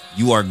going.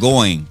 You are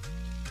going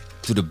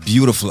to the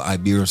beautiful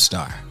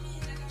Iberostar.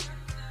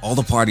 All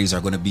the parties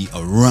are going to be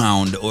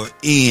around or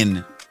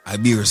in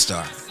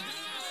Iberostar,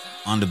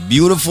 on the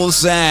beautiful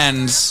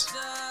sands,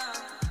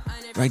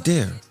 right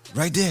there,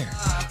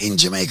 in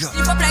Jamaica.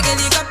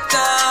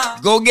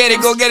 Go get it.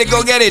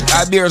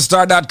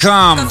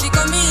 Iberostar.com.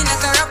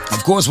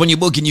 Of course, when you're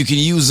booking, you can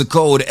use the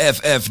code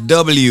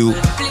FFW,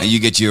 and you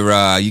get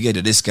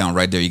a discount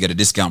right there. You get a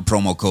discount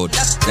promo code.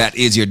 That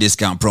is your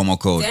discount promo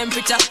code.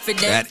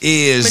 That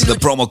is the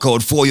promo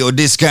code for your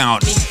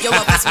discount.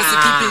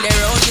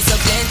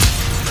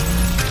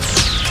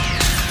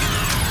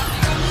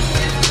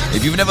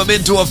 If you've never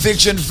been to a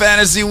Fiction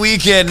Fantasy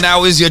Weekend,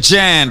 now is your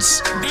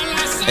chance.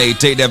 Hey,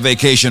 take that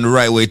vacation the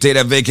right way.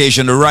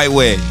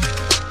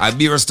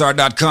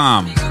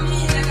 Iberostar.com.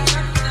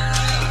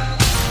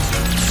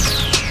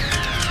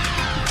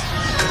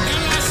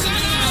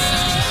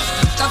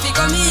 Coffee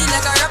come in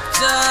like a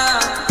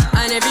raptor,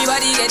 and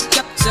everybody get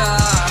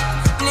captured.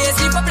 Play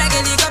sleep up like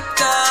a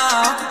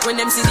helicopter, when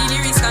them see the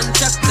lyrics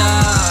constructor.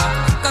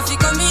 Coffee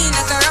come in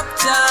like a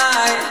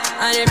raptor,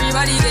 and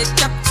everybody get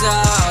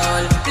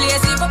captured. Play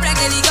sleep up like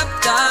a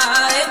helicopter,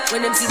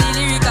 when them see the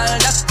lyrical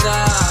doctor.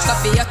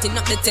 Coffee hotting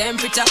up the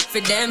temperature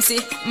for them, see.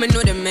 Me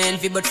know the man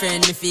fi, but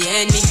friend me fi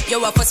enemy.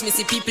 Yo, of course me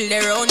see people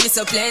there around me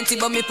so plenty,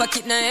 but me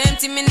pocket now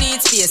empty, me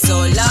need space. So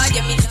Lord,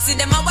 yeah, me see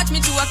them a watch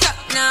me 2 o'clock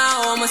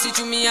now. Must see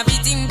to me a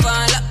beating for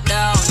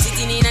lockdown.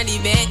 Sitting in a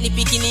debate,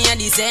 picking in a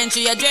the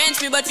century. A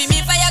drench me, but for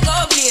me fire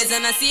go blaze.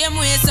 And I see him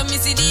way, so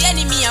me see the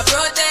enemy a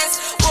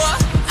protest. Whoa,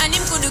 and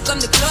him could come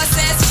the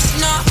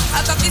closest. No, I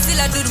can feel still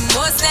I do the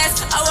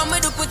mostest. I want me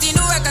to put in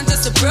the work and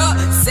just the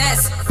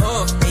process.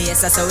 Oh,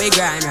 yes, that's how we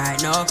grind right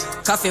now.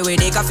 Coffee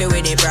with the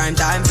prime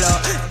time flow.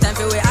 Time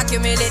for we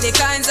accumulate the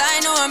kinds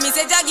I know. Me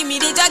say, give me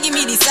the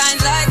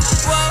signs like,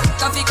 whoa,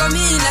 coffee come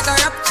in like a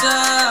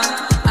raptor,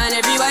 and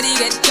everybody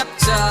get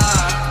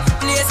captured.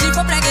 Play sleep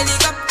up like a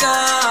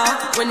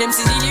helicopter, when them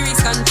see the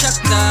lyrics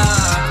constructor.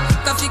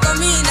 Coffee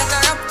come in like a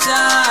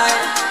raptor,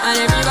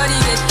 and everybody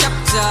get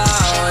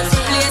captured.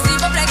 Play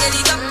sleep up like a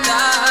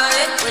helicopter,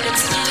 when them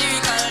see the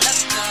lyrical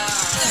doctor.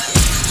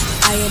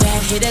 Are you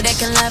that hitter that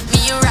can love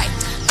me right?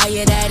 Are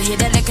you that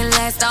hitter that can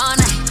last all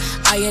night?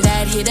 Are you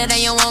that hitter that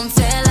you won't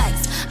tell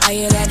lies? Are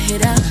you that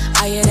hitter?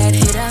 Are you that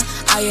hitter?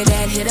 Are you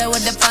that hitter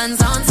with the funds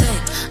on tick?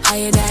 Are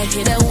you that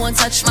hitter who won't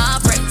touch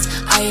my brakes?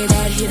 Are you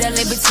that hitter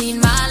lay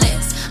between my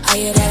legs? Are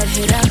you that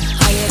hitter?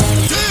 Are you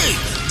that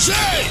DJ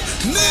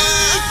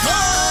Nico?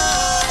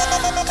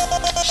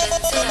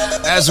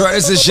 That's right,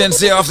 this is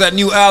Shenseea off that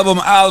new album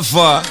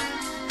Alpha.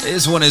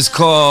 This one is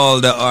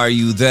called Are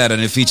You That?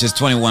 And it features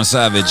 21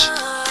 Savage.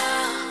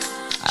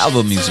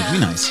 Album music, we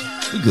nice.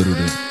 We good with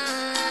it.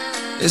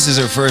 This is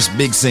her first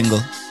big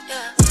single.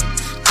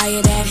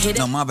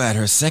 No, my bad,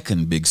 her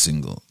second big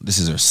single. This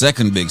is her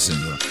second big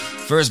single.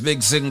 First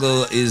big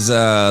single is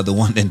the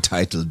one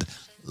entitled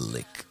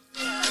Lick.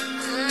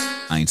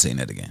 I ain't saying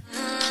that again.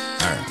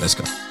 Alright, let's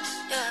go.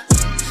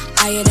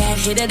 Are you that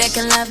hitter that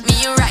can love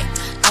me right?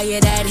 Are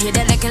you that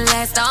hitter that can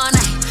last all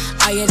night?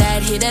 Are you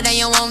that hitter that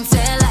you won't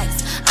tell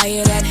lies? Are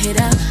you that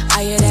hitter?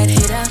 Are you that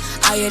hitter?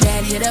 Are you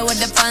that hitter with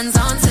the funds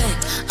on tick?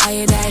 Are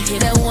you that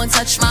hitter who won't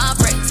touch my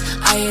brakes?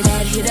 Are you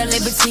that hitter lay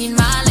between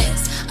my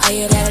legs? Are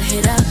you that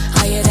hitter?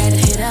 Are you that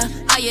hitter?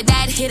 Are you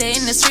that hitter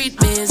in the street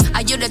biz?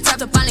 Are you the type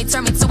to finally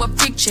turn me to a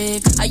freak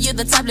chick? Are you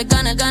the type that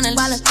gonna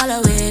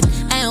follow it?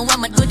 And when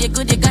my good, you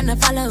gonna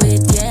follow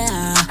it,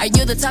 yeah. Are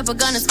you the type of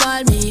gonna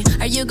spoil me?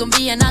 Are you gonna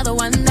be another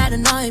one that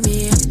annoy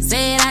me?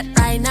 Say that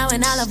right now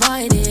and I'll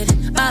avoid it.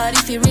 But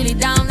if you're really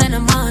down, then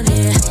I'm on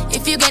it.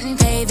 If you're getting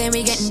paid, then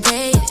we getting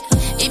paid.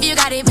 If you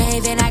got it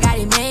made, then I got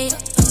it made.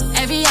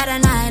 Every other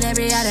night,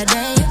 every other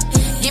day.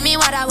 Give me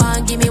what I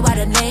want, give me what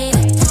I need.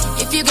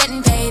 If you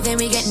getting paid, then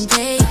we getting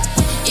paid.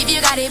 If you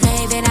got it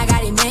made, then I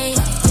got it made.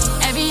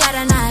 Every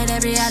other night,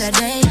 every other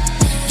day.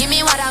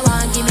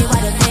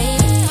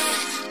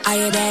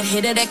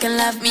 hitter that can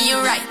love me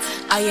right?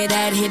 Are you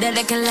that hitter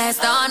that can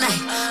last all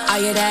night? Are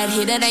you that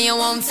hitter that you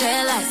won't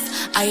tell us?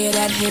 Are you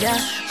that hitter?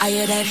 Are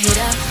you that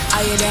hitter?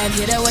 Are you that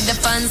hitter with the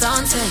funds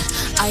on 10?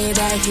 Are you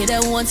that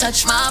hitter who won't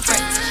touch my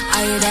friends?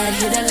 Are you that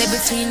hitter live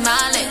between my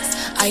legs?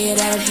 Are you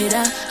that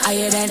hitter? Are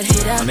you that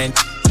hitter? I'm in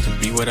to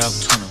be whatever.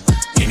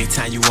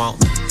 Anytime you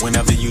want,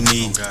 whenever you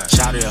need.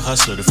 Shout out a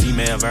hustler, the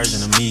female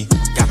version of me.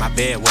 Got my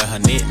bed with her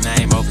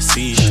nickname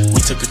overseas.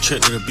 We took a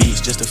trip to the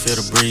beach just to feel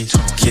the breeze.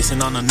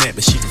 Kissing on her neck,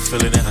 but she can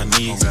feel it in her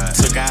knees.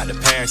 Took her out to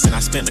Paris and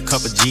I spent a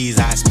couple G's.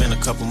 I spent a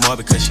couple more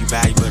because she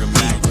valuable to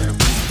me.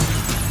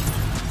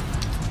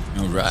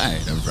 All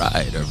right.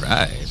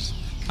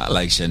 I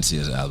like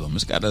Shensia's album.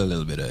 It's got a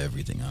little bit of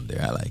everything on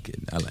there. I like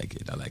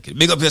it.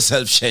 Big up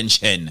yourself,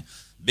 Shen.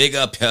 Big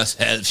up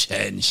yourself,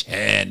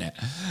 Shen.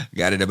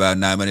 Got it about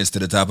 9 minutes to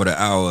the top of the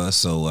hour.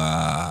 So,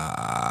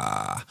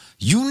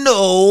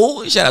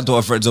 shout out to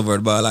our friends over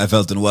at BioLife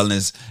Health and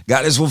Wellness.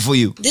 Got this one for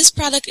you. This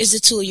product is a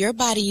tool your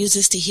body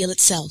uses to heal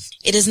itself.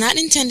 It is not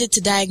intended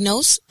to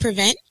diagnose,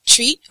 prevent,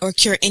 treat, or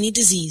cure any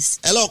disease.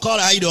 Hello,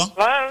 caller. How you doing?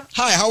 Hello.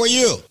 Hi, how are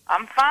you?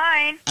 I'm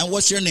fine. And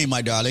what's your name,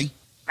 my darling?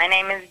 My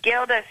name is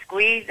Gilda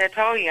Squeeze. I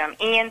told you, I'm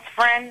Ian's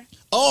friend.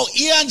 Oh,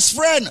 Ian's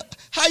friend.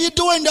 How you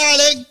doing,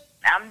 darling?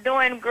 I'm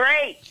doing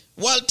great.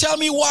 Well, tell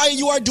me why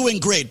you are doing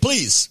great,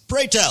 please.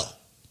 Pray tell.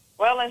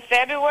 Well, in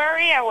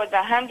February, I was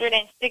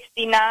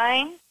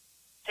 169.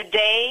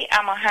 Today,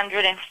 I'm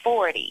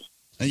 140.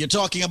 And you're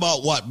talking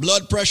about what?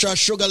 Blood pressure,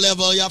 sugar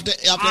level? You have to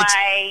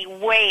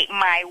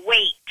my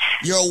weight.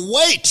 Your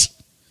weight?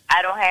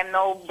 I don't have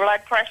no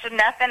blood pressure,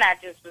 nothing. I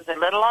just was a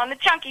little on the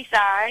chunky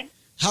side.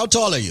 How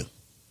tall are you?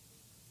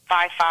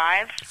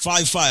 5'5".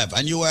 5'5",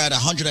 and you were at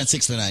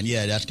 169.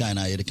 Yeah, that's kind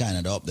of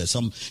up there.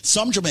 Some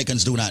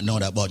Jamaicans do not know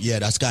that, but yeah,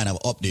 that's kind of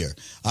up there.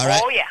 All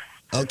right. Oh yeah.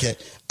 Okay,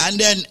 and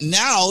then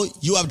now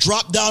you have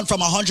dropped down from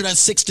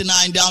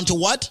 169 down to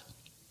what?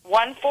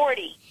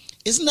 140.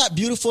 Isn't that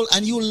beautiful?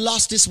 And you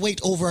lost this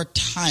weight over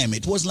time.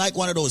 It was like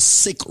one of those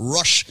sick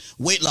rush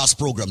weight loss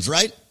programs,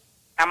 right?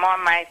 I'm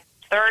on my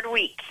 3rd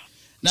week.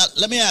 Now,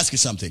 let me ask you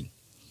something.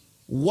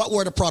 What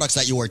were the products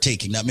that you were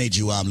taking that made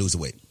you lose the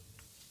weight?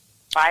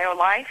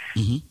 BioLife,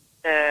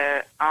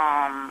 the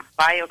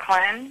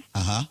BioCleanse,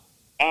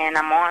 and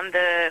I'm on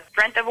the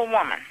Strength of a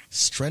Woman.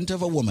 Strength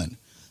of a Woman.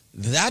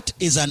 That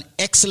is an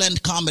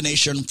excellent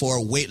combination for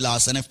weight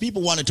loss. And if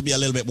people wanted to be a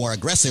little bit more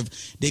aggressive,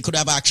 they could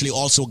have actually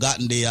also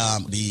gotten the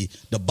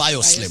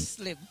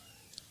BioSlim.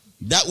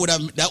 That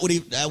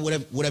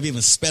would have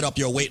even sped up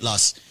your weight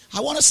loss. I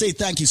want to say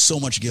thank you so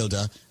much,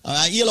 Gilda.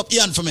 Heal up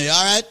Ian for me,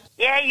 all right?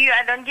 Yeah,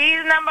 I don't give you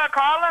his number.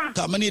 Call him.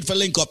 Come, I need to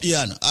link up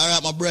Ian. All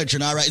right, my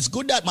brethren, all right? It's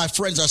good that my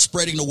friends are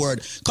spreading the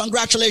word.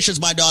 Congratulations,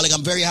 my darling.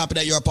 I'm very happy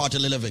that you're a part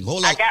of the living.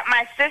 Hold on. I got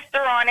my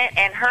sister on it,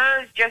 and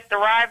hers just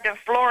arrived in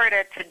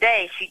Florida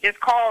today. She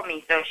just called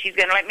me, so she's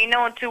going to let me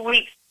know in 2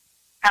 weeks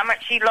how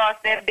much she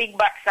lost that big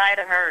backside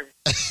of hers.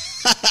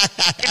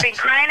 She's been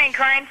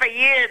crying for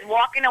years,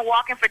 walking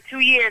for 2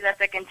 years. I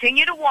said,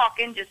 continue to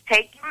walking. Just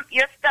take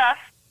your stuff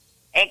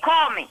and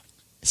call me.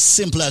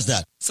 Simple as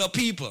that. So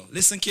people,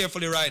 listen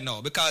carefully right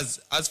now, because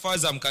as far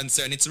as I'm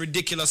concerned, it's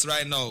ridiculous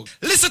right now.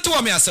 Listen to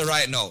what I say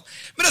right now.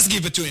 Me just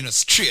give it to you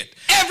straight.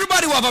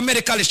 Everybody who have a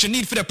medical issue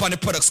need for the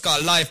products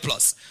called Life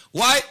Plus.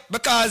 Why?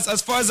 Because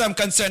as far as I'm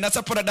concerned, that's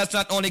a product that's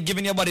not only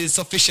giving your body the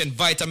sufficient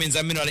vitamins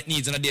and minerals it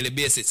needs on a daily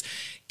basis.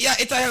 Yeah,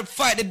 it'll help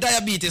fight the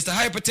diabetes, the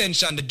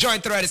hypertension, the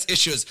joint arthritis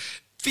issues,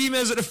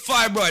 females with the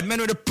fibroid, men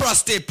with the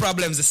prostate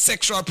problems, the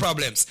sexual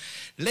problems.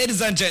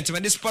 Ladies and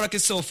gentlemen, this product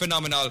is so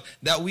phenomenal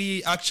that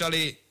we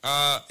actually,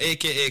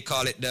 AKA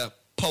call it the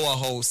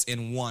powerhouse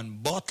in one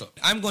bottle.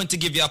 I'm going to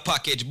give you a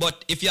package,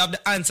 but if you have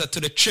the answer to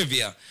the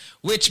trivia,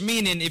 which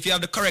meaning if you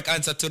have the correct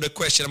answer to the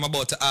question I'm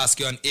about to ask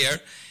you on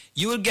air,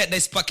 you will get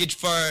this package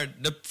for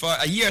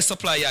a year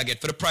supply you get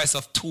for the price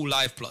of 2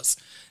 Life Plus.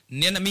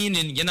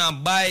 Meaning you're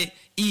not buy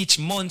each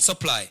month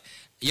supply.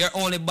 You're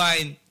only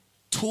buying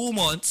 2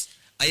 months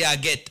and you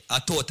get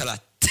a total of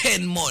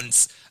 10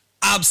 months.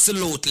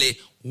 Absolutely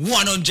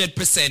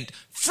 100%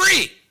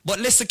 free. But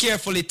listen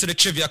carefully to the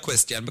trivia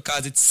question,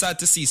 because it's sad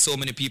to see so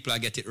many people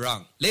get it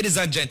wrong. Ladies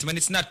and gentlemen,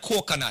 it's not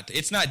coconut,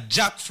 it's not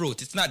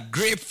jackfruit, it's not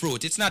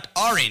grapefruit, it's not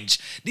orange.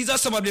 These are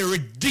some of the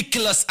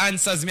ridiculous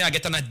answers I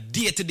get on a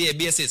day-to-day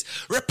basis.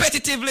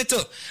 Repetitively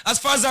too. As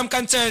far as I'm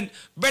concerned,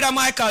 Brother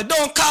Michael,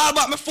 don't call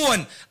back my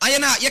phone.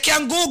 And you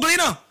can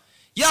Google,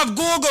 You have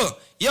Google.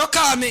 You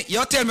call me,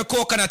 you tell me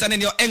coconut, and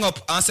then you hang up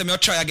and say me you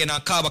try again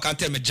and call back and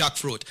tell me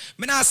jackfruit.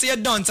 Me not say you're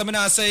done, so me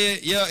not say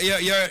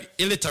you're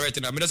illiterate,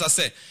 Me just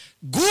say,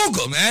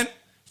 Google, man.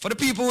 For the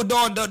people who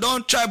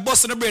don't try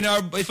busting the brain,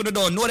 or if you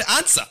don't know the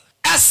answer.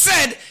 I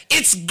said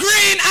it's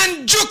green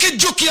and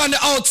juky on the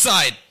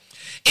outside.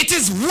 It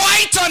is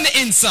white on the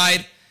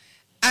inside.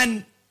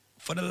 And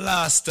for the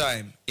last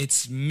time,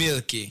 it's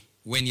milky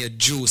when you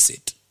juice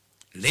it.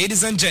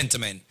 Ladies and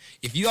gentlemen,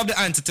 if you have the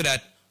answer to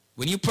that,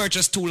 when you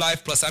purchase 2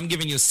 Life Plus, I'm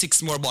giving you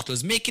 6 more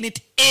bottles, making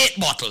it 8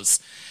 bottles.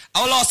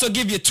 I will also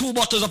give you 2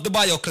 bottles of the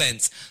Bio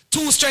Cleanse,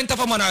 2 Strength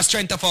of a Man or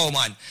Strength of a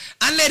Woman.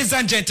 And ladies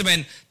and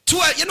gentlemen,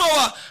 you know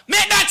what?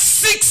 Make that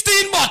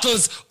 16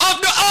 bottles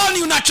of the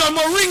all-new natural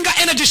Moringa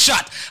Energy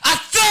Shot at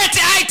 30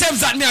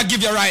 items that me I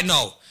give you right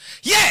now.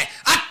 Yeah,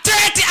 at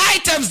 30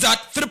 items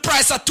that for the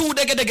price of 2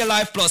 Dege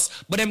Life Plus,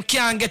 but them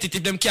can't get it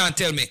if them can't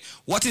tell me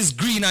what is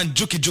green and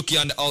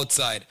juki on the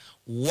outside,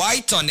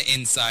 white on the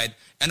inside,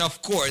 and of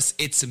course,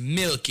 it's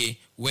milky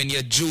when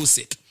you juice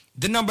it.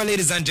 The number,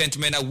 ladies and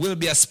gentlemen, will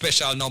be a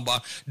special number.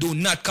 Do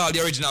not call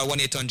the original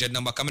 1-800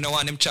 number, because I don't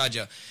want them charge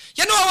you.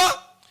 You know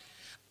what?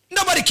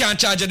 Nobody can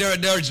charge you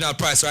the original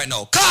price right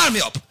now. Call me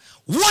up.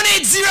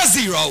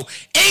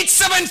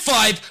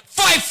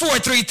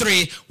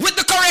 1-800-875-5433 with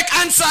the correct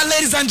answer,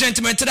 ladies and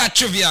gentlemen, to that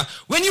trivia.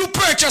 When you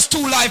purchase 2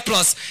 Life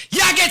Plus, you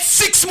get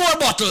 6 more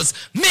bottles,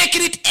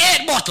 making it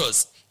 8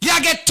 bottles.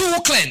 You get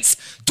 2 Cleanse,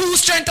 2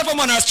 Strength of a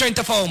Man or Strength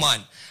of a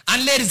Woman.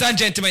 And ladies and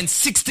gentlemen,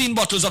 16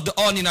 bottles of the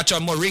all-new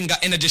natural Moringa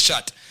Energy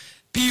Shot.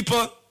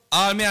 People,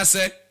 all me I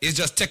say is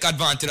just take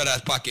advantage of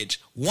that package.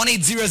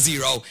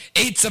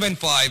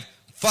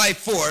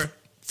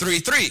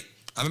 1-800-875-5433.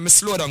 I'm going to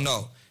slow down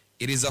now.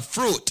 It is a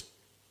fruit.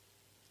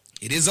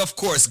 It is, of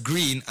course,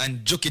 green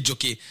and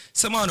juki.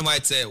 Someone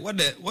might say,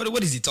 what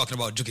is he talking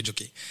about,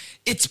 juki?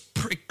 It's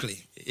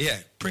prickly.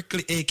 Yeah,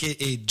 prickly,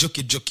 a.k.a.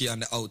 juki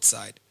on the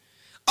outside.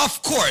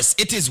 Of course,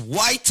 it is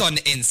white on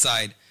the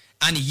inside.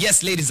 And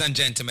yes, ladies and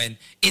gentlemen,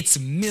 it's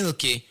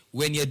milky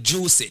when you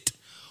juice it.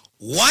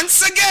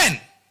 Once again,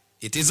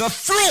 it is a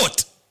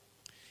fruit.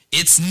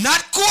 It's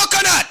not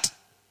coconut.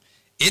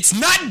 It's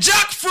not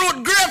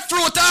jackfruit,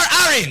 grapefruit, or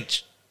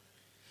orange.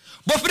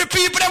 But for the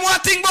people that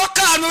want to think about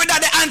call me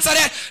without the answer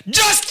there,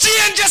 just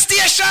change your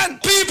station.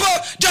 People,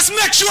 just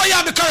make sure you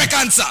have the correct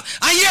answer.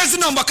 And here's the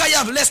number, because you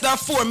have less than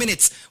 4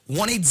 minutes.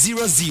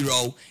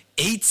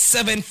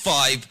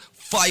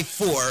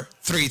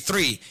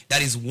 1-800-875-5433.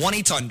 That is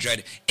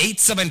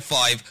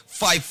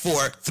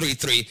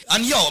 1-800-875-5433.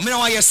 And yo, me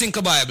don't want your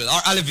Cinco Bible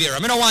or aloe vera.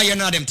 Me don't want your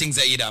none of them things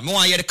either. Me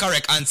want you the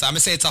correct answer. Me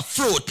say it's a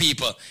fruit,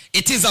 people.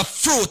 It is a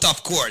fruit,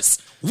 of course.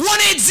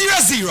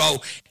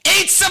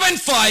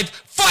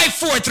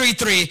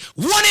 1-800-875-5433.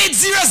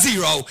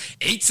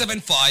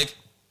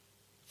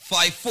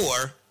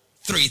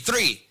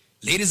 1-800-875-5433.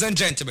 Ladies and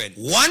gentlemen,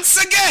 once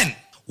again,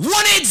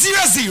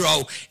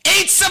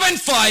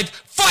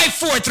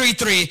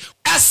 1-800-875-5433.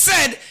 As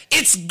said,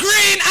 it's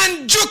green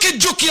and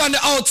juki on the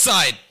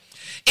outside.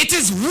 It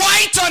is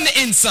white on the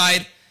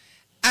inside.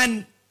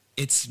 And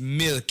it's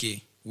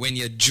milky when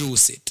you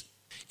juice it.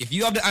 If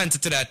you have the answer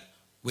to that,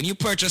 when you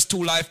purchase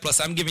 2 Life Plus,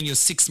 I'm giving you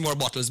 6 more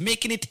bottles,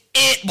 making it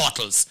 8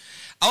 bottles.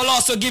 I will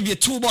also give you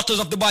 2 bottles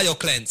of the Bio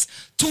Cleanse,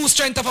 2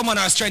 Strength of a Man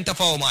or Strength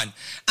of a Woman.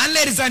 And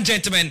ladies and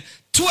gentlemen,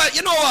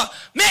 you know what?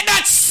 Make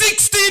that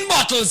 16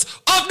 bottles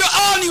of the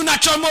all-new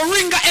natural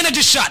Moringa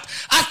Energy Shot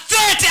at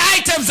 30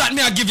 items that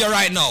me I give you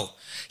right now.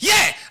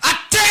 Yeah, at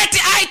 30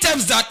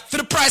 items that for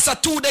the price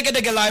of 2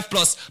 Dege Life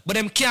Plus, but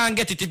them can't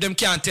get it if them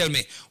can't tell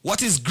me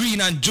what is green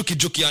and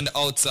juki on the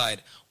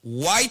outside,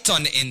 white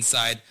on the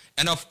inside,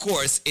 and of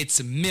course,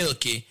 it's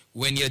milky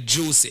when you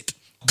juice it.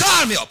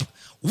 Call me up.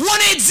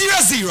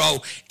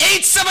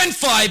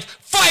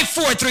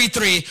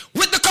 1-800-875-5433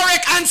 with the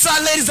correct answer,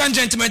 ladies and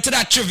gentlemen, to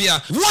that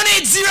trivia.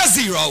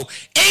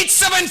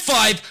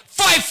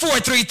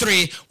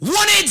 1-800-875-5433.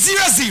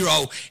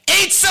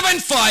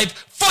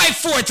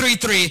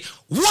 1-800-875-5433.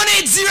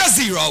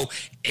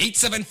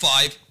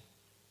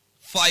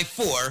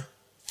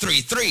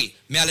 1-800-875-5433.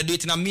 May I do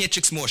it in a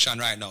matrix motion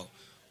right now?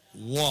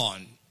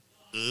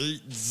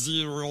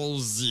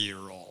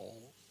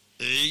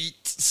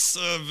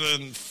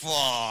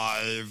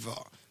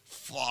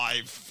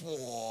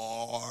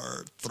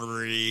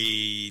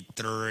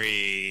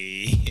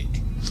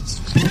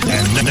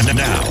 And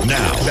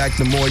now, back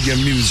to more of your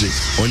music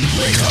on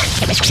Wake Up.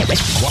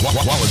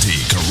 Quality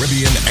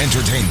Caribbean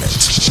Entertainment.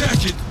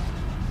 Check it.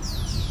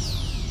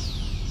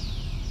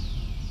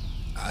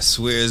 I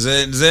swear,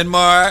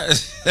 Zenmar.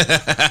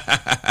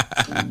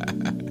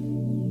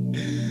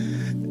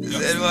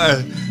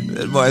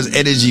 Zenmar's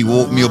energy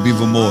woke me up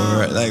even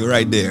more, like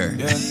right there.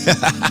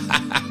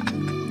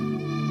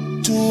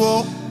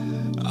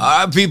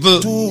 Alright,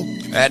 people,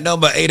 at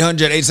number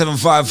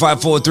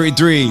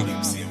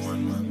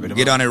 800-875-5433.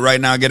 Get on it right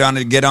now. Get on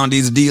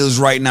these deals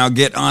right now.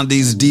 Get on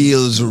these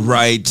deals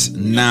right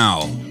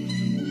now.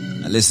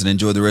 Now listen,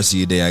 enjoy the rest of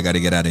your day. I got to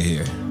get out of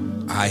here.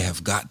 I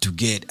have got to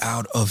get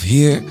out of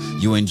here.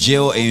 You in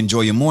jail,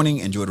 enjoy your morning.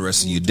 Enjoy the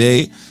rest of your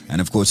day. And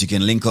of course, you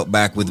can link up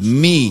back with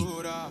me.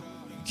 You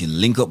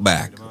can link up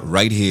back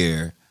right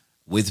here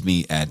with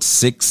me at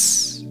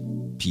 6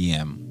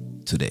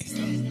 p.m. today.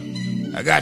 I got